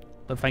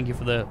 But thank you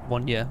for the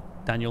 1 year,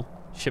 Daniel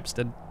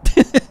Shipstead.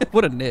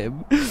 What a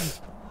name.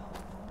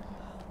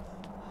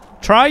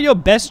 Try your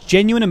best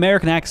genuine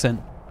American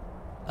accent.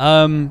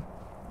 Well,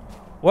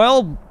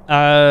 well,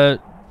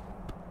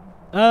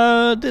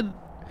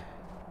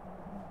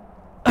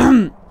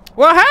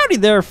 howdy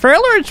there,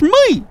 fella, it's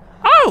me.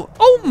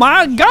 Oh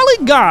my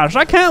golly gosh,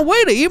 I can't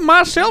wait to eat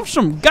myself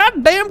some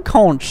goddamn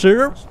corn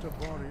syrup.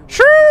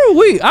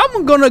 Sure,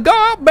 I'm gonna go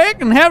out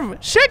back and have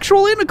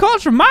sexual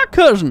intercourse with my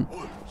cousin.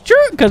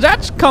 Sure, because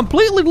that's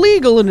completely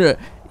legal in the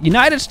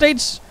United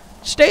States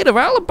state of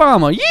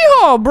Alabama.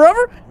 Yeehaw,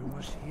 brother.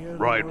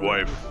 Right,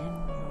 wife.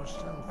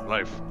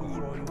 Life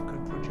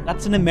good.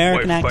 That's an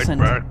American wife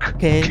accent. Fight back.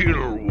 Okay.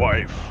 Kill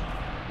wife.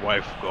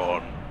 Wife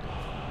gone.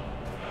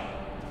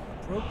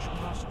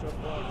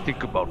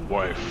 Think about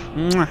wife.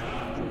 Mwah.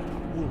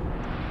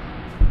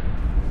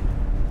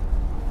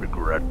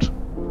 Regret.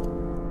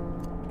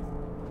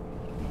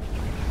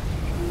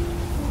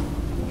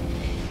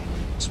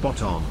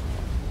 Spot on.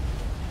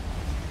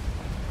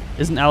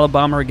 Isn't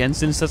Alabama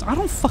against incest? I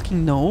don't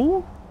fucking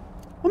know.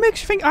 What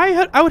makes you think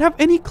I would have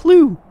any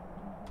clue?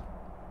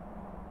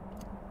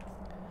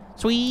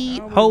 Sweet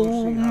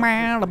home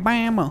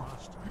Alabama.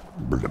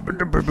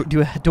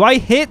 Do I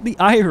hate the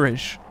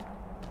Irish?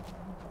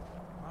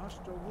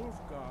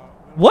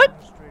 What?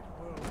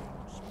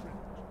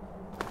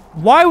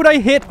 Why would I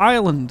hate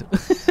Ireland?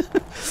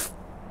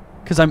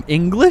 Because I'm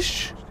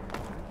English?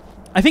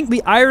 I think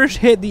the Irish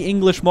hate the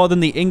English more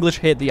than the English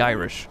hate the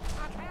Irish.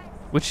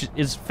 Which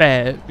is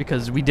fair,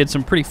 because we did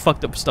some pretty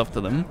fucked up stuff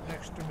to them.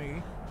 Next to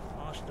me,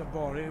 Master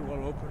Bori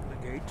will open the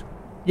gate.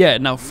 Yeah,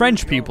 now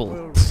French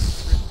people.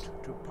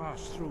 To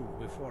pass through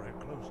before it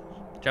closes.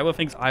 Jabba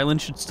thinks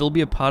Ireland should still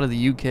be a part of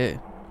the UK.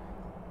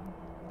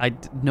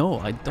 No,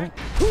 I don't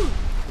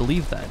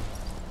believe that.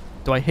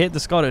 Do I hate the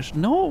Scottish?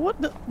 No, what?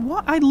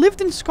 I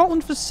lived in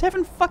Scotland for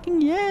 7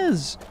 fucking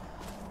years.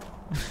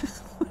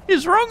 What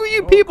is wrong with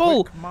you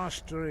people? Quick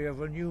mastery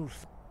of a new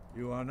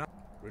you are not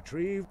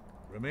retrieved.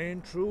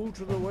 Remain true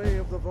to the way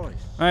of the voice.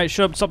 Alright,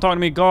 shut up, stop talking to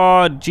me.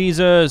 God,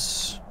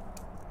 Jesus.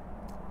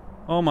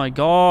 Oh my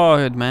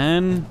god,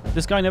 man.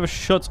 This guy never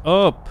shuts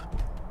up.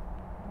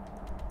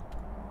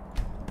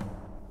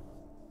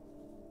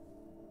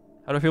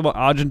 How do I feel about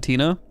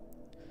Argentina?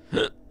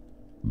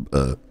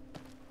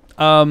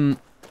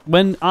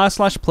 When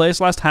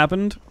r/place last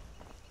happened,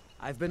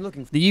 I've been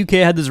looking for the UK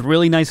had this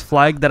really nice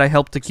flag that I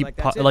helped to keep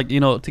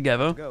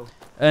together.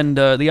 And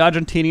the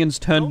Argentinians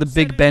turned the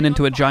Big Ben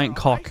into a giant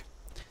cock.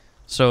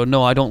 So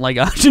no, I don't like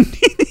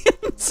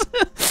Argentinians.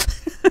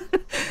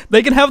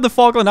 They can have the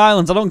Falkland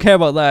Islands, I don't care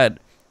about that.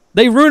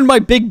 They ruined my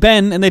Big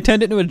Ben and they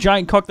turned it into a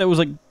giant cock that was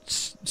like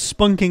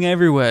spunking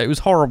everywhere. It was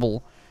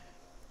horrible.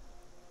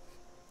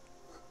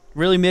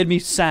 Really made me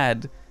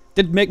sad.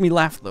 Did make me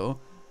laugh though.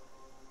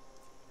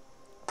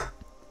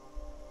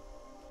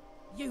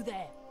 You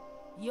there.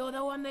 You're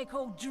the one they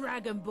call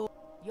Dragon Ball.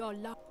 Your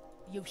love,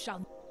 you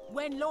shall.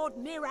 When Lord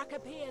Mirak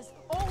appears,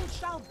 all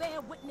shall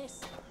bear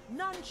witness.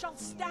 None shall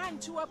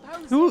stand to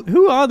oppose.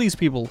 Who are these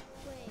people?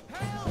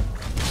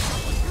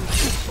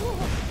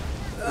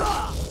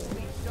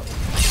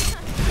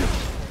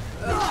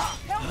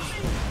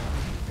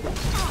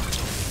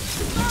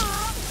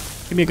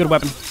 Give me a good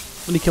weapon.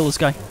 Let me kill this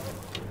guy.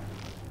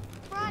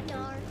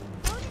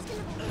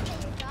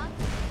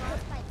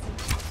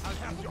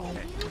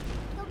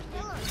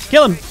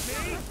 Kill him!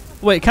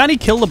 Wait, can't he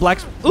kill the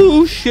blacksmith?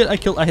 Ooh, shit, I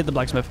hit the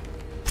blacksmith.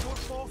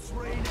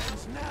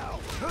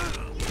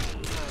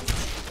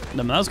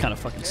 No, that was kind of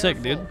fucking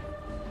sick, dude.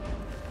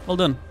 Well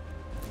done.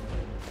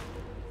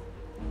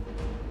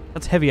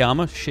 That's heavy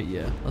armor? Shit,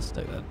 yeah. Let's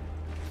take that.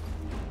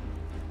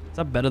 Is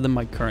that better than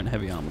my current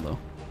heavy armor,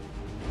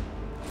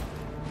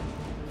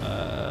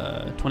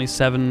 though?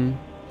 27.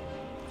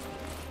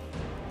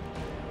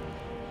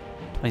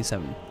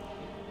 27.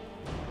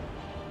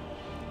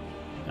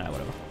 Alright,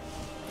 whatever.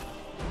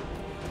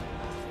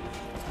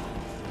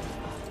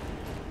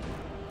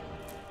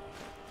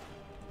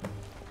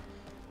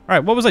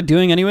 Alright, what was I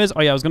doing anyways?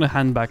 Oh yeah, I was gonna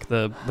hand back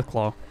the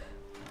claw.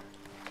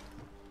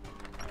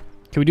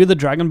 Can we do the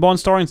Dragonborn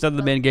story instead of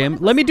the main game?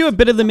 Let me do a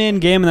bit of the main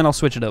game and then I'll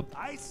switch it up.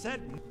 I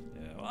said,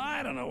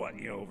 I don't know what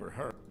you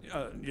overheard.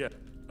 Yeah,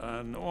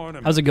 an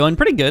ornament. How's it going?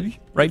 Pretty good,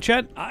 right,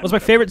 chat? What's my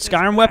favorite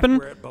Skyrim weapon?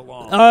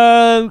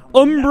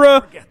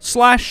 Umbra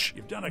slash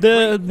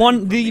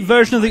the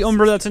version of the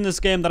Umbra that's in this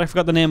game that I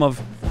forgot the name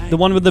of. The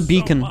one with the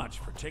beacon.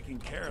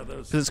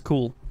 Because it's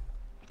cool.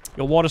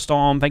 Your water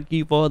storm, thank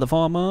you for the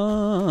farmer.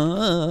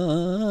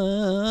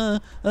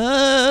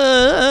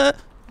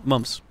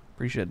 Mumps,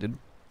 appreciate it, dude.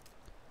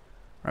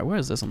 Alright, where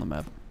is this on the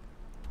map?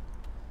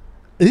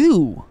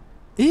 Ew!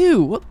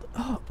 Ew! What?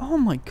 Oh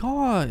my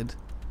god!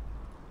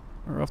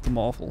 We're off the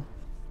awful.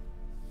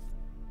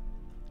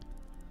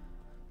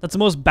 That's the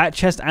most bat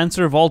chest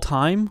answer of all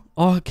time?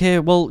 Okay,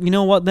 well, you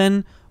know what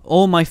then?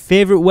 Oh, my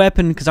favorite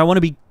weapon, because I want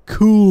to be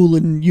cool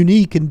and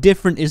unique and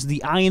different, is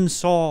the iron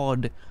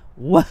sword.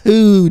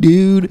 Woohoo,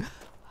 dude!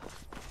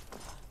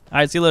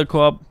 Alright, see you later,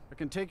 co-op. I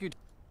can take you.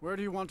 Where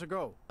do you want to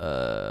go?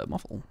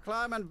 Muffle.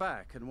 Climb and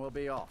back, and we'll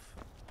be off.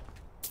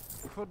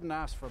 Couldn't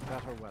ask for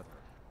better weather.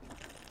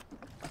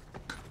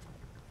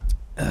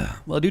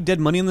 Will I do dead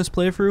money in this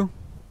playthrough?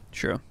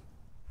 Sure.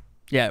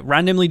 Yeah,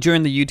 randomly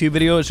during the YouTube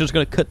video, it's just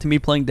gonna cut to me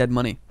playing dead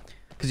money.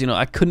 Because, you know,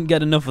 I couldn't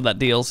get enough of that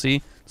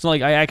DLC. It's not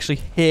like I actually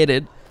hate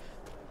it.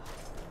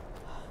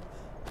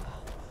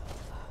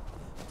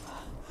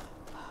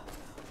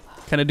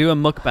 Can I do a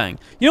mukbang?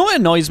 You know what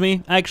annoys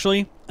me,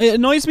 actually? It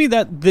annoys me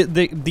that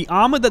the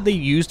armor that they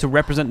use to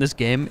represent this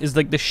game is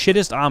like the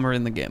shittest armor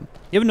in the game.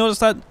 You ever notice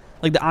that?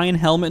 Like the iron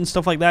helmet and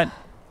stuff like that? And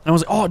I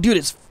was like, oh dude,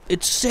 it's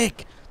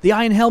sick. The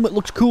iron helmet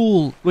looks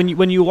cool when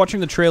you're watching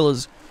the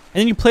trailers.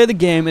 And then you play the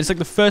game, it's like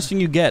the first thing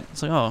you get.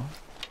 It's like, oh,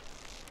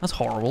 that's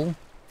horrible.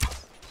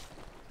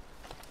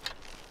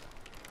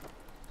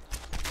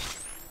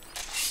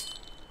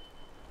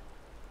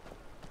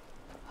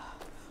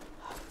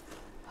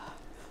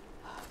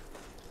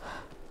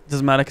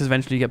 Doesn't matter because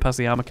eventually you get past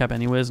the armor cap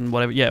anyways, and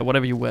whatever. Yeah,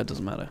 whatever you wear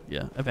doesn't matter.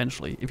 Yeah,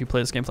 eventually, if you play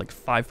this game for like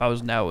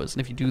 5,000 hours, and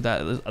if you do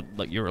that,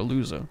 like you're a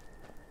loser.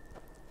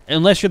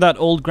 Unless you're that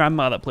old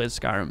grandma that plays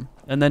Skyrim,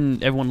 and then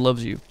everyone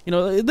loves you. You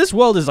know, this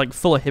world is like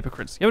full of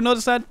hypocrites. You ever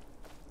notice that?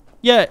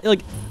 Yeah, like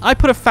I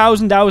put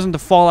 1,000 hours into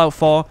Fallout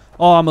 4.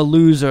 Oh, I'm a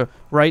loser,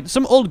 right?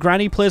 Some old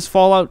granny plays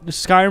Fallout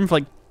Skyrim for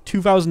like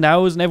 2,000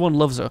 hours, and everyone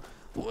loves her.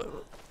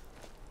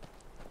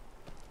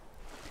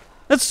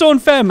 That's so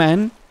unfair,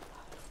 man.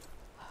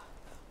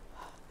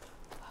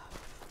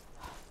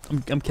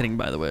 I'm kidding,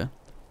 by the way.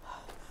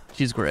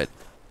 She's great.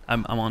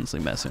 I'm honestly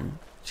messing.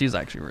 She's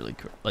actually really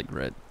like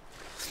great.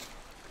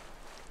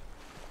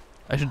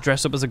 I should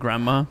dress up as a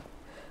grandma.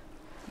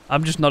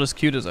 I'm just not as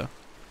cute as her.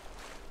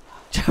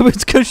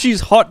 It's because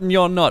she's hot and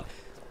you're not.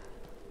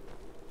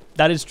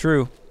 That is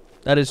true.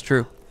 That is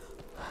true.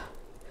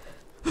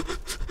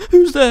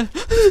 Who's there?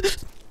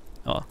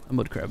 Oh, a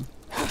mud crab.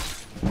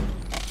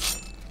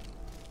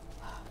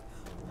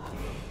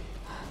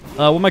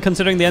 What am I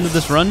considering the end of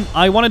this run?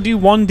 I want to do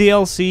one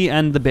DLC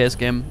and the base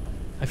game,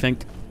 I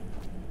think.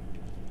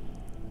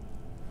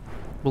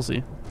 We'll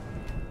see.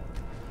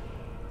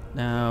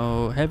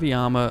 Now, heavy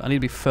armor. I need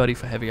to be 30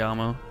 for heavy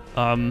armor.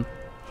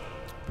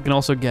 We can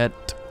also get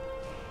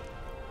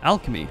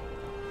alchemy.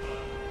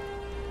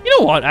 You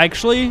know what,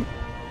 actually?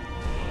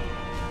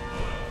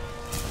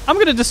 I'm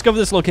gonna discover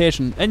this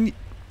location and...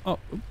 Oh,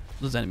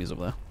 there's enemies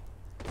over there.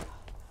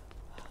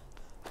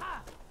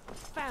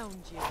 Found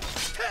you.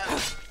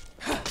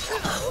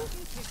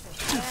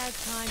 Bad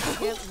time to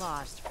get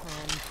lost,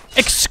 friend.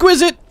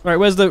 Exquisite! Alright,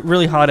 where's the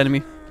really hard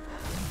enemy?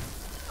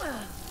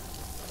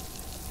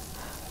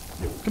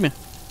 Come here.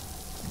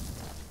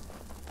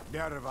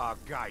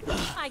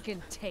 I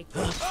can take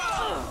this.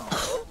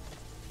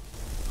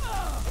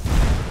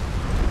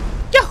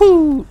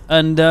 Yahoo!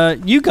 And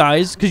you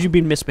guys, because you've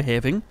been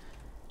misbehaving,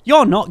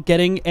 you're not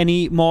getting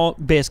any more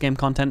base game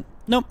content.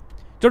 Nope.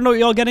 Don't know what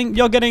you're getting?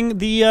 You're getting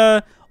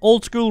the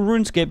old school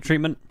RuneScape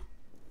treatment.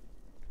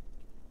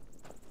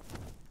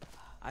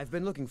 I've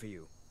been looking for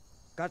you.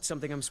 Got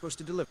something I'm supposed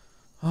to deliver.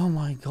 Oh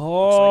my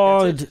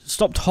god.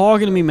 Stop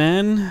talking to me,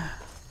 man.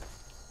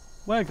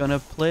 We're gonna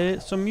play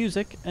some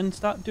music and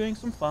start doing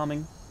some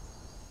farming.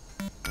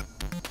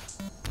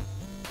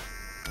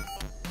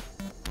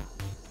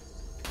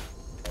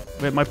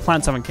 Wait, my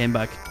plants haven't came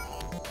back.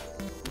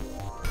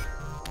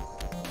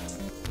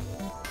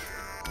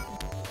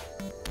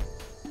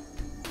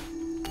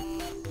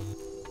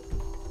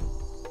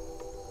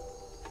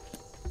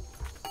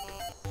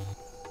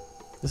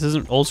 This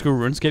isn't old school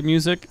RuneScape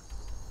music.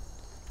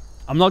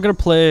 I'm not gonna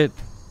play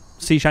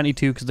Sea Shanty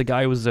 2 because the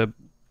guy was a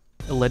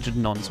alleged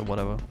nonce or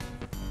whatever.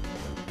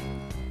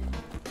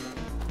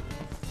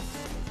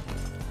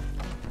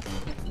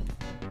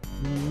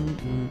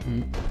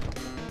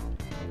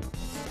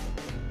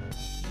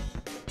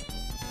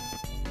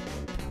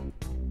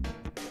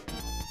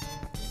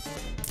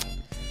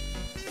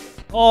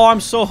 Oh, I'm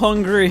so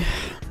hungry.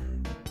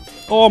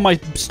 Oh, my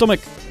stomach.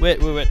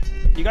 Wait.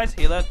 You guys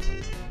hear that?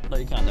 No,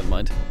 you can't. Never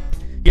mind.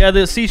 Yeah,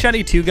 the Sea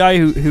Shanty 2 guy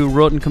who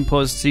wrote and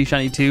composed Sea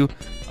Shanty 2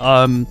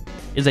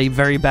 is a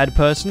very bad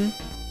person.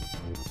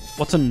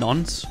 What's a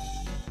nonce?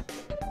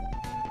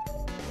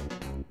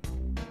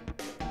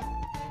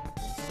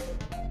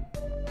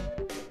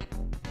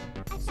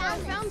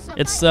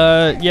 It's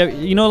yeah,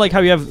 you know, like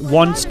how you have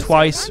once,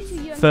 twice,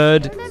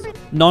 third.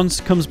 Nonce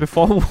comes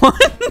before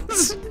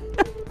once.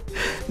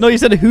 No, you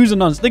said who's a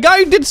nonce? The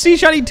guy who did Sea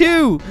Shanty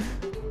 2.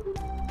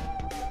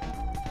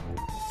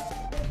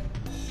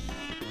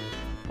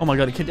 Oh my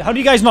god, how do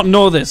you guys not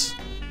know this?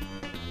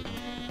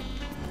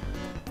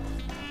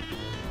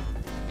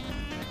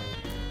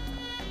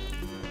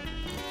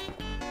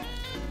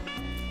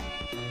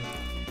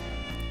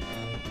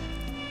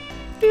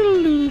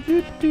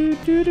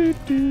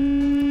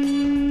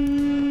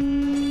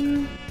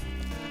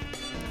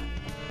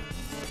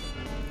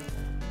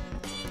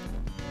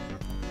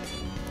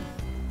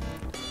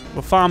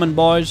 We're farming,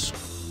 boys.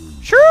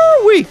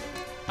 Sure we.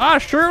 I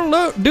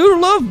sure do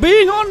love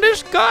being on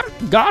this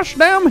gosh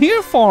damn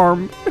here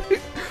farm.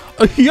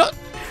 Yeah.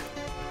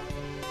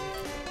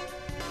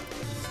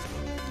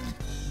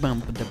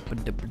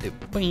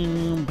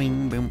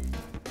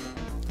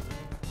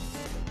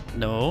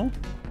 No.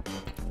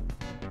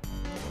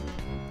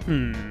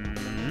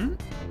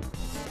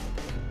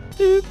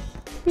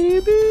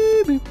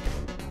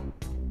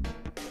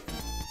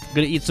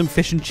 Gonna eat some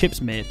fish and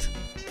chips, mate.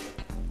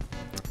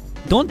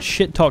 Don't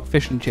shit talk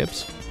fish and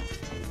chips.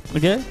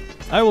 Okay?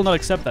 I will not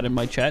accept that in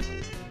my chat.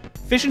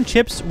 Fish and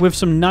chips with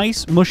some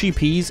nice mushy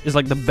peas is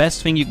like the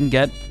best thing you can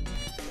get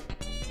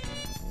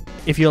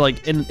if you're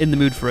like in the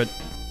mood for it.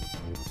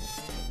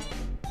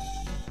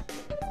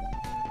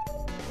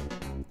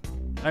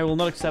 I will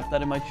not accept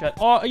that in my chat.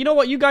 Oh, you know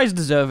what? You guys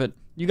deserve it.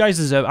 You guys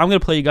deserve it. I'm gonna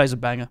play you guys a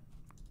banger.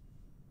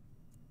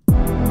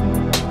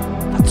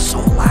 That's so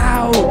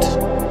loud.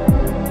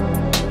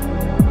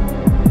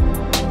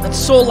 That's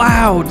so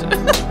loud.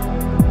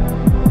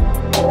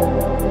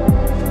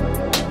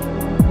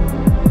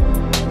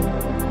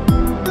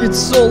 It's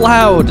so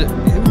loud.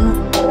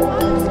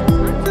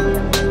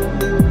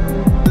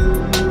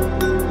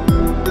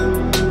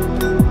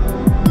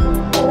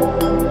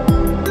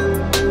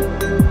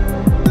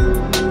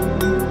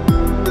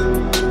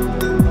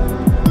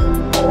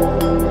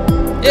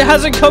 It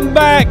hasn't come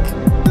back.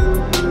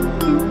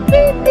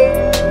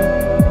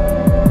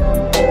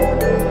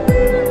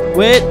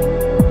 Wait.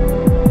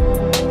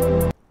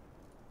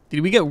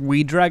 Did we get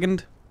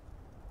re-dragoned?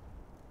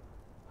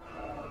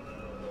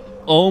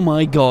 Oh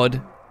my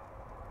god.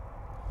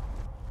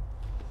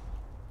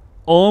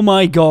 Oh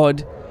my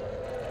god.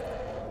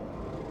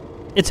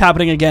 It's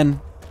happening again.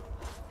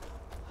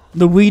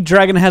 The weed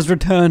dragon has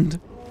returned.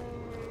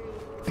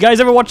 You guys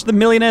ever watched the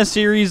Millionaire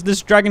series?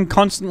 This dragon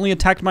constantly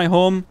attacked my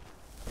home.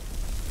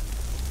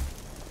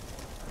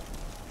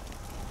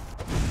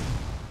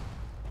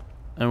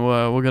 And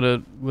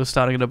we're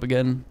starting it up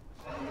again.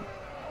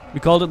 We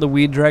called it the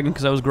weed dragon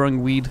because I was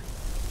growing weed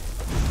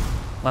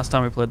last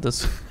time we played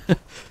this.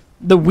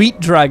 The wheat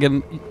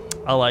dragon.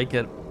 I like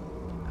it.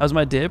 How's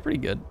my day? Pretty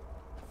good.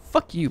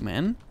 Fuck you,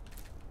 man.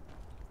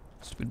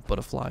 Stupid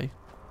butterfly.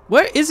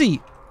 Where is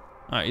he?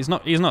 Alright, he's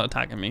not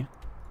attacking me.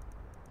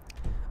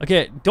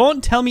 Okay,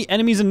 don't tell me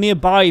enemies are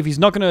nearby if he's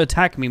not gonna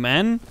attack me,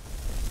 man.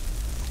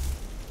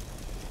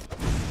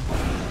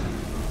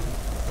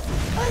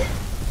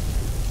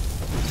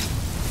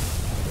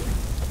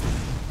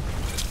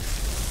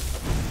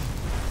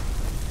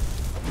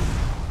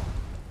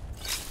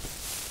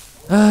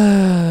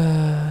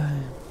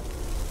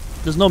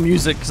 There's no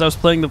music because I was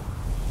playing the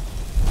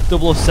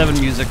 007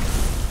 music.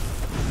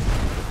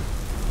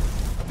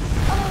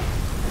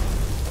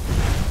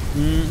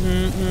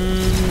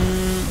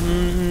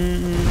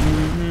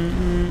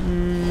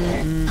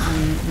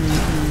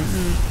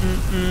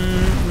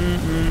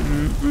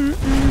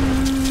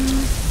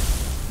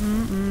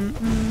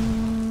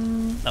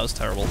 That was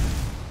terrible.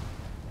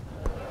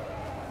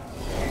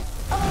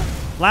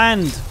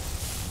 Land!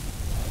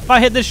 If I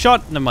hit this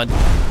shot, never mind.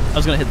 I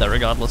was gonna hit that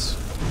regardless.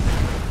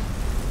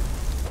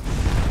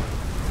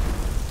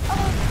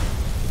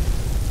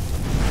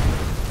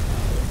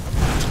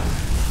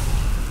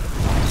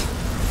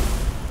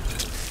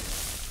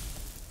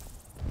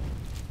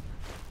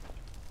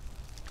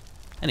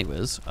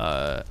 Anyways,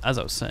 as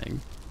I was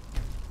saying,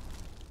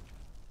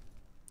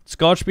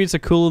 Scotch beets are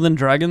cooler than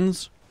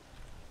dragons.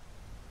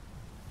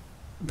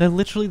 They're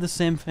literally the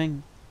same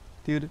thing,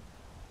 dude.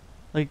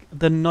 Like,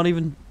 they're not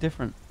even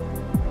different.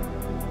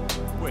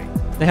 Wait.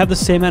 They have the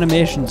same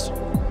animations.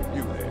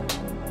 You there.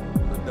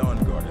 The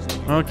Dawn Guard is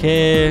looking.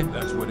 Okay.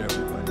 That's what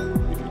everybody.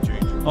 If you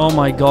change your Oh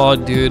my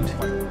god, dude.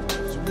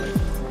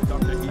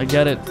 I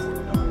get it.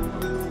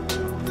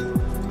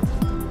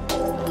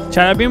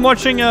 Chat, I've been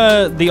watching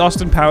the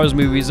Austin Powers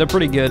movies. They're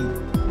pretty good.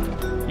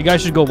 You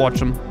guys should go watch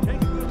them.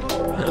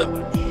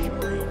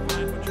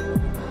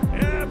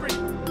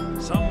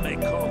 Some may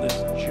call this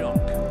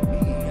junk.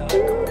 Me, I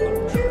call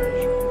them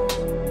treasures.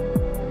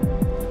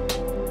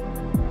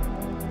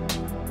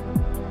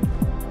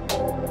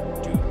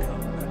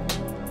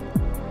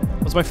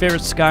 What's my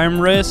favorite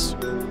Skyrim race?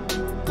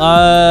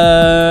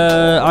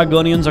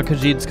 Argonians or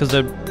Khajiits because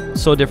they're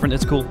so different.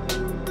 It's cool.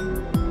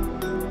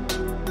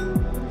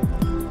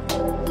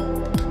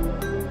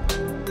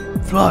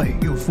 Fly,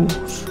 you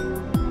fools.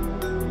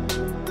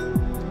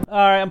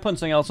 Alright, I'm putting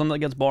something else on that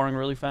gets boring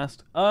really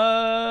fast. There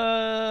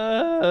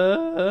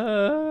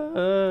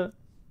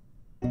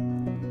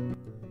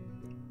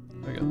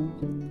we go.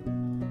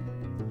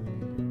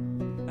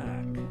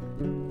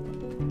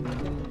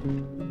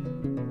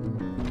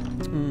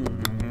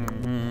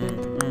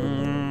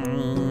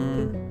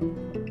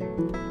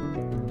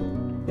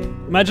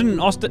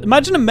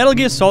 Imagine a Metal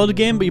Gear Solid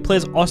game, but you play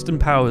as Austin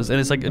Powers, and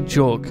it's like a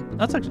joke.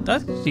 That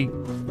actually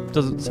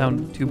doesn't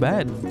sound too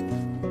bad.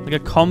 Like a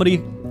comedy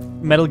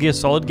Metal Gear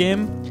Solid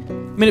game.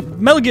 I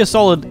mean, Metal Gear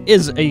Solid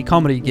is a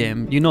comedy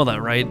game. You know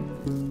that, right?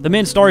 The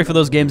main story for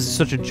those games is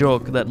such a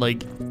joke that,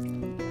 like,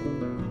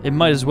 it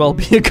might as well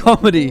be a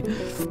comedy.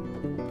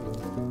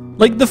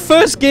 Like, the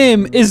first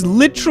game is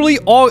literally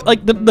all...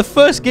 Like, the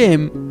first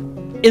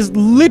game is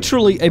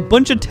literally a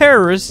bunch of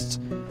terrorists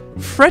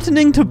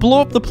threatening to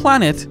blow up the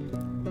planet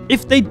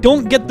if they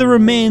don't get the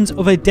remains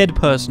of a dead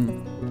person.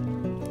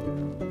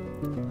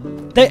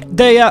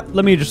 They are...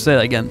 Let me just say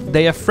that again.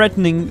 They are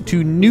threatening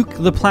to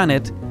nuke the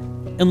planet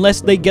unless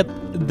they get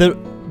the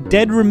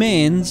dead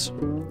remains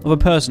of a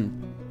person.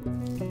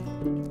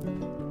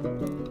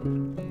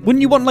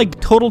 Wouldn't you want,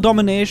 like, total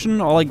domination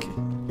or, like,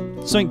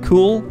 something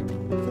cool?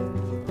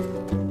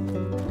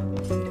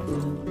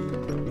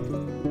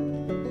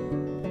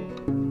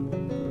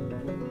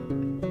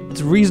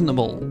 It's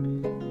reasonable.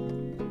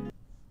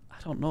 I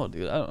don't know,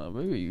 dude. I don't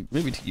know.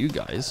 Maybe to you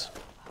guys.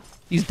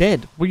 He's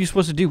dead. What are you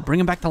supposed to do? Bring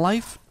him back to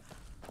life?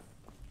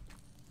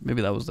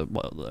 Maybe that was the...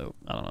 Well,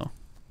 I don't know.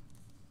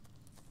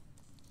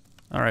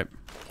 Alright.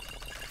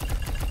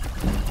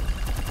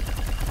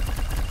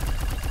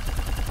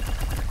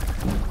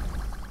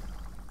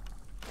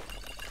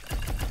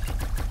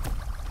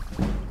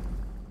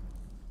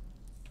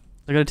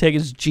 They're gonna take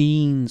his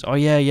genes. Oh,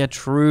 yeah,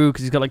 true.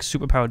 Because he's got, like,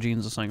 superpower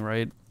genes or something,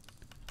 right?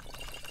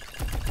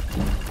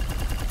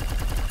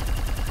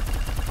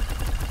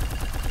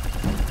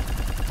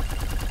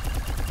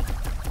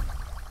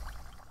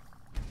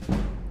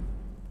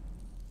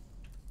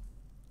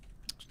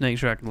 Just make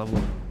sure I can level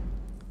up.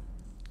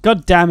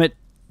 God damn it.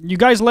 You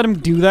guys let him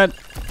do that?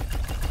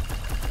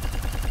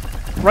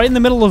 Right in the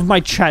middle of my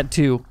chat,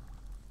 too.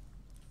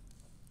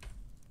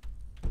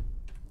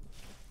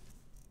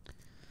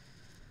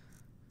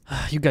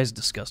 You guys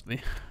disgust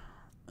me.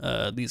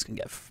 These can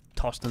get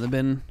tossed in the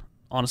bin.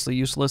 Honestly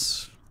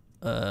useless.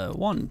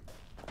 One.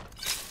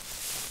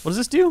 What does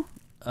this do?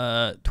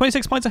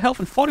 26 points of health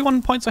and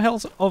 41 points of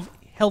health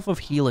of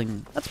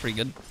healing. That's pretty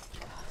good.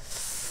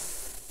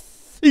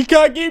 You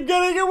can't keep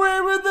getting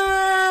away with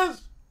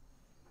this!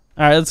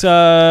 Alright, let's,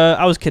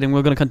 I was kidding.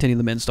 We're gonna continue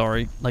the main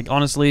story. Like,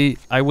 honestly,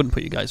 I wouldn't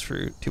put you guys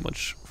through too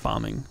much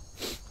farming.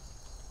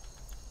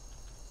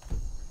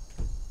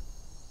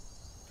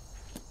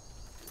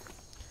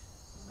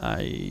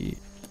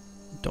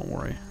 Don't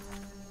worry.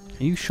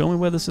 Can you show me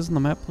where this is on the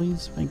map,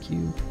 please? Thank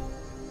you.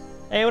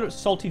 Hey, what up,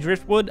 Salty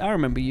Driftwood? I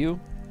remember you.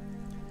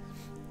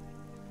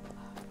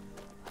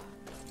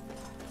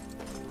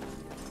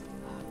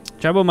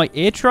 Jabbo, my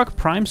Atrioc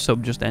Prime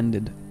sub just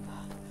ended.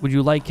 Would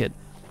you like it?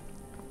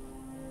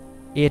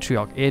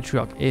 Atrioc.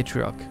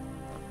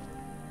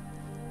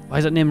 Why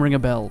does that name ring a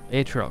bell?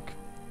 Atrioc.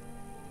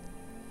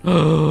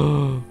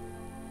 Oh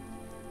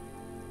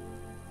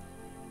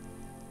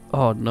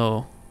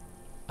no.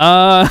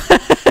 I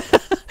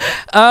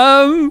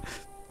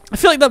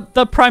feel like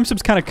that Prime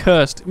sub's kind of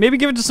cursed. Maybe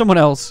give it to someone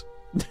else.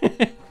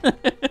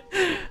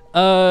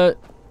 Yeah,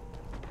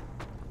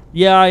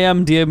 I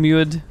am, dear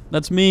Muid.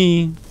 That's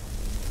me.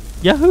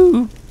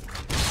 Yahoo!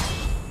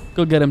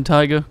 Go get him,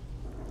 Tiger.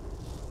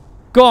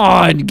 Go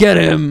on, get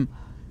him!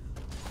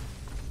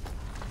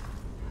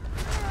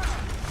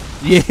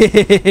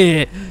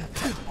 Yeah!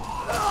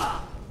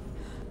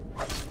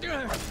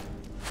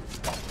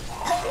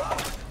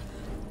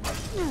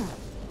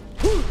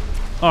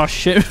 Oh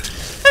shit. I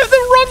have the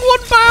wrong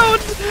one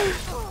bound!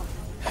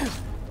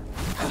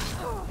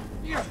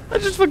 I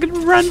just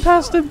fucking ran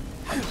past him.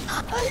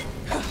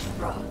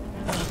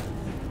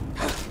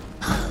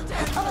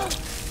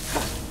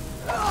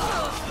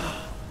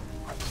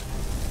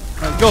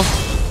 Alright, go.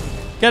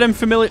 Get him,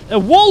 familiar. A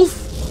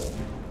wolf!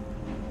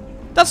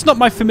 That's not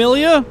my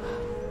familiar.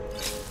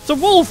 It's a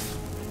wolf.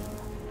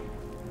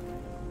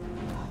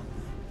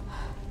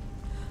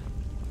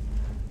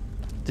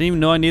 Didn't even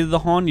know I needed the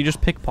horn. You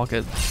just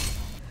pickpocket.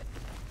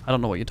 I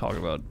don't know what you're talking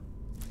about.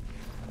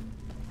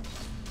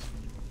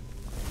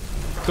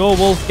 Go,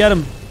 wolf. Get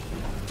him.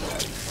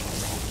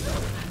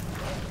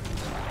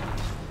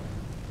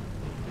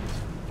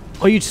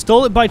 Oh, you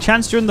stole it by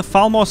chance during the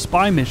Falmor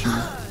spy mission.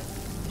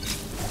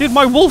 Dude,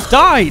 my wolf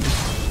died!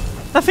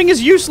 That thing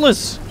is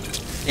useless!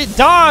 It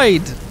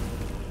died!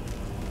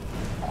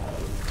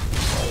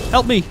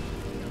 Help me!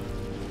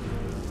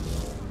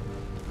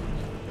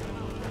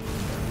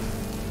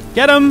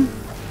 Get him!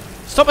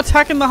 Stop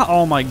attacking the...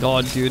 Oh my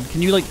god, dude.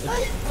 Can you, like...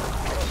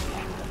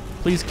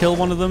 please kill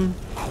one of them?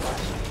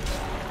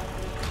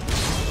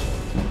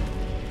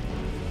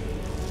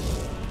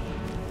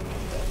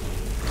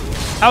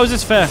 How is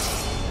this fair?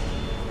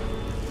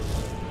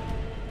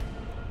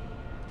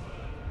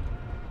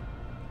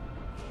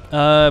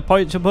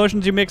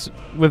 Potions you mix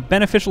with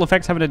beneficial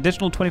effects have an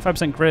additional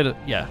 25% greater.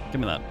 Yeah, give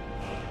me that.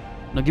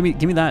 No, give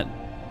me that.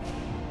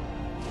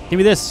 Give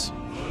me this,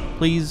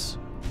 please.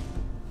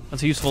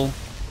 That's useful.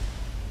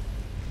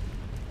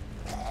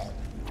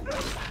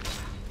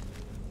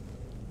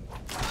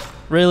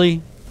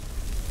 Really?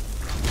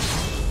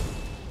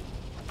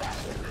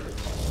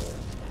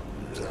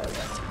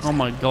 Oh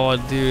my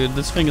god, dude.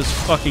 This thing is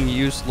fucking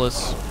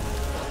useless.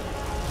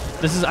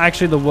 This is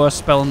actually the worst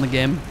spell in the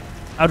game.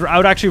 I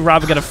would actually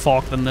rather get a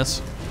fork than this.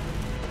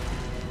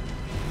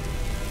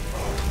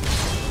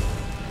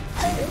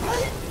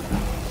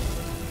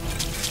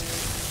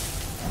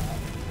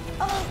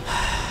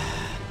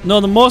 No,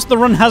 the most the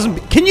run hasn't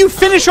been. Can you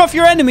finish off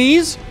your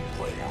enemies?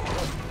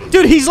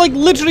 Dude, he's like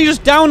literally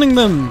just downing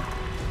them.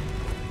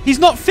 He's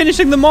not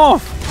finishing them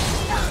off.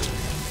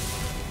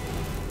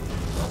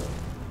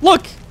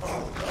 Look!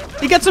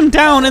 He gets them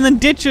down and then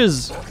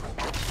ditches.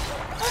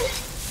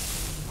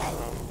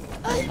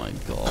 Oh my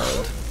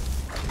god.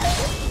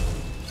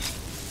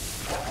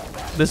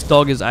 This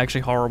dog is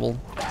actually horrible.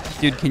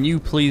 Dude, can you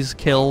please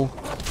kill?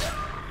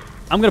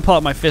 I'm gonna pull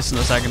out my fist in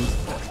a second.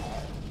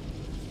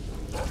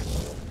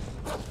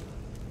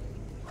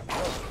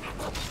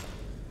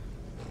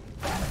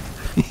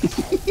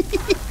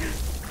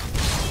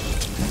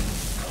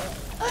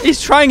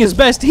 He's trying his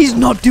best. He's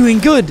not doing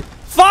good.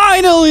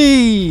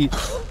 Finally!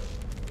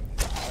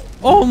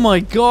 Oh my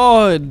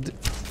god.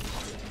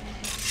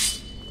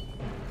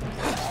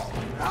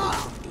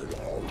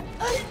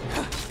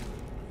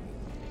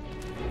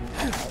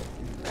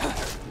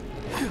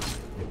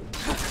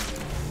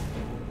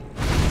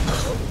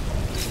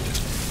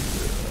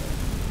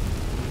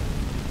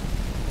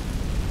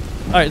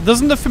 Alright,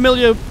 doesn't the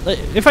familiar...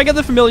 if I get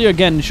the familiar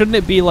again, shouldn't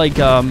it be like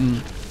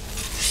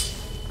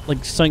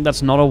something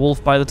that's not a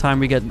wolf by the time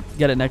we get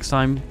it next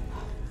time?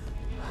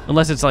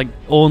 Unless it's like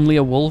only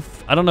a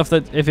wolf. I don't know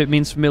if it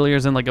means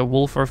familiars in like a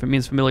wolf or if it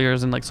means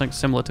familiars in like something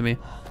similar to me.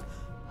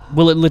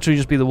 Will it literally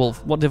just be the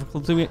wolf? What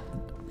difficulty?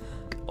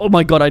 Oh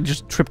my god, I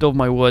just tripped over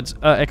my words.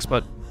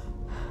 Expert.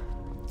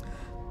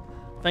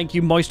 Thank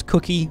you, Moist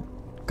Cookie.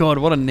 God,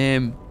 what a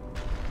name.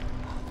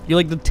 You're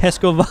like the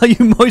Tesco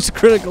value Moist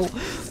Critical.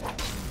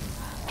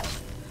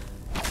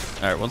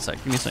 Alright, one sec.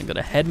 Give me something good.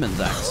 A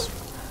headman's axe.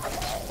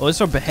 Oh, it's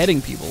for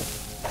beheading people.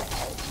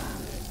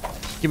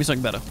 Give me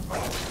something better.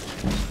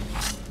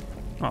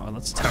 Oh,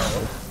 that's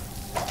terrible.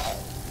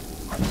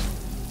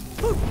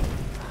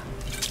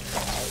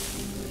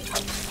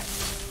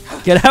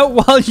 Get out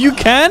while you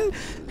can?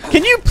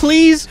 Can you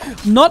please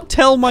not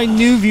tell my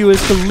new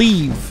viewers to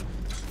leave?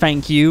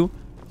 Thank you.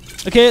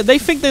 Okay, they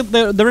think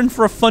that they're in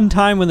for a fun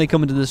time when they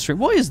come into this stream.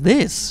 What is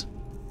this?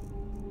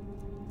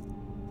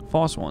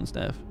 Forsworn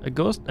staff. A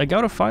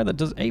gout of fire that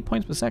does 8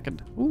 points per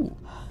second. Ooh.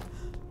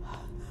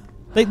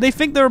 They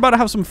think they're about to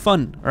have some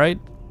fun, alright?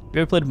 Have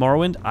you ever played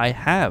Morrowind? I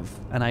have,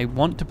 and I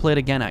want to play it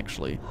again,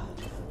 actually.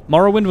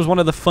 Morrowind was one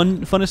of the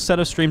funnest set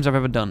of streams I've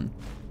ever done.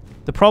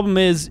 The problem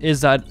is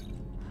that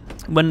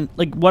when,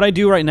 like, what I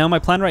do right now, my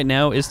plan right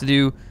now is to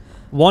do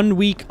 1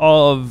 week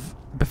of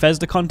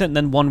Bethesda content and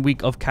then 1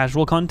 week of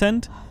casual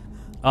content.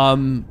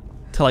 To,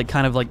 like,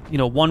 kind of, like, you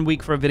know, 1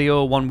 week for a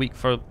video, 1 week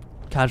for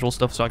casual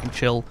stuff so I can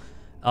chill.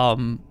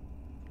 And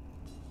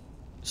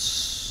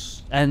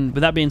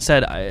with that being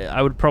said,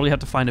 I would probably have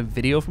to find a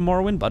video for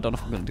Morrowind, but I don't know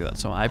if I'm going to do that,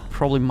 so I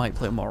probably might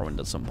play Morrowind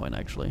at some point,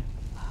 actually.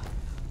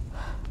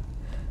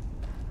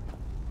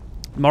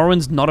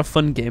 Morrowind's not a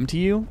fun game to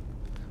you?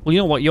 Well, you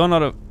know what? You're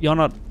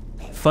not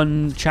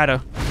fun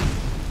chatter.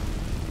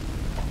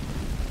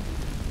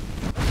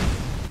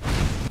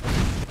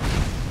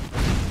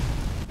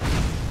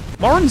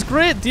 Morrowind's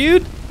great,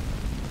 dude.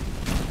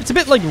 It's a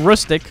bit like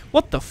rustic.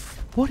 What the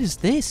what is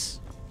this?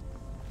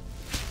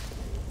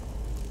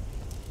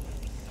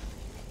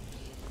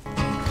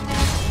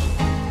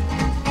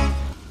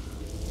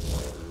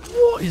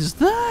 What is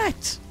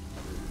that?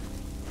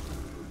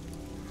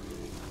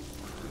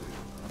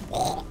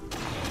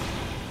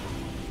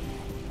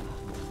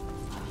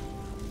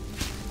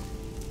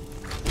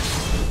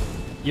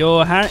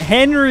 Yo,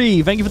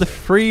 Henry, thank you for the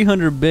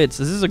 300 bits.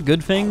 Is this a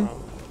good thing?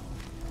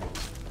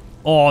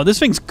 Oh, this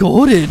thing's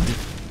goated.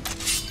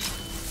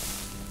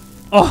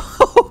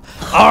 Oh,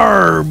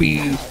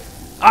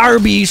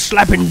 RB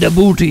slapping the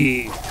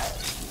booty.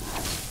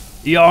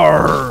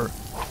 Yar.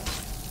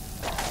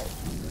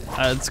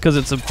 It's because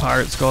it's a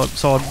pirate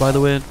sword, by the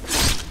way, in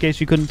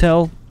case you couldn't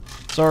tell.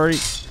 Sorry.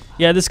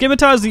 Yeah, the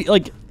scimitar is the,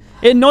 like,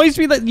 it annoys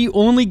me that you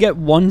only get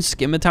one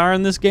scimitar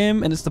in this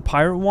game, and it's the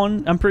pirate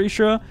one, I'm pretty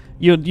sure.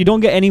 You don't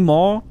get any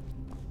more.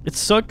 It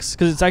sucks,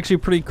 because it's actually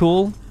pretty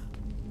cool.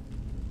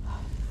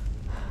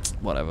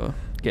 Whatever.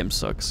 Game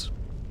sucks.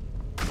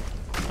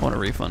 I want a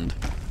refund.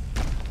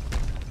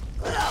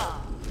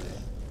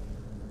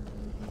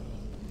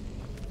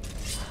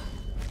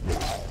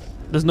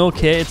 There's no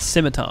K, it's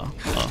scimitar.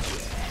 Oh.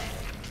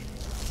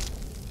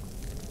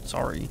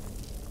 Sorry.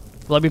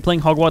 Will I be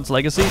playing Hogwarts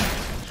Legacy?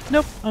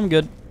 Nope, I'm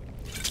good.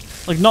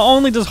 Like, not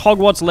only does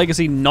Hogwarts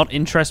Legacy not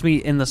interest me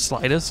in the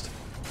slightest,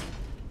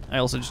 I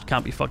also just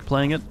can't be fucked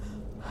playing it.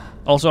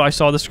 Also, I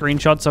saw the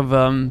screenshots of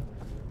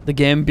the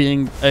game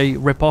being a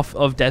ripoff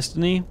of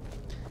Destiny,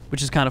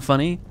 which is kind of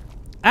funny.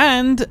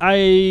 And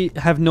I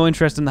have no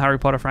interest in the Harry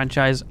Potter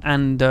franchise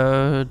and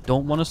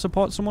don't want to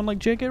support someone like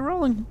J.K.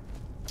 Rowling.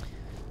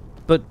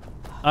 But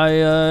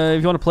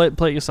if you want to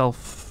play it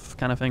yourself,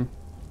 kind of thing.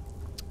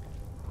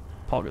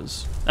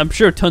 Poggers. I'm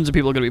sure tons of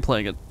people are going to be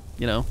playing it,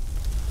 you know.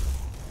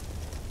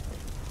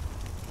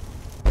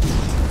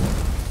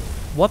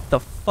 What the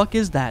fuck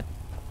is that?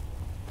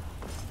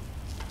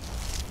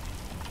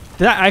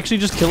 Did I actually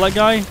just kill that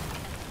guy?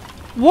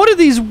 What are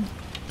these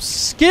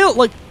skill,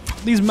 like,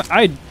 these,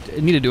 I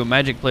need to do a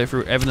magic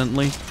playthrough,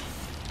 evidently.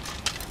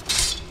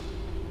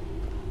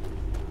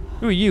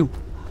 Who are you?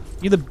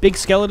 You the big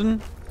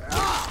skeleton?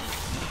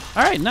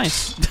 Alright,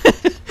 nice.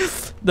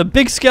 The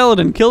big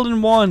skeleton, killed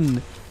in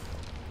one.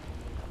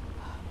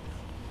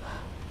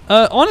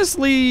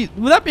 Honestly,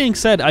 with that being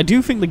said, I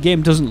do think the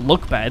game doesn't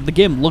look bad. The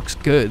game looks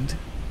good.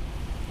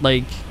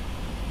 Like,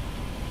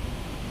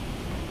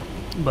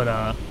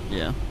 but,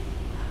 yeah.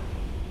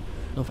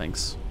 No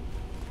thanks.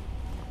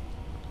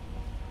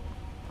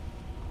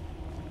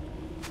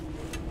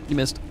 You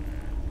missed.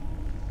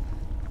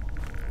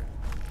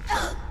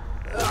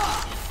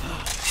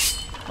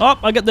 Oh,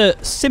 I got the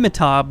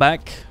scimitar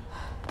back.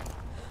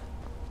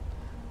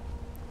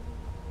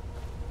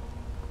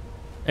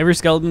 Every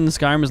skeleton in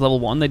Skyrim is level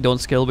 1. They don't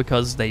scale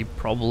because they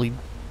probably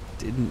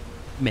didn't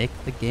make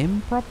the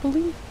game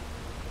properly.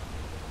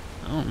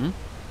 I don't know.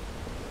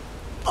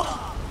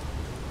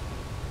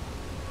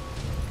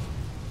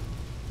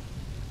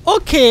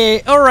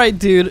 Okay, alright,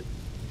 dude.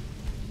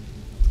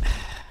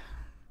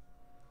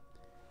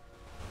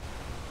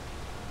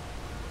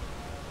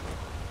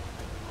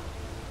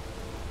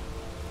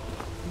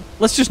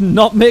 Let's just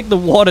not make the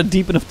water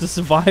deep enough to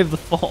survive the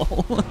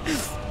fall.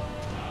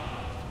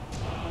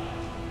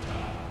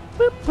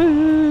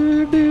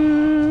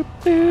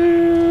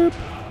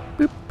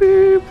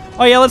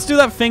 Oh yeah, let's do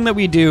that thing that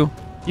we do.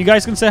 You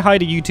guys can say hi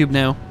to YouTube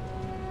now.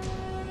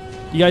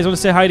 You guys want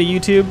to say hi to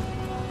YouTube?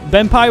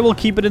 Benpai will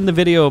keep it in the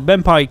video.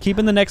 Benpai, keep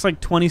in the next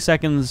like 20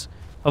 seconds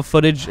of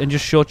footage and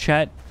just show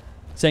chat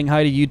saying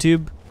hi to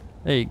YouTube.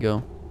 There you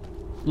go.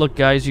 Look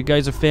guys, you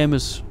guys are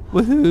famous.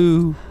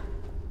 Woohoo!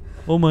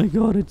 Oh my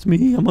god, it's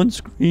me. I'm on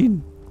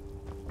screen.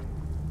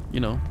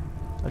 You know,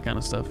 that kind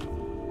of stuff.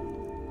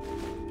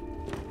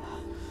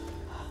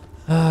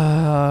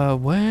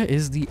 Where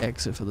is the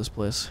exit for this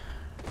place?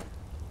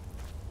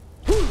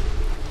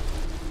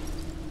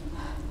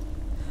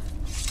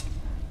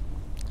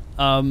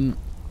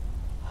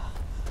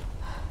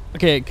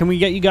 Okay, can we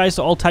get you guys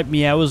to all type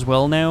meow as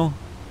well now?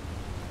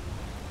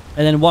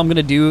 And then what I'm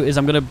gonna do is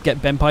I'm gonna get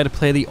Benpai to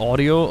play the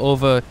audio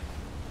over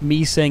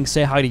me saying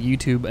say hi to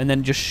YouTube, and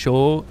then just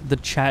show the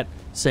chat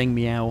saying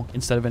meow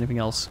instead of anything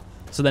else.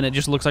 So then it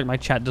just looks like my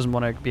chat doesn't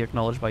want to be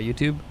acknowledged by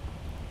YouTube.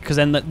 Because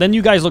then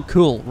you guys look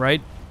cool,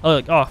 right? Oh,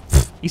 like, oh,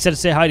 he said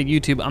say hi to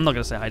YouTube. I'm not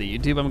gonna say hi to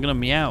YouTube. I'm gonna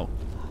meow.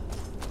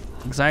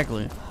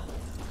 Exactly.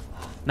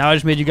 Now I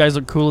just made you guys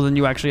look cooler than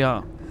you actually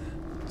are.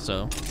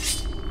 So,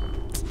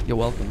 you're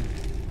welcome.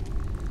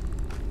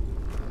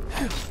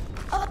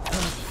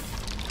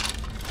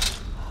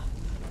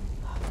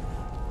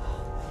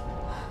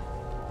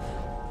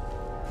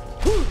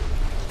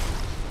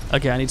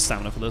 Okay, I need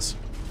stamina for this.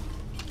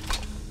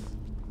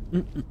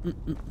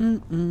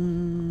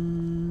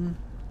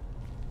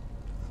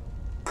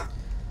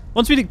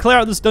 Once we clear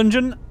out this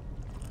dungeon...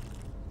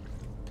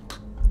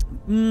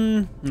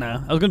 nah,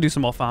 I was gonna do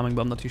some more farming,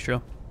 but I'm not too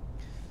sure.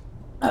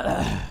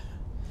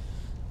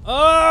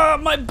 Oh,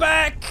 my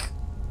back!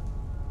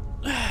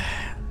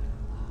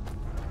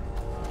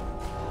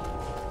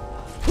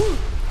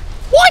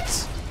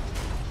 What?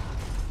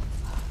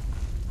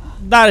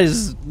 That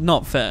is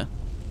not fair.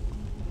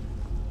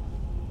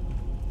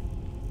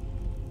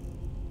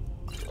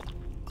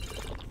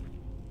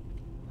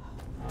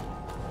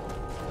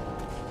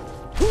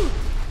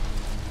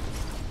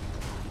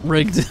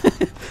 Rigged.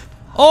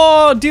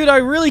 Oh, dude, I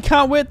really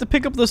can't wait to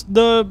pick up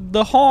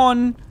the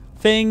horn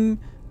thing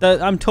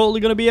that I'm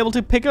totally gonna be able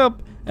to pick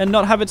up and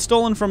not have it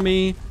stolen from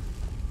me.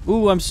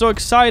 Ooh, I'm so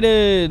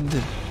excited.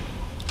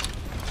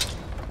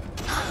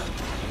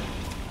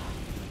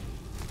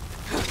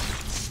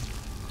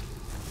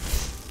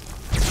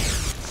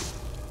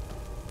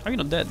 How are you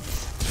not dead?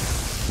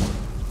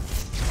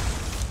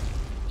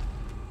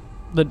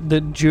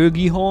 The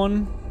jerky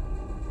horn?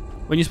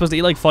 When you're supposed to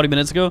eat like 40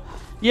 minutes ago?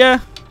 Yeah.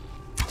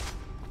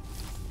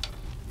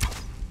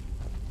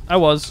 I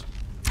was.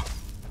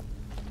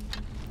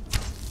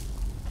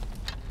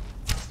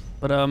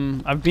 But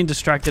I've been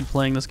distracted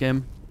playing this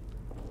game.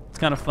 It's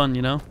kind of fun,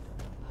 you know?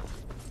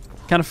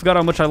 Kind of forgot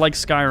how much I like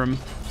Skyrim.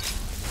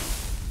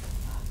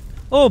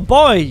 Oh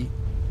boy!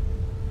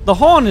 The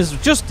horn is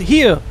just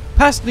here,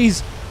 past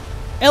these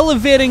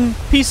elevating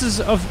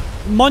pieces of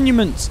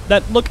monuments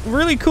that look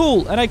really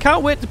cool, and I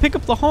can't wait to pick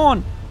up the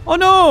horn. Oh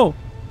no!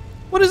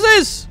 What is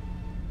this?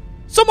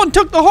 Someone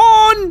took the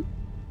horn!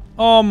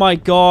 Oh my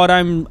god,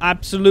 I'm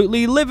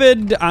absolutely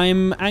livid.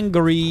 I'm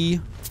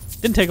angry.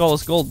 Didn't take all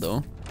this gold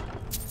though.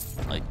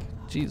 Like,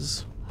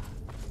 jeez.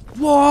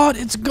 What?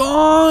 It's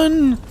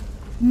gone!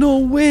 No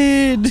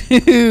way,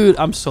 dude.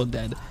 I'm so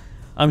dead.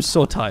 I'm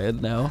so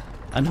tired now.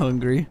 And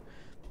hungry.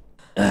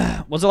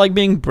 What's it like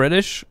being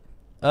British?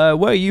 Where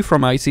are you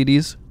from,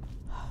 ICDs?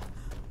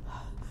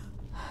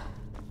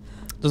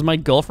 Does my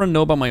girlfriend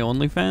know about my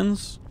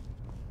OnlyFans?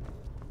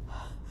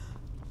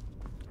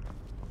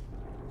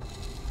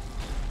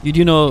 You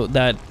do know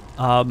that,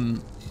 the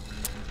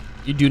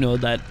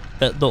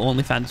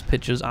OnlyFans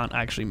pictures aren't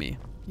actually me.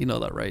 You know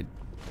that, right?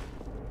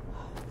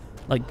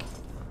 Like,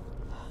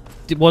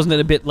 wasn't it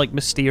a bit, like,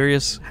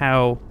 mysterious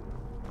how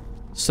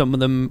some of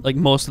them, like,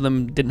 most of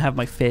them didn't have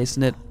my face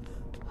in it?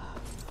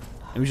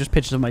 It was just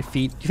pictures of my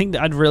feet. Do you think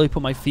that I'd really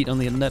put my feet on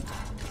the internet?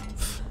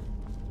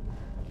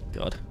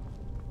 God.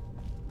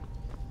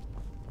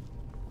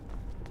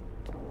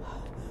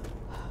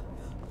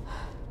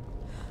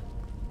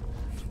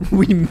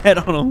 We met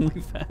on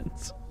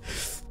OnlyFans.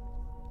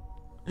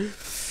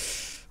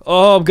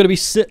 Oh, I'm gonna be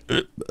sick.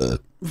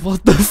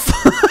 What the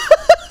fuck?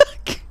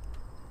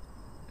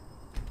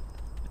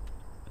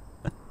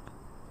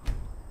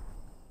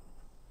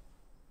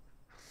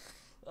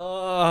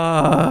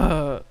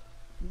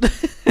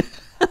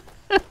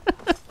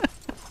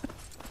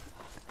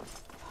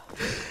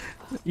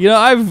 You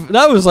know,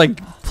 that was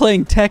like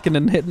playing Tekken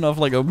and hitting off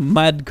like a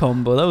mad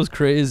combo. That was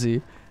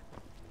crazy.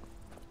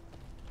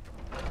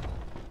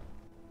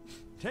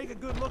 Take a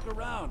good look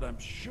around. I'm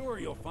sure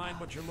you'll find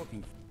what you're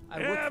looking for. I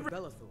work for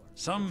Bellathor.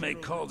 Some may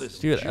call this.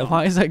 Dude,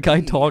 why is that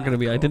guy talking to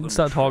me? I didn't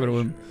start talking to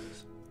him.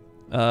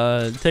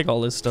 Take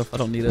all this stuff. I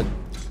don't need it.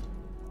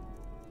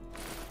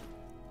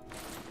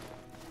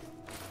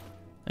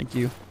 Thank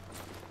you.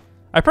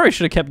 I probably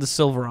should have kept the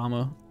silver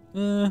armor.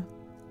 Do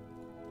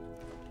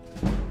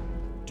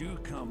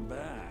come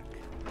back.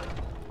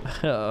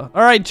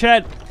 Alright,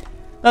 chat.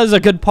 That was a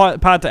good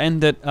part to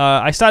end it.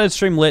 I started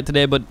stream late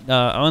today, but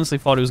I honestly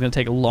thought it was going to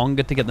take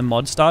longer to get the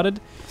mod started.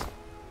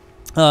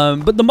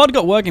 But the mod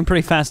got working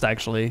pretty fast,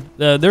 actually.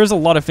 There's a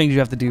lot of things you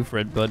have to do for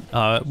it, but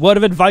word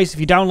of advice,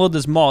 if you download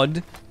this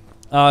mod,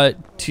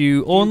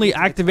 to only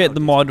activate the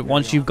mod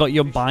once you've got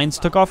your binds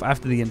took off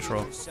after the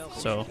intro.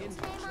 So,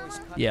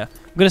 yeah.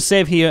 I'm going to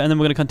save here, and then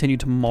we're going to continue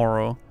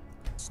tomorrow.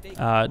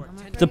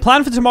 The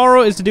plan for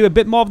tomorrow is to do a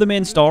bit more of the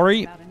main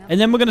story,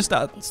 and then we're going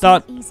to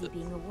start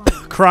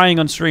crying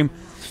on stream.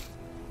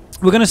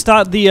 We're gonna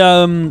start the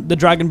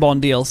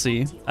Dragonborn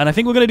DLC, and I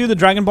think we're gonna do the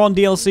Dragonborn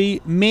DLC.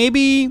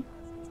 Maybe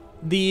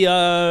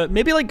the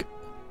maybe like,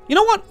 you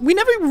know what? We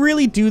never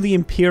really do the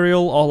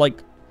Imperial or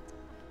like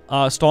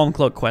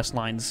Stormcloak quest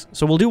lines.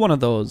 So we'll do one of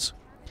those,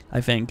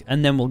 I think,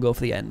 and then we'll go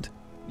for the end.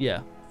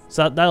 Yeah.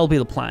 So that'll be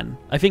the plan.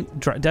 I think,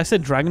 did I say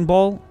Dragon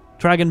Ball?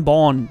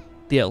 Dragonborn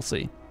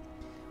DLC.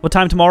 What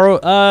time tomorrow?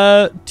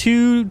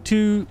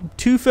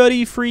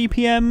 2:33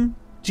 p.m.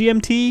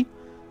 GMT.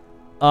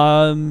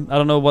 I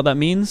don't know what that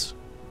means.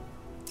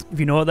 If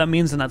you know what that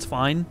means, then that's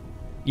fine.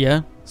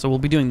 Yeah, so we'll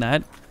be doing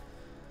that.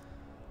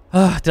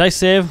 Did I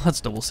save?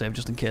 Let's double save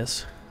just in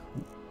case.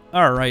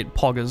 Alright,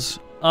 poggers.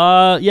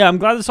 Yeah, I'm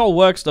glad this all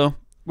works though.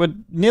 We're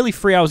nearly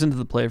 3 hours into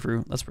the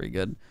playthrough. That's pretty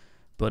good.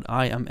 But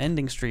I am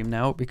ending stream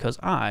now because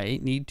I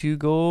need to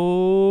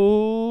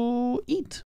go eat.